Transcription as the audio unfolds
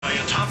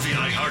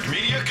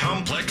iHeartMedia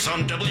complex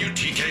on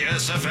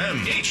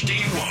WTKS-FM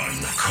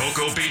HD1,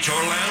 Cocoa Beach,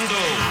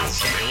 Orlando.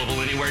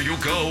 Available anywhere you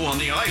go on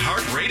the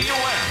iHeartRadio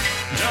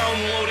app.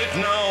 Download it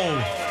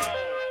now.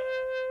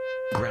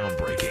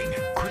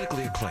 Groundbreaking,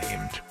 critically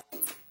acclaimed.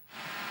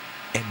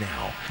 And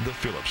now, the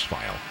Phillips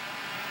File.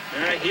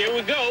 All right, here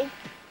we go.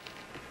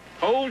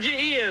 Hold your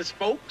ears,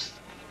 folks.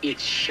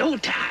 It's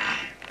showtime.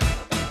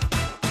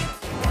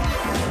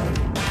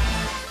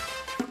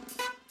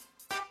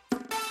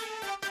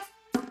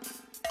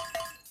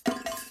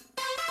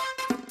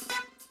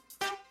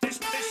 It's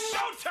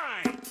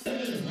showtime.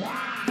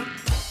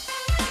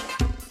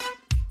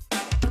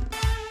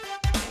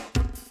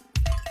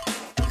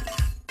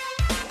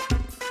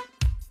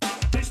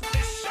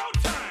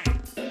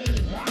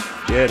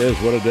 Yeah, it is.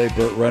 What a day.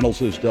 Burt Reynolds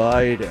has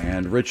died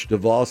and Rich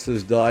DeVos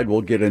has died.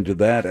 We'll get into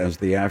that as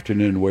the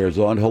afternoon wears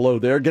on. Hello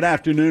there. Good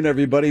afternoon,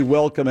 everybody.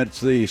 Welcome.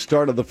 It's the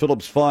start of the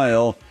Phillips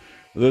File.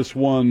 This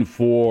one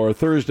for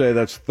Thursday.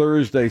 That's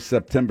Thursday,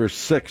 September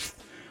 6th,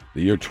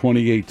 the year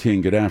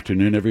 2018. Good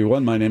afternoon,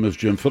 everyone. My name is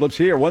Jim Phillips,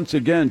 here once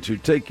again to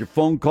take your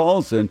phone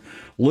calls and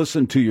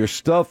listen to your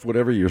stuff,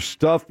 whatever your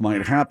stuff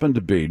might happen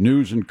to be.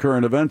 News and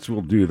current events,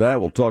 we'll do that.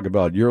 We'll talk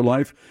about your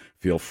life.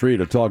 Feel free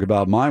to talk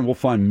about mine. We'll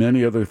find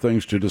many other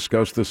things to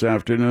discuss this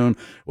afternoon.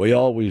 We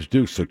always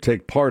do. So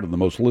take part in the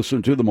most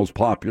listened to, the most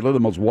popular,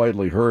 the most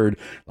widely heard,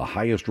 the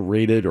highest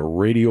rated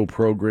radio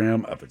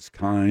program of its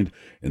kind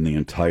in the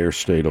entire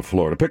state of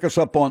Florida. Pick us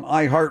up on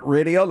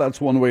iHeartRadio.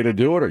 That's one way to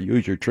do it, or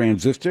use your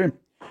transistor.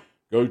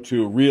 Go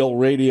to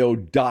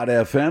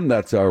realradio.fm.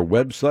 That's our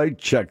website.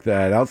 Check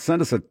that out.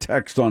 Send us a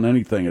text on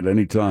anything at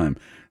any time.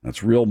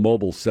 That's Real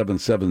Mobile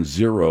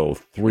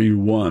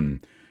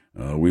 77031.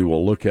 We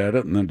will look at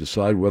it and then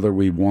decide whether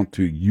we want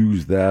to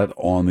use that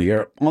on the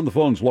air. On the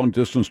phones, long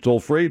distance, toll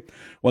free,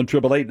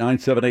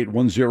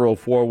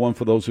 1-888-978-1041.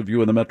 For those of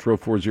you in the metro,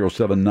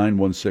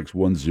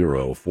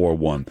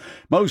 407-916-1041.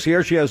 Mo's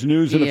here. She has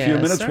news in a few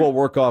minutes. Sir. We'll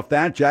work off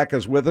that. Jack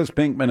is with us.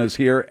 Pinkman is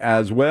here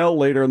as well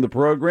later in the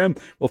program.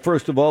 Well,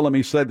 first of all, let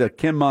me say that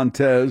Kim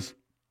Montes,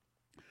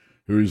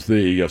 who's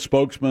the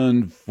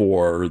spokesman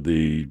for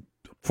the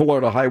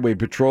Florida Highway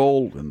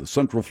Patrol in the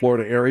Central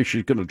Florida area.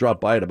 She's going to drop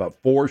by at about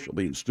 4. She'll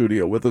be in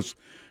studio with us,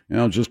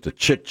 just to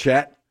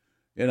chit-chat.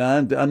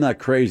 I'm not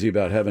crazy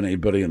about having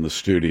anybody in the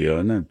studio,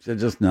 and it's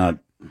just not.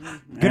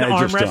 Gonna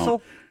arm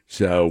wrestle?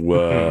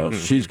 So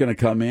she's going to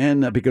come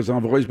in because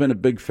I've always been a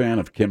big fan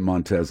of Kim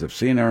Montes. I've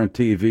seen her on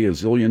TV a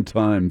zillion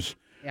times,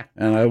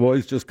 and I've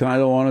always just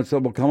kind of wanted to say,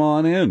 well, come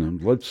on in,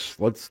 and let's.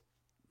 I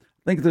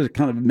think there's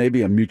kind of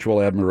maybe a mutual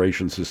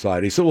admiration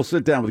society. So we'll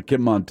sit down with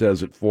Kim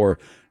Montes at 4.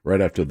 Right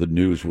after the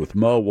news with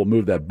Mo. We'll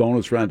move that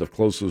bonus round of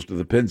closest to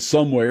the pin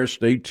somewhere.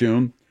 Stay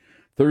tuned.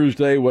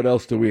 Thursday, what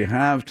else do we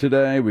have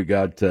today? We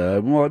got,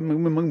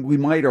 we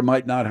might or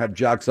might not have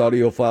Jack's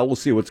audio file. We'll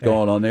see what's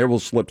going on there. We'll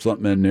slip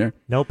something in there.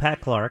 No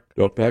Pat Clark.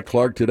 No Pat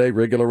Clark today.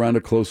 Regular round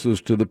of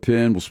closest to the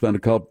pin. We'll spend a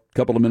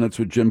couple of minutes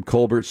with Jim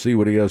Colbert, see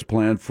what he has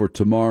planned for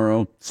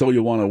tomorrow. So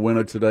You Want to Win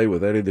It today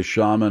with Eddie the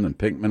Shaman and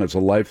Pinkman as a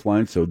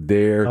lifeline. So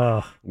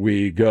there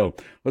we go.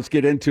 Let's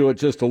get into it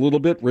just a little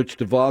bit. Rich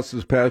DeVos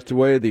has passed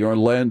away, the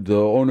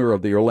owner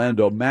of the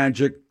Orlando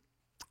Magic.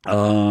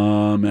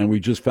 And we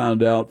just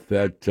found out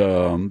that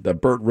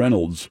Burt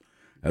Reynolds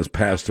has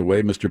passed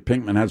away. Mr.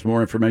 Pinkman has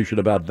more information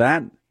about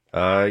that.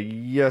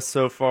 Yes,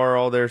 so far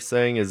all they're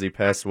saying is he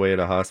passed away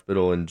at a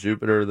hospital in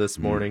Jupiter this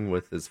morning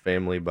with his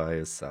family by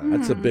his side.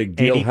 That's a big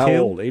deal. 82? How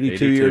old?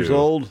 82 years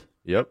old?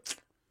 Yep.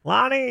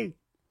 Lonnie!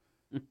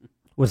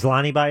 Was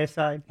Lonnie by his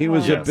side? He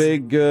was a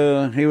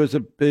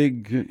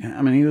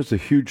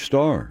huge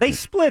star. They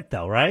split,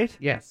 though, right?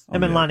 Yes.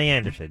 Him and Lonnie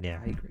Anderson, yeah.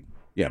 I agree.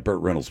 Yeah,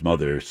 Burt Reynolds'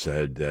 mother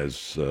said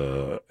as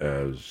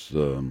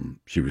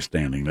she was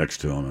standing next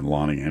to him and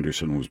Lonnie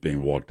Anderson was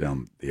being walked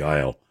down the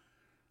aisle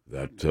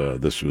that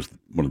this was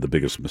one of the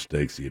biggest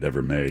mistakes he had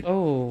ever made.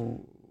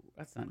 Oh,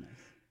 that's not nice.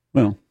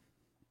 Well,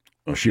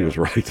 she was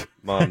right.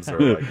 Moms are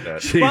like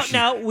that. Well,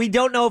 now, we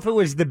don't know if it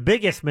was the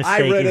biggest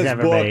mistake he's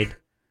ever made.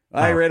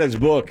 I read his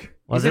book.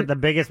 Was it the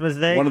biggest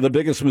mistake? One of the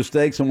biggest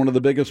mistakes, and one of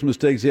the biggest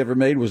mistakes he ever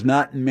made was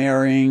not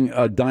marrying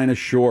Dinah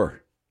Shore.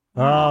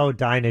 Oh,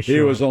 Dinah Shore.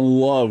 He was in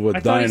love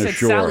with Dinah Shore. I thought you said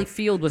Shore. Sally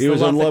Field was he the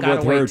was love in love that got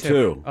with away her,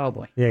 too. Oh,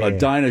 boy. But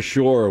Dinah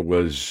Shore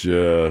was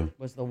the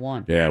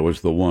one. Yeah,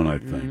 was the one, I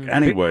think.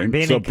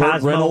 Anyway, so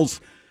Burt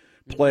Reynolds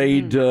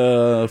played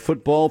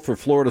football for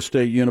Florida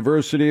State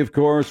University, of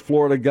course.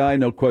 Florida guy,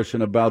 no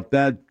question about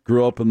that.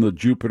 Grew up in the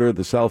Jupiter,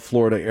 the South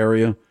Florida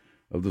area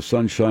of the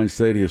Sunshine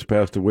State. He has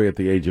passed away at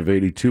the age of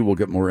 82. We'll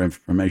get more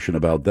information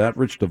about that.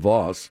 Rich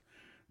DeVos,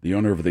 the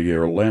owner of the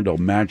Orlando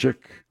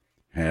Magic,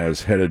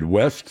 has headed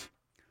west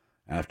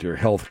after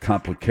health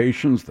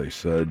complications. They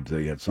said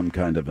he had some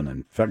kind of an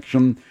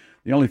infection.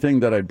 The only thing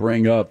that I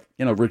bring up,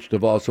 Rich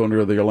DeVos, owner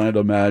of the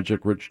Orlando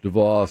Magic, Rich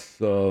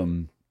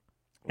DeVos,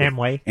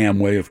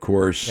 Amway, of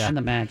course. Yeah. And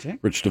the Magic.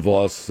 Rich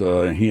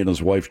DeVos, he and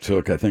his wife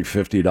took, I think,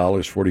 $50,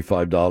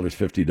 $45,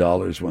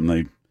 $50 when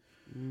they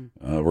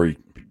were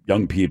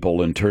young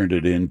people and turned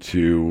it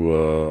into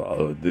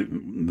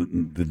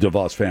the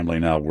DeVos family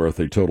now worth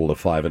a total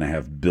of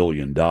 $5.5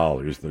 billion.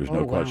 There's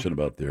no question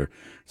about their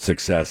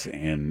success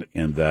in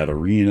that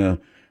arena.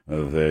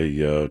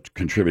 They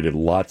contributed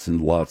lots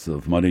and lots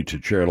of money to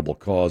charitable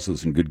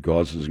causes and good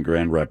causes in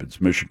Grand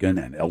Rapids, Michigan,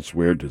 and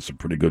elsewhere. Did some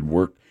pretty good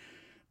work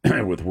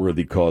with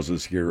worthy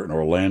causes here in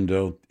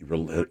Orlando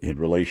in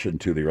relation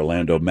to the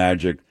Orlando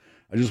Magic.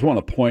 I just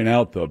want to point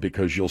out, though,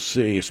 because you'll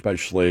see,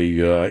 especially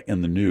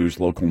in the news,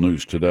 local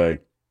news today,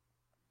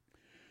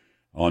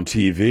 on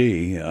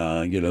TV,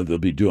 they'll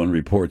be doing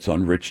reports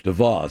on Rich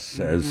DeVos,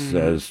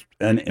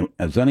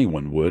 as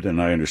anyone would,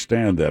 and I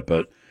understand that,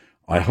 but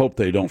I hope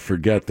they don't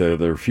forget that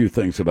there are a few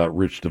things about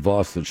Rich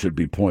DeVos that should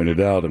be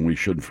pointed out, and we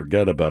shouldn't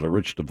forget about it.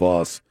 Rich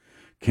DeVos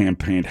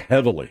campaigned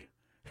heavily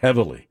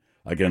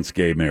against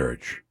gay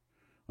marriage.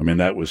 I mean,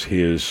 that was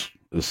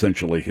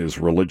essentially his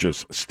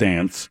religious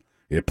stance.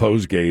 He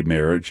opposed gay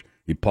marriage.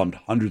 He pumped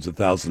hundreds of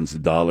thousands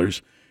of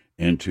dollars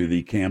into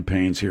the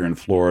campaigns here in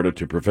Florida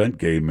to prevent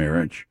gay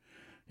marriage.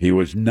 He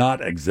was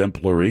not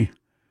exemplary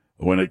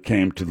when it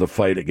came to the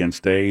fight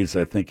against AIDS.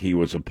 I think he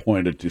was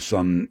appointed to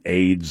some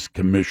AIDS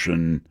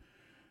commission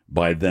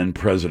by then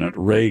President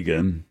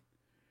Reagan.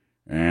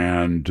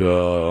 And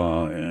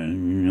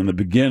in the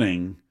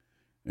beginning,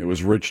 it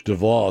was Rich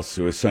DeVos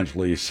who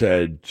essentially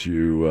said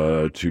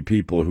to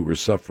people who were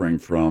suffering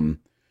from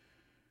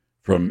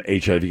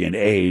HIV and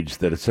AIDS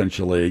that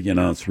essentially,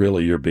 it's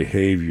really your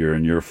behavior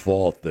and your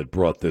fault that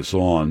brought this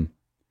on.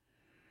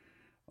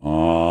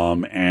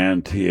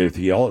 And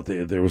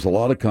there was a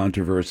lot of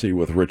controversy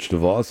with Rich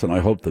DeVos, and I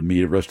hope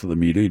the rest of the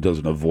media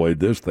doesn't avoid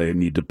this. They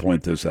need to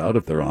point this out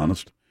if they're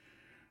honest.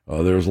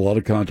 There was a lot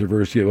of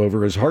controversy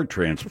over his heart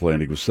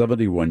transplant. He was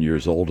 71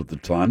 years old at the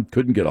time,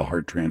 couldn't get a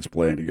heart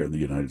transplant here in the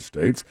United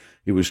States.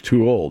 He was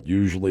too old.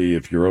 Usually,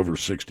 if you're over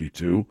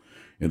 62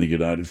 in the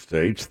United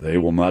States, they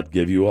will not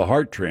give you a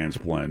heart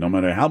transplant, no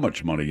matter how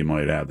much money you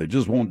might have. They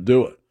just won't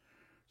do it.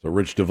 So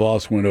Rich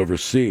DeVos went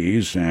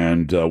overseas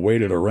and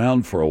waited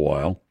around for a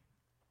while.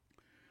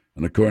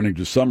 And according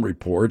to some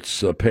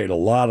reports, paid a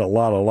lot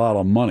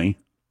of money.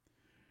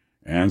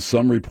 And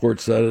some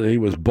reports said that he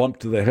was bumped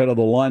to the head of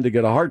the line to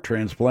get a heart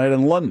transplant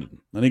in London.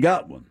 And he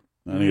got one.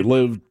 And he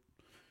lived,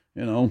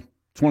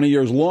 20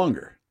 years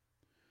longer.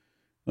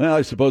 Well,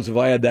 I suppose if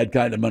I had that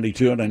kind of money,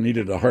 too, and I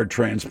needed a heart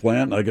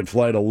transplant, I could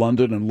fly to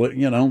London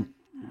and,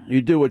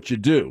 you do what you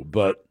do.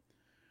 But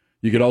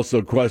you could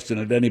also question,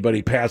 did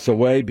anybody pass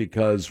away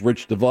because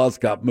Rich DeVos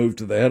got moved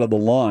to the head of the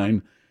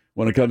line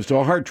when it comes to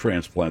a heart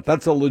transplant?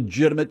 That's a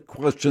legitimate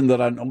question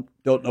that I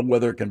don't know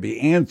whether it can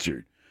be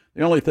answered.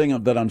 The only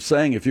thing that I'm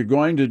saying, if you're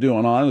going to do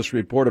an honest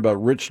report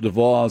about Rich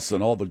DeVos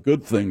and all the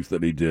good things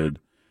that he did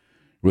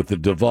with the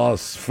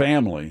DeVos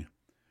family,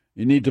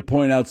 you need to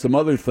point out some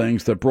other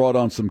things that brought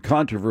on some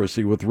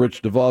controversy with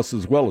Rich DeVos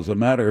as well. As a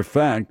matter of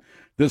fact,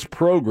 this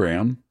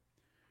program,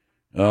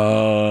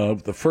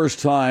 the first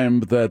time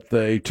that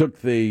they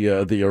took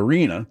the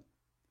arena,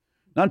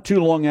 not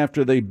too long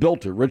after they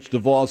built it, Rich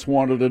DeVos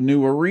wanted a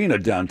new arena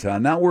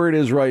downtown. Not where it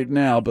is right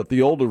now, but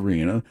the old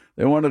arena.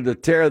 They wanted to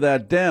tear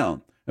that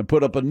down and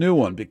put up a new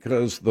one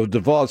because the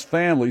DeVos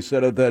family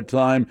said at that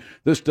time,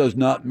 this does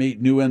not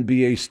meet new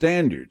NBA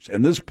standards.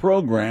 And this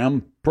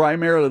program,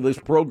 primarily this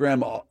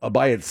program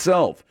by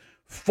itself,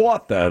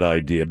 fought that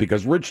idea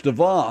because Rich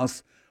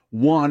DeVos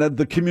wanted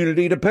the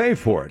community to pay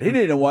for it. He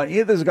didn't want,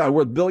 this guy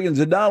worth billions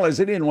of dollars,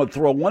 he didn't want to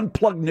throw one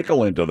plug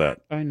nickel into that.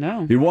 I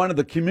know. He wanted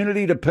the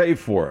community to pay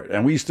for it.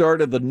 And we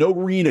started the No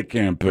Arena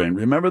campaign.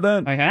 Remember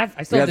that? I have.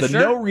 I still we have had the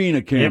shirt. No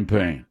Arena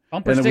campaign. Yep.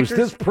 Bumper And it stickers. was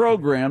this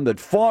program that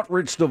fought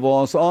Rich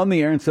DeVos on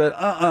the air and said,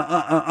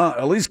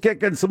 at least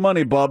kick in some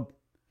money, bub.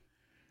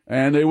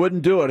 And they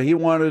wouldn't do it. He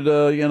wanted,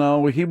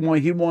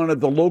 he wanted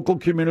the local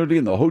community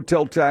and the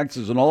hotel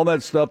taxes and all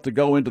that stuff to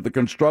go into the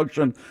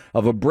construction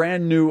of a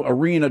brand new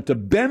arena to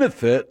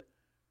benefit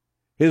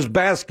his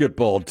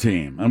basketball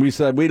team. And we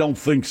said, we don't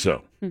think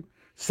so.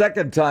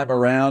 Second time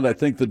around, I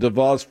think the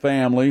DeVos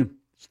family,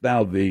 it's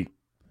now the,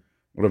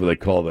 whatever they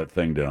call that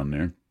thing down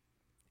there,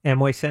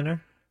 Amway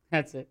Center?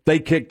 That's it. they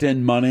kicked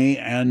in money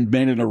and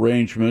made an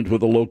arrangement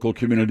with the local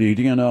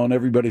community, and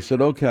everybody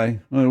said, okay,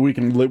 we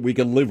can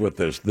live with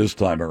this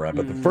time around.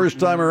 But the first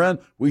time around,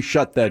 we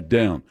shut that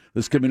down.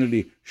 This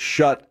community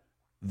shut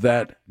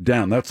that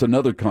down. That's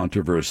another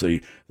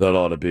controversy that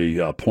ought to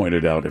be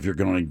pointed out if you're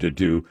going to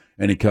do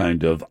any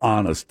kind of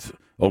honest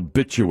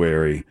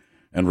obituary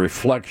and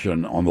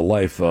reflection on the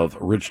life of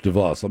Rich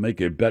DeVos. I'll make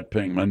a bet,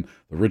 Pinkman.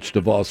 The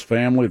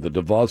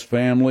DeVos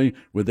family,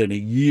 within a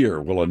year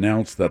will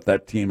announce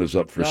that team is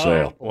up for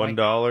sale.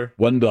 $1.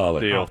 $1.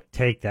 Deal. I'll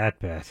take that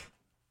bet.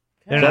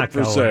 They're It's not up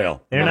for going.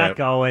 sale. They're not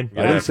going.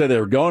 I didn't say they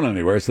were going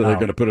anywhere. I said they're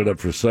going to put it up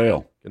for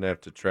sale. Gonna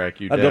have to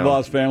track you The down.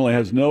 DeVos family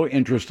has no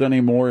interest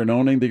anymore in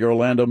owning the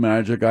Orlando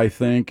Magic, I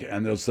think,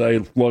 and they'll say,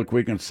 look,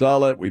 we can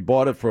sell it. We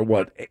bought it for,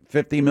 what,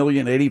 $50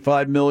 million,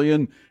 $85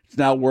 million? It's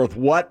now worth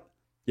what?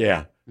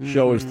 Yeah,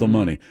 show us the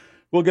money.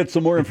 We'll get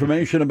some more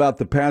information about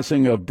the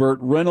passing of Burt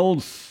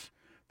Reynolds,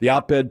 the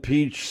op-ed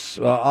piece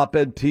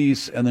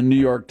in the New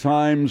York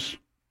Times.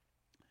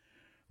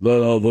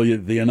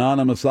 The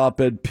anonymous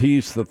op-ed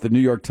piece that the New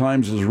York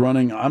Times is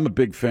running. I'm a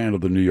big fan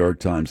of the New York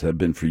Times. Have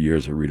been for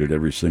years. I read it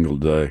every single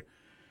day.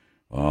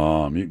 You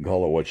can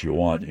call it what you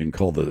want. You can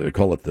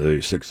call it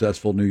the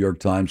successful New York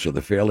Times or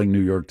the failing New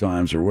York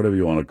Times or whatever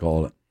you want to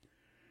call it.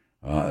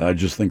 I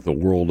just think the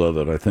world of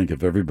it. I think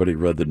if everybody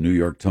read the New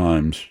York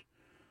Times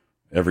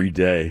every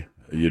day,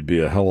 you'd be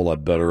a hell of a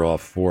lot better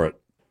off for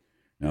it.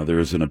 Now, there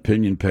is an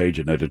opinion page,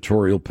 an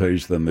editorial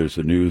page, then there's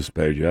a news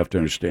page. You have to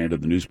understand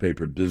in the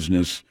newspaper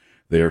business,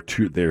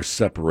 they're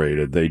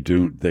separated. They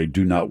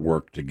do not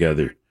work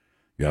together.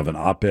 You have an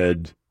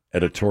op-ed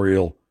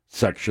editorial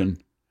section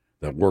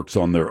that works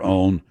on their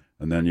own,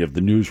 and then you have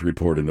the news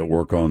reporting that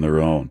work on their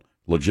own.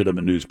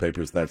 Legitimate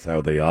newspapers, that's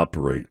how they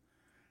operate.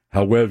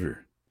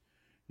 However,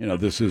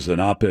 this is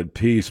an op-ed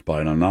piece by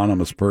an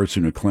anonymous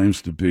person who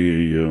claims to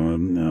be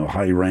a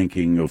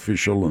high-ranking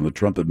official in the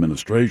Trump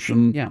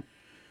administration. Yeah.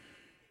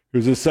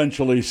 Who's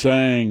essentially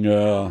saying,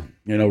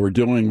 we're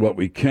doing what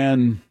we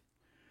can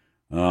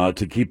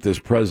to keep this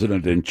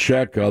president in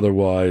check.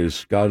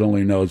 Otherwise, God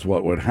only knows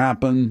what would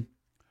happen.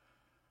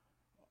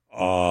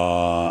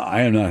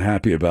 I am not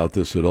happy about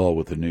this at all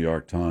with the New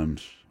York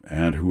Times.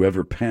 And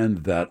whoever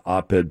penned that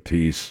op-ed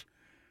piece,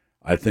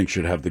 I think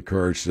should have the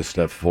courage to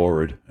step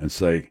forward and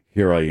say,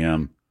 here I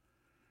am.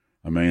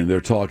 I mean,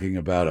 they're talking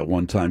about at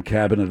one time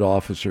cabinet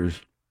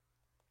officers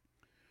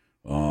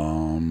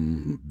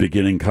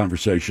beginning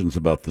conversations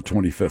about the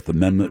 25th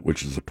Amendment,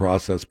 which is a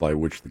process by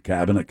which the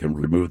cabinet can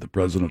remove the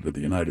president of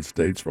the United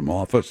States from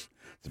office.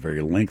 It's a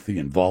very lengthy,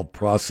 involved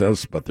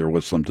process, but there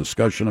was some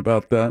discussion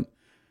about that.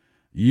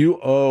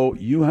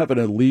 You have an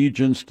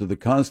allegiance to the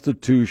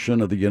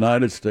Constitution of the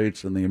United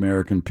States and the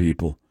American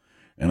people.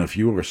 And if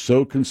you are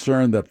so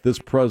concerned that this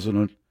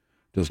president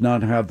does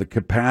not have the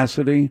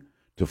capacity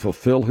to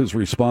fulfill his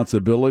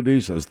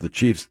responsibilities as the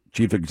chief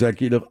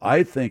executive,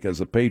 I think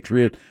as a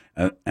patriot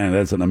and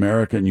as an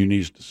American, you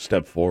need to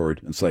step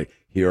forward and say,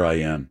 here I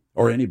am,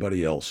 or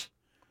anybody else.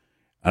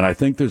 And I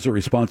think there's a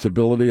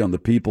responsibility on the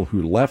people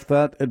who left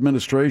that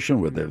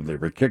administration, whether they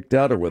were kicked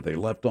out or whether they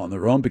left on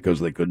their own because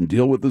they couldn't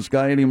deal with this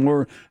guy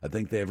anymore. I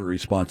think they have a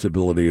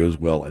responsibility as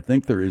well. I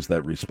think there is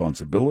that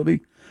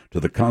responsibility to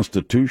the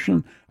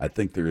Constitution. I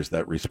think there is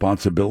that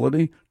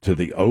responsibility to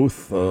the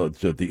oath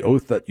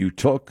that you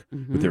took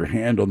with your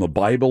hand on the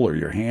Bible or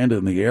your hand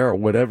in the air or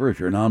whatever, if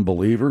you're a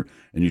non-believer,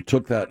 and you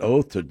took that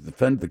oath to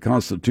defend the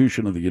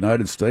Constitution of the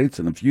United States.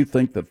 And if you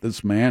think that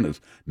this man is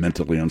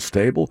mentally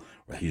unstable,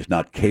 or he's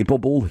not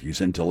capable,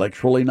 he's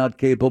intellectually not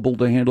capable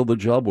to handle the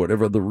job,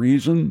 whatever the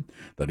reason,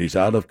 that he's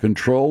out of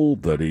control,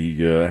 that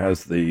he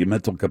has the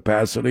mental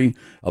capacity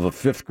of a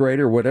fifth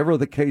grader, whatever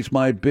the case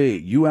might be,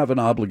 you have an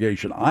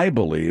obligation, I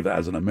believe,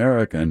 as an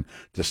American,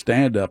 to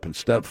stand up and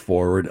step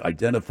forward,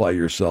 identify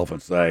yourself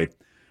and say,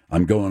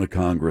 I'm going to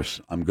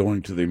Congress. I'm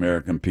going to the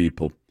American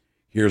people.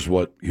 Here's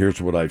what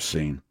I've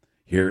seen.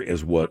 Here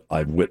is what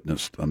I've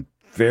witnessed. I'm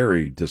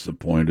very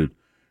disappointed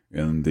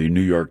in the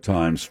New York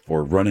Times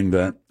for running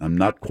that. I'm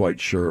not quite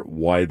sure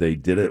why they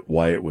did it,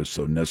 why it was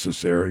so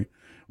necessary,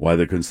 why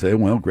they couldn't say,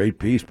 well, great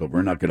piece, but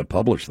we're not going to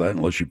publish that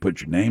unless you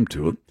put your name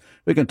to it.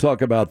 We can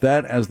talk about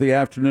that as the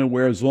afternoon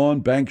wears on.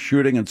 Bank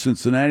shooting in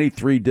Cincinnati,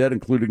 3 dead,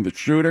 including the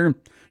shooter.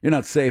 You're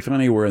not safe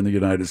anywhere in the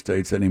United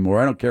States anymore.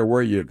 I don't care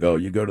where you go.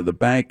 You go to the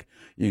bank,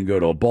 you can go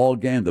to a ball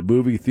game, the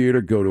movie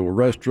theater, go to a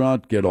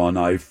restaurant, get on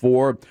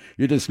I-4.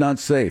 You're just not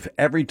safe.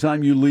 Every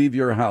time you leave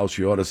your house,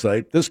 you ought to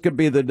say, this could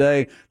be the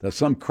day that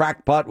some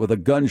crackpot with a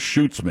gun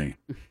shoots me.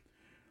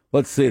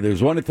 Let's see.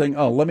 There's one thing.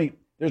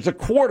 There's a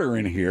quarter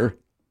in here.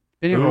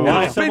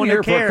 It's been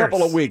here for a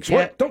couple of weeks.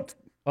 Yeah. What?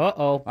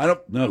 Uh-oh. I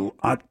don't know.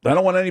 I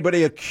don't want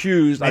anybody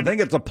accused. I think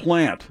it's a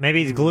plant.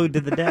 Maybe he's glued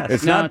to the desk.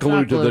 It's not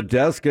glued to the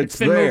desk. It's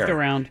been there. moved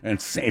around. And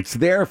it's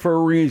there for a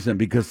reason,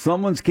 because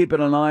someone's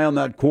keeping an eye on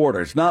that quarter.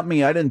 It's not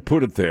me. I didn't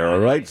put it there, all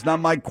right? It's not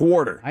my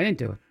quarter. I didn't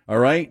do it. All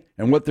right?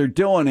 And what they're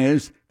doing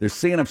is they're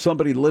seeing if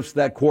somebody lifts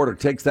that quarter,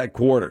 takes that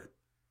quarter.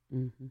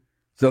 Mm-hmm.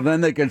 So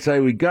then they can say,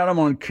 we got him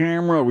on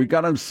camera, we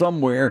got him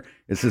somewhere.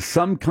 This is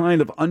some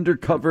kind of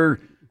undercover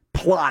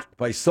plot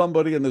by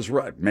somebody in this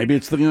right. Maybe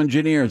it's the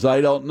engineers.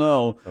 I don't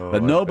know.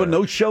 But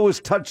no show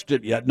has touched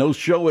it yet. No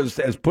show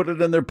has put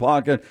it in their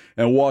pocket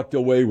and walked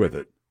away with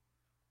it.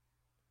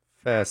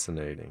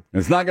 Fascinating.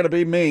 It's not going to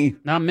be me.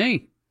 Not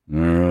me. All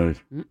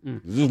right.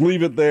 Just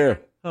leave it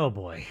there. Oh,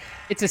 boy.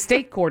 It's a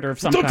state quarter of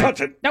some Don't kind. touch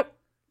it. Nope.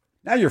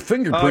 Now your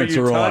fingerprints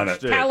you are on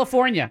touched it.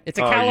 California. It's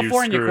a Oh, you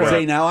California screwed quarter. up.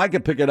 See, now I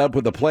could pick it up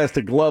with a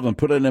plastic glove and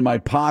put it in my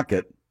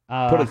pocket.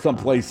 Put it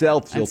someplace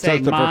else. You'll I'm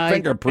saying test it for my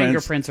fingerprints.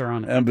 fingerprints are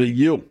on it. And be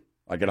you.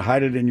 I could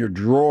hide it in your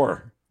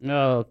drawer.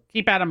 No,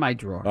 keep out of my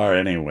drawer. All right,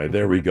 anyway,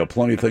 there we go.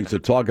 Plenty of things to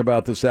talk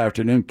about this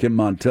afternoon. Kim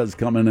Montes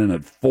coming in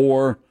at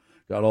 4.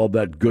 Got all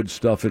that good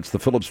stuff. It's the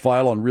Phillips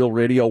File on Real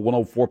Radio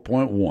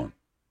 104.1.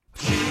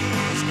 She's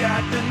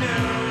got the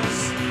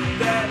news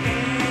that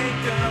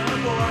ain't gonna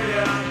bore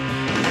ya.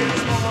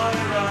 Here's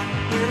Moira,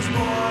 here's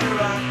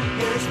Moira,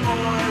 here's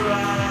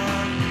Moira.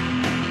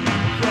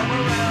 From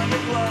around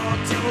the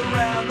globe to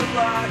around the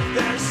block,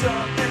 there's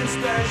something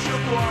special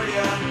for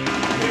ya.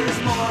 Here's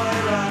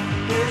Moira,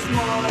 here's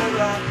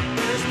Moira,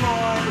 here's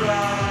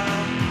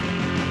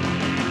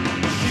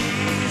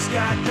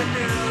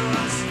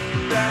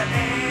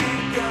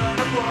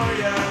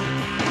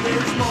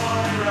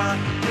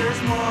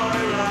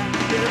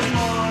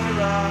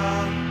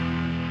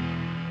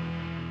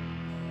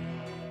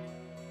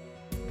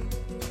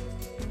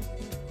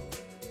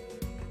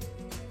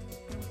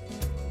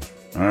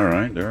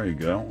right, there you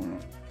go.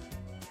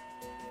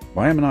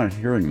 Why am I not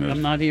hearing this?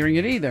 I'm not hearing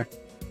it either.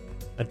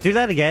 Do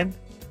that again.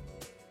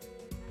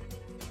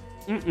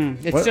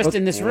 It's just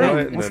in this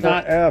room. It's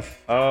not.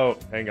 F. Oh,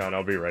 hang on.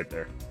 I'll be right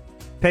there.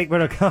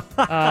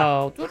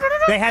 Oh.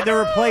 They had to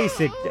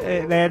replace it.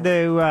 They had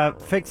to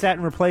fix that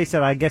and replace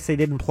it. I guess they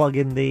didn't plug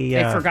in the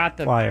They forgot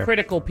the wire.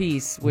 critical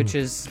piece, which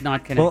is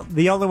not connected. Well,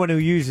 the only one who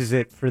uses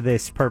it for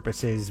this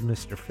purpose is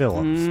Mr.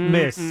 Phillips.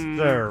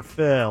 Mr.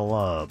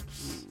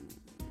 Phillips.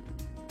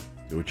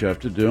 Do what you have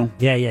to do.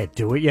 Yeah.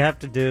 Do what you have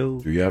to do.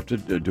 Do you have to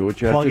do what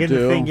you Plug have to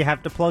in do? the thing you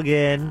have to plug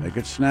in. Make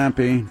it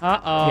snappy.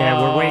 Uh-oh. Yeah,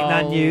 we're waiting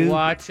on you.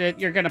 Watch it.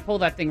 You're going to pull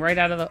that thing right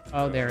out of the...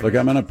 Oh, there it Look, is.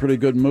 I'm in a pretty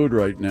good mood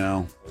right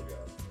now.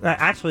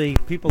 Actually,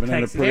 people I'm in a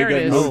text. pretty There it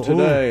good is. mood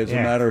today, as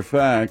yeah. a matter of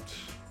fact.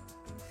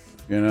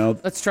 You know,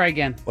 Let's try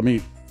again. let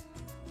me...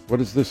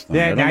 What is this thing? I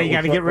Yeah, don't now know you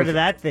got to what's get up rid with of it.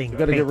 that thing. You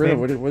got to get rid of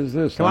Pinkman. what is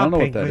this? Come I on, don't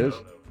know what that Pinkman. is.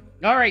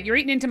 All right, you're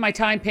eating into my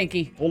time,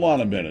 Pinky. Hold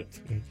on a minute.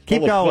 Keep Pull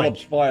the going.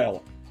 Phillips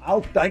file.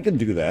 I can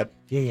do that.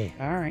 Yeah.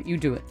 All right, you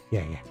do it.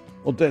 Yeah.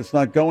 Well, that's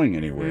not going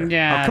anywhere.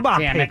 Yeah, Oh, come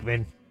on, damn it.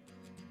 Pinkman.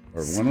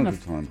 Or one at a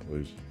time,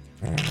 please.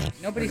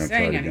 Nobody's We're gonna saying try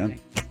it again?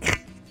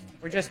 anything.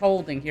 We're just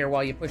holding here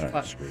while you push All right,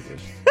 buttons. screw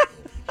this.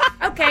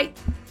 Okay,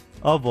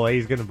 Oh, boy,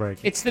 he's going to break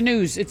it. it's the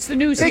news. It's the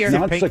news here. It's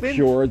not Pinkman?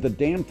 secured. The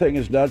damn thing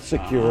is not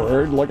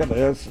secured. Look at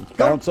this. It's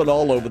bouncing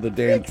all over the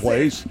damn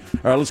place.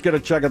 All right, let's get a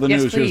check of the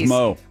Yes, news. please. Here's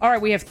Mo. All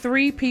right, we have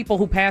 3 people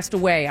who passed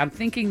away. I'm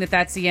thinking that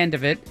that's the end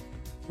of it.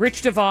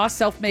 Rich DeVos,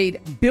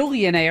 self-made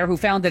billionaire who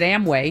founded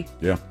Amway.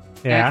 Yeah.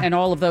 Yeah. And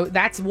all of those.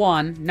 That's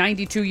one,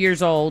 92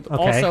 years old. Okay.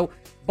 Also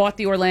bought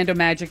the Orlando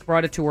Magic,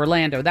 brought it to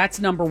Orlando. That's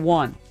number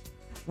 1.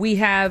 We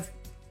have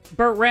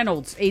Burt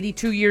Reynolds,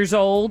 82 years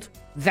old.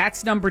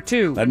 That's number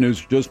 2. That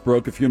news just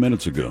broke a few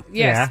minutes ago.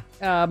 Yes.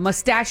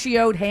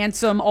 Mustachioed,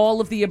 handsome, all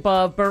of the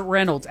above, Burt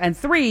Reynolds. And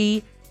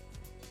 3,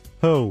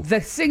 Who? the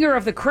singer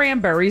of the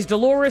Cranberries,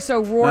 Dolores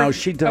O'Riordan. No,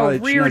 she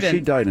died. No, O'Riordan. she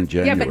died in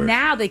Yeah, but January.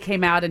 now they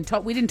came out and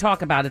we didn't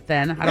talk about it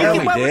then. I don't Yeah, know.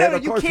 we why. did.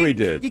 Of course we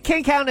did. You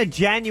can't count a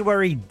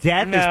January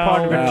death as No.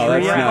 part of a No,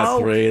 trio. that's not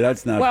 3.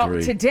 That's not Well,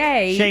 3.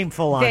 today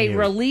Shameful on they you.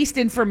 released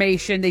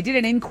information. They did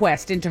an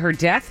inquest into her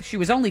death. She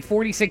was only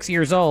 46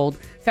 years old,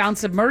 found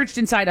submerged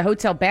inside a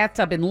hotel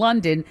bathtub in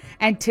London.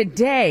 And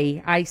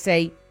today, I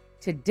say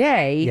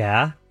today,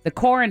 Yeah. the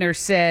coroner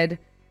said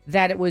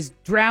that it was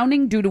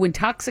drowning due to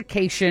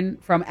intoxication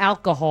from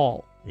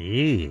alcohol.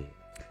 Ew.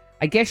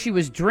 I guess she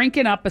was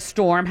drinking up a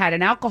storm, had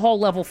an alcohol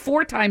level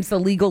 4 times the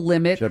legal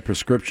limit. She had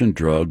prescription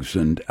drugs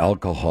and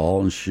alcohol,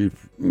 and she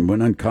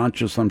went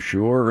unconscious, I'm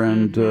sure,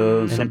 and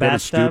some kind of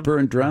bathtub? stupor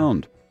and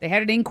drowned. They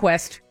had an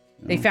inquest.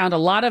 They found a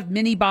lot of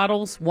mini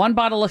bottles, 1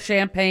 bottle of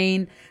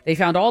champagne. They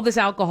found all this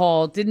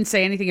alcohol. Didn't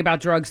say anything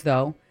about drugs,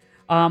 though.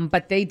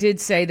 But they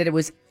did say that it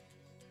was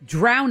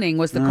drowning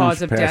was the cause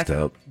she of passed death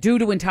out. due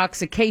to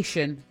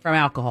intoxication from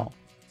alcohol.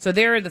 So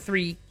there are the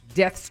 3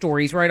 death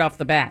stories right off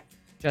the bat.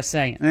 Just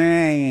saying.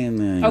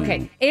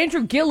 Okay.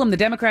 Andrew Gillum, the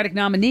Democratic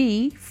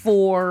nominee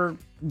for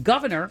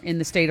governor in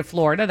the state of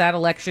Florida, that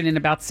election in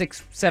about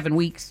 6-7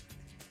 weeks.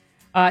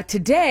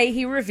 Today,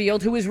 he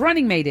revealed who his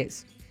running mate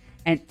is.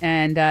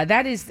 And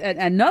that is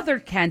another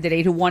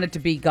candidate who wanted to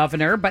be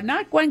governor, but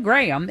not Gwen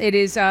Graham. It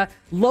is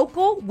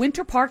local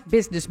Winter Park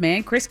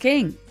businessman Chris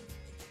King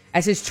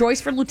as his choice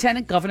for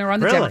lieutenant governor on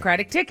the Really?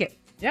 Democratic ticket.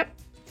 Yep.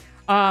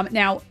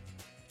 Now,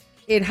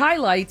 it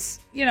highlights,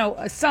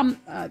 some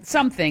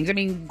things. I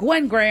mean,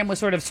 Gwen Graham was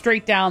sort of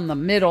straight down the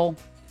middle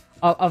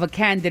of a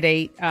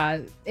candidate.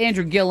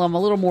 Andrew Gillum,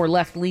 a little more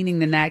left-leaning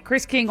than that.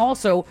 Chris King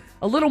also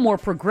a little more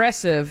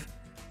progressive.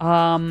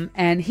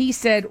 And he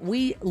said,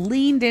 we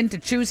leaned into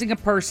choosing a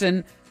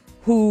person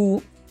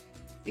who,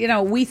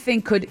 we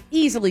think could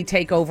easily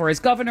take over as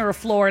governor of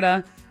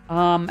Florida,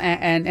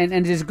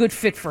 and is a good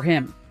fit for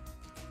him.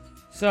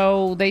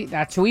 So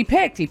that's who he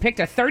picked. He picked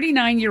a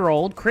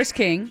 39-year-old Chris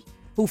King,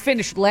 who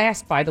finished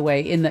last, by the way,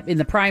 in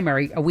the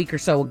primary a week or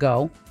so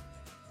ago,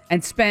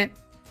 and spent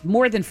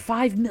more than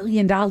 $5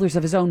 million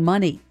of his own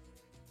money.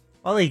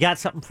 Well, he got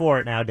something for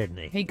it now, didn't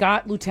he? He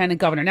got lieutenant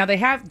governor. Now, they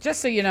have,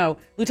 just so you know,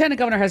 lieutenant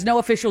governor has no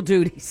official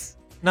duties,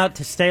 Not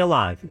to stay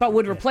alive. but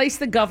would replace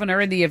the governor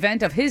in the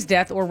event of his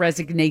death or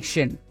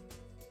resignation.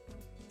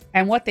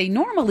 And what they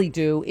normally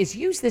do is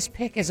use this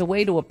pick as a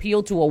way to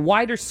appeal to a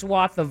wider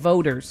swath of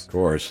voters. Of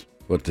course,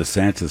 what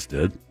DeSantis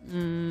did.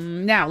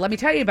 Now, let me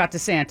tell you about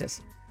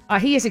DeSantis.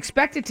 He is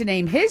expected to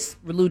name his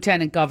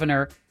lieutenant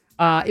governor,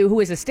 who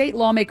is a state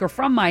lawmaker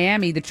from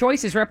Miami. The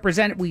choice is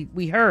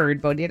we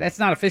heard, but that's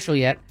not official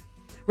yet.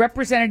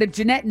 Representative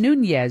Jeanette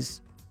Nunez,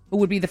 who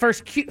would be the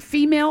first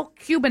female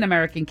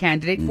Cuban-American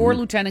candidate for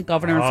lieutenant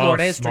governor in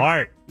Florida history.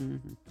 Smart.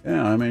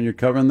 Yeah, I mean, you're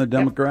covering the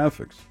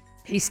demographics.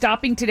 He's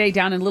stopping today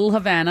down in Little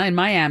Havana in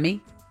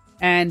Miami,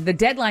 and the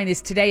deadline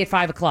is today at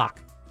 5 o'clock.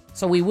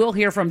 So we will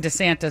hear from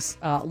DeSantis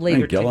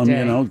later And Gillum,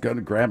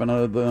 today. grabbing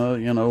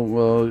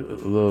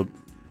the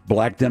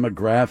black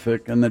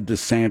demographic, and then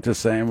DeSantis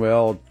saying,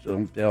 well,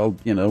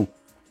 I'll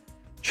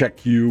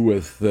check you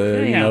with,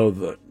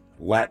 the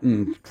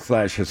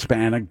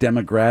Latin/Hispanic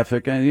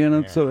demographic.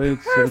 And, so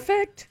it's...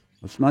 Perfect.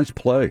 That's a nice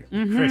play.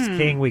 Chris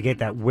King, we get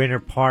that Winter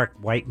Park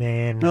white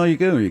man. No, you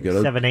do. You get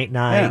it.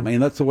 789. Yeah, I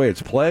mean, that's the way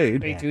it's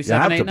played. You have to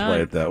 789.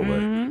 play it that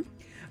way.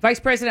 Vice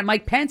President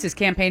Mike Pence is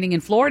campaigning in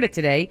Florida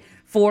today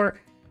for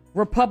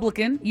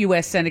Republican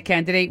U.S. Senate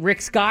candidate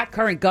Rick Scott,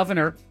 current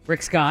governor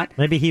Rick Scott.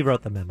 Maybe he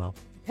wrote the memo.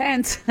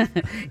 Pence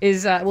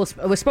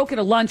was spoken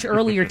at lunch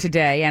earlier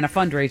today and a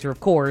fundraiser, of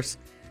course.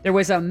 There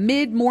was a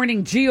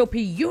mid-morning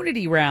GOP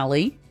unity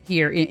rally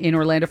here in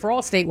Orlando for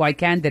all statewide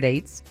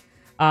candidates.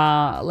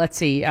 Let's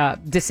see.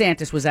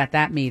 DeSantis was at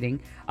that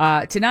meeting.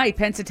 Tonight,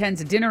 Pence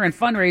attends a dinner and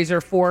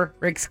fundraiser for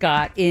Rick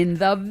Scott in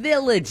the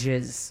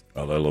Villages.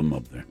 Oh, they love him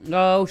up there.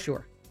 Oh,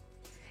 sure.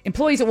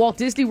 Employees at Walt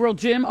Disney World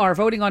Gym are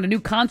voting on a new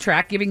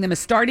contract, giving them a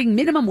starting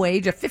minimum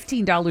wage of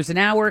 $15 an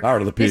hour. Power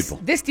to the people.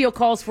 This deal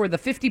calls for the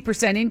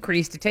 50%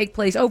 increase to take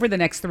place over the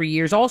next 3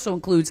 years. Also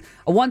includes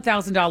a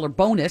 $1,000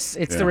 bonus.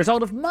 It's the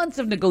result of months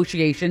of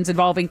negotiations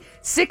involving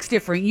 6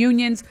 different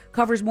unions,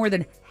 covers more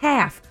than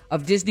half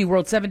of Disney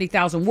World's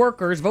 70,000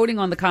 workers. Voting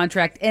on the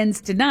contract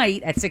ends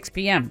tonight at 6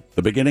 p.m.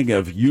 The beginning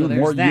of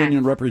more that.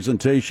 union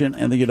representation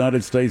in the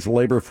United States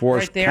labor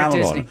force. Right there, Count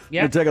Disney. on it.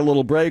 Yep. We'll take a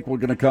little break. We're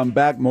going to come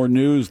back. More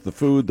news, the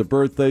food, the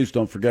birthdays.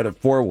 Don't forget at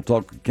 4, we'll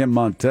talk to Kim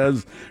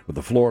Montes with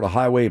the Florida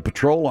Highway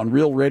Patrol on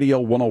Real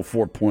Radio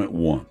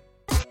 104.1.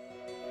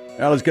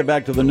 Now let's get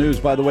back to the news.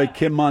 By the way,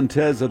 Kim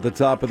Montes at the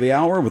top of the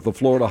hour with the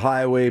Florida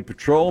Highway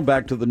Patrol.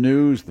 Back to the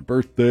news, the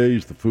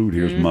birthdays, the food.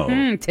 Here's Mo.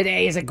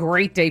 Today is a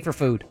great day for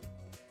food.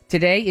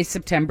 Today is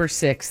September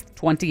 6th,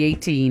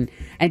 2018.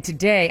 And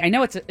today, I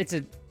know it's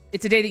a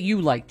day that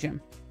you like,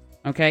 Jim.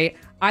 Okay?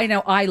 I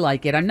know I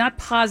like it. I'm not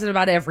positive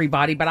about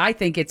everybody, but I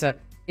think it's a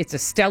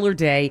stellar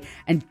day.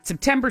 And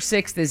September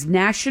 6th is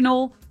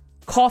National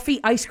Coffee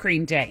Ice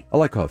Cream Day. I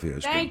like coffee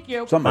ice cream. Thank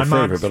you. It's not my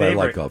My favorite, mom's but I like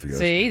favorite. coffee ice cream.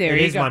 See, there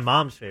It you is go. my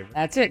mom's favorite.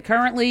 That's it.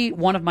 Currently,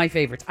 one of my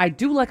favorites. I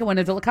do like it when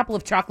there's a couple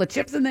of chocolate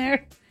chips in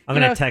there. I'm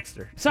going to text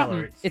her. Tell Something.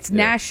 her It's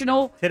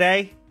National.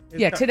 Today?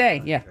 Yeah,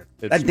 today. Yeah.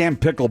 That damn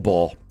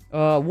pickleball.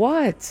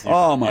 What?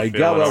 Oh, my you feel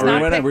God. it Well, we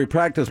already? went and we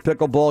practiced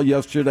pickleball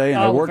yesterday,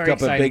 and I Oh, worked very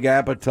up a exciting. big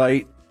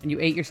appetite. And you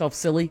ate yourself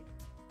silly?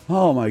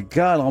 Oh, my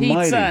God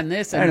almighty. Pizza and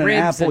this and I had an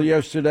ribs apple and-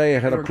 yesterday. I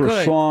had You a were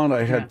good. croissant.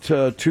 I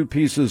had 2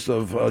 pieces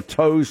of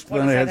toast. What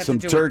then does I that had have some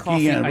to do with coffee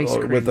turkey and ice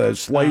cream? with a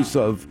slice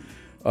of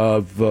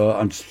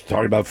I'm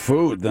talking about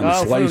food. Then a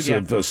Oh, slice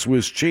food, yeah. of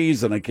Swiss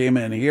cheese. And I came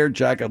in here.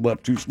 Jack had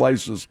left 2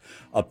 slices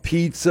of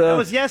pizza. That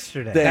was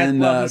yesterday. Then,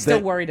 Well, he's still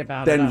then- worried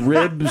about then it, huh?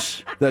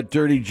 ribs that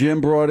Dirty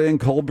Jim brought in,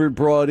 Colbert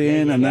brought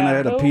in, and then I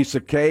had a piece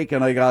of cake,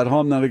 and I got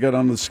home. Then I got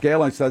on the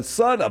scale. I said,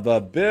 "Son of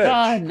a bitch!"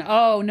 Done.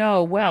 Oh,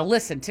 no. Well,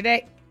 listen,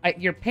 today,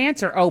 your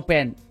pants are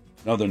open.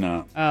 No, they're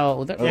not.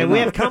 Oh, Yeah, we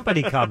have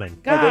company coming.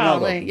 they're not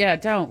golly. open. Yeah,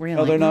 don't really.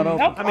 No, they're not open.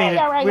 Nope. I mean,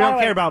 All right, we all don't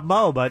right. care about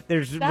Mo, but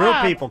there's real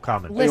Stop. people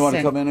coming. Listen. You want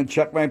to come in and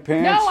check my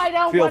pants? No, I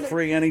don't Feel want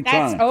free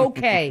anytime. That's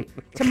okay.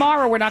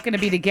 Tomorrow we're not going to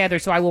be together,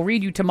 so I will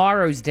read you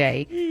tomorrow's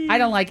day. I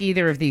don't like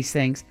either of these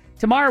things.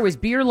 Tomorrow is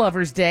Beer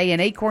Lovers Day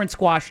and Acorn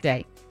Squash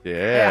Day.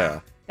 Yeah.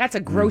 That's a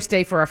gross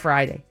day for a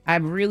Friday.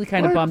 I'm really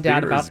kind of bummed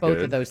out Beer about is both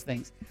good. of those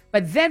things.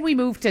 But then we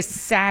move to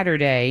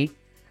Saturday.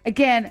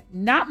 Again,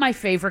 not my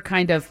favorite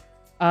kind of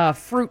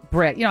fruit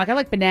bread. You know, like I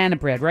like banana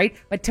bread, right?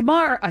 But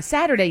tomorrow,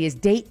 Saturday is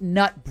date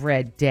nut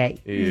bread day.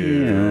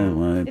 Yeah,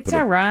 well, It's put a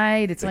all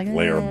right. It's like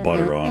layer of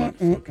butter on it.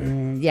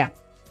 Okay. yeah.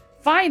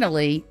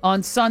 Finally,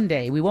 on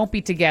Sunday, we won't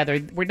be together.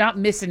 We're not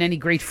missing any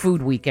great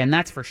food weekend,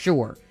 that's for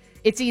sure.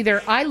 It's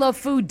either I Love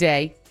Food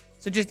Day,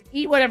 so just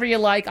eat whatever you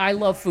like. I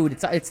love food.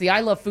 It's the I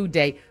Love Food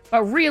Day,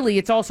 but really,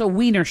 it's also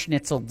Wiener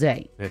Schnitzel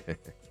Day.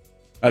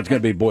 That's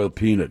going to be boiled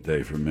peanut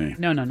day for me.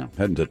 No.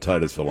 Heading to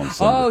Titusville on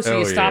Sunday. Oh, so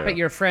you Oh, stop yeah. at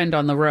your friend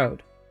on the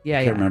road. Yeah,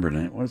 I yeah. can't remember her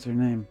name. What's her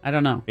name? I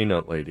don't know.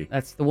 Peanut lady.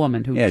 That's the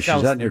woman who Yeah, she's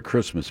sells out near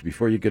Christmas.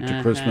 Before you get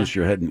to Christmas,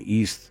 you're heading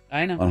east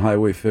I know. on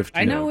Highway 50.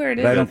 I know where it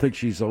But I is. don't think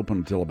she's open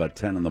until about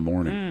 10 in the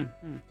morning.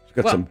 She's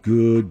got Well- some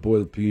good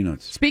boiled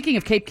peanuts. Speaking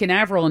of Cape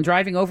Canaveral and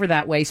driving over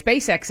that way,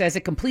 SpaceX says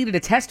it completed a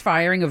test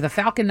firing of the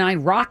Falcon 9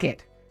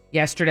 rocket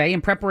yesterday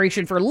in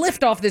preparation for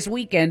liftoff this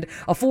weekend.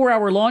 A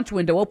 4-hour launch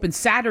window opens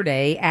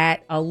Saturday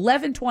at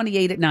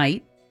 11:28 at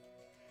night.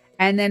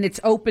 And then it's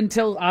open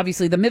till,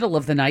 obviously, the middle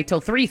of the night, till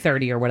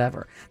 3:30 or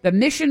whatever. The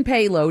mission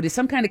payload is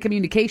some kind of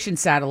communication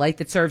satellite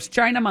that serves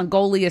China,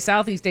 Mongolia,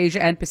 Southeast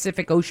Asia, and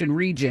Pacific Ocean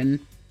region,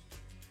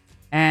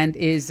 and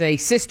is a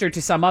sister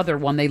to some other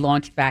one they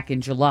launched back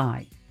in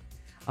July.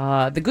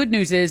 The good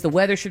news is the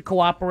weather should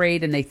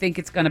cooperate, and they think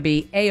it's going to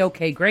be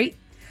A-OK great.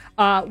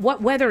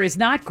 What weather is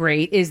not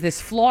great is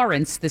this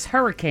Florence, this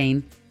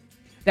hurricane,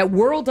 that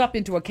whirled up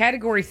into a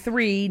Category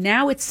 3.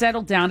 Now it's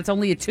settled down. It's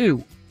only a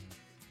 2.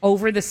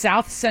 Over the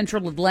south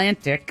central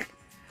Atlantic.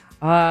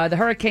 The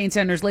Hurricane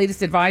Center's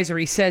latest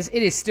advisory says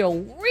it is still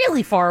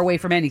really far away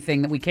from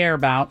anything that we care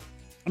about.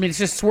 I mean, it's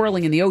just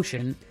swirling in the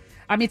ocean.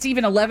 I mean, it's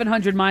even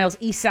 1,100 miles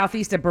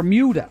east-southeast of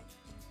Bermuda.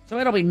 So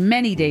it'll be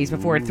many days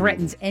before it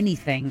threatens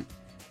anything.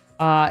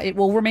 It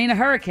will remain a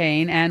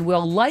hurricane and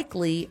will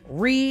likely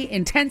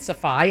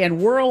re-intensify and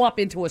whirl up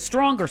into a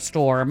stronger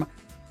storm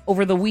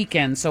over the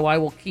weekend. So I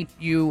will keep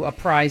you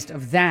apprised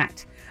of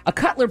that. A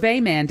Cutler Bay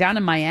man down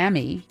in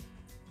Miami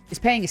is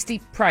paying a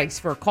steep price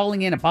for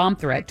calling in a bomb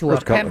threat to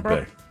Where's a Cutler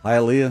Pembroke. Bay?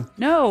 Hialeah?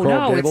 No, Coral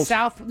no, Gables? it's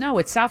south. No,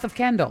 it's south of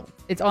Kendall.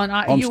 It's on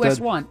Homestead? US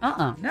 1.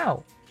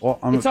 No. Well,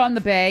 It's on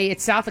the bay.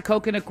 It's south of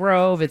Coconut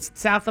Grove. It's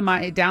south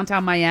of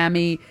downtown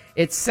Miami.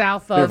 It's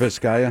south Near of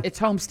Vizcaya? It's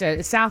Homestead.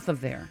 It's south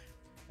of there.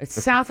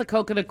 It's south of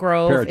Coconut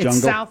Grove. Parrot It's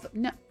Jungle? south.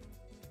 No.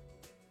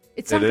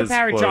 It's south It of is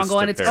Parrot close Jungle,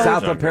 to and it's Parrot over.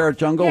 South of Parrot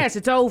Jungle? Yes,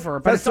 it's over,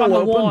 but That's it's on the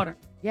still open? water.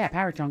 Yeah,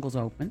 Parrot Jungle's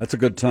open. That's a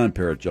good time,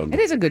 Parrot Jungle.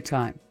 It is a good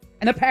time.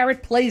 And the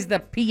parrot plays the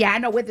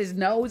piano with his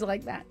nose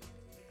like that.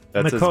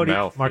 That's his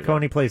mouth.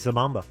 Marconi plays the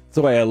mamba. That's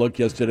the way I looked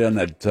yesterday on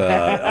that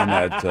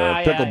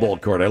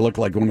pickleball court. I looked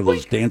like one of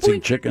those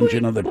dancing chickens,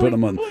 they put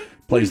him on,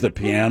 plays the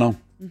piano.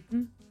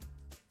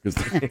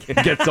 Because he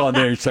gets on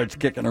there and starts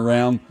kicking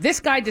around. This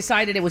guy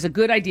decided it was a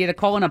good idea to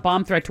call in a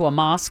bomb threat to a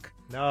mosque.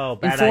 No, In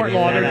bad Fort idea.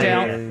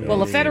 Lauderdale.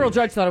 Well, a federal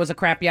judge thought it was a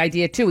crappy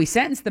idea, too. He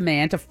sentenced the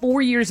man to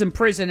 4 years in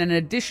prison and an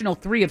additional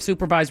 3 of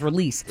supervised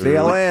release. See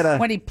you later.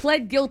 When he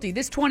pled guilty,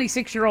 this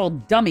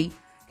 26-year-old dummy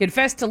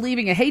confessed to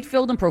leaving a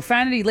hate-filled and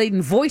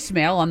profanity-laden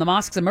voicemail on the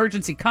mosque's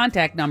emergency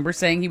contact number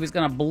saying he was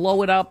going to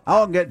blow it up. I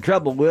won't get in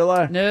trouble, will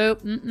I? No,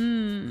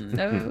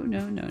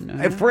 no.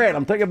 Hey, Fred,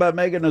 I'm thinking about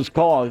making this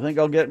call. You think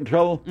I'll get in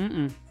trouble?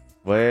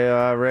 Well,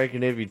 I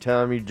reckon if you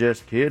tell me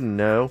just kidding,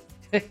 no.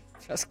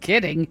 Just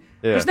kidding.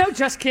 Yeah. There's no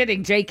just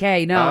kidding,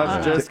 JK. No. I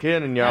was just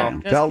kidding, y'all.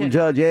 Just Tell the kidding.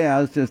 judge, I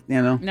was just,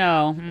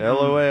 No.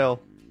 LOL.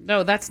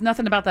 No, that's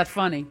nothing about that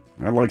funny.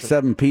 I had like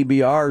 7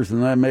 PBRs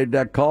and I made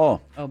that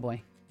call. Oh,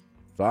 boy.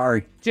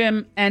 Sorry.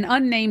 Jim, an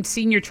unnamed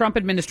senior Trump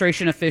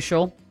administration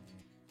official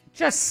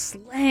just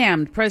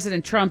slammed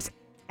President Trump's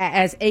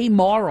as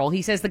amoral.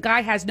 He says the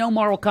guy has no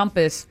moral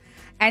compass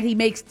and he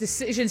makes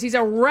decisions. He's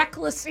a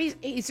reckless,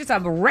 he's just a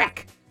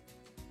wreck.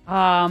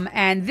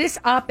 And this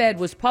op-ed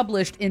was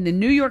published in the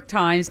New York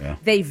Times. Yeah.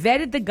 They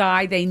vetted the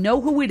guy. They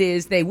know who it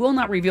is. They will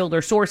not reveal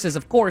their sources,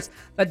 of course,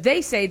 but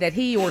they say that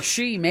he or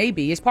she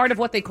maybe is part of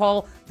what they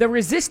call the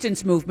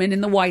resistance movement in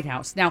the White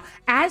House. Now,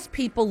 as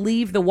people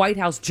leave the White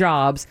House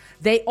jobs,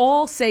 they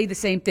all say the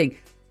same thing.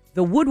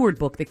 The Woodward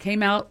book that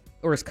came out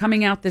or is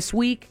coming out this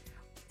week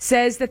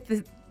says that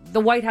the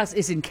White House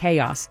is in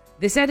chaos.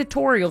 This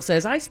editorial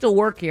says, I still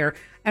work here,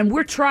 and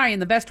we're trying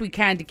the best we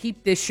can to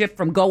keep this ship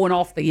from going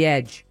off the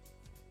edge.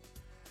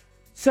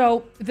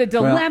 So the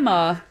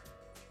dilemma,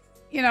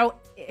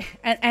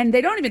 and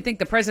they don't even think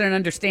the president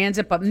understands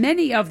it, but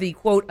many of the,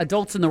 quote,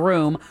 adults in the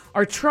room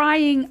are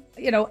trying,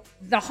 the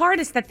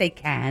hardest that they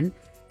can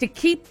to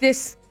keep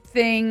this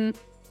thing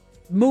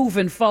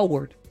moving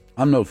forward.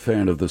 I'm no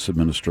fan of this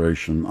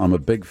administration. I'm a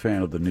big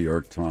fan of the New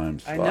York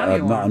Times. I know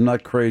you are. I'm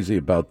not crazy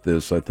about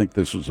this. I think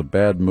this was a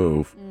bad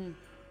move.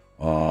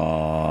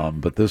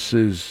 But this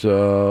is,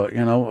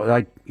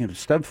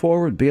 step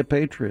forward, be a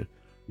patriot.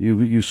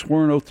 You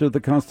swore an oath to the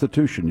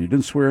Constitution. You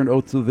didn't swear an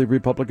oath to the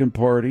Republican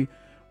Party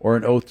or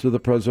an oath to the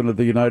President of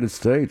the United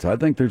States. I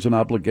think there's an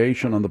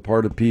obligation on the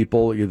part of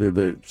people, either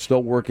they're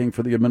still working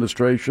for the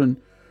administration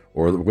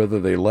or whether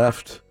they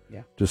left,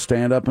 to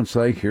stand up and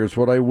say, "Here's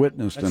what I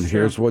witnessed, and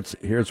here's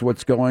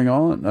what's going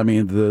on." I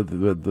mean,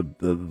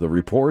 the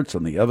reports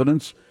and the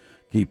evidence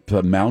keep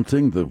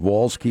mounting. The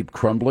walls keep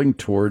crumbling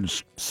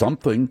towards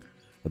something.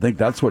 I think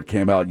that's what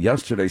came out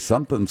yesterday.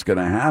 Something's going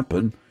to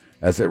happen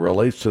as it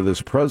relates to this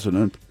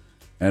president,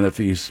 and if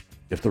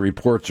the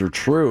reports are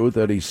true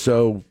that he's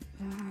so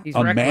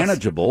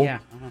unmanageable,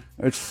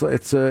 it's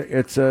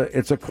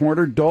a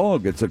cornered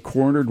dog. It's a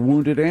cornered,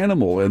 wounded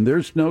animal, and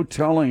there's no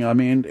telling. I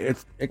mean,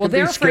 it could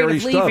they're be scary afraid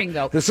of leaving,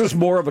 stuff. though. This is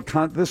more of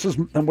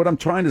and what I'm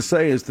trying to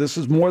say is this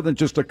is more than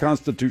just a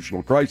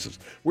constitutional crisis.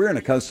 We're in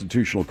a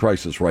constitutional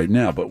crisis right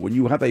now, but when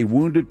you have a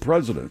wounded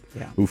president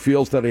who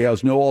feels that he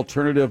has no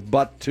alternative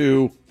but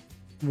to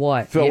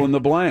fill in the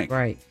blank,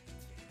 right?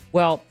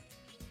 Well,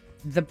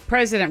 the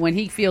president, when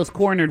he feels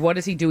cornered, what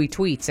does he do? He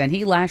tweets, and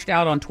he lashed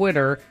out on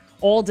Twitter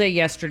all day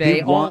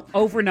yesterday, all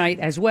overnight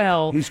as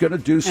well. He's going to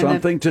do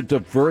something to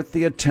divert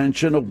the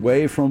attention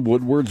away from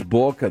Woodward's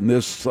book and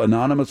this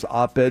anonymous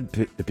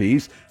op-ed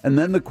piece. And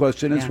then the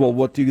question is, well,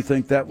 what do you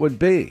think that would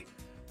be?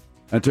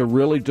 And to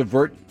really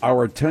divert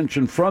our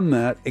attention from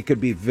that, it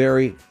could be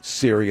very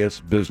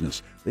serious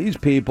business. These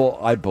people,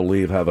 I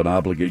believe, have an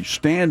obligation.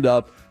 Stand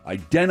up,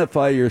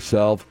 identify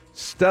yourself,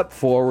 step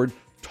forward,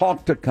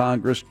 talk to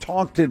Congress,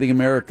 talk to the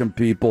American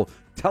people,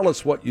 tell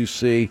us what you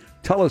see,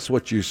 tell us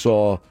what you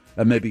saw,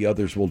 and maybe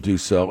others will do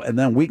so. And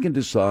then we can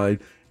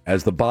decide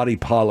as the body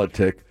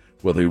politic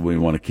whether we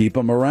want to keep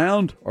him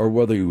around or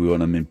whether we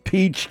want him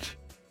impeached,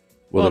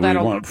 whether we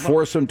want to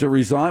force him to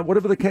resign,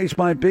 whatever the case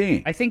might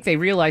be. I think they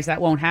realize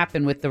that won't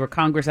happen with the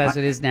Congress as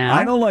it is now.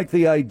 I don't like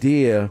the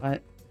idea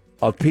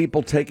of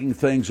people taking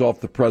things off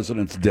the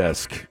president's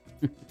desk.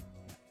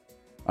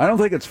 I don't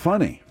think it's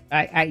funny.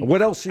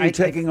 What else are you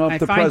taking off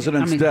the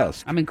president's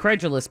desk? I'm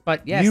incredulous,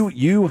 but yes.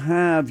 You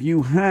have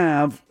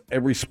a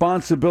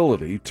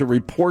responsibility to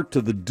report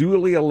to the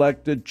duly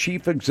elected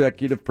chief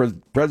executive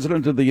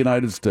president of the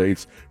United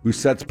States who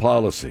sets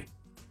policy.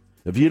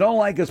 If you don't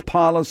like his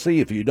policy,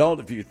 if you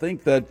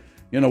think that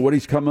what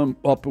he's coming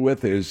up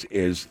with is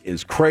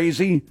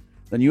crazy,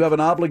 then you have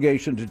an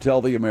obligation to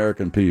tell the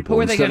American people.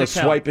 Who are they instead gonna of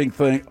tell? swiping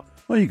things.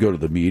 Well, you go to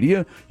the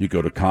media, you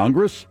go to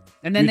Congress.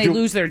 And then you they do-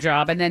 lose their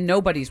job, and then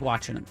nobody's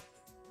watching them.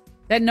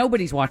 Then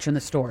nobody's watching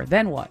the store.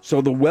 Then what? So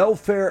the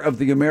welfare of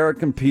the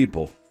American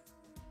people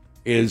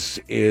is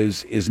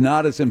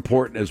not as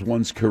important as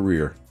one's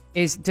career.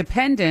 Is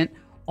dependent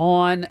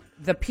on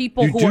the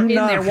people You who do are in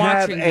not there have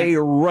watching a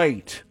them.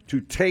 right to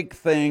take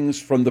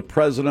things from the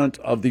President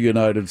of the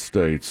United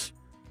States.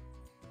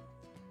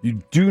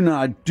 You do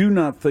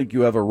not think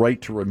you have a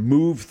right to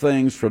remove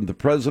things from the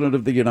President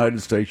of the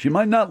United States. You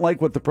might not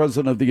like what the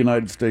President of the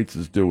United States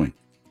is doing.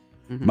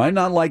 Might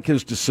not like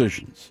his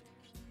decisions.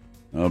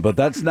 But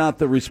that's not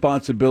the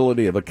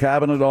responsibility of a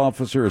cabinet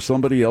officer or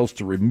somebody else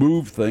to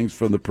remove things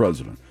from the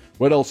President.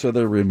 What else are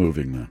they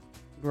removing then?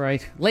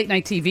 Right. Late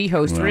night TV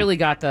host Well, really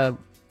got the.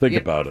 Think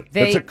about it.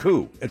 It's a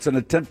coup. It's an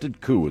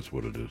attempted coup is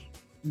what it is.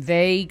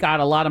 They got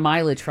a lot of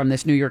mileage from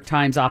this New York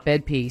Times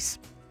op-ed piece.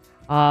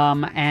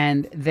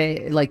 And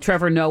they, like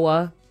Trevor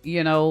Noah,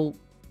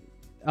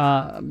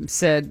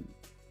 said,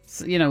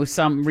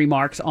 some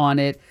remarks on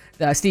it.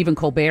 Stephen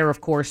Colbert,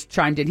 of course,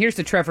 chimed in. Here's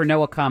the Trevor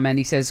Noah comment.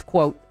 He says,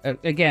 quote,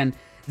 again,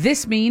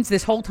 this means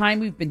this whole time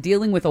we've been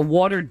dealing with a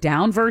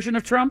watered-down version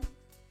of Trump.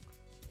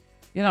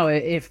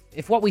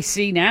 If what we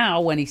see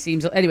now when he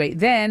seems... Anyway,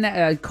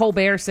 then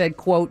Colbert said,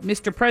 quote,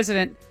 Mr.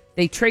 President,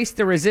 they traced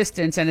the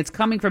resistance, and it's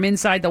coming from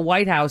inside the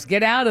White House.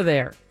 Get out of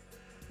there.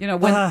 When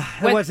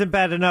it wasn't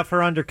bad enough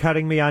for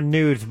undercutting me on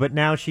news, but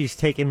now she's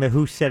taking the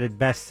Who Said It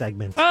Best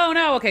segment. Oh,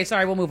 no. Okay,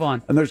 sorry. We'll move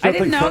on. And there's I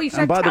didn't nothing know. fu- You and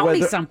said, by the tell way, me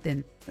there-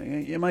 something.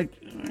 You might,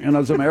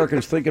 as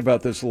Americans think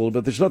about this a little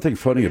bit, there's nothing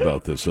funny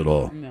about this at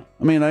all. No.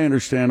 I mean, I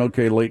understand,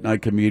 okay, late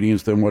night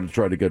comedians then want to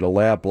try to get a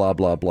laugh, blah,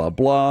 blah, blah,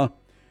 blah.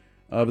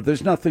 But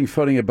there's nothing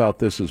funny about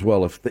this as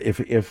well.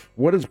 If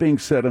what is being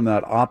said in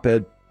that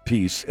op-ed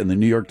piece in the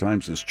New York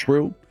Times is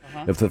true,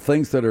 if the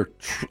things that are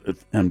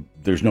and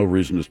there's no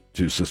reason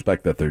to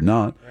suspect that they're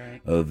not,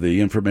 the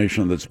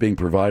information that's being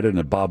provided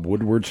in Bob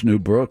Woodward's new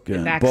book,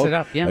 backs it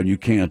up, yeah. and you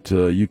can't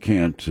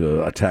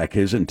attack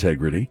his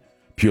integrity,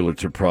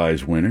 Pulitzer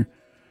Prize winner.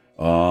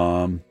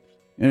 You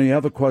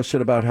have a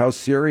question about how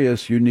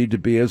serious you need to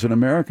be as an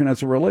American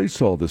as it relates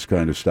to all this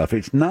kind of stuff.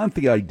 It's not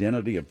the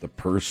identity of the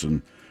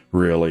person,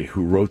 really,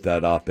 who wrote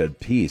that op-ed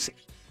piece.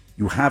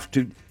 You have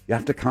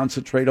to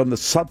concentrate on the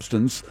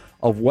substance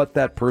of what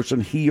that person,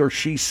 he or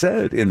she,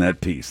 said in that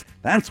piece.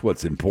 That's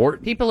what's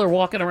important. People are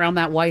walking around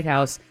that White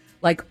House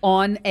like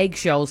on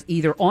eggshells,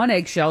 either on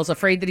eggshells,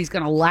 afraid that he's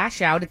going to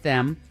lash out at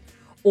them,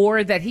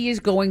 or that he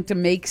is going to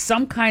make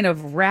some kind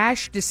of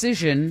rash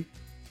decision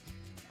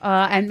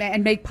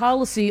and make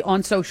policy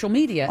on social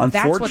media.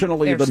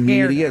 Unfortunately, the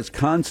media is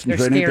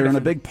concentrating. They're in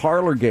a big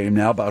parlor game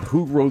now about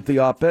who wrote the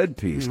op-ed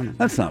piece.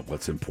 That's not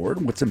what's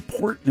important. What's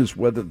important is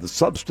whether the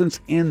substance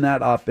in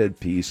that op-ed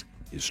piece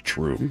is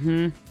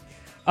true.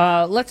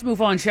 Let's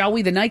move on, shall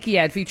we? The Nike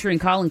ad featuring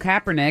Colin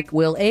Kaepernick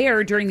will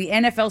air during the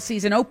NFL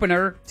season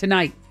opener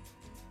tonight.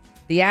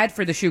 The ad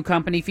for the shoe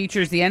company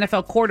features the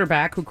NFL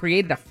quarterback who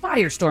created a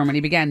firestorm when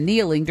he began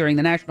kneeling during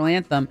the national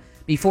anthem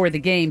before the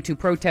game to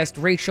protest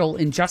racial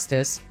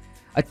injustice.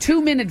 A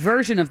 2-minute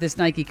version of this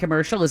Nike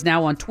commercial is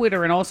now on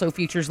Twitter and also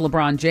features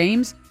LeBron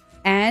James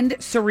and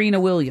Serena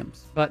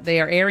Williams. But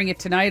they are airing it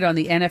tonight on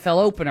the NFL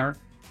opener.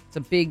 It's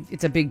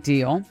a big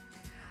deal.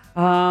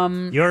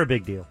 You're a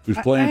big deal. Who's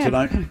playing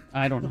tonight?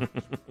 I don't know.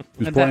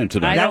 Who's playing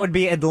tonight? That would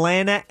be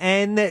Atlanta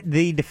and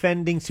the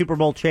defending Super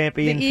Bowl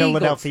champion The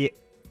Philadelphia.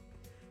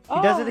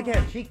 She does it Oh.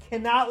 again. She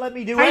cannot let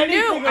me do I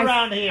anything knew.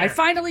 around here. I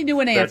finally knew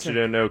an Bet you answer.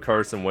 didn't know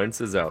Carson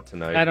Wentz is out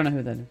tonight. I don't know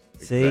who that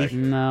is. See? Exactly.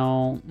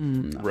 No.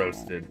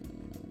 Roasted.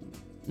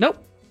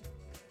 Nope.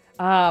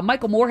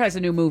 Michael Moore has a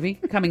new movie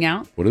coming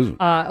out. What is it?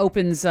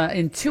 Opens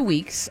in 2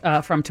 weeks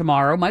from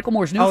tomorrow. Michael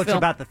Moore's new film. It's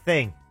about the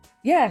thing.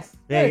 Yes.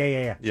 Yeah,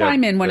 Good. yeah.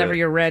 Chime in Yep, whenever good.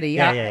 you're ready.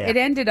 Yeah. It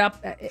ended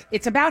up.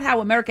 It's about how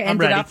America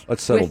ended ready. up.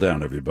 Let's settle with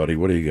down, everybody.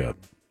 What do you got?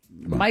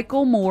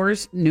 Michael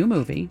Moore's new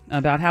movie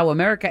about how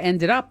America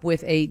ended up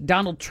with a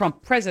Donald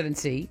Trump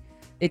presidency.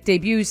 It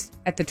debuts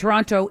at the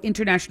Toronto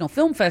International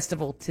Film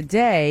Festival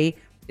today.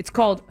 It's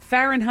called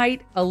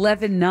Fahrenheit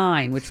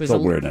 11/9, which was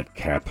Still wearing that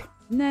cap.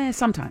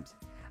 sometimes.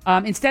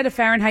 Instead of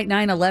Fahrenheit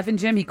 9/11,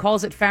 Jim, he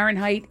calls it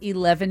Fahrenheit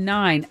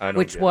 11/9, I don't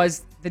which get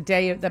was the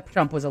day that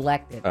Trump was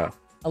elected. Oh.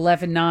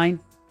 11/9,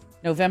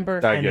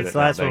 November. I And get this it.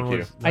 now, last Thank one you.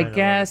 was I 9/11.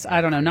 guess,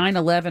 I don't know,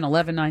 9/11,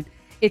 11/9.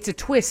 It's a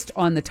twist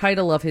on the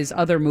title of his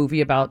other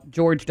movie about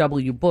George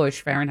W.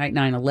 Bush, Fahrenheit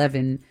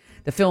 9/11.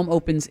 The film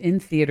opens in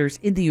theaters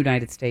in the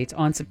United States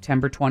on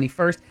September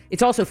 21st.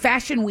 It's also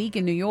Fashion Week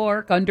in New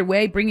York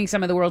underway, bringing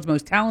some of the world's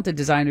most talented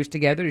designers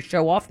together to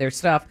show off their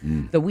stuff.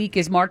 The week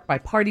is marked by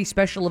party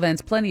special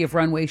events, plenty of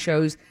runway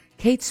shows.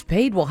 Kate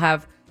Spade will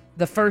have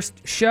the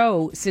first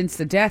show since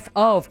the death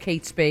of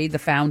Kate Spade, the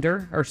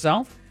founder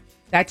herself.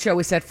 That show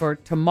is set for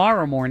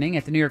tomorrow morning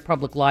at the New York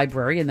Public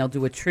Library, and they'll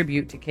do a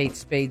tribute to Kate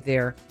Spade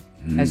there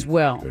as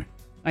well. okay.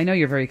 I know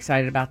you're very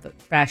excited about the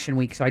Fashion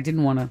Week, so I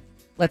didn't want to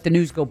let the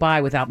news go by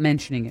without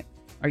mentioning it.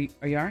 Are you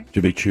all right?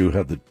 Jimmy Choo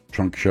had the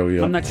trunk show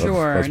yet? I'm not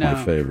sure. That's no.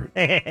 my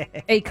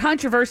favorite. A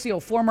controversial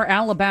former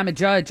Alabama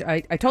judge.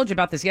 I told you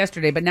about this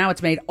yesterday, but now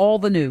it's made all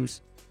the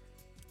news.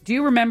 Do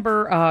you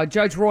remember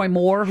Judge Roy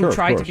Moore, who Sure, of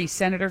tried to course. be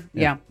senator?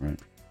 Yeah. Right.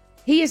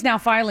 He is now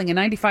filing a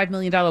 $95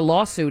 million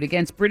lawsuit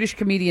against British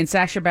comedian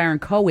Sacha Baron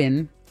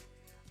Cohen.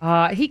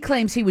 He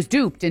claims he was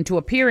duped into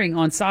appearing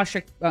on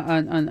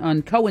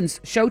on Cohen's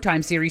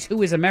Showtime series,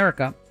 Who is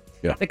America?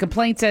 Yeah. The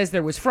complaint says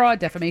there was fraud,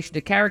 defamation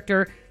to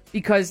character,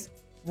 because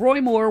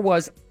Roy Moore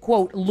was,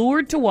 quote,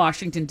 lured to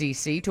Washington,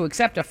 D.C. to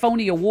accept a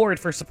phony award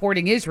for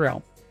supporting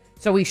Israel.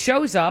 So he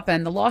shows up,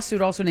 and the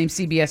lawsuit also names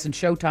CBS and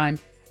Showtime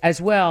as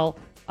well.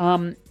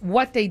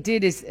 What they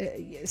did is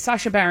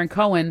Sacha Baron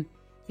Cohen,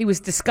 he was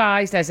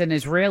disguised as an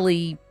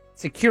Israeli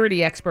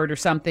security expert or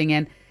something,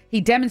 and he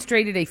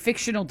demonstrated a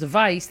fictional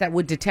device that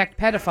would detect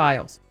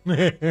pedophiles.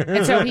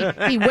 And so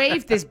he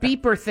waved this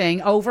beeper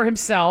thing over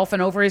himself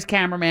and over his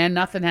cameraman.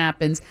 Nothing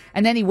happens.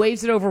 And then he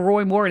waves it over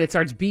Roy Moore, and it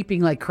starts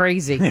beeping like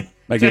crazy.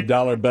 Like a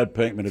dollar bet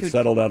payment. It's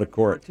settled out of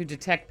court. To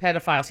detect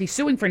pedophiles. He's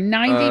suing for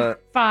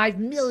 $95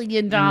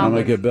 million. I'll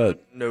make a bet.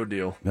 No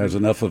deal. Has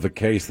enough of a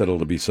case that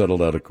it'll be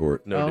settled out of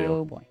court. No deal.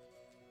 Oh, boy.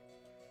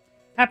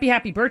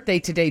 Happy birthday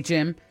today,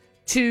 Jim,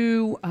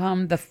 to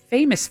the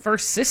famous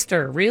first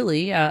sister,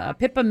 really,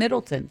 Pippa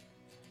Middleton,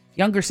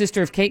 younger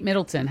sister of Kate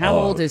Middleton. How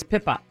old is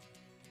Pippa?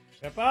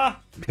 Pippa's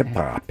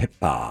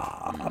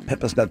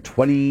got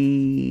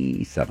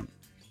 27.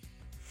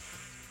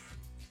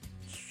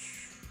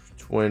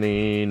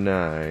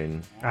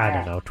 29. I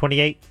don't know.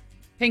 28.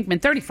 Pinkman,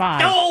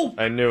 35. No!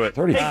 I knew it.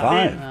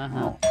 35. Uh-huh.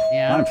 Oh,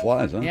 Yeah. time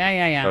flies, huh?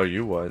 Yeah. Oh,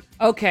 you what?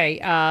 Okay,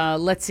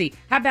 let's see.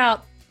 How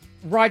about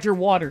Roger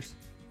Waters?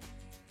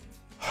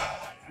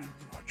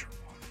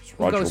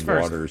 Roger goes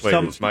first? Waters. Wait,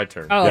 it's my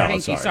turn. Oh, Yeah,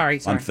 thank you. Sorry.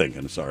 I'm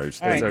thinking. Sorry.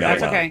 All right, okay.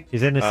 that's okay.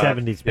 He's in his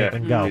 70s, Yeah,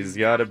 Pinkman. Go. He's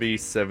got to be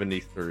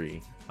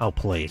 73. Oh,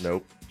 please.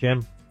 Nope.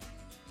 Jim,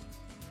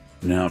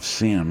 Now,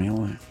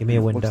 Samuel. give me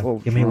a what's window. little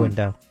Give me a John?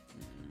 window.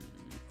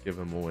 Give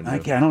him a window. I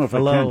don't know if I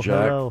Hello, can,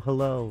 Jack.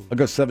 hello. I'll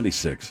go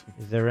 76.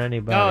 Is there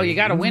anybody? Oh, you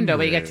got a window,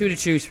 but you got two to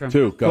choose from.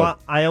 2, go. Well,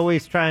 I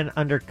always try and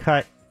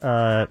undercut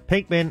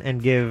Pinkman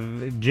and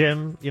give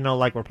Jim,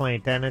 like we're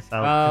playing tennis.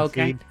 I'll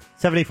okay. concede.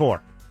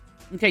 74.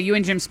 Okay, you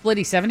and Jim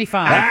Splitty,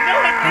 75.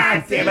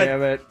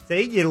 Damn it.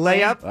 See, you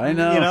lay up, I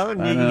know,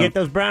 and I you know. get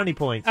those brownie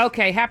points.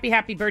 Okay,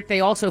 happy birthday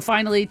also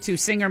finally to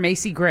singer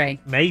Macy Gray.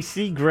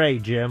 Macy Gray,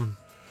 Jim.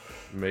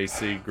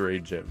 Macy Gray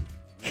Jim.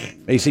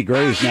 AC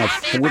Gray is now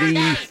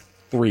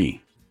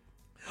 43.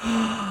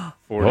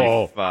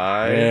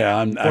 45. Yeah,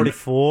 I'm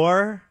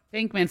 44.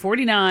 Pinkman,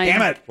 49.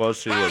 Damn it. Well,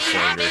 she looks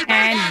younger.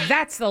 And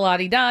that's the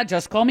la-di-da.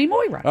 Just call me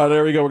Moira.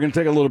 There we go. We're going to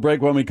take a little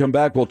break. When we come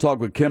back, we'll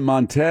talk with Kim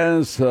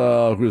Montes,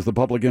 who is the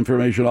Public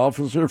Information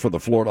Officer for the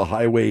Florida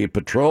Highway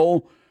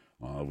Patrol.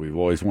 We've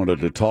always wanted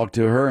to talk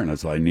to her, and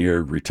as I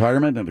near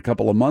retirement in a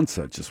couple of months,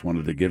 I just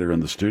wanted to get her in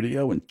the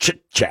studio and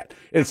chit-chat.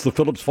 It's the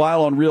Phillips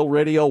File on Real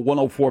Radio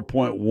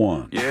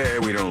 104.1. Yeah,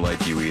 we don't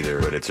like you either,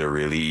 but it's a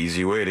really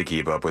easy way to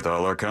keep up with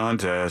all our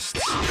contests.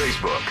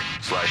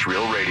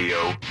 Facebook/Real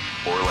Radio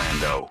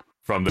Orlando.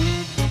 From the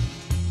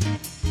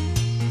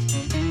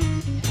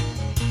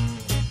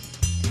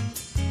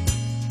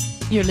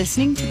You're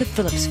listening to The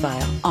Phillips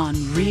File on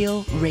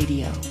Real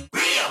Radio.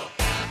 Real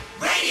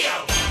Radio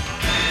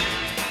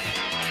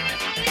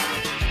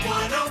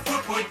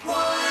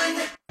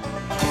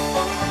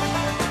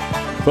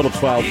 104.1. Phillips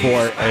File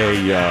for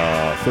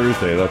a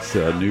Thursday. That's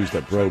news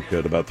that broke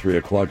at about 3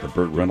 o'clock that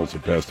Burt Reynolds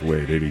had passed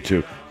away at 82.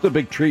 It's a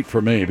big treat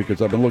for me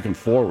because I've been looking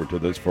forward to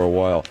this for a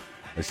while.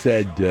 I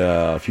said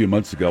a few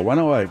months ago, why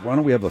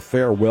don't we have a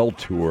farewell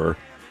tour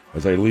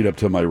as I lead up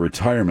to my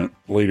retirement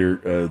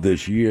later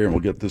this year, and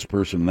we'll get this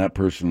person and that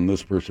person and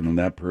this person and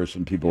that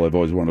person, people I've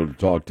always wanted to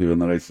talk to.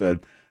 And then I said,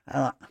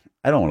 I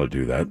don't want to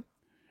do that.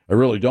 I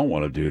really don't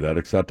want to do that,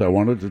 except I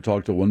wanted to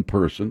talk to one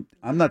person.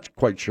 I'm not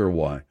quite sure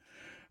why.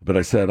 But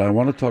I said, I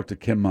want to talk to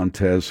Kim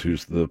Montes,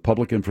 who's the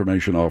Public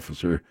Information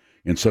Officer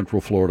in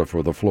Central Florida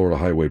for the Florida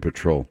Highway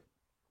Patrol.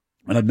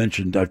 And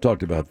I've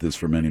talked about this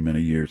for many,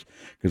 many years,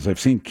 because I've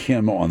seen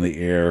Kim on the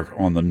air,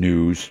 on the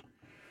news,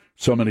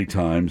 so many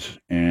times,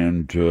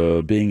 and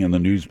being in the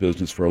news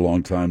business for a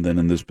long time, then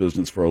in this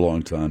business for a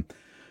long time.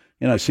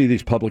 And I see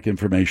these public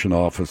information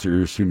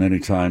officers who many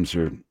times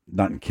are,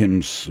 not in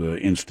Kim's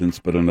instance,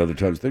 but in other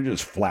times, they're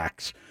just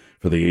flacks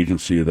for the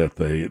agency that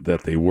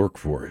they work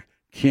for.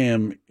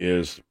 Kim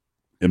is,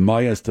 in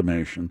my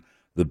estimation,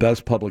 the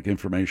best public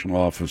information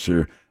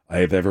officer I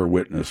have ever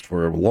witnessed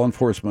for a law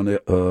enforcement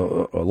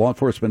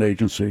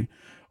agency,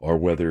 or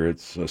whether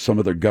it's some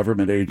other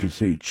government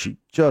agency. She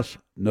just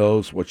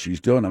knows what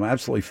she's doing. I'm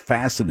absolutely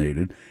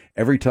fascinated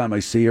every time I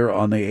see her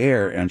on the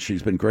air, and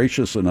she's been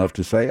gracious enough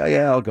to say, "Oh,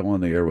 yeah, I'll go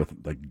on the air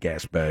with the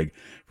gas bag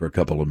for a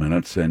couple of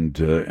minutes and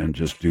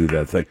just do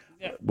that thing."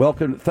 Yeah.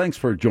 Welcome. Thanks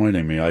for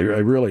joining me. I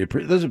really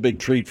appreciate. This is a big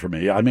treat for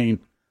me. I mean,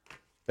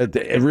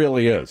 it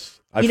really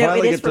is. I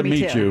finally get to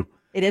meet you.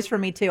 It is for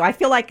me too. I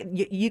feel like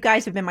you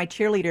guys have been my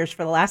cheerleaders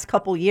for the last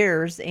couple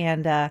years,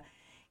 and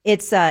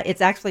It's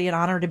actually an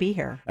honor to be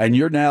here. And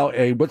you're now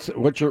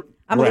what's your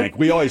rank?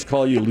 We always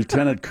call you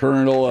lieutenant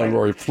colonel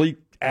or fleet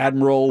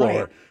admiral,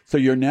 or so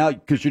you're now,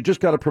 because you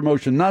just got a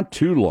promotion not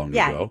too long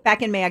ago.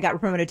 Back in May I got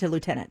promoted to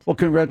lieutenant. Well,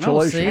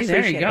 congratulations. Oh, see,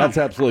 there you go. That's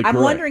absolutely correct.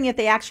 I'm wondering if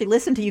they actually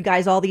listened to you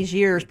guys all these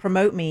years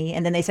promote me,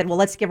 and then they said, well,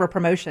 let's give her a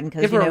promotion,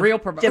 because a real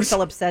promotion. Jim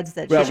Phillips says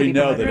that well, she should we be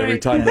know promoted. that every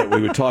time that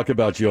we would talk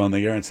about you on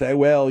the air and say,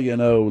 well,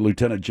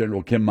 Lieutenant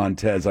General Kim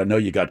Montes, I know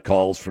you got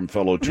calls from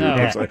fellow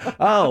troopers. No. Like,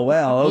 oh,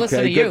 well, okay,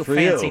 Listen to good you, for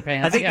fancy you.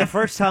 pants. I think the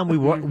first time we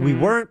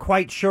weren't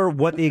quite sure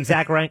what the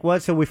exact rank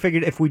was, so we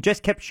figured if we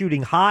just kept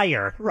shooting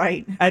higher,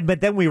 right?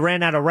 But then we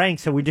ran out of rank,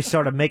 so we just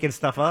started making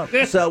stuff up.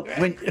 So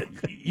when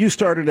you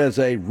started as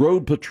a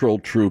road patrol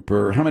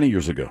trooper, how many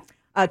years ago?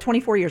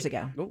 24 years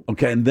ago.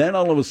 Okay, and then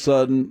all of a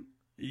sudden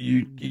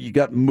you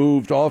got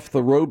moved off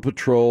the road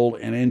patrol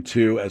and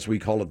into, as we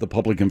call it, the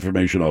public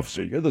information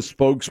officer. You're the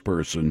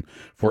spokesperson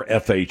for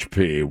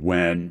FHP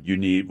when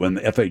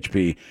the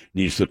FHP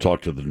needs to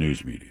talk to the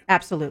news media.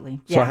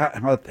 Absolutely. So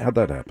how'd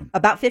that happen?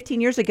 About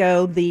 15 years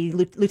ago, the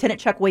Lieutenant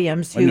Chuck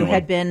Williams, who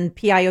had been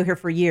PIO here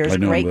for years,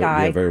 great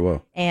guy. Yeah, very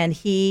well. And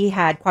he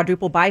had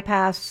quadruple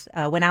bypass,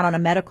 went out on a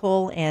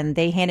medical, and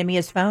they handed me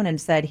his phone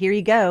and said, here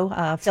you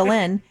go, fill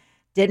in.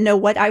 Didn't know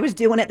what I was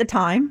doing at the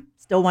time.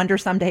 Still wonder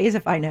some days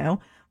if I know.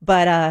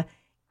 But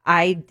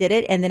I did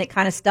it, and then it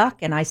kind of stuck,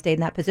 and I stayed in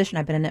that position.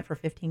 I've been in it for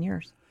 15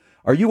 years.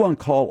 Are you on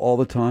call all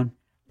the time?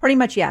 Pretty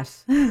much,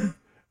 yes.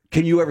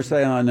 Can you ever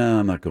say, oh, no,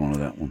 I'm not going to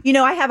that one?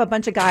 I have a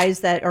bunch of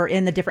guys that are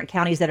in the different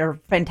counties that are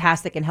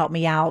fantastic and help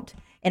me out.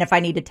 And if I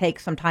need to take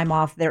some time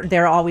off,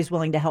 they're always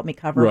willing to help me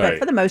cover. Right. But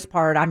for the most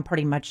part, I'm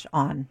pretty much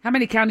on. How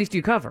many counties do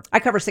you cover? I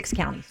cover 6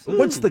 counties.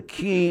 What's the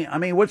key? I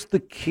mean, what's the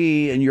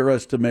key in your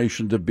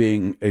estimation to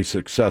being a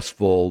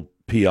successful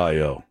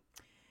PIO?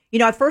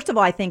 First of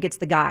all, I think it's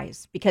the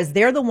guys, because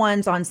they're the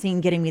ones on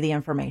scene getting me the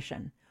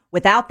information.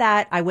 Without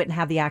that, I wouldn't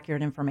have the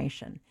accurate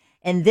information.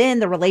 And then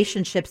the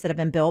relationships that have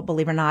been built,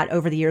 believe it or not,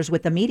 over the years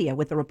with the media,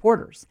 with the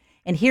reporters.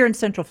 And here in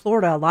Central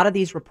Florida, a lot of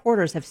these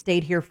reporters have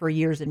stayed here for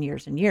years and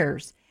years and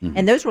years. Mm-hmm.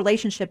 And those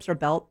relationships are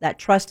built, that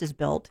trust is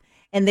built,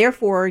 and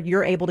therefore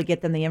you're able to get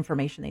them the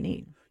information they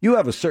need. You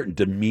have a certain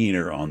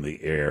demeanor on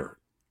the air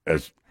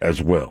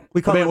as well.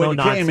 We call it when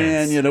no you came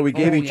nonsense. in, we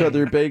gave each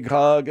other a big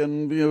hug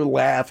and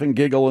laugh and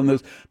giggle and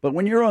this. But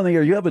when you're on the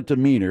air, you have a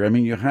demeanor. I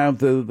mean, you have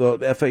the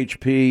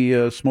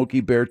FHP Smokey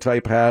Bear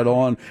type hat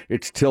on.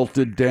 It's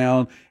tilted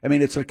down. I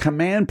mean, it's a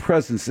command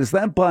presence. Is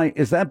that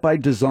by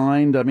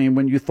design? I mean,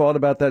 when you thought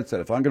about that, said,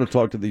 if I'm going to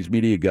talk to these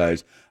media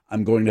guys,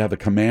 I'm going to have a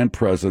command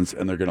presence,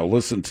 and they're going to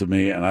listen to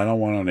me, and I don't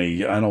want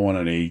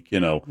any,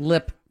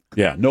 lip.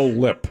 Yeah, no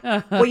lip.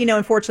 Well,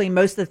 unfortunately,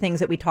 most of the things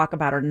that we talk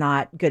about are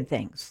not good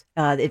things.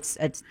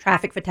 It's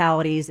traffic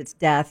fatalities, it's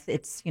death,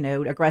 it's,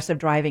 aggressive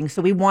driving.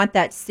 So we want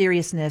that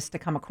seriousness to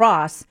come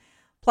across.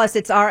 Plus,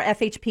 it's our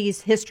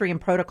FHP's history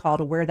and protocol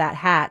to wear that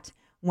hat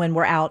when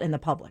we're out in the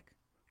public.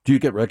 Do you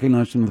get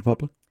recognized in the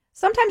public?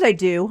 Sometimes I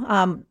do.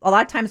 A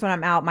lot of times when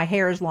I'm out, my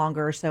hair is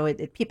longer. So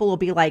people will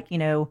be like,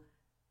 do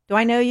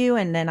I know you?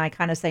 And then I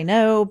kind of say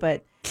no,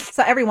 but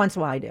so every once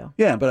in a while I do.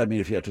 Yeah, but I mean,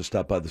 if you have to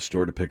stop by the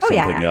store to pick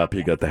something up,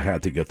 you got the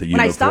hat, you got the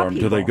uniform.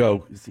 Do they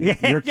go,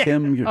 you're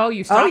Kim?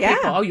 You stop people.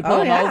 Oh, you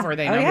pull them over.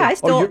 They know. Yeah,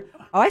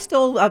 I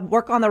still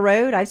work on the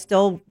road. I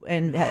still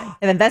have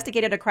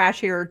investigated a crash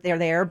here,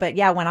 there. But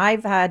yeah, when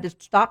I've had to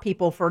stop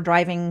people for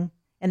driving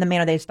in the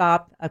manner they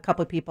stop, a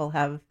couple of people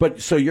have.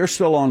 But so you're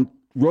still on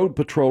road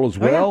patrol as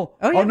well?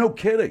 Oh, yeah. Oh, no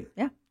kidding.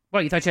 Yeah.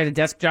 Well, you thought you had a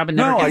desk job and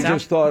never gets out?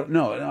 Just thought,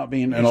 I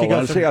mean, in all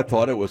honesty, I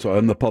thought it was,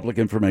 I'm the public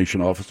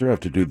information officer, I have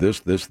to do this,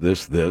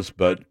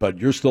 but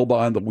you're still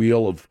behind the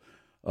wheel of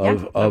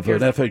an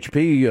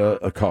FHP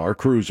a car,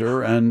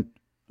 cruiser, and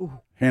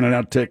handing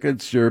out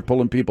tickets, you're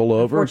pulling people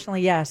over.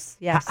 Unfortunately, yes.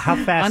 How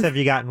fast have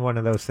you gotten one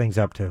of those things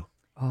up to?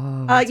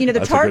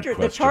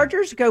 The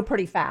Chargers go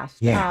pretty fast.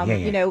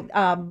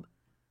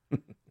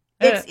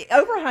 It's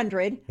over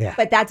 100,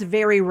 but that's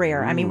very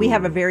rare. I mean, we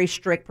have a very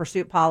strict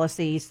pursuit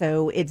policy,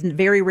 so it's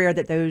very rare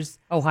that those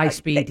high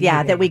speed.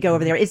 That we go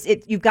over there.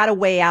 You've got to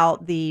weigh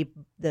out the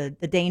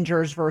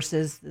dangers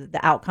versus the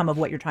outcome of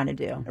what you're trying to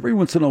do. Every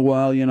once in a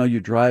while, you're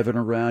driving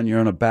around,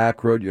 you're on a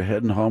back road, you're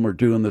heading home or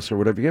doing this or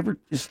whatever. You ever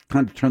just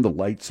kind of turn the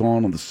lights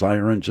on the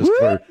siren just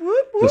for?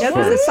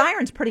 The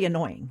siren's pretty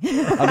annoying.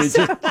 I mean,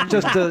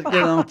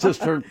 just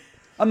for.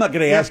 I'm not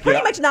going to ask you.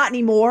 Pretty much not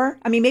anymore.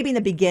 I mean, maybe in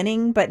the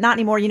beginning, but not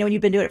anymore. When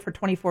you've been doing it for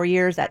 24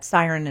 years, that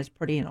siren is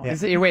pretty annoying.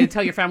 Is it your way to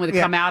tell your family to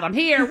come out? I'm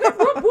here. Whoop,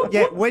 whoop, whoop,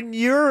 yeah, when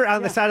you're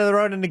on the side of the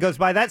road and it goes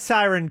by, that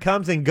siren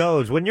comes and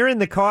goes. When you're in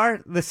the car,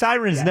 the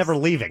siren's never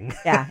leaving.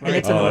 Yeah, and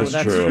it's annoying.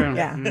 That's true.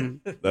 Yeah,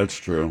 that's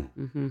true.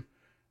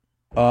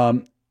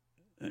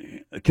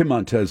 Kim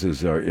Montes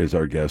is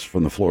our guest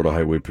from the Florida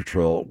Highway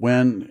Patrol.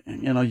 When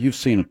you've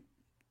seen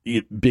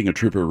being a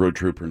trooper, a road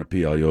trooper, and a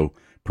PIO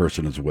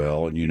person as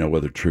well, and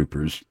other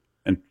troopers,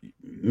 and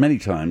many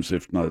times,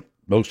 if not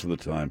most of the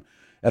time,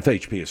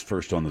 FHP is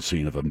first on the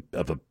scene of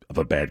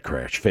a bad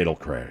crash, fatal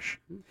crash.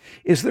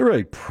 Is there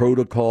a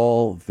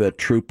protocol that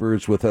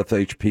troopers with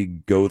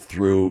FHP go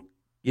through?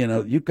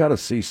 You've got to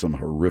see some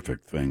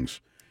horrific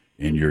things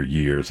in your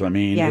years? I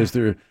mean, Yeah. is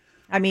there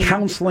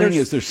counseling? there's-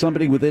 Is there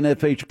somebody within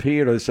FHP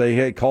or to say,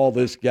 hey, call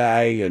this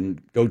guy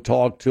and go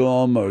talk to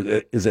him? Or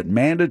is it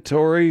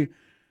mandatory?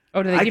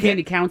 Oh, do they give you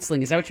any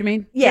counseling? Is that what you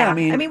mean? Yeah, I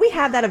mean, we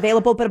have that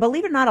available, but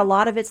believe it or not, a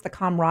lot of it's the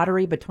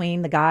camaraderie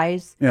between the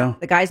guys. Yeah.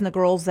 The guys and the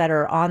girls that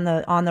are on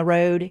the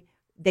road.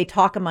 They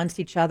talk amongst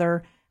each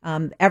other.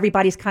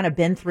 Everybody's kind of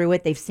been through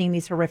it. They've seen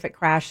these horrific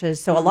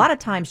crashes. So a lot of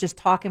times just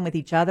talking with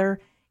each other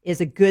is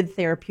a good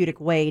therapeutic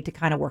way to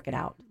kind of work it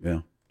out. Yeah.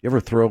 You ever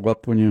throw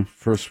up when you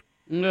first...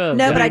 No,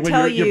 but I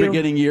tell you... Your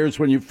beginning years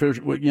when you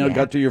first,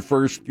 got to your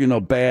first,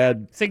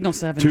 bad... Signal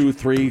 7. 2,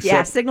 3...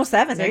 Yeah, Signal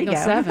 7. There Signal you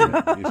go.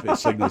 7. You say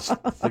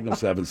Signal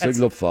 7,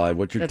 Signal 5,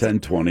 what's your 10,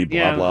 20,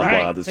 blah, blah,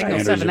 right. blah. The Signal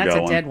standards 7, are that's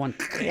going. a dead one.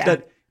 Yeah.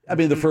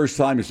 The first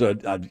time you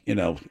said,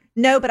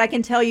 No, but I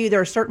can tell you there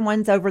are certain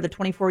ones over the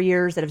 24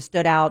 years that have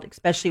stood out,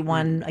 especially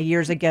one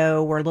years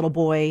ago where a little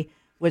boy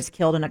was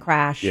killed in a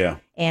crash. Yeah.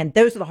 And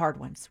those are the hard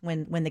ones.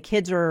 When the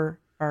kids are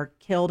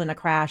killed in a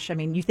crash, I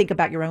mean, you think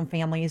about your own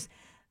families.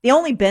 The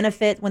only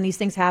benefit when these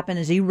things happen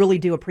is you really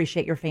do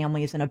appreciate your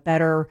families in a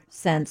better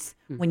sense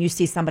when you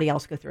see somebody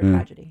else go through a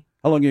tragedy.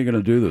 how long are you going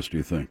to do this, do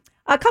you think?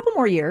 A couple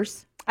more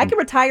years. I could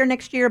retire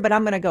next year, but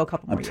I'm going to go a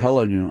couple more I'm years.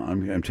 telling you,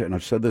 and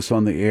I've said this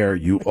on the air,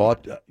 you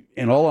ought,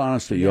 in all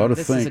honesty, you ought to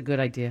This think. is a good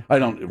idea. I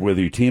don't,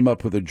 whether you team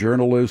up with a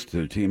journalist,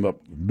 or team up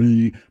with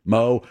me,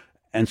 Mo,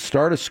 and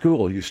start a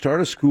school. You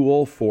start a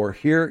school for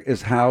here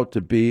is how to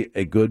be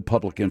a good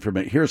public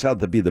information. Here's how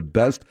to be the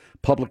best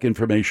public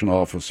information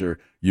officer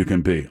you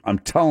can be. I'm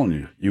telling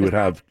you, you would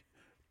have,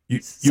 you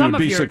would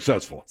be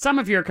successful. Some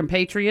of your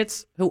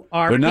compatriots who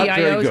are They're not PIOs,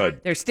 very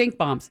good. they're stink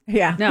bombs.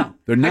 Yeah. No.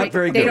 They're not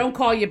very They good. don't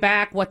call you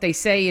back. What they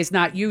say is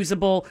not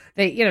usable.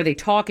 They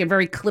talk in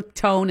very clipped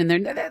tone, and they're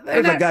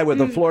There's not, a guy with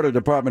the Florida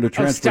Department of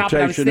Oh, stop it.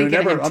 I was Transportation who thinking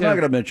of never, him, I'm not too.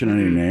 going to mention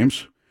any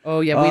names. Oh,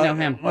 yeah, we know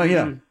him. Well,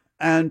 yeah.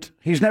 And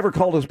he's never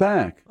called us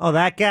back. Oh,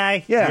 that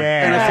guy? Yeah.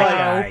 And it's that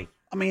like, guy.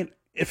 I mean,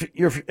 if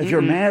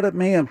you're mad at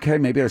me, okay,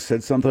 maybe I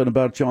said something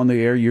about you on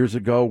the air years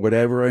ago,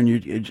 whatever,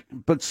 and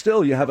but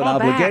still you have an Call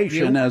back,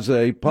 obligation you. as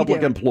a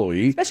public do.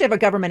 employee. Especially if a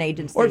government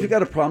agency. Or if you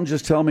got a problem,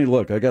 just tell me,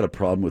 look, I got a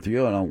problem with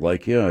you. I don't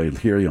like you. I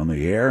hear you on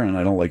the air, and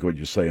I don't like what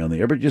you say on the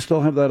air, but you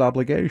still have that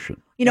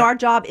obligation. Our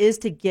job is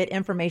to get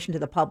information to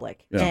the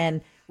public. Yeah.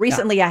 And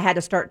recently I had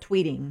to start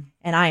tweeting,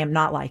 and I am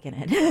not liking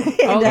it.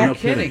 Oh, And, no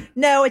kidding.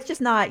 No, it's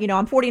just not.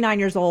 I'm 49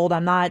 years old.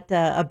 I'm not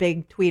a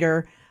big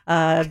tweeter.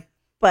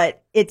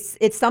 But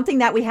it's something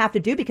that we have to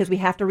do because we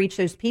have to reach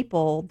those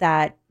people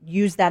that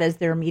use that as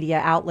their media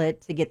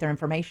outlet to get their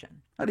information.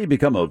 How do you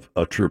become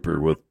a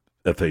trooper with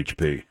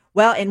FHP?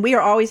 Well, and we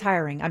are always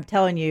hiring. I'm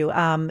telling you,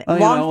 law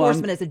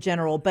enforcement is a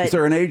general, but Is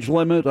there an age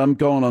limit? I'm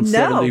going on no,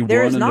 71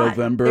 there is in not.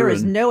 November. There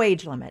is and no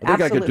age limit. I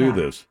think I could Absolutely do not.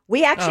 this.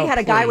 We actually Oh, had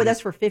a guy with please. us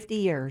for 50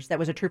 years that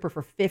was a trooper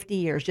for 50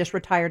 years, just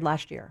retired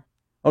last year.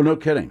 Oh, no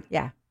kidding.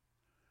 Yeah.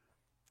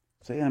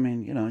 See, I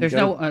mean, There's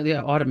no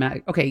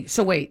automatic. Okay,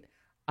 so wait.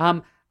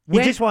 He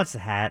just wants the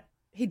hat.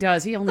 He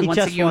does. He only He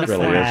wants a just wants the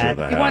uniform.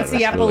 hat. He wants the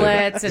That's really-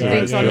 epaulets and Yeah,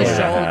 things on really the the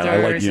hat. shoulders. I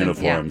like and-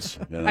 uniforms.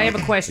 yeah. I have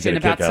a question I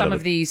get a about kick out some of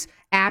of it. these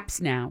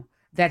apps now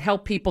that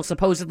help people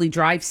supposedly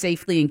drive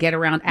safely and get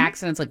around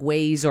accidents like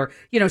Waze or,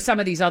 some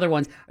of these other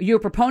ones. Are you a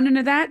proponent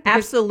of that?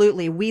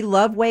 Absolutely. We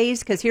love Waze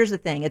because here's the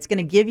thing. It's going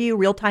to give you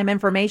real-time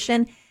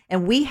information,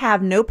 and we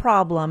have no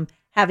problem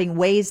having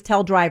Waze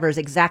tell drivers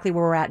exactly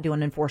where we're at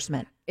doing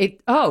enforcement.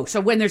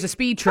 So when there's a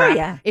speed trap,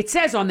 yeah. it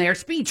says on there,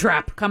 speed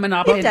trap coming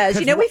up. It does.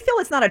 We feel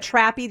it's not a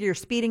trap. Either you're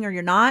speeding or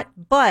you're not,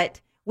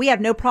 but we have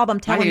no problem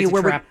telling think you it's a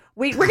where trap.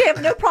 we're going to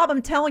have no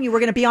problem telling you we're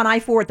going to be on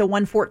I-4 at the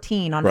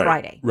 114 on Right.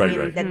 Friday. Right, I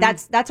mean,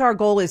 right. That's our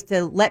goal is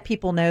to let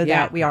people know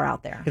Yeah. that we are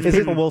out there. Because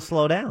people will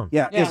slow down.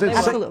 Yeah, Yeah, is it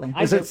absolutely.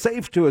 Is it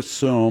safe to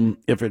assume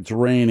if it's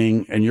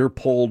raining and you're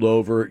pulled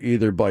over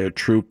either by a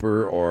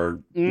trooper or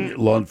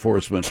law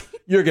enforcement,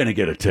 you're going to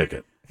get a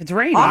ticket? If it's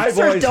raining.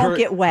 Officers don't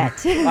get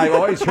wet. I've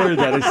always heard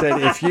that. I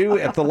said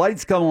if the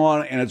lights come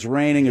on and it's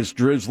raining, it's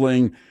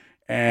drizzling,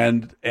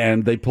 and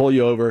they pull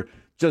you over,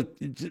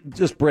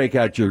 just break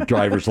out your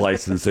driver's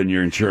license and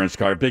your insurance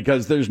card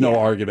because there's no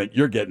argument.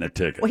 You're getting a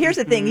ticket. Well, here's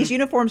the thing. These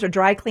uniforms are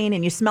dry clean,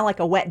 and you smell like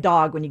a wet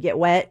dog when you get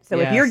wet. So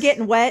if Yes. you're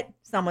getting wet,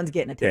 someone's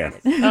getting a ticket.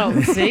 Oh,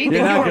 see? You're You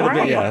not were going to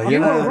right. be. Yeah, You you're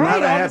were not, right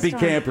not a all happy this time.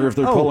 camper if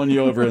they're pulling you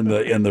over in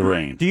the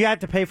rain. Do you have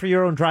to pay for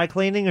your own dry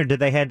cleaning, or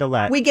did they handle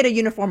that? We get a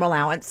uniform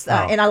allowance, Oh.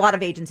 and a lot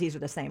of agencies are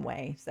the same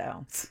way.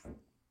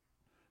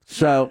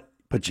 So,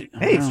 but you,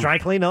 Hey, it's dry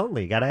clean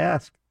only. Got to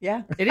ask.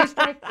 Yeah. It is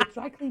it's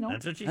dry clean only.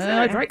 That's what she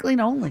said. Dry clean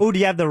only. Oh, do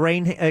you have the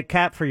rain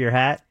cap for your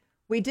hat?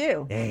 We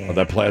do. Oh, that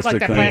It's plastic like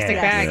that thing. plastic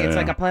Yeah. bag. Yeah. It's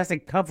like a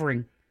plastic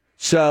covering.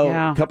 So,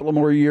 Yeah. a couple of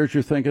more years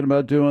you're thinking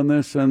about doing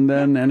this, and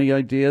then any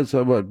ideas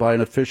of buying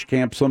a fish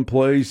camp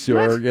someplace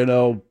or,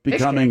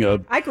 becoming a...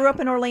 I grew up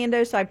in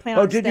Orlando, so I plan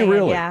Oh, on did you staying.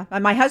 really? Yeah.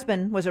 My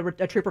husband was a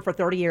trooper for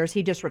 30 years.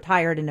 He just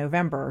retired in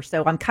November.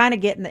 So I'm kind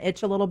of getting the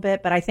itch a little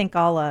bit, but I think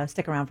I'll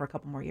stick around for a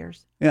couple more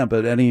years. Yeah,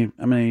 but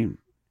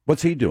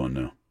what's he doing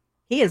now?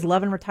 He is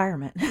loving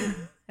retirement, and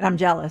I'm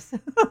jealous.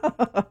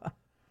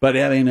 But,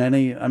 have Is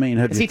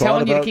you he thought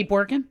telling you to about... keep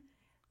working?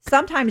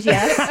 Sometimes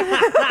yes.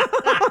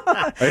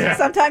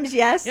 Sometimes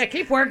yes. Yeah,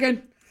 keep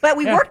working. But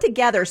we worked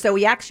together, so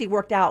we actually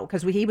worked out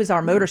because he was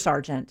our motor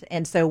sergeant,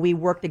 and so we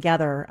worked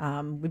together.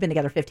 We've been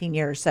together 15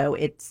 years, so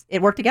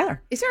it worked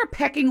together. Is there a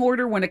pecking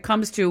order when it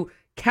comes to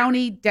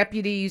county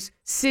deputies,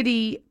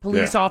 city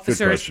police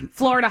officers,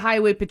 Florida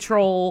Highway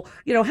Patrol?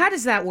 How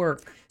does that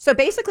work? So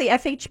basically,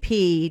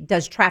 FHP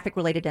does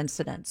traffic-related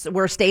incidents.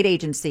 We're a state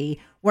agency.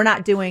 We're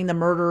not doing the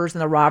murders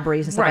and the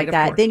robberies and stuff like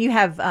that. Then you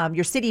have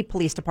your city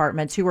police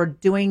departments who are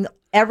doing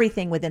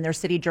everything within their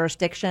city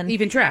jurisdiction.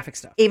 Even traffic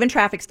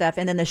stuff.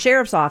 And then the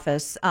sheriff's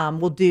office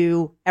will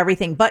do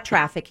everything but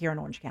traffic here in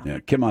Orange County. Yeah,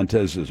 Kim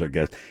Montes is our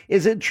guest.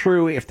 Is it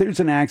true if there's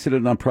an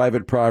accident on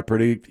private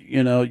property,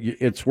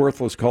 it's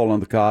worthless calling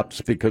the cops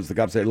because the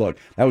cops say, look,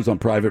 that was on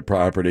private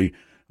property.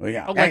 Well,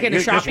 yeah. Like in a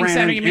shopping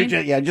center, you mean?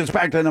 Just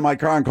backed into my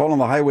car and called on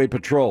the highway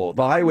patrol.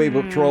 The highway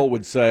patrol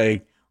would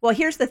say... Well,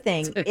 here's the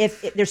thing.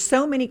 If there's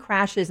so many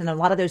crashes and a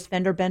lot of those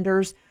fender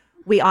benders,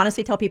 we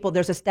honestly tell people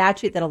there's a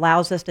statute that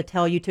allows us to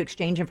tell you to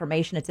exchange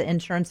information. It's an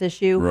insurance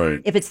issue.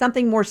 Right. If it's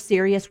something more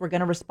serious, we're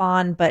going to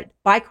respond. But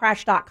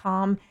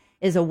buycrash.com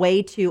is a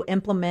way to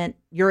implement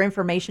your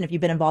information if you've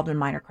been involved in a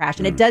minor crash.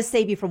 And it does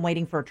save you from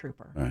waiting for a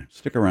trooper. All right.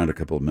 Stick around a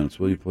couple of minutes,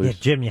 will you, please? Yeah,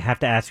 Jim, you have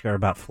to ask her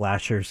about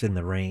flashers in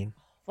the rain.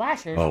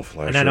 Flashers? Oh,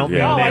 flashers. And I don't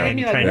mean I didn't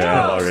mean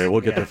all right,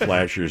 we'll get the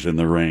flashers in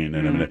the rain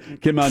in a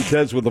minute. Kim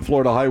Montes with the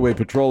Florida Highway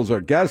Patrol is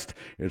our guest.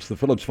 It's the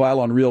Phillips File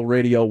on Real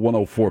Radio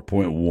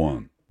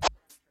 104.1.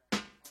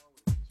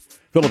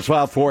 Phillips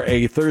File for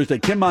a Thursday.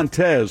 Kim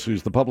Montes,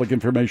 who's the public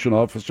information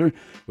officer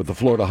with the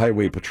Florida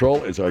Highway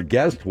Patrol, is our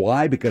guest.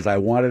 Why? Because I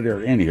wanted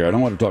her in here. I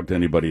don't want to talk to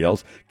anybody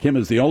else. Kim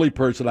is the only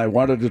person I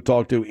wanted to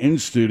talk to in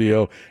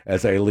studio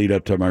as I lead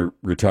up to my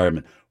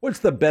retirement. What's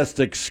the best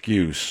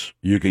excuse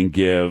you can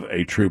give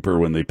a trooper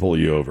when they pull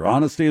you over?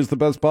 Honesty is the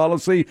best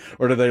policy,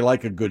 or do they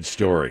like a good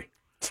story?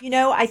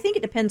 I think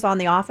it depends on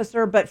the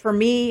officer, but for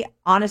me,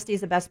 honesty is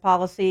the best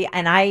policy.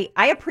 And I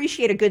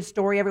appreciate a good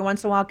story every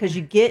once in a while because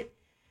you get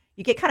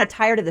kind of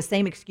tired of the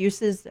same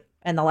excuses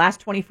in the last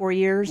 24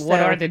 years.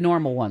 What are the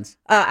normal ones?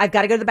 I've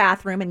got to go to the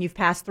bathroom, and you've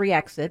passed 3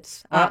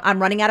 exits.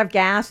 I'm running out of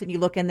gas, and you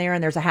look in there,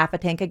 and there's a half a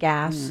tank of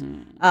gas.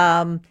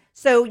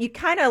 So you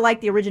kind of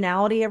like the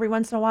originality every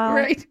once in a while.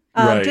 Right.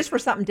 Just for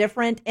something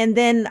different. And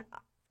then,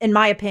 in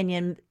my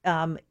opinion,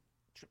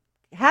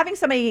 having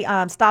somebody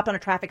stopped on a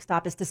traffic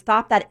stop is to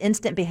stop that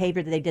instant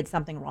behavior that they did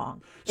something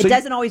wrong. It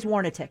doesn't always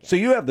warrant a ticket. So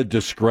you have the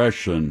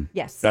discretion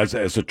as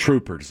a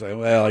trooper to say,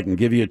 well, I can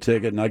give you a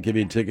ticket, not give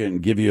you a ticket,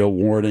 and give you a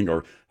warning,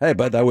 or, hey,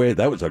 by the way,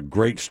 that was a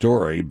great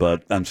story,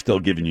 but I'm still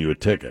giving you a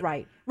ticket.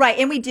 Right.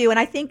 And we do. And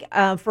I think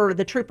for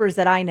the troopers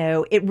that I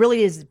know, it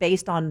really is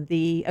based on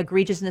the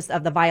egregiousness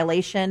of the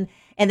violation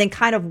and then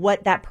kind of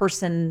what that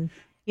person,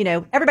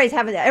 everybody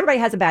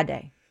has a bad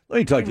day. Let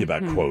me talk to you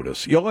about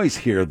quotas. You always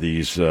hear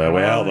these,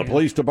 the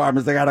police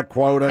departments, they got a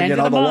quota.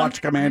 The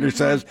watch commander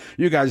says,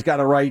 you guys got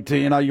a right to,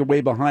 you're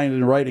way behind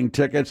in writing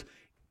tickets.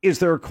 Is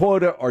there a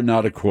quota or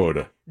not a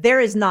quota? There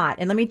is not.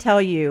 And let me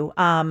tell you,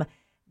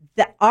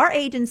 that our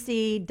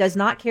agency does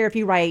not care if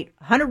you write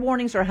 100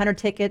 warnings or 100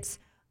 tickets,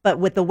 but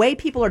with the way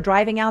people are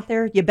driving out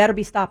there, you better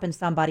be stopping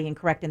somebody and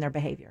correcting their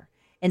behavior.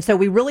 And so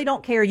we really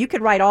don't care. You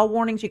could write all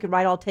warnings, you could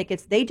write all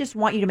tickets. They just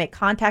want you to make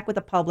contact with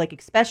the public,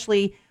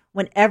 especially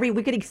we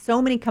get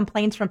so many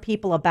complaints from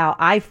people about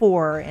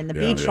I-4 and the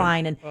beach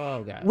line. And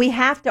we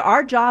have to,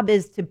 our job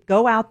is to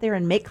go out there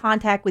and make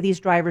contact with these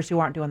drivers who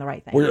aren't doing the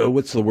right thing.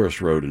 What's the worst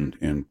road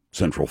in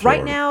Central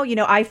Florida? Right now,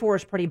 I-4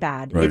 is pretty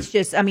bad. Right. It's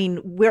just,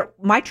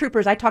 my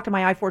troopers, I talked to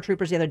my I-4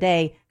 troopers the other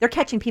day, they're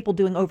catching people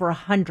doing over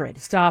 100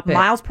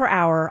 miles per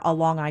hour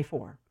along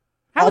I-4.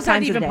 How is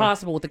that even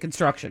possible with the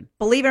construction?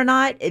 Believe it or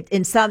not,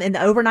 in the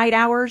overnight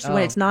hours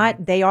when it's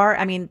not, they are.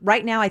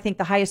 Right now, I think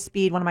the highest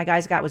speed one of my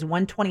guys got was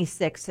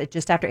 126 at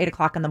just after 8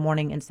 o'clock in the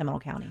morning in Seminole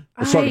County.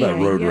 Let's talk about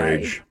road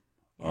rage.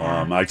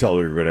 I tell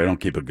everybody I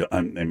don't keep a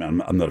gun.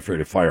 I'm not afraid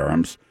of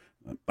firearms.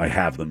 I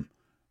have them.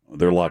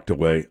 They're locked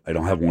away. I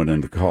don't have one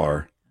in the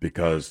car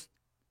because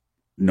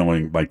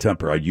knowing my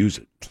temper, I use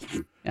it.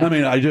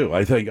 Yeah. I do.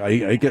 I think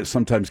I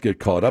sometimes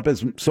get caught up,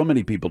 as so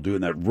many people do,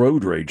 in that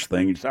road rage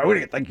thing. You say, who do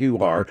you think you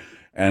are?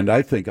 And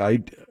I think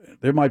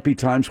there might be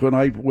times when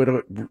I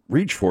would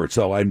reach for it.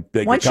 So I'm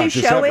big. Once you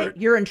show it,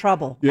 you're in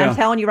trouble. Yeah. I'm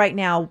telling you right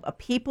now,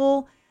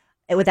 people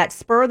with that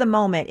spur of the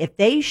moment, if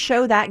they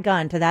show that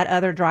gun to that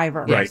other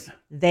driver,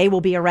 they will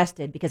be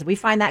arrested, because if we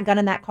find that gun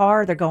in that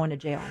car, they're going to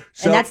jail.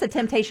 And that's the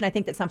temptation I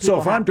think that some people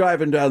have. So if I'm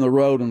driving down the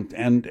road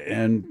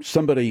and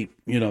somebody,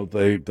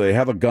 they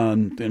have a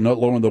gun, they're not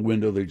lowering the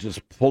window, they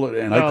just pull it,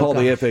 and I call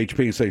the FHP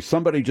and say,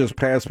 somebody just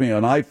passed me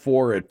on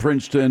I-4 at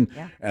Princeton,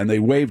 and they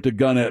waved a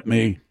gun at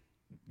me.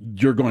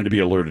 You're going to be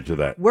alerted to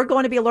that. We're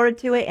going to be alerted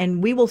to it,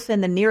 and we will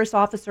send the nearest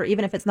officer,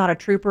 even if it's not a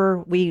trooper.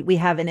 We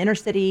have an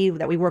intercity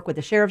that we work with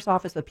the sheriff's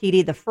office, with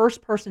PD. The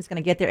first person's going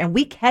to get there, and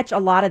we catch a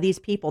lot of these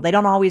people. They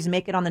don't always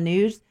make it on the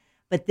news,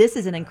 but this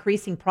is an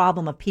increasing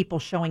problem of people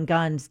showing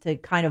guns to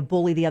kind of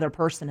bully the other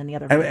person and the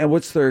other. And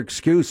what's their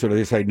excuse? Or do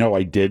they say, no,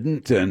 I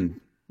didn't? And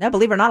No,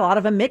 believe it or not, a lot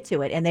of them admit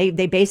to it. And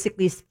they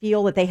basically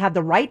feel that they have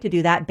the right to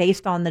do that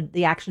based on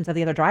the actions of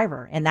the other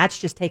driver. And that's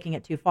just taking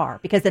it too far,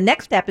 because the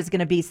next step is going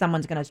to be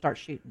someone's going to start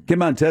shooting. Kim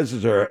Montes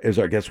is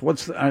our guest.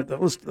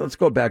 Let's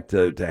go back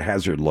to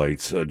hazard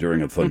lights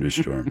during a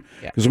thunderstorm,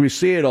 because we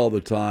see it all the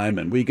time,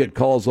 and we get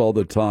calls all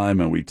the time,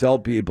 and we tell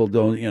people,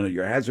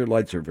 your hazard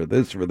lights are for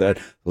this, for that.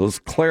 So let's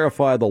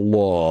clarify the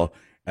law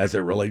as it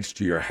relates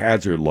to your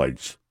hazard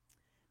lights.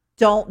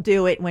 Don't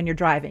do it when you're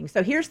driving.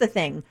 So here's the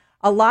thing.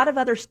 A lot of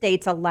other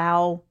states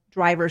allow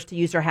drivers to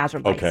use their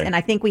hazard lights. Okay. And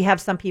I think we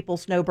have some people,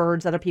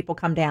 snowbirds, other people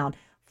come down.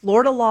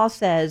 Florida law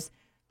says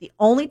the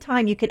only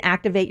time you can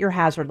activate your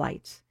hazard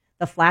lights,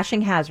 the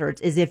flashing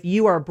hazards, is if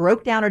you are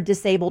broke down or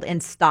disabled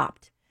and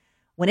stopped.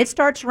 When it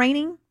starts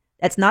raining,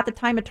 that's not the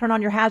time to turn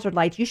on your hazard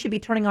lights. You should be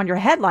turning on your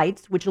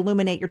headlights, which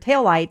illuminate your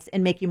taillights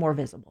and make you more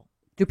visible.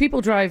 Do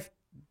people drive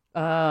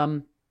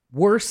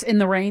worse in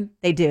the rain?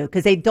 They do,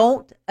 because they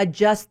don't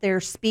adjust their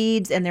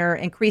speeds and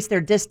increase their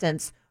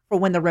distance for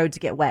when the roads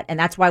get wet. And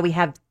that's why we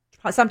have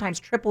sometimes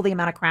triple the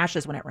amount of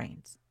crashes when it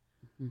rains.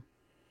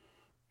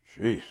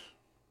 Jeez.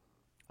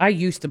 I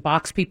used to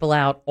box people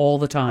out all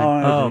the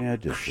time.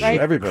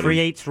 Everybody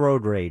creates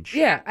road rage.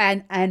 Yeah,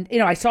 and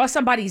I saw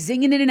somebody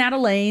zinging in and out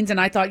of lanes, and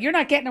I thought, you're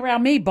not getting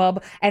around me,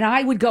 bub. And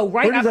I would go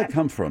right. Where does that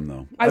come from,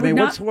 though? I mean,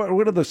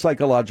 what are the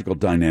psychological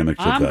dynamics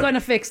of that? I'm going to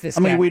fix this.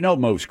 I mean, we know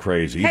Mo's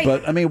crazy,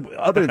 but I mean,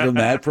 other than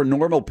that, for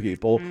normal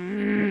people,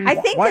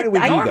 why do we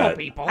do that?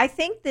 I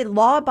think the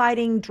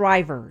law-abiding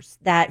drivers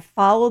that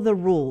follow the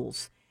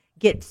rules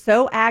get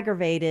so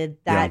aggravated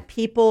that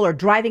people are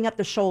driving up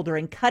the shoulder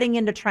and cutting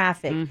into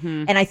traffic.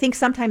 Mm-hmm. And I think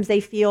sometimes they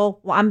feel,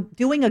 well, I'm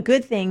doing a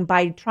good thing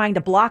by trying to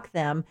block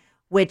them,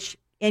 which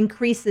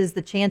increases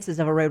the chances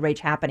of a road rage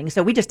happening.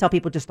 So we just tell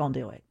people, just don't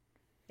do it.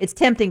 It's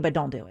tempting, but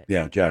don't do it.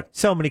 Yeah, Jack.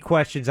 So many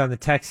questions on the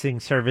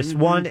texting service. Mm-hmm.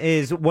 One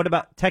is, what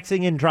about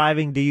texting and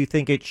driving? Do you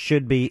think it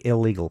should be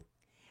illegal?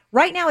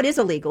 Right now, it is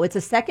illegal. It's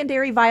a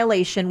secondary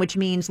violation, which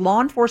means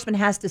law enforcement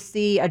has to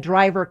see a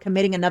driver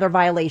committing another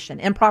violation,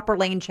 improper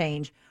lane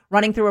change,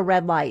 running through a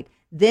red light.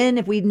 Then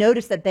if we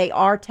notice that they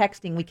are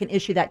texting, we can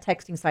issue that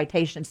texting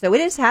citation. So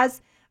it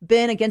has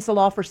been against the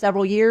law for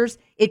several years.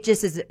 It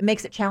just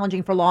makes it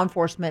challenging for law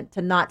enforcement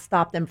to not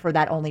stop them for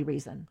that only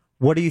reason.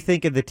 What do you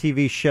think of the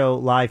TV show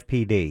Live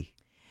PD?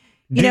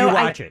 Do you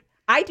watch it?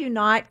 I do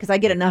not, because I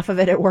get enough of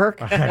it at work.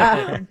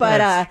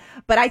 But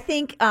I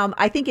think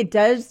it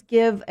does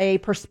give a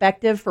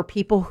perspective for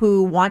people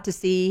who want to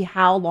see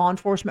how law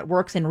enforcement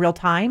works in real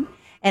time.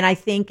 And I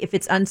think if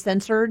it's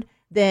uncensored,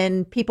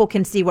 then people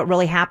can see what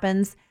really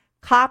happens.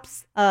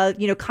 Cops,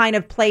 kind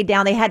of played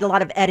down. They had a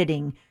lot of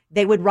editing.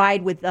 They would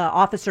ride with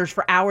officers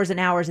for hours and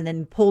hours and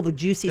then pull the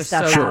juicy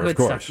stuff out. Sure, of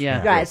course.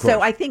 Yeah. Right.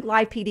 So I think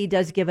Live PD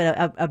does give it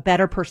a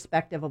better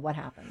perspective of what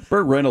happens.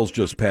 Burt Reynolds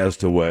just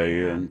passed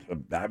away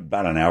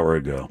about an hour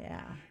ago.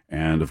 Yeah.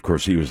 And, of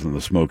course, he was in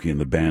the Smokey and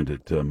the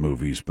Bandit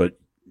movies. But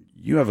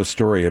you have a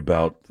story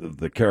about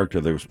the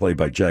character that was played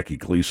by Jackie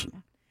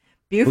Gleason.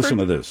 Listen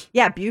to this.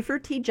 Yeah,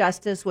 Buford T.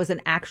 Justice was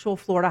an actual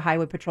Florida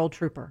Highway Patrol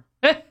trooper.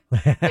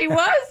 He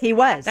was? He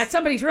was. That's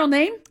somebody's real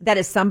name? That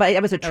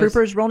was a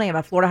trooper's real name,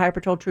 a Florida Highway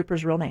Patrol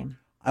trooper's real name.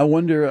 I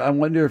wonder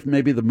if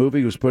maybe the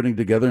movie was putting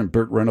together, and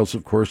Burt Reynolds,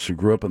 of course, who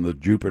grew up in the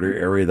Jupiter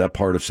area, that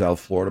part of South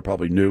Florida,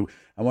 probably knew.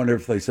 I wonder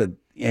if they said,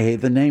 hey,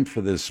 the name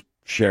for this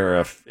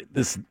sheriff,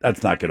 that's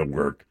not going to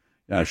work.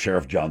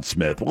 Sheriff John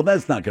Smith. Well,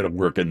 that's not going to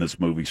work in this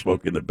movie,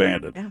 Smokey and the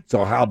Bandit. Yeah.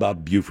 So how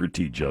about Buford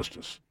T.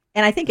 Justice?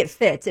 And I think it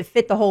fits. It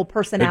fit the whole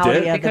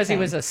personality of because he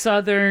was a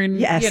Southern,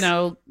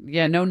 no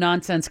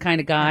nonsense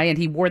kind of guy, and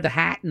he wore the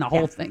hat and the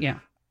whole thing. Yeah.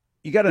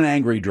 You got an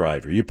angry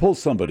driver. You pull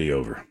somebody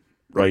over,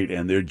 right?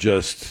 And they're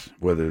just,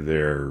 whether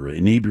they're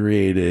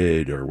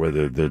inebriated or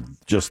whether they're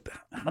just,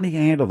 how do you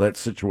handle that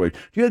situation?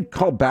 Do you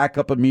call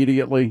backup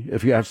immediately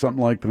if you have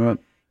something like that?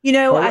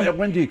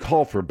 When do you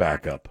call for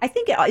backup? I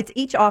think it's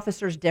each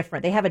officer's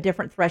different. They have a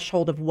different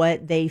threshold of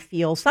what they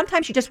feel.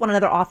 Sometimes you just want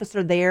another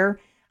officer there.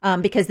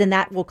 Because then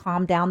that will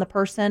calm down the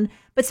person.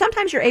 But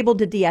sometimes you're able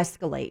to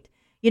de-escalate.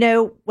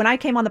 When I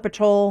came on the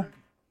patrol,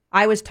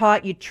 I was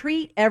taught you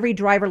treat every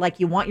driver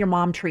like you want your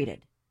mom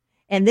treated.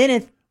 And then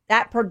if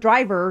that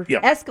driver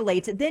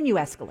escalates it, then you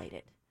escalate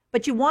it.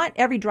 But you want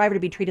every driver to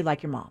be treated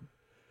like your mom.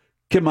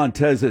 Kim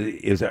Montes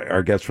is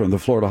our guest from the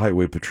Florida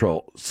Highway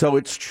Patrol. So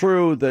it's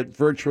true that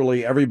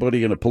virtually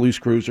everybody in a police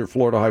cruiser,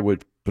 Florida Highway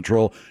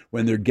Patrol,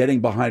 when they're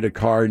getting behind a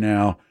car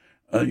now,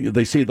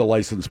 they see the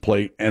license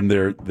plate and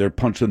they're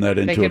punching that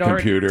into a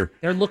computer.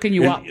 They're looking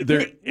you up.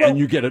 And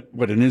you get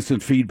an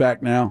instant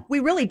feedback now? We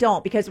really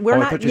don't, because we're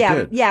not.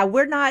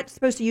 We're not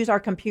supposed to use our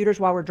computers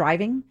while we're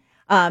driving,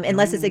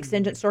 unless it's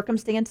exigent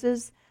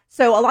circumstances.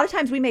 So a lot of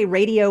times we may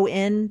radio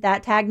in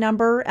that tag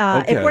number.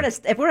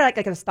 If we're like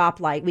at a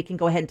stoplight, we can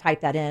go ahead and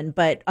type that in.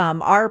 But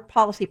our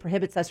policy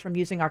prohibits us from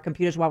using our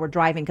computers while we're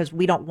driving, because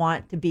we don't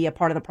want to be a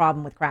part of the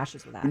problem with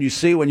crashes with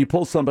that. When you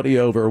pull somebody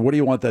over, what do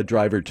you want that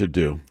driver to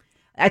do?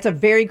 That's a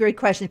very good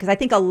question, because I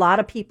think a lot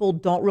of people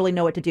don't really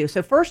know what to do.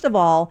 So first of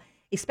all,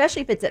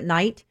 especially if it's at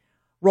night,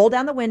 roll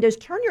down the windows,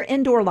 turn your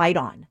indoor light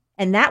on,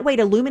 And that way it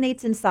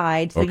illuminates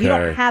inside, so you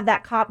don't have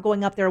that cop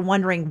going up there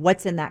wondering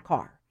what's in that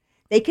car.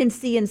 They can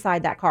see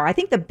inside that car. I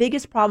think the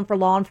biggest problem for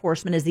law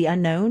enforcement is the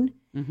unknown.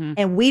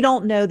 And we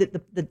don't know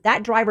that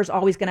that driver is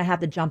always going to have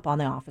the jump on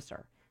the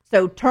officer.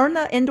 So turn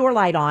the indoor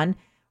light on,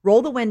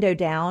 roll the window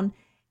down.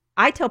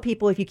 I tell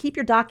people if you keep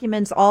your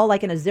documents all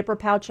like in a zipper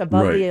pouch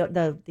above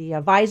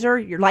the visor,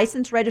 your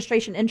license,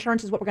 registration,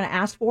 insurance is what we're going to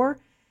ask for.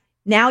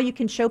 Now you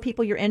can show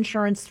people your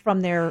insurance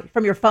from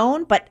your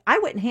phone, but I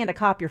wouldn't hand a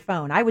cop your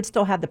phone. I would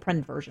still have the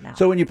printed version out.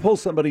 So when you pull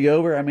somebody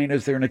over, I mean,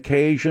 is there an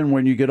occasion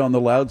when you get on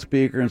the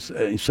loudspeaker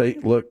and say,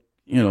 look,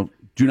 do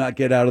not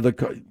get out of the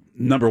car?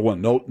 Number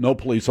one, no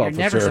police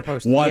officer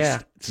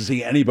wants to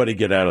see anybody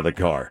get out of the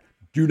car.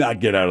 Do not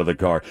get out of the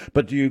car.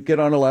 But do you get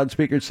on a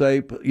loudspeaker and say,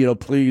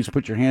 please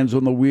put your hands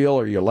on the wheel?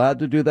 Are you allowed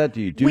to do that?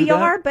 Do you do that? We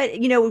are, but,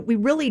 we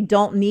really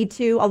don't need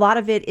to. A lot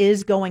of it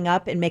is going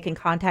up and making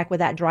contact with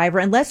that driver,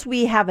 unless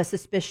we have a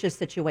suspicious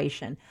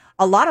situation.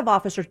 A lot of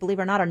officers, believe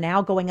it or not, are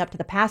now going up to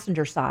the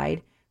passenger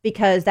side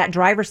because that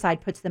driver's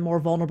side puts them more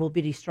vulnerable to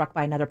be struck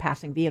by another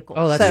passing vehicle.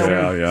 Oh, that's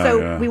true.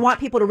 So we want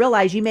people to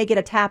realize you may get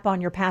a tap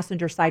on your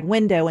passenger side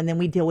window, and then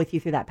we deal with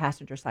you through that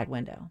passenger side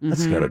window.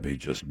 That's got to be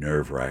just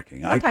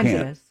nerve-wracking. Sometimes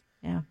it is.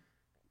 Yeah.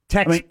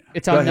 Text,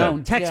 it's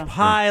unknown. Text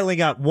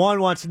piling up.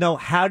 One wants to know,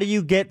 how do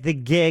you get the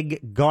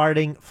gig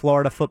guarding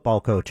Florida football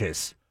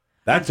coaches?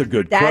 That's a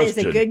good question. That is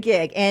a good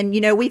gig. And,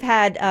 we've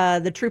had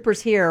the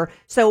troopers here.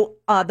 So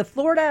the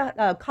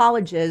Florida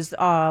colleges,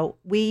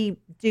 we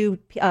do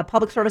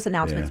public service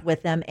announcements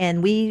with them,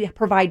 and we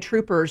provide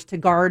troopers to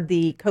guard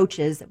the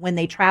coaches when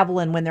they travel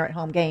and when they're at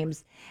home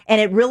games. And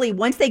it really,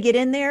 once they get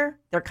in there,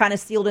 they're kind of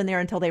sealed in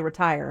there until they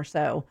retire.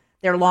 So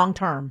they're long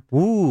term.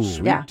 Ooh,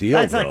 sweet deal.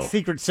 That's like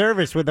Secret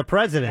Service with the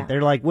president.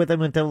 They're like with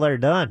them until they're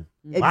done.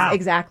 Wow.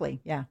 Exactly.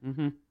 Yeah.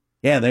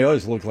 Yeah, and they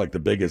always look like the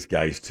biggest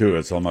guys, too.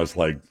 It's almost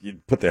like you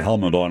put the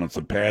helmet on and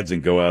some pads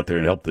and go out there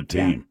and help the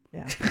team.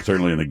 Yeah.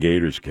 Certainly in the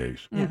Gators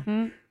case.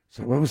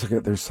 So what was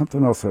it? There's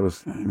something else I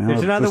was...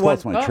 There's another one.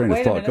 Lost my train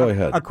of thought. Go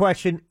ahead. A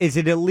question. Is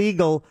it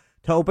illegal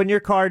to open your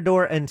car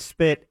door and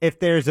spit if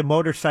there's a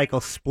motorcycle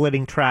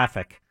splitting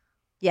traffic?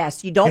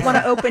 Yes, you don't want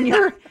to open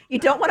your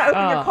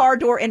your car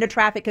door into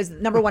traffic because,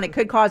 number one, it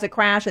could cause a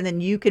crash, and then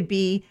you could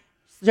be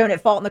shown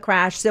at fault in the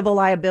crash, civil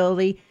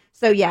liability.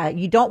 So,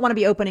 you don't want to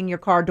be opening your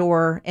car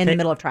door in the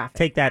middle of traffic.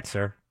 Take that,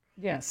 sir.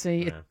 Yeah,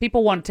 see,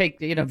 people want to take,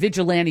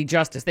 vigilante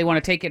justice. They want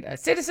to take it a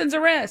citizen's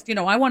arrest.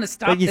 I want to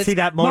stop But you this see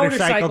that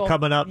motorcycle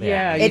coming up.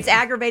 Yeah. It's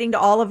aggravating to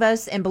all of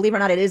us, and believe it or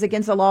not, it is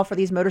against the law for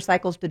these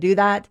motorcycles to do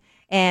that.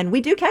 And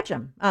we do catch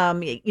them.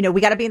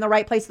 We got to be in the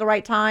right place at the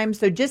right time.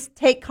 So just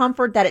take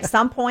comfort that at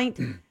some point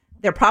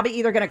they're probably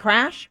either going to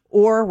crash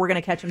or we're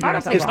going to catch them. I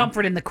don't take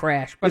comfort in the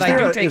crash, but I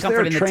do take comfort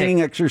in the Is there a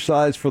training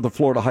exercise for the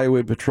Florida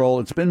Highway Patrol?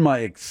 It's been my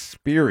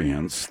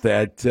experience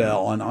that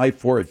on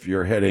I-4, if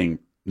you're heading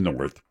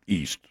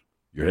northeast,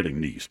 you're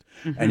heading east,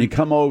 and you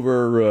come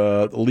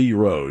over Lee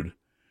Road,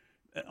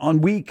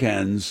 on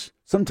weekends,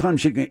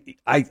 sometimes you can,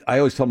 I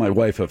always tell my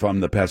wife, if I'm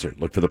the passenger,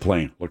 look for the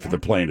plane, look for the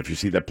plane. If you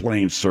see that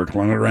plane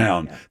circling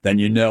around, then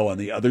you know on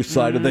the other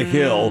side of the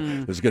hill,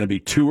 there's going to be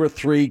 2 or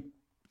 3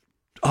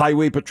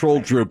 highway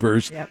patrol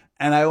troopers.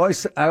 And I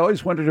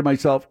always wonder to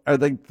myself, are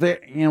they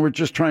there? We're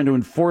just trying to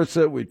enforce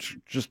it. We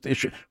just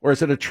issue, or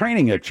is it a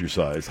training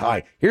exercise?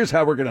 Hi, here's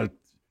how we're going to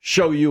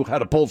show you how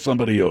to pull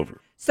somebody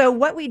over. So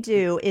what we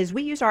do is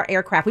we use our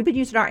aircraft. We've been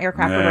using our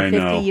aircraft for over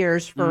 50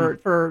 years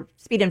for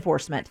speed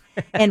enforcement.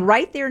 And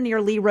right there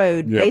near Lee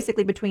Road,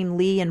 basically between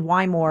Lee and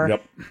Wymore,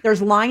 there's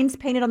lines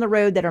painted on the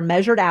road that are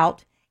measured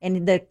out.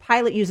 And the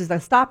pilot uses a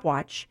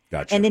stopwatch.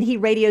 Gotcha. And then he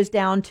radios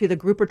down to the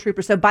group of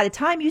troopers. So by the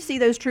time you see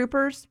those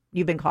troopers,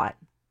 you've been caught.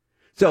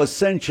 So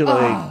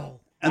essentially,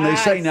 and they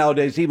say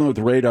nowadays, even with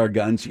radar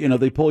guns,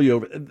 they pull you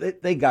over.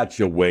 They got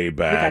you way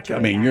back.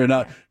 You're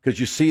not, because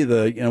you see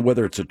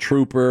whether it's a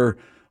trooper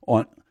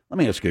on. Let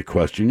me ask you a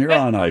question. You're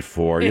on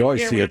I-4. You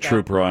always see a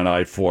trooper on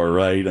I-4,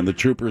 right? And the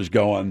trooper's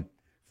going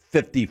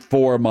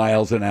 54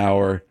 miles an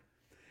hour.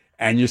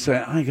 And you say,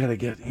 I got to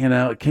get,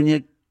 can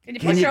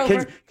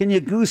you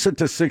goose it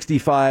to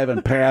 65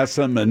 and pass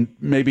them and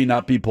maybe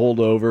not be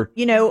pulled over?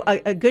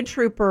 A good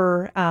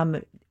trooper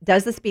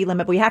does the speed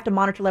limit, but we have to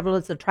monitor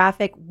levels of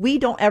traffic. We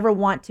don't ever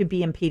want to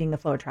be impeding the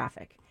flow of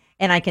traffic.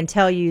 And I can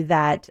tell you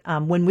that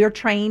when we're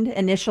trained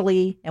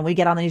initially and we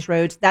get on these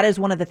roads, that is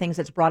one of the things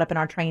that's brought up in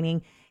our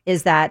training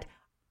is that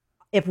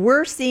if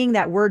we're seeing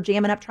that we're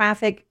jamming up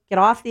traffic, get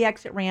off the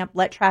exit ramp,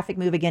 let traffic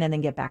move again, and then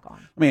get back on.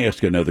 Let me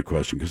ask you another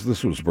question, because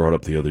this was brought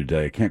up the other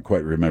day. I can't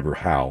quite remember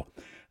how,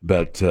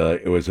 but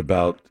it was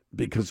about,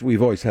 because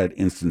we've always had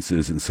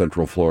instances in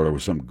Central Florida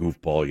where some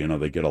goofball,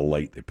 they get a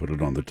light, they put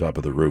it on the top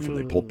of the roof, and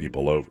they pull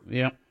people over.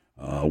 Yeah.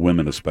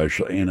 Women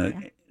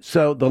especially.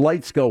 So the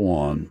lights go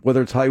on,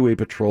 whether it's Highway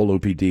Patrol,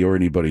 OPD, or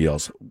anybody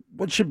else.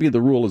 What should be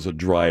the rule as a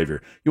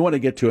driver? You want to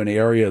get to an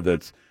area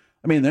that's,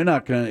 they're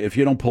not going to, if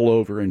you don't pull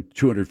over in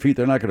 200 feet,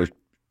 they're not going to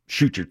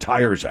shoot your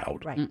tires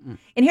out. Right. And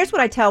here's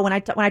what I tell when I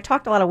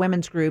talk to a lot of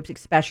women's groups,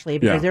 especially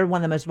because they're one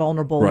of the most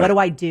vulnerable. Right. What do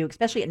I do,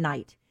 especially at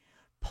night?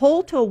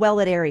 Pull to a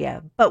well-lit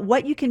area. But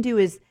what you can do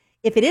is,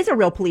 if it is a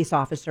real police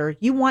officer,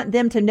 you want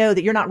them to know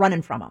that you're not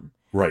running from them.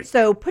 Right.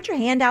 So put your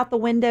hand out the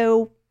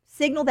window,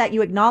 signal that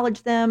you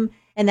acknowledge them,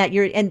 and that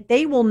and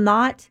they will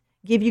not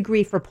give you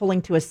grief for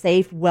pulling to a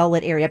safe,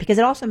 well-lit area, because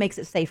it also makes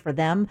it safe for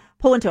them.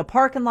 Pull into a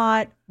parking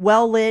lot,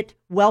 well-lit,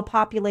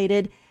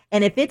 well-populated.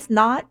 And if it's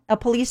not a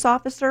police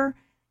officer,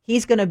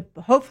 he's going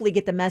to hopefully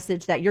get the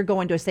message that you're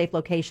going to a safe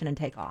location and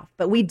take off.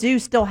 But we do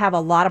still have a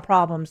lot of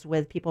problems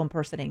with people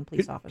impersonating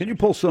police officers. Can you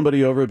pull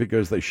somebody over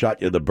because they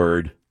shot you the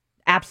bird?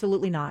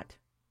 Absolutely not.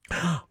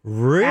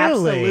 Really?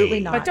 Absolutely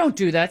not. But don't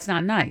do that. It's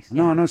not nice.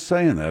 No, I'm not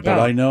saying that. But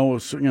I know,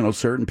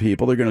 certain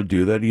people, they're going to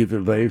do that.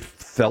 Either they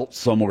felt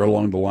somewhere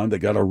along the line they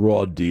got a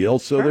raw deal.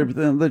 So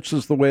that's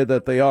just the way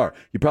that they are.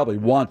 You probably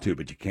want to,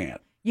 but you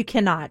can't. You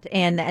cannot,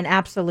 and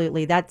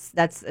absolutely, that's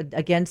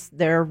against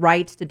their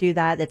rights to do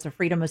that. It's a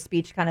freedom of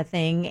speech kind of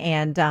thing.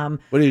 And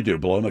what do you do?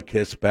 Blow them a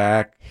kiss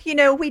back? We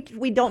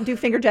don't do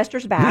finger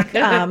gestures back.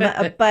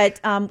 But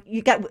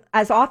you got,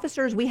 as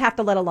officers, we have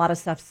to let a lot of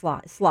stuff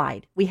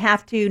slide. We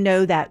have to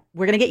know that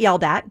we're going to get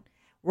yelled at.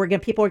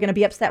 People are going to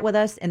be upset with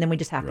us, and then we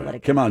just have to let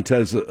it go. Come on,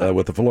 Tez,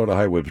 with the Florida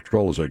Highway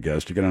Patrol as our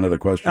guest. You got another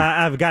question?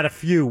 I've got a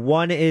few.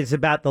 One is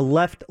about the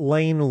left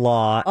lane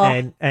law,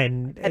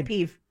 and pet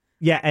peeve.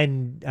 Yeah,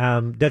 and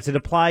does it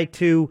apply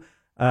to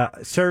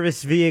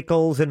service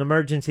vehicles and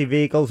emergency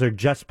vehicles, or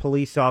just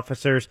police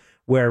officers,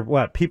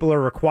 where people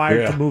are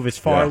required to move as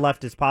far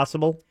left as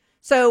possible?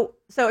 So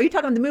are you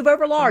talking about the move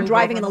over law or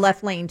driving in the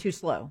left lane too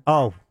slow?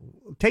 Oh,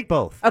 take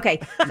both.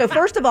 Okay. So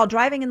first of all,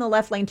 driving in the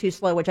left lane too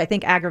slow, which I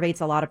think aggravates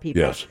a lot of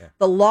people. Yes.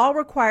 The law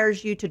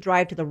requires you to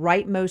drive to the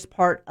rightmost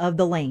part of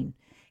the lane.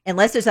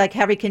 Unless there's like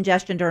heavy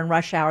congestion during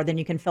rush hour, then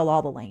you can fill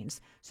all the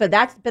lanes. So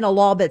that's been a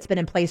law that's been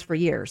in place for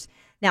years.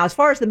 Now, as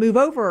far as the move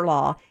over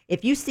law,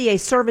 if you see a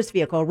service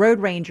vehicle, a road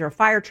ranger, a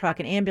fire truck,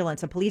 an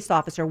ambulance, a police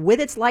officer with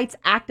its lights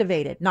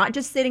activated, not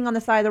just sitting on the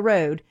side of the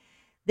road,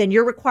 then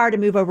you're required to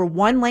move over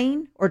one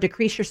lane or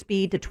decrease your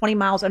speed to 20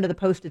 miles under the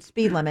posted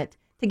speed limit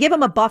to give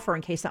them a buffer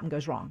in case something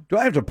goes wrong. Do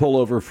I have to pull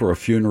over for a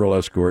funeral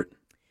escort?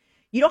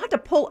 You don't have to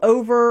pull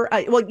over.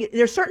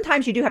 There's certain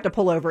times you do have to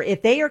pull over.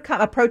 If they are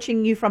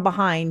approaching you from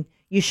behind,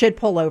 you should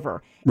pull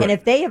over. Right. And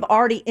if they have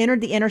already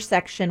entered the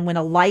intersection when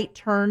a light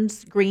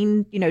turns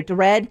green, to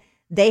red,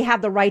 they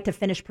have the right to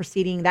finish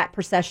proceeding that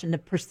procession to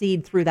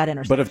proceed through that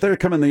intersection. But if they're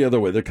coming the other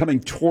way, they're coming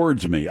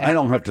towards me, I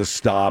don't have to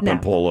stop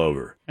and pull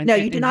over. No,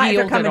 you do not if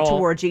they're coming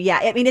towards you.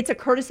 Yeah, I mean, it's a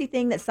courtesy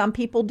thing that some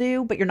people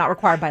do, but you're not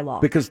required by law.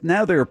 Because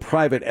now there are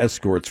private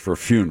escorts for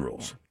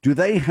funerals. Do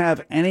they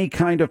have any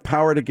kind of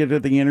power to get to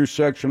the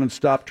intersection and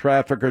stop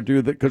traffic or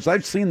do that? Because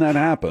I've seen that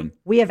happen.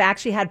 We have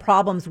actually had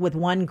problems with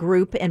one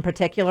group in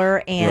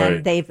particular,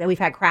 and we've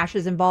had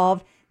crashes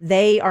involved.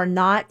 They are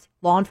not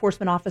law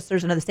enforcement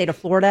officers under the state of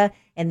Florida,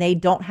 and they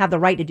don't have the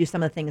right to do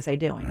some of the things they're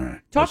doing. Right.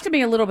 Talk to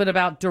me a little bit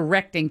about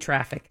directing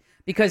traffic,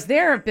 because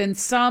there have been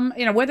some,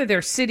 whether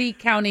they're city,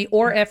 county,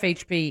 or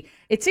FHP,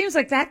 it seems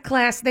like that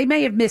class, they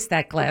may have missed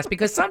that class,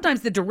 because sometimes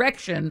the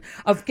direction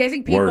of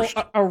getting people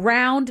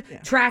around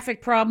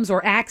traffic problems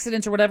or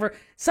accidents or whatever,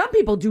 some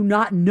people do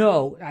not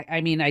know.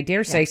 I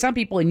dare say some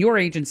people in your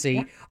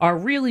agency are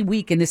really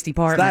weak in this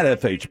department.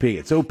 It's not FHP,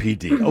 it's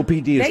OPD.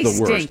 OPD is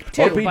the worst.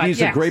 Too, OPD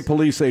is a great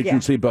police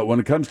agency, but when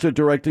it comes to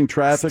directing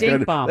traffic, they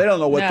don't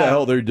know what the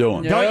hell they're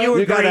doing.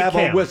 You got to have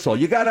a whistle.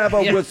 You got to have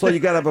a whistle. You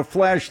got to have a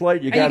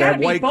flashlight. You got to have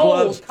white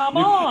gloves. Come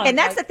on. And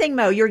that's the thing,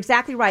 Mo. You're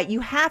exactly right. You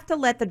have to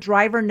let the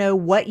driver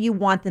know what you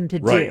want them to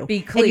do.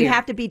 Be clear. And you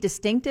have to be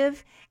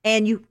distinctive,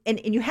 and you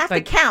have to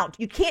count.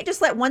 You can't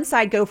just let one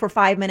side go for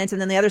 5 minutes and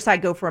then the other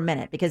side go for a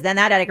minute, because then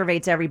that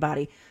aggravates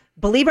everybody.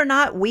 Believe it or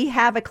not, we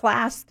have a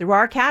class through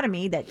our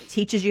academy that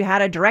teaches you how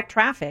to direct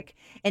traffic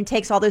and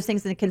takes all those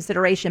things into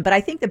consideration. But I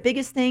think the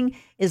biggest thing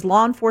is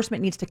law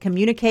enforcement needs to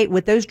communicate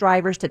with those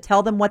drivers to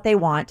tell them what they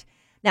want.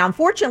 Now,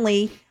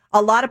 unfortunately,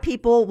 a lot of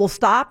people will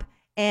stop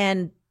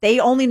and they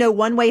only know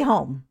one way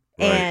home.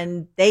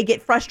 And they get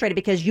frustrated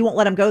because you won't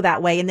let them go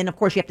that way. And then, of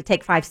course, you have to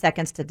take 5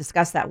 seconds to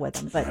discuss that with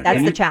them. But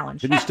that's the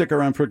challenge. Can you stick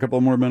around for a couple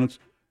more minutes?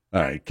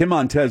 All right. Kim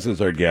Montes is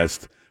our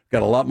guest.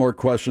 Got a lot more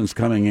questions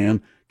coming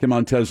in. Kim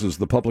Montes is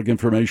the Public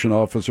Information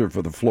Officer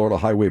for the Florida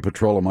Highway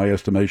Patrol, in my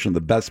estimation,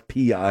 the best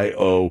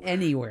PIO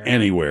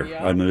anywhere.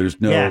 Yeah. I mean,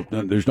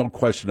 there's no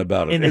question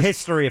about it. In the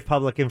history of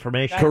public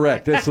information.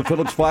 Correct. It's the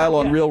Phillips File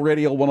on Real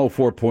Radio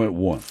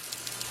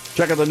 104.1.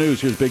 Check out the news.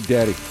 Here's Big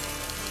Daddy.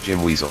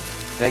 Jim Weasel.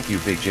 Thank you,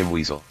 Big Jim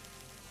Weasel.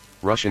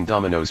 Russian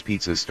Domino's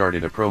Pizza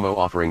started a promo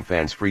offering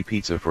fans free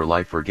pizza for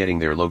life for getting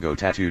their logo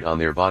tattooed on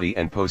their body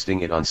and posting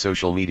it on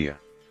social media.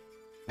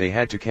 They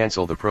had to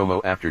cancel the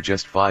promo after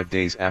just 5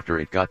 days after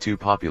it got too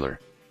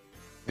popular.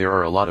 There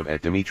are a lot of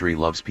 @Dimitri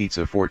Loves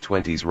Pizza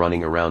 420s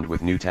running around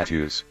with new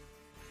tattoos.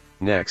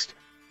 Next,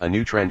 a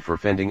new trend for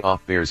fending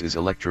off bears is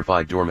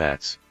electrified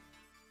doormats.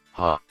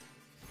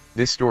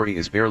 This story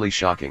is barely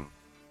shocking.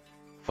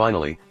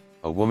 Finally,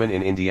 a woman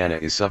in Indiana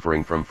is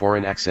suffering from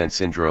foreign accent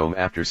syndrome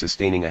after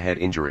sustaining a head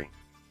injury.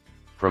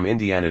 From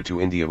Indiana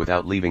to India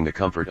without leaving the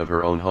comfort of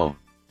her own home.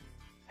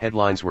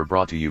 Headlines were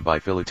brought to you by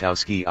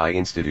Filatowski Eye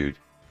Institute.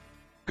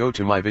 Go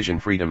to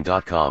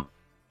myvisionfreedom.com.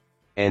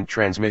 End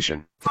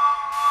transmission.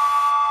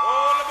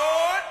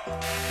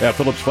 Yeah,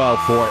 Phillips File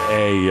for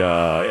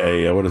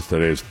what is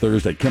today? It's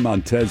Thursday. Kim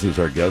Montes is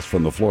our guest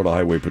from the Florida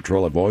Highway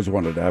Patrol. I've always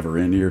wanted to have her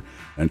in here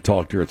and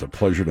talk to her. It's a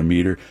pleasure to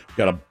meet her.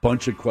 Got a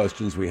bunch of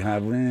questions. We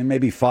have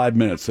maybe 5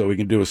 minutes, so we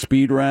can do a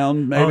speed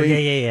round, maybe? Oh,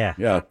 yeah.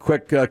 Yeah,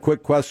 quick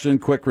question,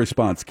 quick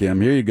response,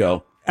 Kim. Here you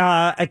go.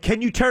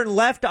 Can you turn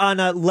left on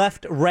a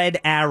left red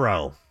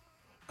arrow?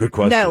 Good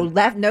question.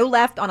 No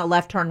left on a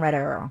left turn red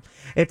arrow.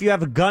 If you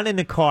have a gun in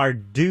the car,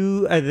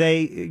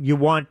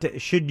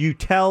 should you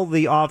tell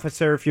the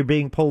officer if you're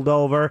being pulled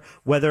over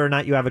whether or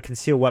not you have a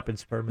concealed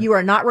weapons permit? You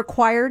are not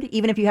required,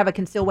 even if you have a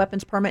concealed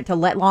weapons permit, to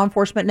let law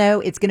enforcement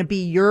know. It's going to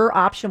be your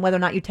option whether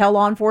or not you tell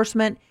law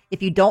enforcement.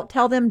 If you don't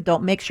tell them,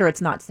 don't make sure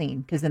it's not seen,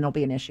 because then there'll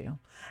be an issue.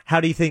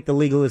 How do you think the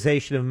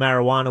legalization of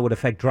marijuana would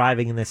affect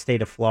driving in the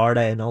state of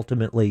Florida and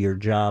ultimately your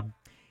job?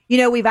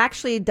 We've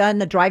actually done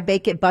the Drive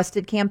Bake Get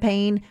Busted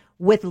campaign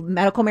with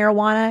medical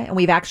marijuana, and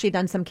we've actually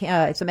done some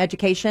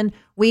education.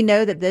 We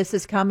know that this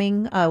is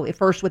coming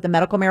first with the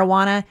medical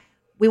marijuana.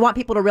 We want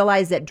people to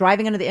realize that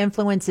driving under the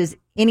influence is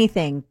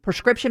anything,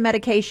 prescription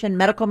medication,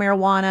 medical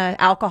marijuana,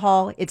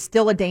 alcohol. It's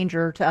still a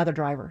danger to other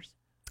drivers.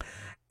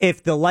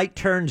 If the light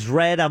turns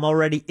red, I'm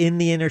already in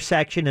the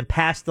intersection and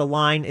past the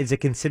line. Is it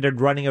considered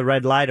running a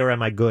red light, or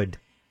am I good?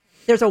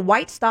 There's a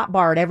white stop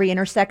bar at every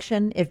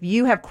intersection. If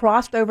you have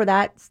crossed over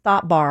that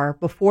stop bar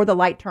before the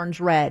light turns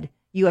red,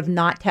 you have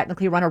not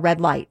technically run a red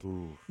light.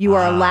 You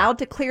are allowed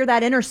to clear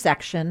that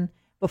intersection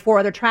before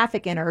other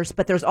traffic enters,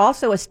 but there's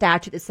also a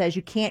statute that says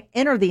you can't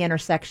enter the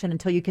intersection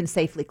until you can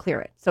safely clear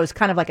it. So it's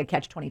kind of like a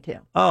catch-22.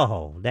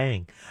 Oh,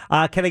 dang.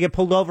 Can I get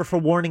pulled over for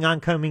warning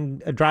oncoming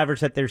drivers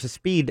that there's a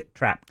speed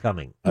trap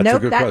coming?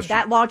 Nope,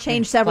 that law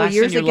changed several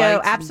years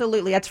ago.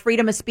 Absolutely. That's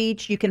freedom of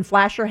speech. You can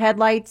flash your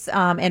headlights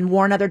and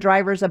warn other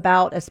drivers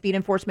about a speed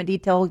enforcement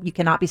detail. You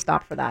cannot be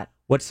stopped for that.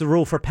 What's the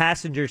rule for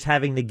passengers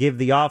having to give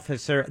the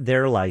officer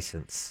their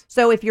license?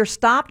 So if you're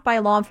stopped by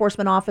a law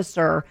enforcement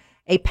officer,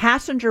 a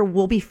passenger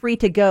will be free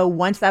to go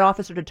once that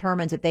officer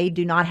determines that they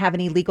do not have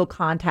any legal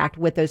contact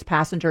with those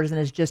passengers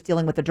and is just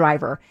dealing with the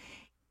driver.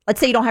 Let's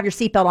say you don't have your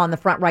seatbelt on the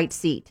front right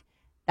seat.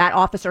 That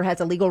officer has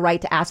a legal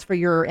right to ask for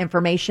your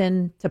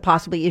information to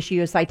possibly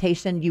issue a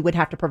citation. You would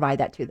have to provide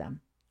that to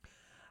them.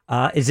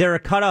 Is there a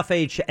cutoff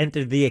age to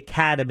enter the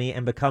academy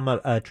and become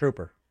a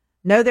trooper?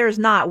 No, there's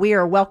not. We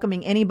are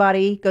welcoming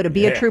anybody. Go to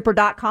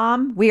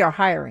beatrooper.com. We are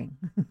hiring.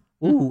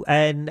 Ooh,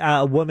 and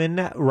a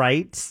woman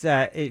writes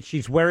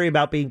she's worried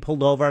about being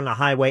pulled over on the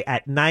highway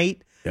at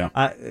night.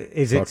 Yeah.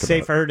 Is it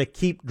safe for her to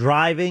keep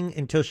driving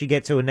until she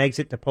gets to an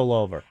exit to pull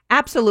over?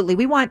 Absolutely.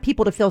 We want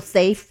people to feel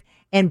safe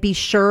and be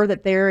sure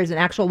that there is an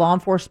actual law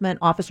enforcement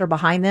officer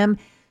behind them.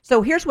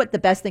 So here's what the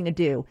best thing to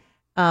do.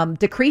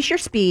 Decrease your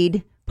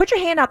speed, put your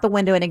hand out the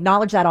window and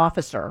acknowledge that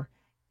officer.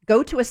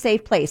 Go to a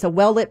safe place, a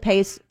well-lit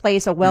place,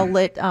 a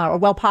well-lit or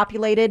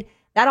well-populated.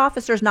 That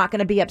officer's not going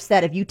to be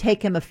upset if you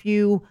take him a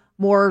few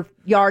more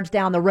yards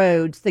down the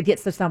road to get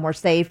to somewhere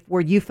safe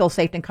where you feel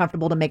safe and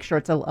comfortable to make sure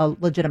it's a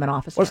legitimate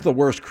officer. What's the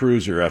worst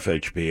cruiser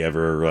FHP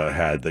ever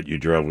had that you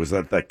drove? Was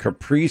that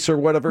Caprice or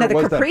whatever? No,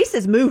 the Caprice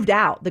has moved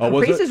out. The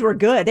Caprices were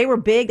good. They were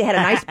big. They had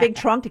a nice big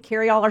trunk to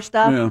carry all our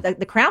stuff. Yeah.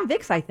 The Crown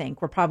Vics, I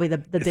think, were probably the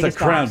biggest. It's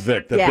the Crown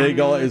Vic. The big.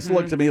 It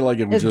looked to me like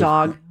it was just...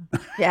 dog.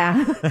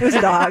 Yeah, it was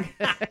a dog.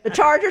 The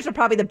Chargers are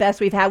probably the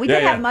best we've had. We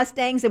did have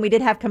Mustangs and we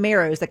did have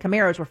Camaros. The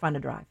Camaros were fun to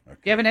drive. Do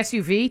you have an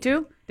SUV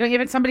too? Don't you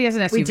have somebody has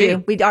an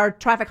SUV? We do. Our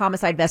traffic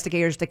homicide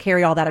investigators to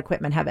carry all that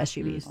equipment have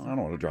SUVs. I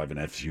don't want to drive an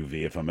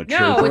SUV if I'm a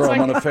trooper. I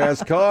want a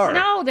fast car.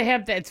 No, they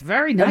have. It's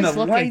very nice and the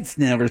looking. lights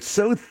now are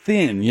so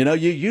thin. You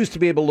used to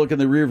be able to look in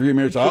the rearview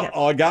mirrors.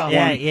 I got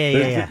one.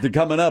 Yeah. They're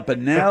coming up,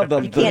 and now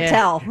you can't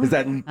tell. It's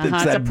that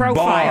that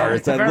bar.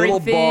 It's that very little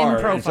thin bar.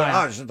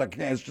 Profile.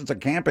 It's just a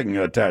camping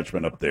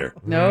attachment up there.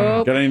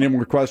 Nope. Got any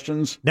more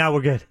questions? No,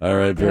 we're good. All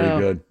right, very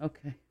good.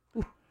 Okay.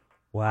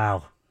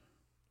 Wow.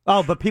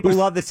 Oh, but people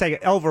love this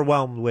segment.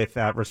 Overwhelmed with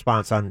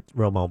response on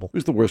Real Mobile.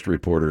 Who's the worst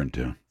reporter in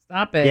town?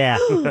 Stop it. Yeah.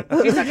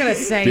 She's not going to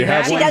say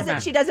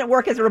that. She doesn't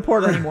work as a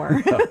reporter anymore.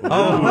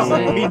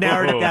 He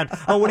narrowed it down.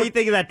 Oh, what do you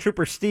think of that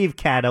Trooper Steve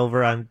cat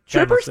over on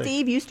Channel 6?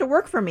 Steve used to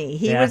work for me.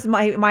 He was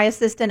my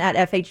assistant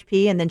at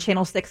FHP, and then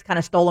Channel 6 kind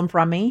of stole him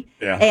from me.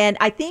 Yeah. And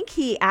I think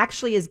he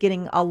actually is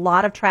getting a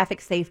lot of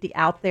traffic safety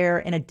out there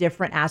in a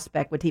different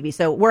aspect with TV.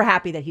 So we're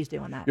happy that he's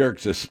doing that. You're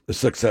a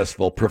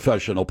successful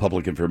professional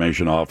public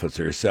information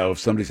officer. So if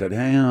somebody said,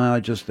 hey, I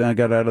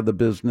got out of the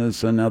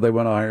business, and now they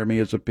want to hire me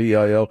as a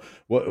PIO,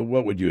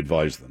 what would you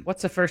advise them?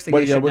 What's the first thing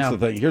you should know? What's the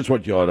thing? Here's how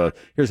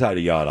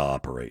you ought to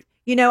operate.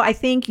 I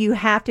think you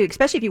have to,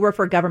 especially if you work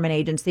for a government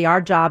agency,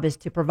 our job is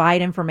to provide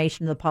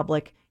information to the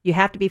public. You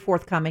have to be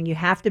forthcoming. You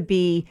have to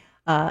be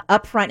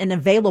upfront and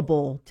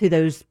available to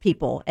those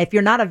people. If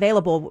you're not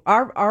available,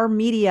 our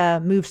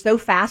media moves so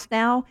fast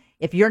now.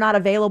 If you're not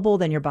available,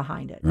 then you're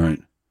behind it. Right.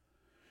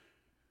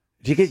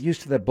 Do you get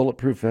used to that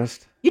bulletproof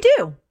vest? You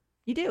do.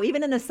 You do.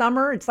 Even in the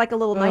summer, it's like a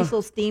nice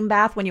little steam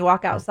bath when you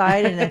walk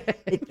outside, and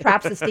it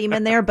traps the steam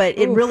in there. But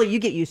you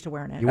get used to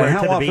wearing it. And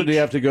how often do you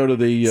have to go to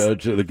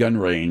the gun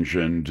range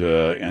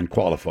and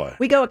qualify?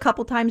 We go a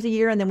couple times a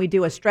year, and then we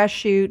do a stress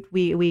shoot.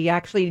 We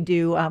actually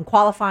do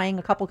qualifying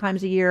a couple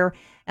times a year.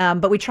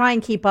 But we try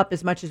and keep up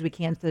as much as we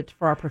can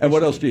for our profession. And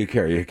what else do you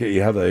carry?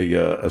 You have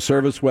a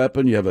service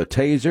weapon. You have a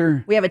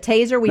taser. We have a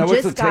taser.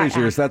 What's a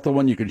taser? Is that the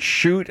one you can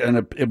shoot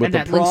with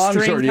the prongs,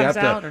 or do you have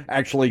to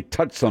actually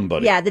touch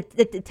somebody? Yeah, the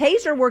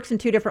taser works in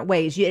two different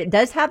ways. It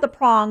does have the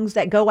prongs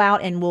that go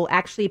out and will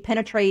actually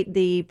penetrate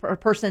the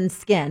person's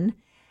skin.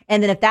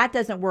 And then if that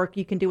doesn't work,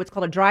 you can do what's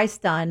called a dry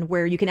stun,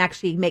 where you can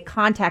actually make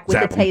contact with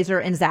the taser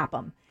and zap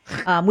them.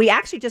 We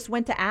actually just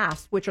went to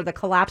ASP, which are the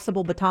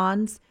collapsible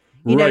batons.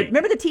 You know,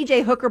 remember the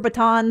TJ Hooker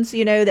batons,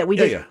 that we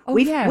just,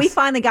 we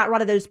finally got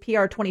rid of those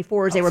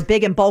PR-24s. They were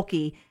big and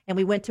bulky, and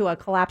we went to a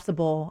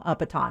collapsible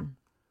baton.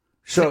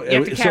 So you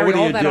have to carry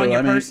all that on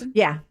your person?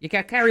 Yeah. You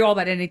can carry all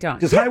that anytime.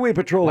 Does Highway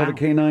Patrol have a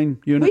canine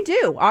unit? We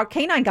do. Our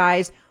canine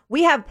guys,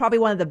 we have probably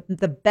one of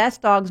the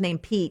best dogs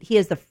named Pete. He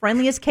is the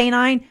friendliest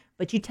canine,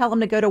 but you tell him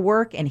to go to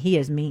work, and he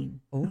is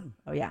mean. Oh,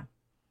 yeah.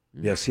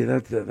 Yeah, see,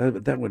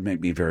 that would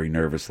make me very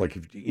nervous. Like,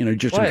 if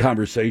just in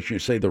conversation, you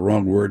say the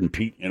wrong word, and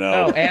Pete,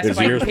 his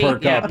ears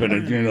perk up,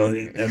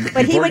 and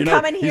but he would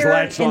come in here he's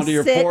latched onto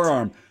your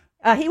forearm.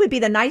 He would be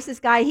the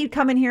nicest guy. He'd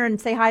come in here and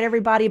say hi to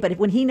everybody, but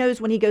when he knows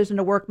when he goes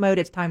into work mode,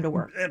 it's time to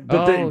work.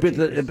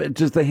 But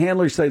does the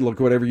handler say, look,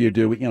 whatever you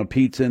do,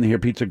 Pete's in here,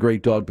 Pete's a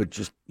great dog, but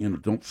just,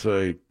 don't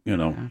say,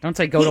 Don't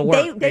say go to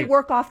work. They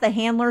work off the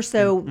handler,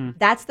 so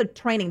that's the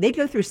training. They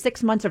go through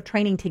 6 months of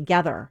training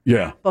together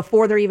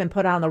before they're even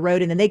put out on the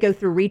road, and then they go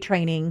through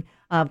retraining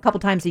a couple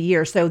times a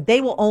year. So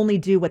they will only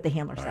do what the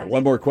handler says. Right,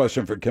 one more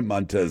question for Kim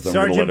Montes.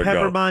 Sergeant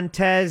Pepper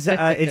Montes,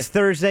 it's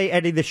Thursday.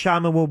 Eddie the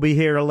Shaman will be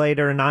here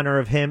later in honor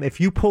of him. If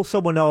you pull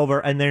someone over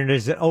and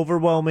there's an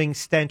overwhelming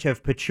stench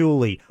of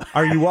patchouli,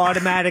 are you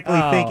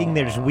automatically thinking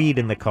there's weed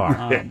in the car?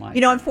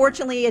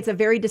 Unfortunately, it's a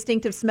very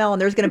distinctive smell,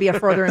 and there's going to be a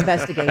further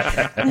investigation.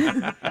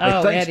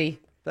 Eddie.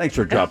 Thanks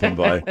for dropping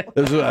by.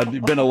 This has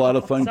been a lot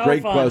of fun.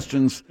 Great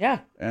questions. Yeah.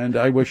 And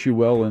I wish you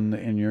well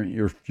in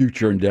your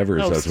future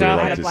endeavors, as we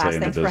like to say.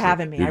 Thanks for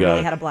having me. I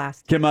really had a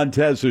blast. Kim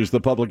Montes, who's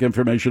the Public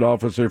Information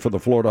Officer for the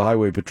Florida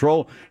Highway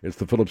Patrol. It's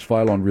the Phillips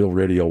File on Real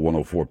Radio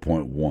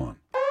 104.1.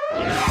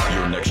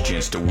 Your next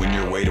chance to win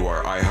your way to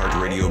our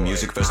iHeartRadio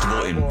Music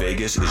Festival in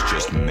Vegas is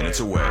just minutes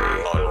away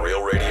on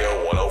Real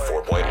Radio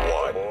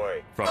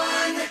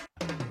 104.1.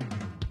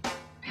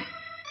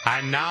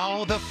 And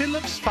now the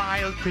Phillips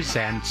File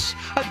presents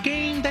a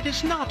game that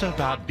is not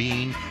about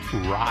being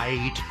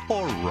right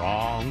or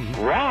wrong.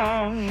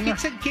 Wrong.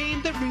 It's a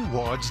game that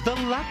rewards the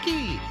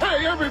lucky.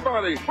 Hey,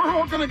 everybody, we're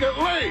all going to get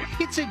laid.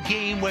 It's a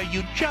game where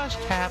you just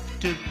have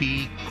to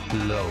be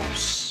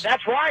close.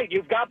 That's right.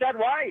 You've got that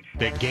right.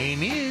 The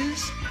game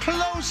is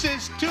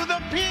closest to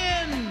the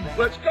pin.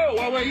 Let's go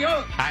while we're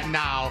young. And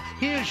now,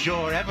 here's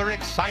your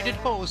ever-excited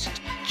host,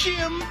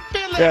 Jim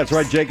Phillips. Yeah, that's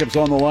right. Jacob's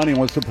on the line. He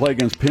wants to play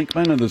against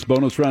Pinkman in this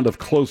bonus round of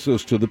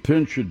closest to the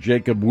pin. Should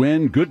Jacob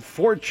win, good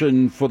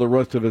fortune for the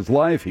rest of his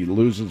life. He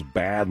loses,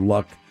 bad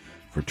luck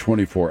for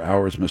 24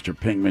 hours. Mr.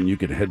 Pinkman, you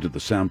can head to the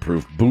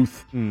soundproof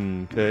booth.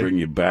 Okay. Bring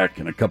you back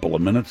in a couple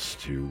of minutes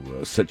to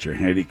set your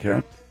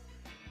handicap.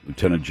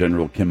 Lieutenant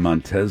General Kim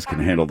Montes can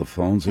handle the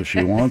phones if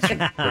she wants. Take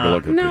a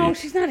look at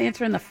she's not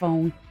answering the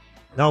phone.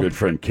 No. Good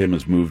friend Kim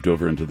has moved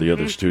over into the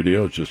other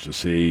studio just to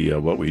see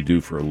what we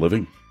do for a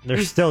living.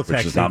 They're still texting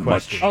which is not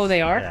questions. much. Oh,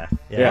 they are?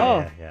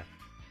 Yeah.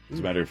 As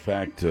a matter of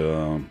fact,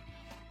 You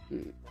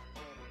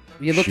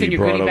looked she in your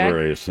brought goodie bag?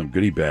 over some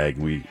goodie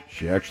bag.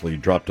 She actually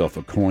dropped off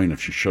a coin.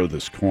 If I show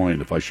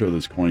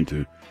this coin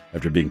to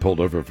after being pulled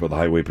over for the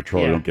Highway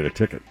Patrol, I don't get a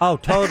ticket. Oh,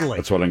 totally.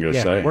 That's what I'm going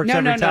to say. Works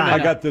every time. I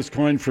got this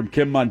coin from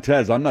Kim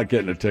Montes. I'm not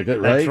getting a ticket,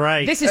 right? That's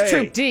right. This is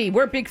Troop D.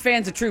 We're big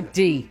fans of Troop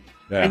D.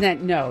 Yeah. And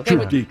then, no.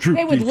 Troop D,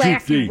 they would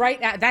laugh Troop you D.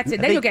 right out. That's it.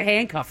 Then you'll get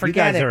handcuffed. You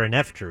Forget guys it. are an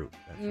F troop.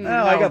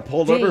 No, I got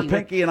pulled over.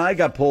 Pinky and I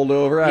got pulled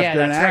over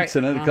after an that's right.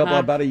 accident Uh-huh.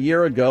 about a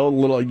year and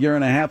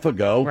a half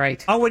ago.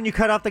 Right. Oh, when you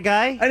cut off the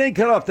guy? I didn't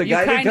cut off the You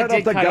guy. I didn't kinda cut off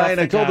did the cut guy, off and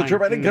I the told the guy.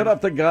 trooper I didn't cut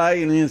off the guy,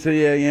 and he said,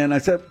 yeah. And I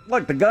said,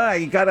 look, the guy,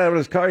 he got out of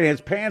his car, he had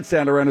his pants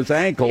down around his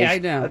ankles. Yeah, I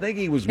know. I think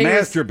he was He was-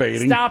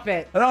 masturbating. stop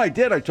it. No, I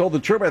did. I told the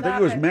trooper I think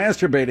he was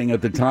masturbating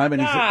at the time,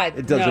 and he God, said,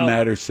 it doesn't no.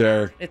 matter,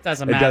 sir. It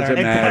doesn't It matter. doesn't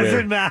It matter.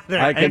 doesn't matter.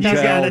 I can And you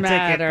tell. got a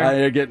Matter.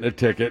 You're getting a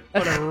ticket.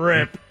 What a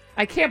rip.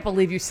 I can't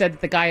believe you said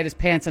that the guy had his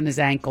pants on his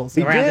ankles,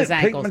 He around did. his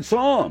ankles. Pinkman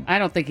saw him. I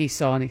don't think he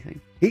saw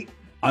anything.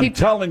 I'm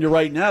telling you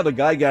right now, the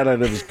guy got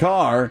out of his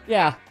car.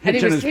 Yeah. And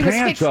hitching his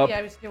pants hitched- up. Yeah,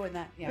 he was doing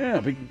that. Yeah. Yeah,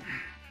 but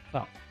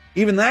Well,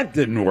 even that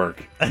didn't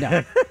work.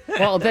 no.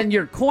 Well, then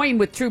your coin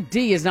with Troop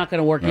D is not going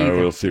to work either.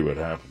 We'll see what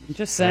happens. I'm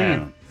just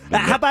saying.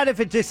 How about if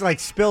it just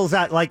spills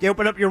out, like you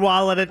open up your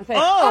wallet and,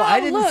 I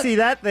didn't look. see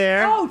that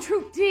there. Oh,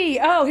 Troop D.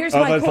 Oh, here's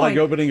my that's coin. like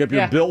opening up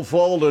your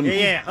billfold and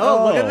Yeah.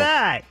 Oh, look at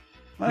that.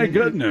 My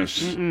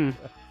goodness.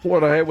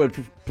 Florida Highway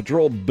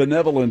Patrol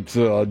benevolent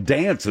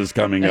dance is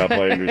coming up.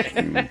 I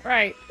understand.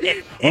 Right.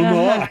 Oh,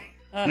 my.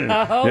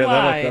 Oh, Yeah,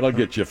 my. that'll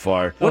get you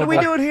far. What are we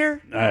doing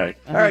here? All right.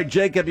 All right,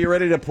 Jacob, you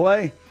ready to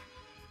play?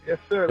 Yes,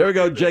 sir. Here we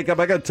go, Jacob.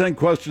 I got 10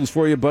 questions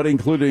for you, buddy,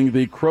 including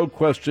the crow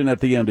question at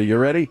the end. Are you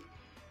ready?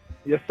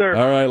 Yes, sir.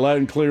 All right, loud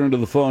and clear into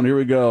the phone. Here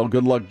we go.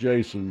 Good luck,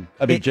 Jason.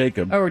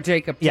 Jacob. Or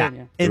Jacob. Yeah.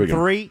 Too, In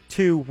 3,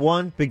 2,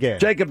 1, begin.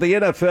 Jacob, the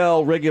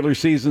NFL regular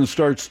season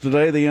starts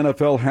today. The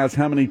NFL has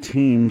how many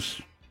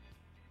teams?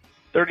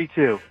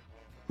 32.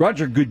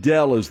 Roger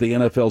Goodell is the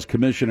NFL's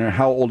commissioner.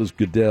 How old is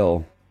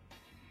Goodell?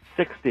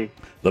 60.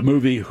 The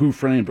movie Who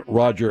Framed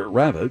Roger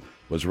Rabbit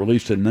was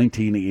released in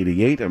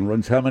 1988 and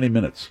runs how many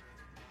minutes?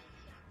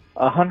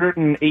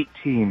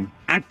 118.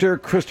 Actor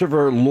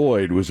Christopher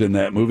Lloyd was in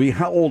that movie.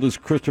 How old is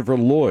Christopher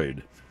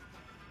Lloyd?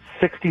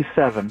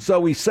 67. So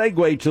we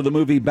segue to the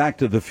movie Back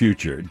to the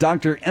Future.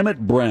 Dr.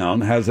 Emmett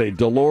Brown has a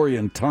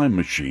DeLorean time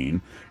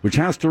machine, which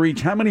has to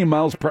reach how many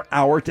miles per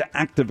hour to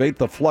activate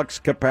the flux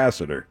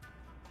capacitor?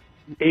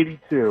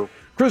 82.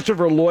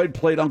 Christopher Lloyd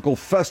played Uncle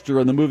Fester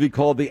in the movie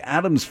called The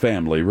Addams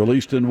Family,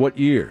 released in what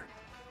year?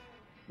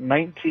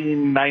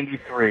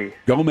 1993.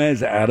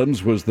 Gomez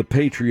Addams was the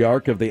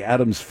patriarch of the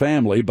Addams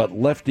family, but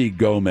Lefty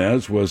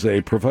Gomez was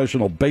a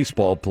professional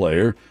baseball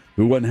player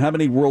who won how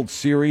many World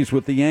Series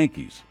with the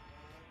Yankees?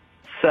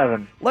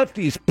 7.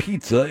 Lefty's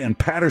Pizza in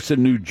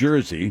Patterson, New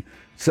Jersey,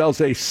 sells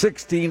a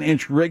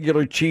 16-inch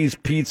regular cheese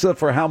pizza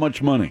for how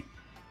much money?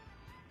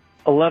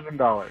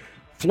 $11.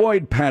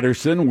 Floyd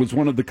Patterson was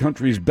one of the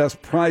country's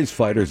best prize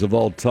fighters of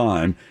all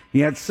time.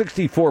 He had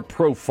 64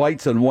 pro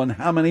fights and won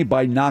how many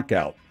by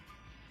knockout?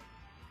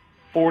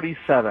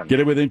 47. Get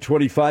it within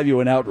 25, you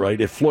went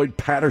outright. If Floyd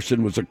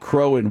Patterson was a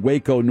crow in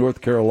Waco, North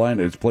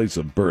Carolina, his place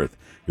of birth,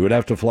 he would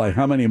have to fly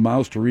how many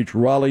miles to reach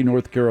Raleigh,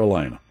 North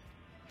Carolina?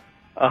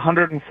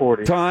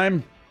 140.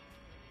 Time?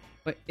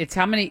 But it's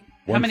how many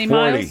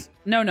 140. miles?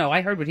 No,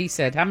 I heard what he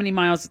said. How many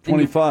miles?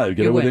 25.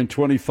 Get it within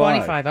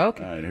 25. 25,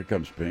 okay. All right, here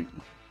comes Pink.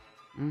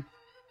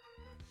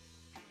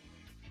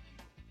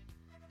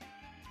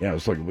 Yeah,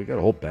 it's like we got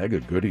a whole bag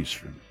of goodies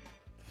from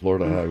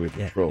Florida Highway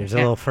Patrol. There's a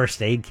little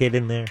first aid kit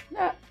in there.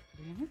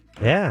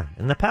 Yeah,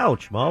 in the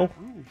pouch, Mo.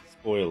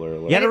 Spoiler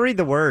alert. You got to read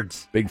the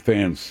words. Big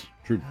fans.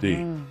 Troop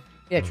D.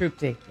 Yeah, Troop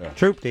D.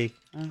 Troop D.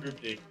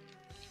 Troop D.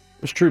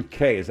 Where's Troop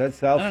K? Is that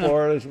South I don't know.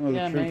 Florida? Isn't it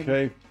Yeah, Troop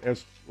maybe. K?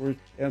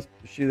 Is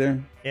she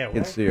there? Yeah, Can't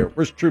where? see her.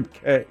 Where's Troop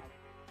K?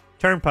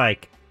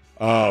 Turnpike.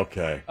 Oh,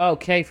 okay.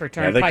 Okay, for Yeah,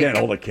 Turnpike. they can't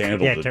hold a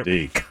candle Yeah, to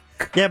D.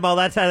 Yeah, Mo,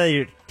 that's how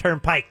they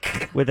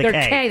Turnpike with a They're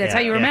K. K. That's Yeah,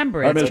 how you yeah.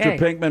 remember All it. right, It's Mr.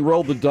 K. Pinkman,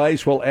 roll the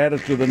dice. We'll add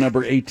it to the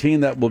number 18.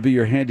 That will be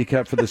your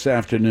handicap for this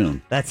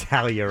afternoon. That's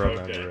how you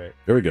remember it.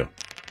 Here we go.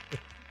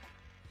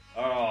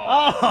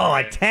 Oh,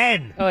 a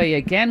 10. Oh, yeah,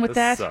 again with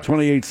that?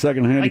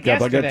 28-second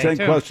handicap. I got yesterday,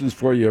 10 too. questions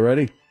for you.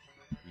 Ready?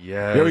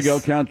 Yes. Here we go.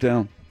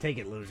 Countdown. Take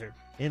it, loser.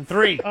 In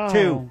 3, Oh.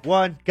 2,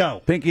 1,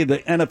 go. Pinky, the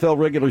NFL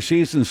regular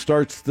season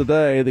starts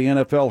today. The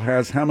NFL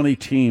has how many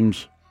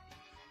teams?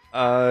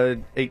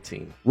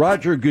 18.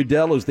 Roger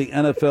Goodell is the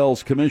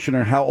NFL's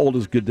commissioner. How old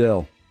is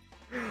Goodell?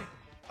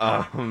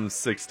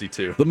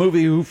 62. The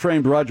movie Who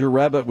Framed Roger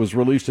Rabbit was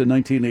released in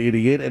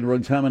 1988 and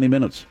runs how many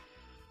minutes?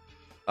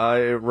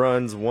 It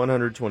runs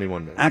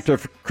 121 minutes. Actor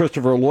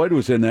Christopher Lloyd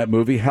was in that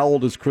movie. How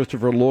old is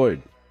Christopher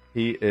Lloyd?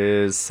 He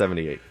is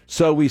 78.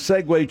 So we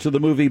segue to the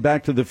movie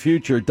Back to the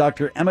Future.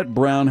 Dr. Emmett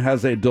Brown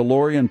has a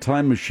DeLorean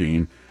time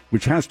machine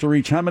which has to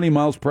reach how many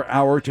miles per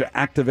hour to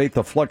activate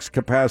the flux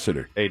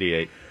capacitor?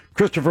 88.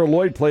 Christopher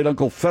Lloyd played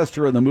Uncle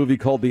Fester in the movie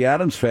called The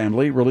Addams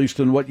Family, released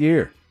in what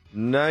year?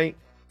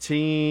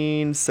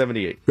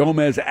 1978.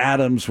 Gomez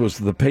Addams was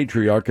the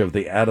patriarch of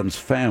the Addams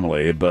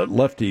family, but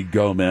Lefty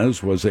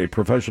Gomez was a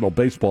professional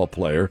baseball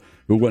player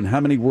who won how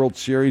many World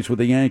Series with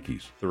the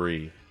Yankees?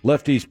 3.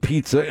 Lefty's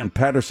Pizza in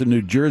Patterson,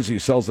 New Jersey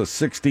sells a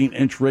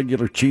 16-inch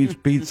regular cheese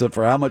pizza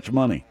for how much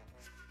money?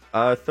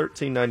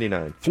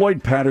 $13.99.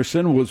 Floyd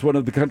Patterson was one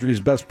of the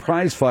country's best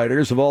prize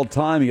fighters of all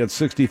time. He had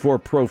 64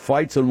 pro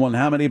fights and won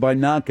how many by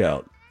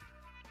knockout?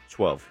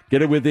 12.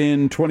 Get it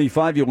within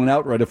 25, you went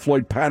outright. If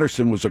Floyd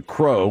Patterson was a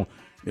crow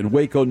in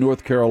Waco,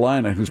 North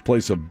Carolina, his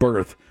place of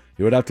birth,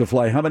 he would have to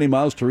fly how many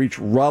miles to reach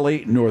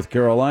Raleigh, North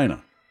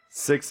Carolina?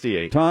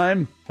 68.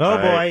 Time? Oh,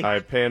 boy. I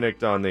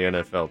panicked on the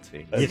NFL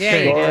team. Yeah, you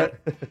did.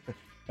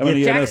 How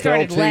many Jack NFL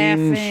started teams?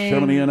 laughing. How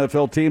many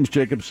NFL teams?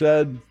 Jacob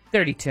said.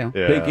 32.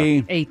 Yeah.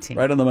 Pinky? 18.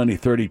 Right on the money,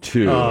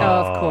 32. Oh,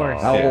 of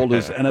course. How old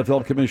is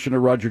NFL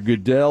Commissioner Roger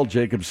Goodell?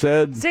 Jacob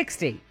said.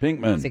 60.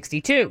 Pinkman.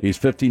 62. He's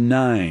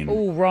 59.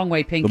 Oh, wrong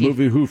way, The Pinky.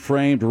 movie Who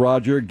Framed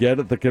Roger? Get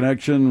it? The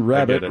Connection?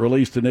 Rabbit, get it.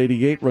 released in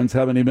 88, runs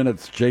how many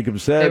minutes? Jacob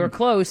said. They were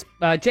close.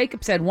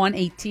 Jacob said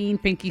 118.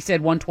 Pinky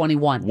said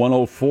 121.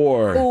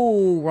 104.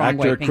 Oh, wrong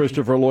way, Actor Pinky.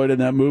 Christopher Lloyd in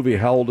that movie.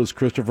 How old is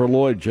Christopher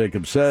Lloyd?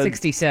 Jacob said.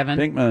 67.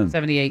 Pinkman.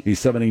 78. He's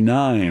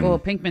 79. Oh,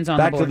 Pinkman's on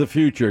Back the to board. the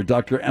Future.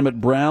 Dr.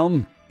 Emmett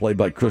Brown, played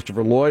by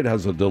Christopher Lloyd,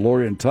 has a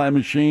DeLorean time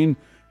machine,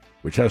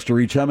 which has to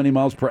reach how many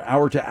miles per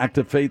hour to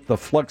activate the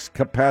flux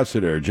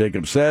capacitor?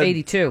 Jacob said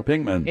 82.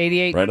 Pinkman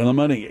 88. right on the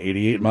money.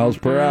 88 miles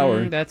per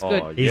hour. That's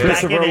good. Oh, yeah.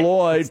 Christopher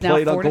Lloyd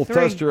played Uncle 4-3.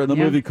 Fester in the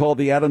movie called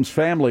The Addams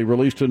Family,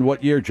 released in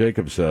what year?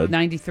 Jacob said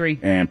 93.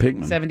 And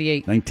Pinkman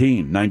 78.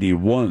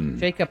 1991.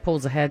 Jacob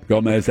pulls ahead.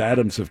 Gomez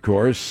Addams, of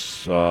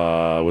course,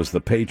 was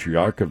the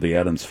patriarch of the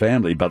Addams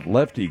Family, but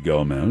Lefty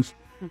Gomez,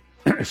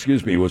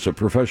 excuse me, was a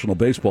professional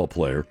baseball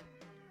player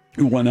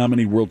who won how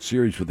many World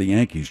Series with the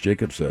Yankees?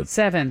 Jacob said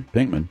 7.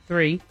 Pinkman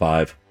 3.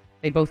 5.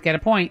 They both get a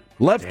point.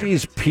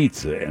 Lefty's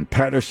Pizza in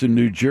Patterson,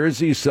 New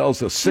Jersey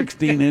sells a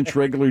 16-inch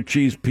regular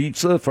cheese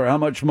pizza for how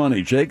much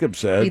money? Jacob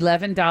said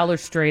 $11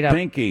 straight up.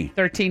 Pinky.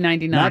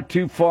 $13.99. Not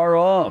too far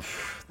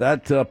off.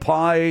 That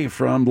pie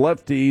from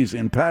Lefty's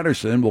in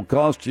Patterson will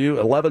cost you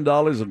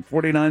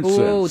 $11.49.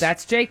 Ooh,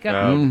 that's Jacob.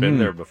 Been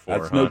there before.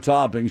 That's no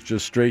toppings,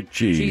 just straight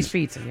cheese. Cheese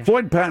pizza, yeah.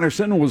 Floyd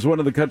Patterson was one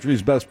of the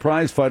country's best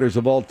prize fighters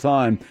of all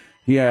time.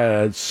 He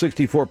had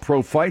 64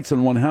 pro fights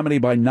and won how many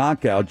by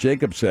knockout?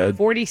 Jacob said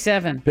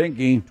 47.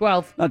 Pinky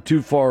 12. Not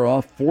too far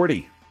off.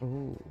 40.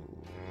 Ooh.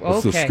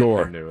 What's the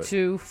score?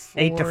 2,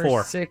 4,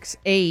 8-4. 6,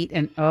 8,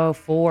 and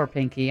 4.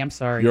 Pinky, I'm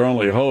sorry. Your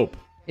only hope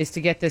is to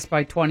get this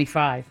by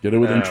 25. get it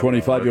within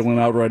 25. You went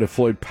outright. If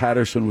Floyd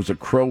Patterson was a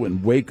crow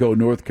in Waco,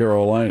 North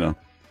Carolina,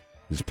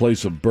 his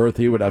place of birth,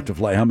 he would have to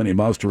fly how many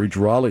miles to reach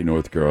Raleigh,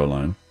 North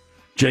Carolina?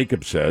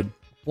 Jacob said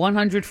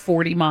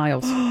 140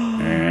 miles.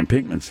 And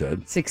Pinkman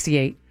said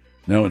 68.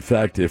 No, in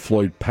fact, if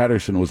Floyd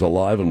Patterson was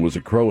alive and was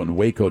a crow in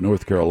Waco,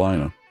 North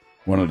Carolina,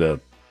 wanted to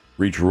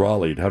reach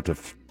Raleigh, he'd have to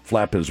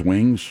flap his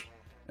wings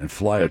and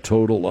fly a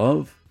total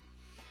of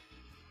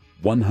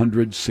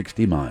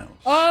 160 miles.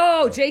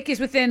 Oh, Jake is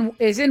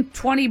in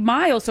 20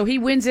 miles, so he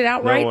wins it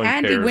outright,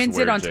 and he wins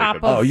it on top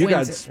of. Oh, you got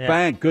wins it.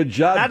 spanked. Good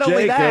job, Not Jacob.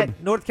 only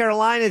that, North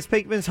Carolina is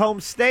Pinkman's home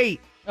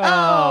state.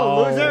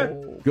 Oh,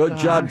 loser. Good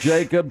job,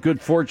 Jacob.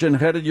 Good fortune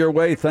headed your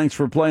way. Thanks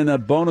for playing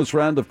that bonus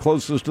round of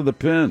closest to the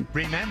pin.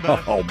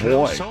 Remember, oh boy.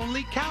 close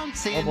only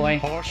counts in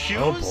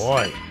horseshoes. Oh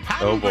boy.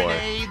 Oh boy.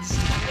 Grenades.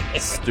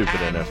 Stupid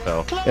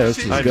NFL. Yeah, this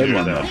is a good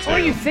one, though. What were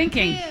you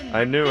thinking?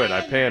 I knew it.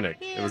 I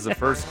panicked. It was the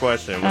first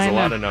question. It was a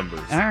lot of numbers.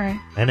 All right.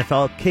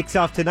 NFL kicks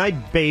off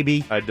tonight,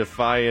 baby. I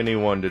defy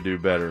anyone to do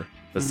better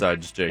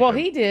besides Jacob. Well,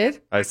 he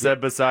did. I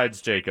said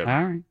besides Jacob.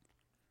 All right.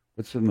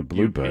 What's in the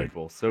blue bag?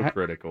 People, so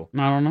critical.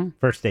 I don't know.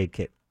 First aid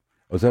kit.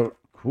 Was that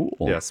cool?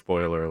 Yeah,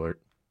 spoiler alert.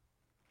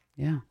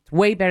 Yeah. It's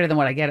way better than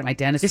what I get at my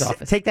dentist's Just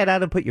office. take that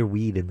out and put your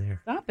weed in there.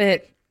 Stop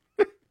it.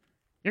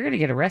 You're going to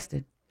get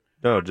arrested.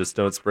 No, just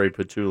don't spray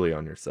patchouli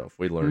on yourself.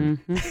 We learned.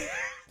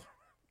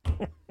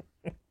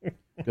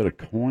 Got a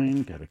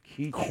coin, got a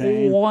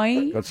keychain.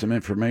 Coin? Got some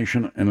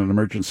information in an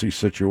emergency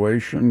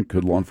situation.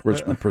 Could law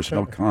enforcement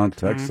personnel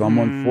contact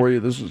someone for you?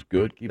 This is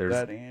good. Keep There's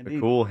that handy. a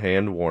cool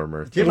hand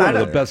warmer. It's one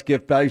of the best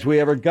gift bags we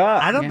ever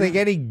got. I don't think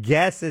any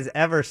guest has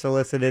ever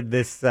solicited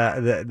this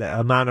the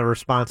amount of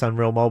response on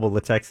Real Mobile, the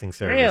texting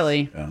service.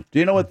 Really? Yeah. Do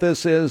you know what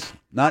this is?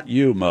 Not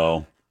you,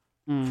 Mo.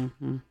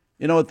 Mm-hmm.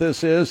 You know what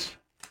this is?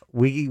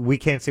 We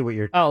can't see what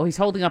you're... Oh, he's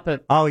holding up a...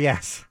 Oh,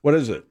 yes. What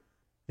is it?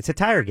 It's a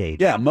tire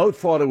gauge. Yeah, Mo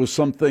thought it was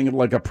something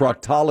like a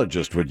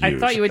proctologist would use. I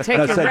thought you would take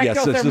and I your said, rectal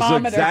yes, this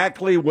thermometer. is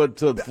exactly what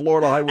the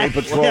Florida Highway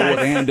Patrol would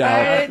hand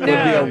out. Would be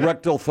a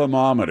rectal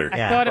thermometer.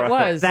 I thought it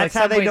was. That's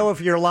like how they somebody- know if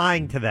you're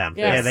lying to them.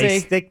 Yeah, they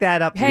see? stick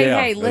that up. Hey, yeah,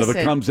 hey, and if listen.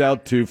 it comes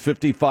out to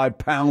 55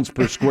 pounds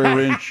per square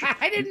inch,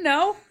 I didn't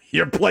know.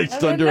 you're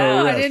placed I under didn't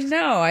know. arrest. I didn't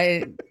know.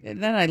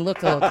 And then I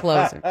looked a little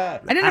closer. I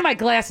didn't have my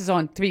glasses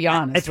on, to be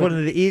honest. It's one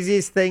of the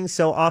easiest things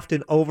so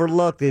often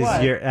overlooked is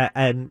What? your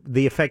and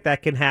the effect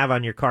that can have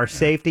on your car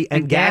safety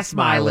and gas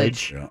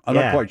mileage. Yeah. I'm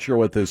not quite sure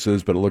what this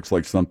is, but it looks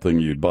like something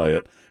you'd buy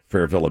at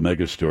Fairville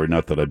Mega Store.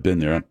 Not that I've been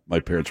there. My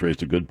parents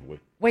raised a good boy.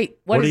 Wait,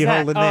 What is are you that?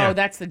 holding Oh, there?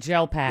 that's the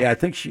gel pack. Yeah, I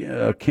think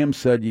Kim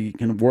said you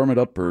can warm it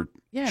up or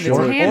Yeah, and chill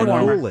it's a it hand or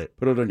warmer. cool it.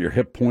 Put it on your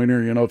hip pointer,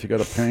 if you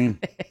got a pain.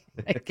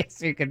 I guess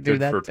you could do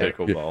Good that for too.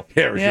 pickleball.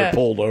 Yeah, if Yeah. you're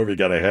pulled over, you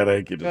got a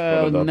headache, you just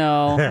Oh, put it up.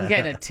 no. I'm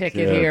getting a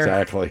ticket Yeah, here.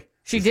 exactly.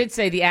 She did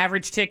say the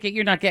average ticket,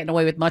 you're not getting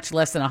away with much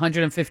less than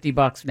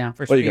 $150 now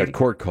for Well, you speeding. got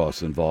court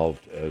costs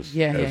involved as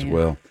Yeah.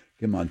 well.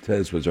 Kim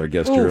Montes was our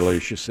guest Oof. earlier.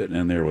 She's sitting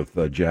in there with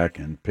Jack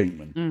and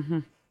Pinkman. Mm-hmm.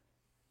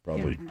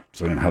 Probably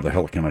saying, how the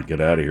hell can I get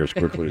out of here as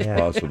quickly as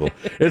possible?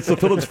 It's the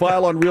Phillips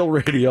File on Real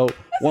Radio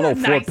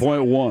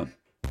 104.1.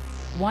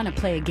 Want to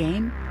play a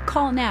game?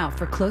 Call now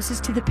for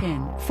closest to the pin.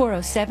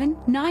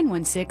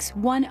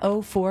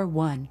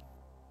 407-916-1041.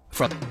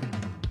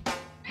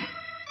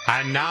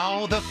 And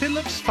now the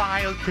Phillips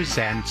File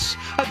presents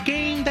a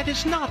game that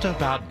is not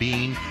about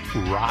being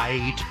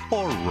right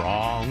or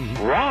wrong.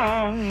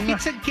 Wrong.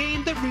 It's a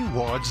game that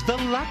rewards the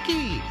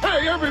lucky.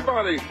 Hey,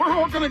 everybody, we're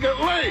all going to get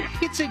laid.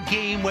 It's a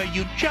game where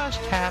you just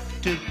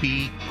have to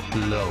be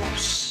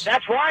close.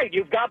 That's right.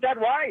 You've got that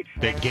right.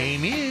 The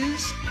game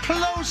is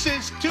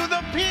closest to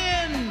the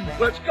pin.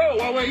 Let's go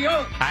while we're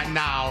young. And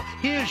now,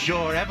 here's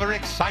your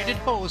ever-excited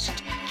host,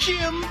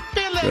 Jim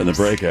Phillips. During the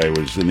break, I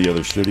was in the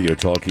other studio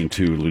talking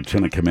to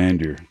Lieutenant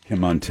Commander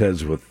Kim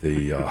Montes with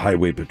the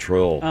Highway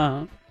Patrol.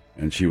 Uh-huh.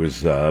 And she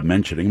was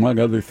mentioning, among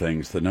other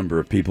things, the number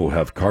of people who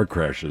have car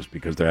crashes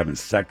because they're having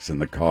sex in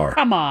the car.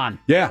 Come on.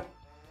 Yeah.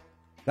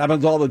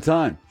 Happens all the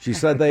time. She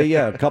said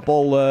a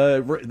couple,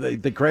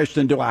 they crashed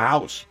into a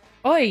house.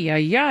 Oy,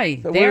 oy, oy.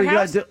 So what Their do you house?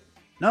 guys do?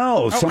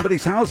 No,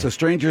 somebody's house, a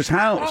stranger's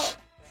house.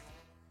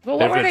 Well,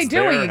 what If were they it's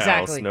their doing house,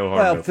 exactly? no harm,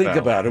 Well, no think foul.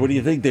 about it. What do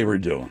you think they were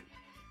doing?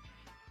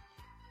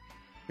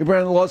 He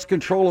lost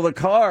control of the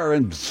car,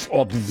 and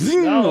off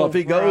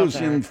he goes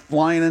brother. and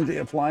flying into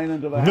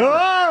the house.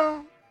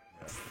 No!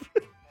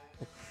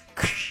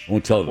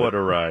 Won't tell What a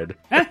ride.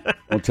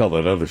 Won't tell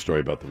that other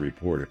story about the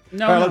reporter.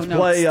 No, All right, no, let's no.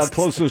 play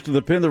closest to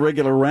the pin, the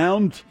regular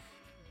round.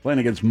 Playing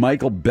against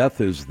Michael. Beth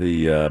is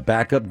the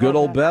backup. Good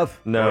old Beth.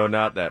 No,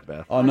 not that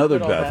Beth. Oh, another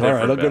Good old Beth. Beth. All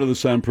right, I'll go to Different the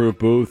soundproof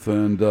booth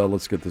and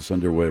let's get this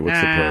underway. What's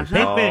the price?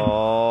 Hickman.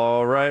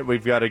 All right,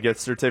 we've got a gift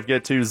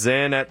certificate to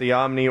Zen at the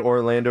Omni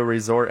Orlando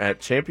Resort at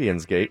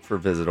Champions Gate for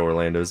Visit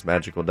Orlando's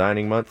Magical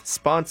Dining Month,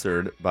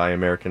 sponsored by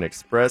American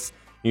Express.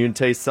 You can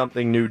taste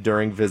something new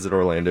during Visit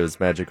Orlando's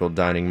Magical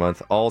Dining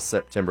Month all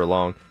September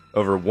long.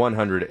 Over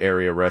 100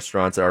 area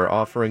restaurants are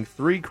offering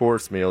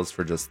 3-course meals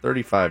for just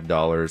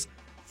 $35.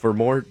 For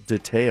more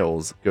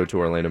details, go to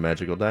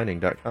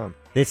OrlandoMagicalDining.com.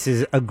 This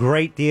is a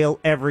great deal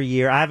every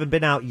year. I haven't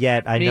been out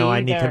yet. I Me know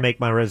I need either. to make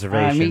my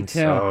reservations.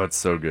 Me too. Oh, it's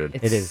so good.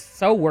 It's It is.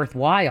 so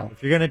worthwhile.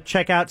 If you're going to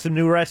check out some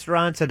new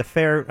restaurants at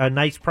a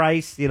nice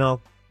price,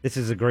 this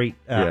is a great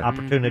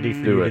opportunity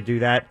for Do you it. to do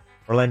that.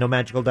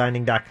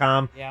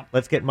 OrlandoMagicalDining.com. Yeah.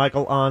 Let's get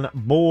Michael on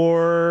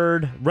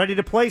board. Ready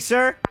to play,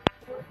 sir?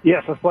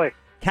 Yes, let's play.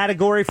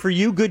 Category for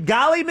you, Good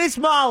Golly Miss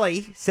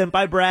Molly, sent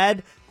by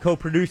Brad,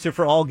 co-producer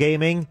for All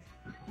Gaming.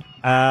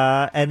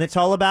 And it's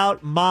all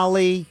about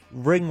Molly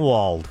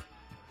Ringwald.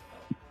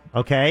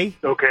 Okay?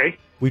 Okay.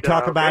 We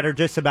talk okay. about her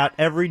just about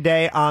every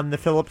day on the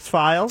Phillips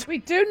File. We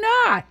do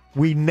not.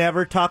 We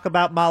never talk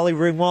about Molly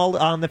Ringwald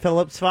on the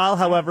Phillips File.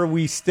 However,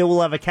 we still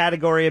will have a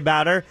category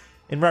about her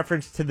in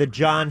reference to the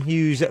John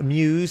Hughes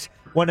Muse,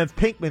 one of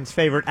Pinkman's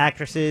favorite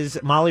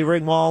actresses, Molly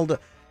Ringwald.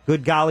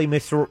 Good golly,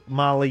 Miss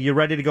Molly. You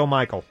ready to go,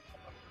 Michael?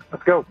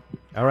 Let's go.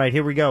 All right,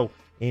 here we go.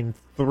 In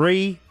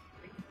 3,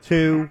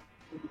 2,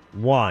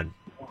 1.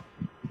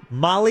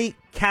 Molly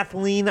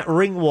Kathleen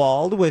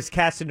Ringwald was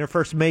cast in her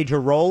first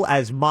major role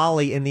as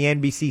Molly in the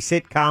NBC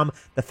sitcom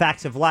The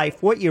Facts of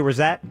Life. What year was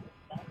that?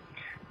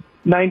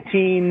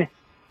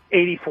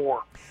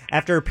 1984.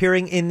 After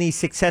appearing in the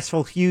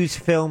successful Hughes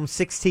film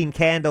 16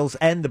 Candles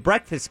and The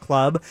Breakfast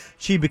Club,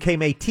 she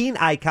became a teen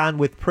icon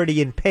with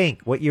Pretty in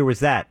Pink. What year was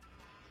that?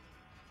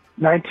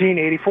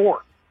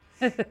 1984.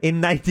 In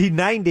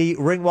 1990,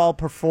 Ringwald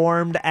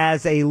performed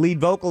as a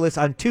lead vocalist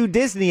on 2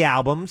 Disney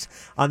albums.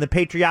 On the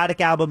patriotic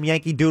album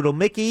Yankee Doodle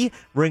Mickey,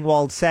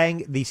 Ringwald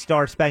sang the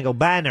Star Spangled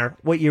Banner.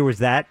 What year was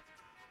that?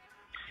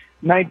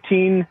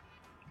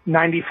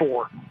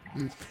 1994.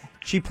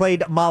 She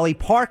played Molly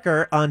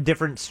Parker on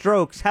Different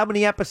Strokes. How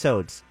many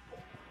episodes?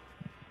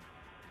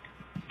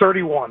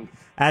 31.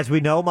 As we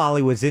know,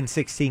 Molly was in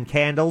 16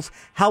 Candles.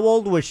 How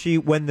old was she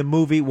when the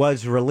movie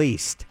was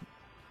released?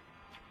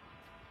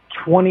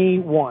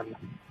 21.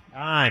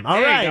 Time. All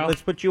There you right, go.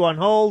 let's put you on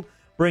hold.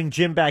 Bring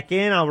Jim back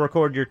in. I'll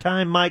record your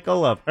time,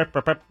 Michael.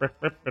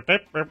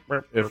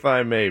 If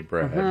I may,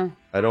 Brad,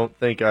 I don't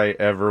think I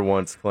ever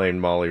once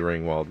claimed Molly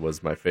Ringwald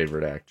was my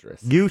favorite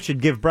actress. You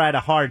should give Brad a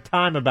hard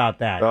time about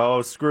that.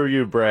 Oh, screw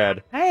you,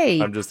 Brad. Hey.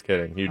 I'm just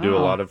kidding. You do a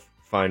lot of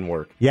fine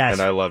work. Yes.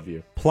 And I love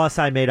you. Plus,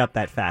 I made up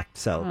that fact,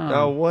 so.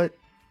 Oh, what?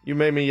 You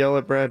made me yell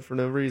at Brad for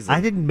no reason. I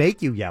didn't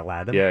make you yell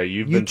at him. Yeah, you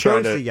you've been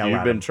trying chose to yell you've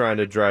at been him. trying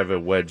to drive a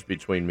wedge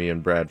between me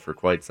and Brad for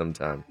quite some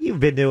time. You've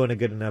been doing a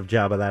good enough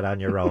job of that on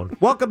your own.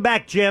 Welcome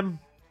back, Jim.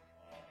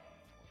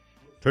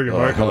 Turn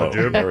your mic on,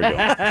 Jim. There we go.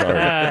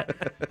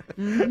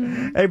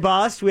 Sorry. Hey,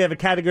 boss, we have a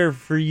category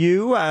for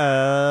you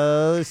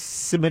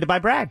submitted by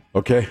Brad,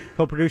 Okay.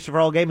 co-producer for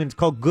All Gaming. It's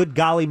called Good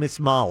Golly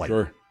Miss Molly.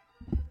 Sure.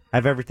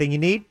 Have everything you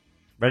need?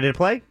 Ready to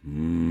play?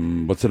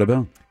 What's it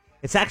about?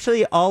 It's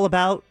actually all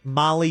about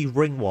Molly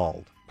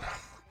Ringwald.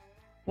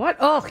 What?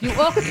 Oh, you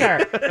ooked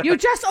her. You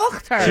just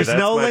ooked her. She's that's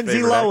no my Lindsay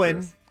favorite Lohan.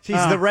 actress.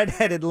 She's the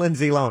redheaded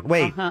Lindsay Lohan.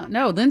 Wait.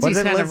 No, Lindsay's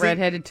wasn't kind of Lindsay-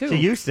 redheaded, too. She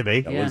used to be.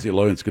 Yeah. Lindsay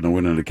Lohan's going to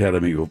win an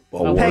Academy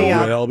Award Hey,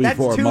 well that's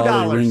before $2.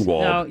 Molly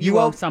Ringwald. No, you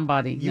owe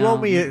somebody. You No. owe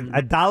me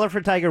 $1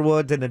 for Tiger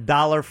Woods and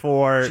 $1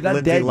 for She's not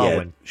Lindsay dead Lohan.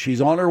 yet.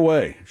 She's on her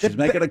way. She's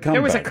making a comeback.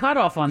 There was a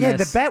cutoff on Yeah,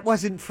 this. the bet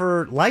wasn't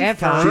for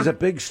lifetime. Ever. She's a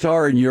big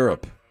star in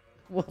Europe.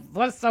 Well,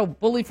 what's so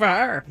bully for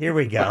her? Here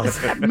we go. What's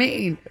that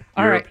mean?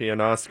 All right.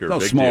 European Oscar. No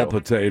big small deal.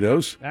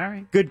 potatoes. All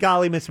right. Good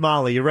golly, Miss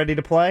Molly. You ready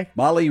to play?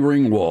 Molly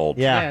Ringwald.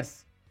 Yeah.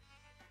 Yes.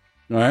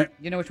 All right.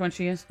 You know which one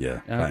she is?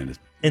 Yeah, Oh. kind of.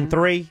 In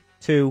 3,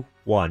 2,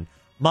 1.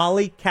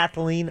 Molly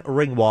Kathleen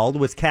Ringwald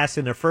was cast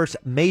in her first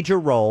major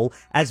role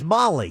as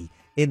Molly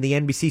in the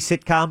NBC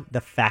sitcom The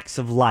Facts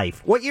of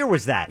Life. What year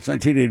was that? It's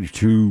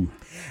 1982.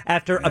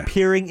 After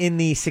appearing in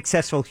the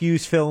successful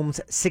Hughes films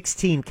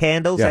 16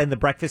 Candles Yeah. and The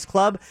Breakfast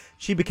Club,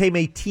 she became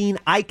a teen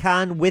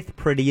icon with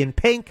Pretty in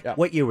Pink. Yeah.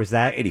 What year was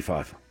that?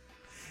 85.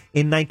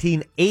 In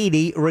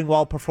 1980,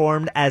 Ringwald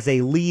performed as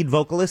a lead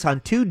vocalist on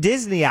 2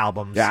 Disney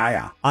albums.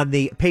 Yeah. On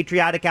the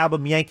patriotic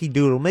album Yankee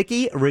Doodle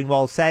Mickey,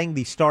 Ringwald sang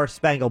the Star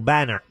Spangled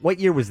Banner. What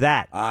year was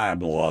that? I'm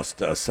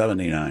lost.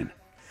 79.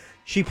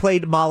 She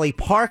played Molly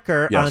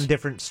Parker Yes. on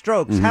Different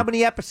Strokes. How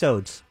many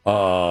episodes?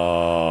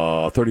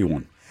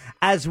 31.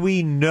 As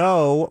we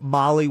know,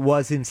 Molly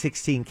was in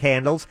 16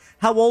 Candles.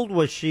 How old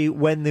was she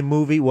when the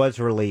movie was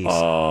released?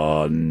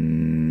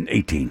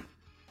 18.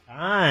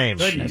 Time.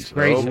 Goodness Jeez.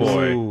 gracious. Oh,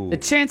 boy. The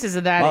chances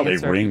of that Molly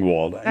answer.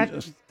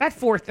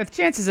 Ringwald. The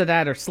chances of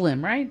that are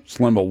slim, right?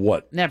 Slim of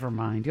what? Never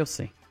mind. You'll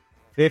see.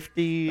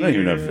 50. I don't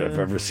even know if I've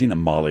ever seen a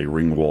Molly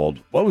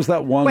Ringwald. What was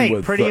that one Wait,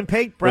 with Pretty in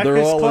Pink, where they're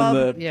Breakfast all Club?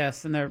 in the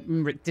Yes, and their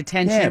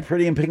detention. Yeah,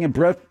 Pretty in Pink and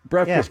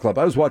Breakfast Club.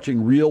 I was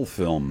watching real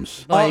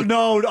films. Oh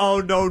no!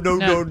 Clockwork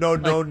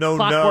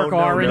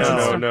Orange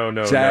and stuff. No.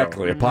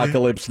 Exactly.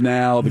 Apocalypse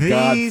Now, The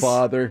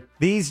Godfather.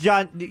 These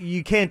John,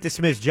 you can't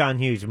dismiss John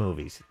Hughes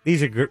movies.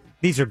 These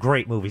are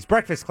great movies.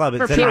 Breakfast Club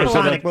is an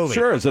iconic movie.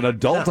 Sure, as an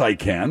adult I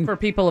can. For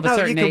people of a No,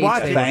 certain you can age.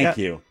 watch it. Thank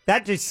you.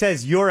 That just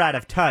says you're out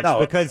of touch No.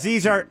 because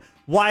these are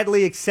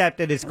widely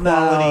accepted as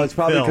quality. No, it's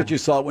probably film. because you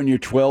saw it when you're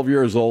 12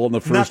 years old and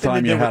the first Nothing to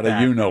time do you with had a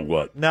that.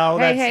 you-know-what. No,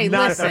 Hey, that's hey,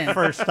 not listen. the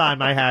first time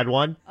I had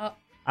one.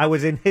 I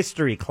was in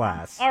history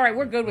class. All right,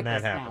 we're good with That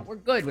this now. happened. We're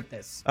good with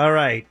this. All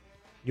right.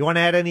 You want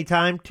to add any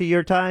time to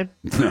your time?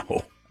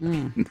 No.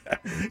 I'm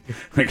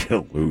going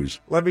to lose.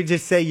 Let me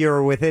just say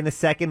you're within a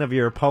second of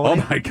your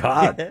opponent. Oh, my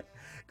God.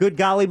 Good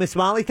golly, Miss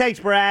Molly. Thanks,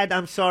 Brad.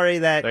 I'm sorry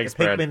that Thanks,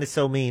 Pinkman Brad. is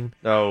so mean.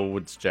 No,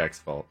 it's Jack's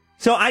fault.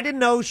 So I didn't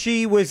know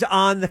she was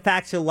on The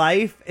Facts of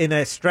Life. In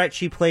a stretch,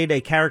 she played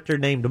a character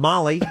named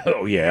Molly.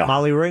 Oh, yeah.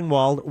 Molly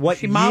Ringwald. What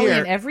She Molly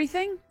year? in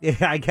everything? Yeah,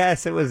 I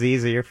guess it was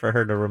easier for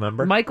her to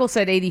remember. Michael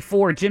said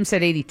 84. Jim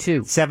said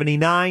 82.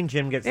 79.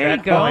 Jim gets There you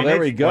that go. point. There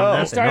we go.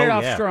 It's 1-0. Started Oh,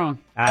 off yeah. strong.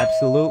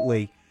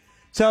 Absolutely.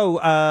 So,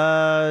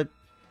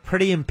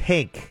 Pretty in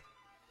Pink.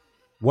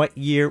 What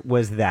year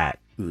was that?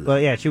 Well,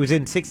 yeah, she was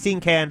in 16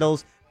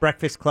 Candles,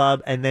 Breakfast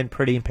Club, and then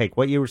Pretty in Pink.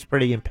 What year was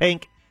Pretty in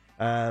Pink?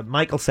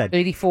 Michael said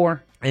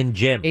 84. And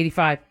Jim.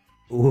 85.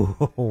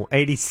 Ooh,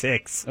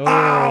 86. Oh,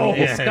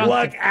 Yeah.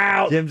 Look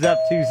out. Jim's up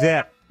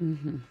 2-0.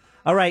 Mm-hmm.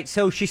 All right,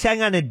 so she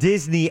sang on a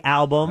Disney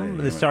album,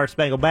 The Star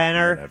Spangled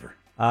Banner.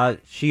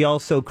 She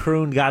also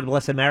crooned God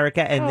Bless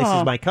America and This Oh.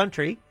 Is My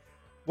Country.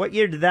 What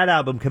year did that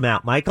album come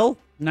out, Michael?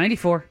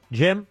 94.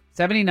 Jim?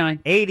 79.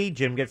 80.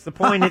 Jim gets the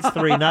point. It's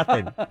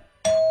 3-0.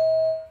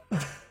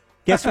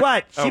 Guess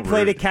what? She Oh,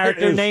 played a rude.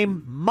 character It is.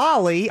 named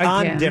Molly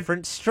on Again?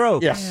 Different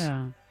Strokes. Yes.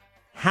 Yeah.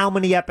 How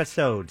many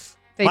episodes?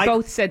 They Mike-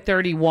 both said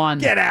 31.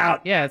 Get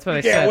out. Yeah, that's what I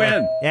You said. can't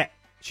win. Yeah.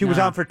 She was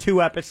No. on for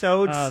 2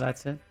 episodes. Oh,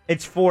 that's it.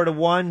 It's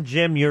 4-1.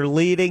 Jim, you're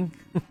leading.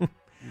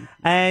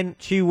 And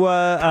she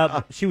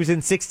was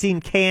in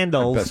 16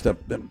 Candles.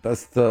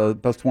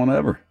 Best one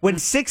ever. When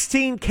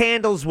 16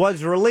 Candles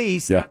was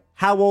released, Yeah.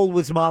 how old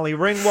was Molly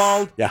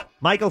Ringwald? Yeah.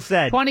 Michael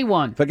said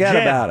 21. Forget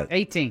Jim. about it.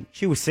 18.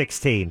 she was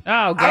 16.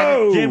 Oh, get it.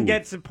 Oh. Jim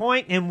gets a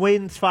point and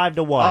wins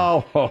 5-1.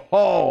 Oh, ho,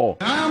 ho.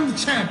 I am the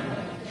champion.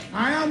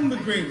 I am the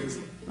greatest.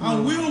 I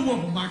will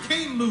whoop him. I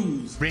can't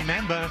lose.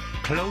 Remember,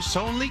 close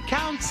only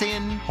counts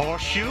in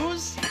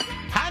horseshoes,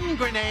 hand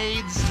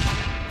grenades,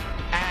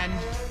 and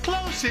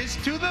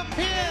closest to the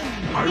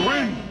pin. I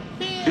win!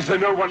 Is there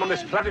no one on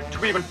this planet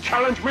to even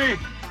challenge me?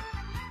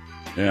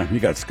 Yeah, you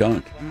got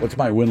skunked. What's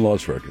my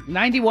win-loss record?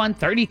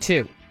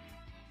 91-32.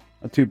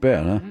 Not too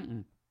bad, huh?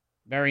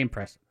 Very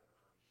impressive.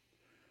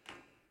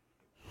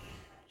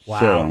 Wow.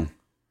 So,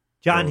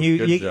 John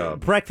Hughes, good job.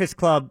 Breakfast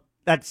Club,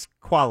 that's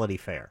quality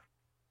fare.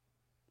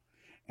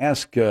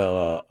 ask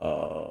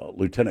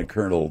Lieutenant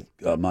Colonel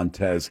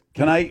Montes,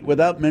 can I,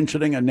 without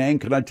mentioning a name,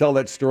 can I tell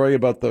that story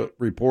about the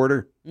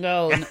reporter?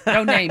 No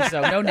names,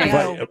 though. No names.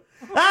 No.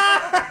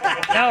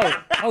 No.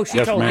 Oh, she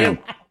Yes, told ma'am.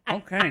 you.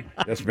 Okay.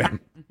 Yes, ma'am.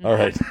 All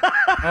right.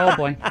 Oh,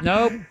 boy.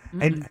 Nope.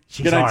 And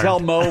she's Can I armed. tell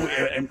Mo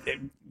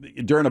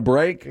during a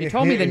break? You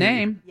told me the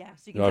name.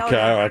 Yes, you can Okay,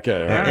 tell her.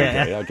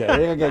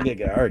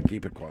 okay. All right,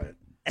 keep it quiet.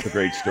 It's a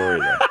great story,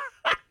 though.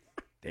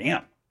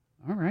 Damn.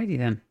 All righty,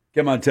 then.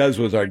 Kim Montez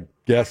was our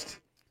guest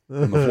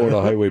on the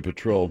Florida Highway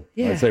Patrol.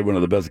 Yeah. I'd say one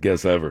of the best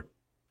guests ever.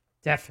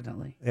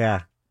 Definitely. Yeah.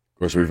 Of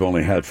course, we've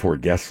only had 4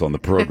 guests on the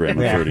program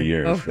in Yeah. 30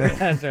 years. Oh, so-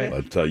 that's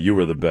right. But you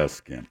were the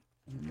best, Kim.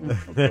 No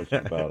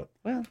question about it.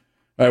 Well.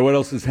 All right, what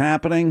else is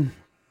happening?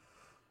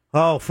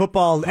 Oh,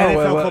 football,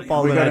 NFL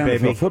football we got tonight,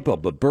 NFL baby. football,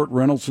 but Burt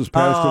Reynolds has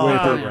passed away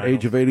at the yeah.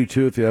 age of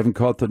 82. If you haven't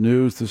caught the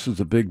news, this is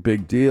a big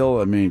deal.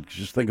 I mean,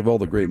 just think of all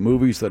the great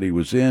movies that he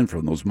was in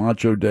from those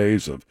macho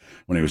days of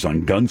when he was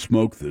on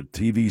Gunsmoke, the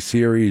TV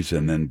series,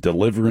 and then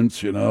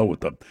Deliverance, with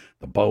the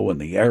bow and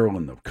the arrow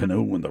and the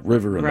canoe and the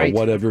river and Right, the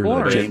whatever, of the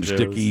course. James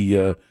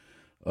Dickey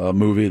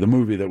movie, the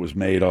movie that was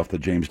made off the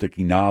James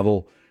Dickey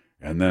novel.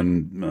 And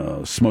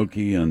then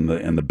Smokey and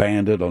the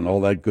Bandit and all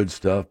that good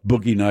stuff.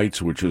 Boogie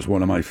Nights, which is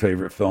one of my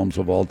favorite films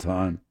of all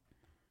time.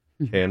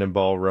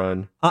 Cannonball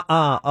Run.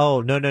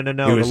 Oh, no. He was The in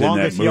that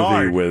Longest movie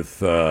Yard. with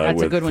That's a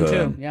with, good one,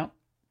 too. Yep.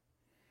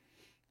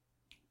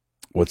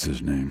 What's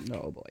his name?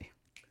 Oh, boy.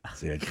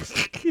 See, I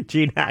just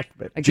Gene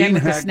Hackman. Again Gene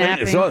with the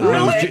Hackman. snapping.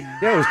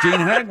 It was Gene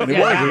Hackman. It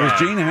was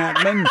Gene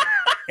Hackman.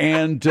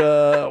 And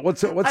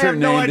what's her have name?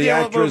 no The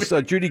idea what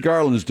actress Judy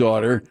Garland's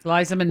daughter,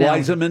 Liza Minnelli.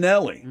 Liza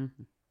Minnelli.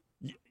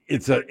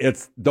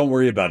 It's. Don't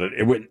worry about it.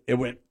 It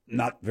went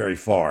not very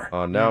far.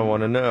 Oh, now I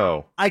want to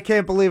know. I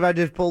can't believe I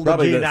just pulled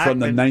Probably the Gene from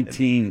the Hackman.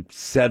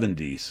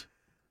 1970s.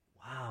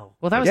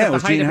 Well, that was Yeah, at it the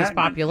was height Gene of his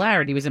Hackman.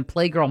 popularity. He was in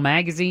Playgirl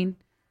magazine.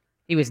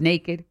 He was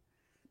naked.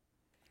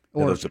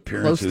 Yeah, Or those close to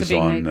appearances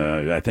being on,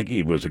 naked. I think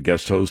he was a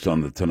guest host on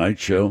The Tonight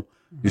Show.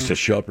 Used to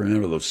show up,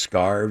 remember those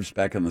scarves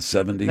back in the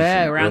 70s,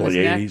 Yeah, and around early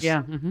his neck. 80s?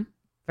 Yeah.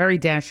 Very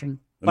dashing.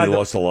 And he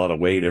lost a lot of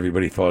weight.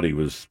 Everybody thought he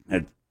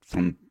had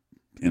some,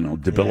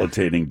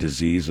 debilitating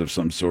disease of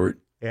some sort.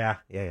 Yeah,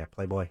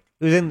 Playboy.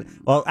 He was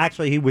in. Well,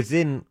 actually, he was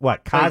in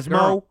what?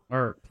 Cosmo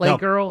or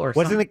Playgirl or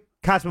wasn't something. it?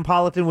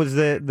 Cosmopolitan was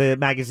the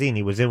magazine.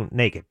 He was in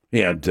naked. He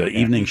had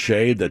Evening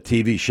Shade, the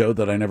TV show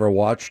that I never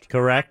watched.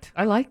 Correct.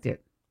 I liked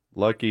it.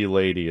 Lucky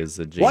Lady is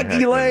a Gene Lucky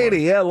Hackman Lady,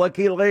 one. yeah,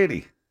 Lucky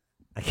Lady.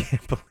 I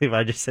can't believe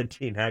I just said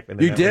Gene Hackman.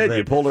 and You that did. was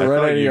You it. pulled it I right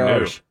thought out of you your knew.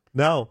 arse.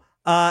 No.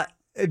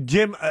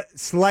 Jim, a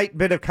slight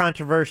bit of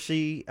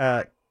controversy.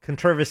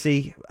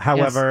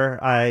 However,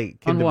 I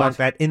can On what? debunk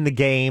that in the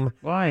game.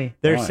 Why?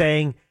 They're Why?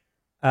 saying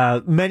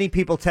many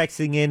people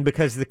texting in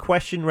because the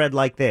question read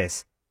like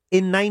this: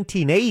 in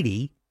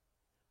 1980,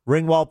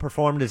 Ringwald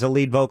performed as a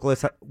lead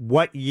vocalist.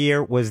 What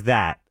year was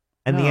that?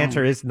 And the Oh.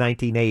 answer is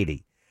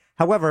 1980.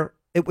 However,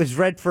 it was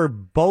read for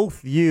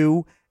both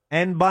you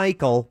and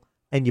Michael,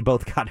 and you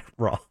both got it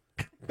wrong.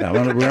 Yeah,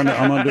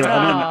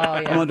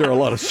 I'm under a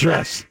lot of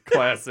stress.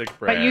 Classic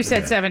Brad. But you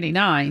said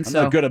 79, I'm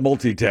so not good at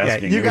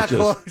multitasking. Yeah, you It got was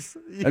close.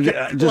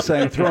 I'm just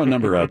saying, throw a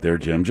number out there,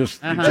 Jim. Just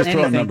throw a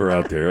anything. number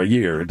out there. A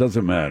year. It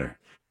doesn't matter.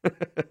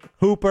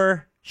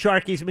 Hooper,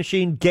 Sharky's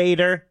Machine,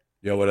 Gator.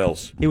 Yeah, what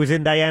else? He was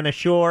in Diana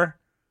Shore.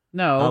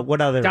 no.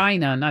 What other?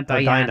 Dinah, not Oh,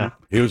 Diana. Dinah.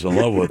 He was in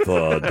love with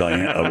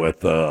Diana,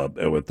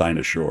 with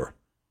Dinah Shore.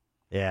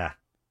 Yeah.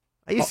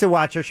 I used to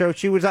watch her show.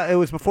 She was. It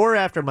was before or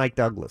after Mike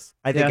Douglas.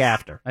 I think Yes,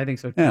 after. I think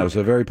so too. Yeah, it was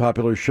a very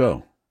popular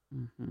show.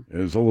 It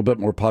was a little bit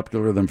more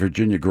popular than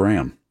Virginia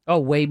Graham. Oh,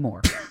 way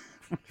more.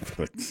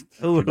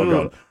 Who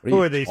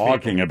are these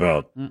talking people?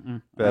 about?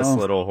 Best Oh.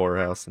 little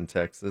whorehouse in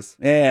Texas.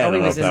 Yeah, I Oh, don't he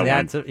know was if in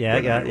that that. one Yeah,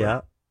 went yeah, anywhere.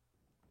 yeah.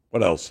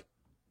 What else?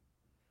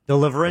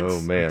 Deliverance.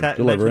 Oh, man.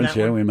 Deliverance. mention that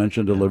Yeah, one? we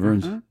mentioned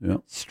Deliverance. Yeah.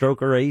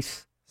 Stroker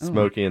Ace.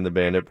 Smokey and the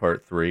Bandit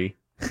Part 3.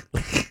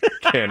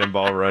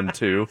 Cannonball Run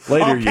 2.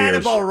 Later Oh,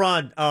 Cannonball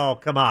Run. Oh,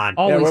 come on.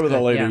 Yeah, Always what were the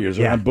good, later yeah. years?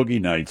 Yeah. Around Boogie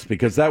Nights,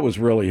 because that was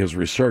really his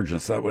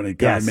resurgence. That when he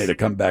kind Yes. of made a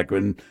comeback,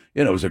 when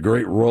it was a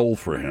great role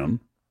for him.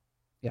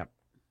 Yep.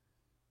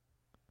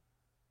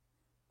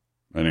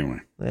 Anyway,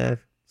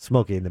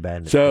 Smokey and the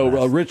Bandit.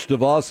 so Rich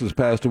DeVos has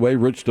passed away.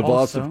 Rich DeVos,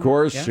 Also, of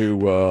course, yeah.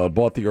 who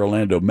bought the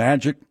Orlando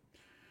Magic,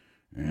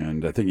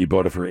 and I think he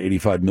bought it for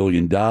 $85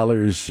 million,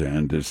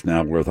 and it's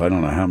now worth I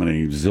don't know how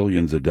many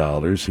zillions of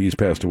dollars. He's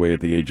passed away at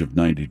the age of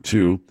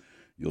 92.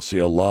 You'll see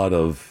a lot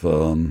of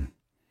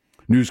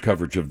news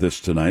coverage of this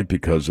tonight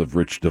because of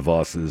Rich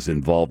DeVos's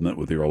involvement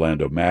with the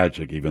Orlando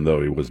Magic, even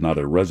though he was not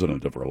a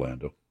resident of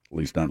Orlando, at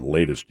least not in the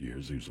latest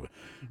years. He was a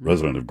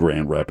resident of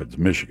Grand Rapids,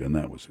 Michigan.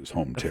 That was his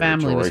home The territory.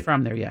 family was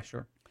from there, yeah,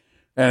 sure.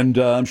 And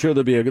I'm sure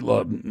there'll be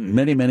a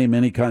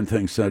many kind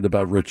things said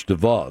about Rich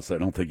DeVos. I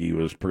don't think he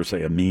was per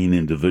se a mean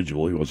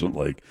individual. He wasn't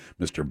like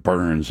Mr.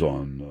 Burns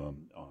on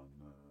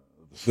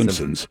The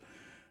Simpsons,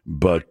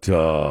 but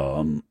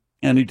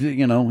and he did,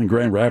 in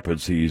Grand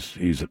Rapids, he's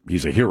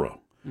a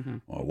hero.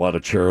 A lot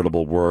of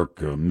charitable work,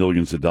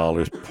 millions of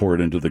dollars poured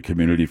into the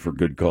community for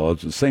good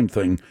cause. The same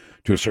thing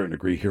to a certain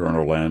degree here in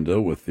Orlando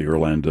with the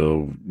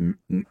Orlando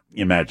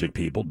Magic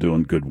people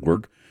doing good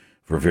work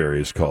for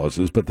various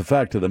causes. But the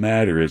fact of the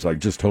matter is, I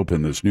just hope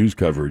in this news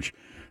coverage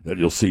that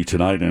you'll see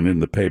tonight and in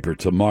the paper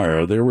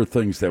tomorrow, there were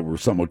things that were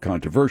somewhat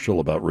controversial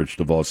about Rich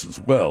DeVos as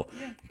well.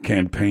 He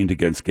campaigned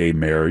against gay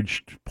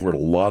marriage, poured a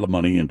lot of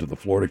money into the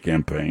Florida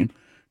campaign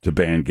to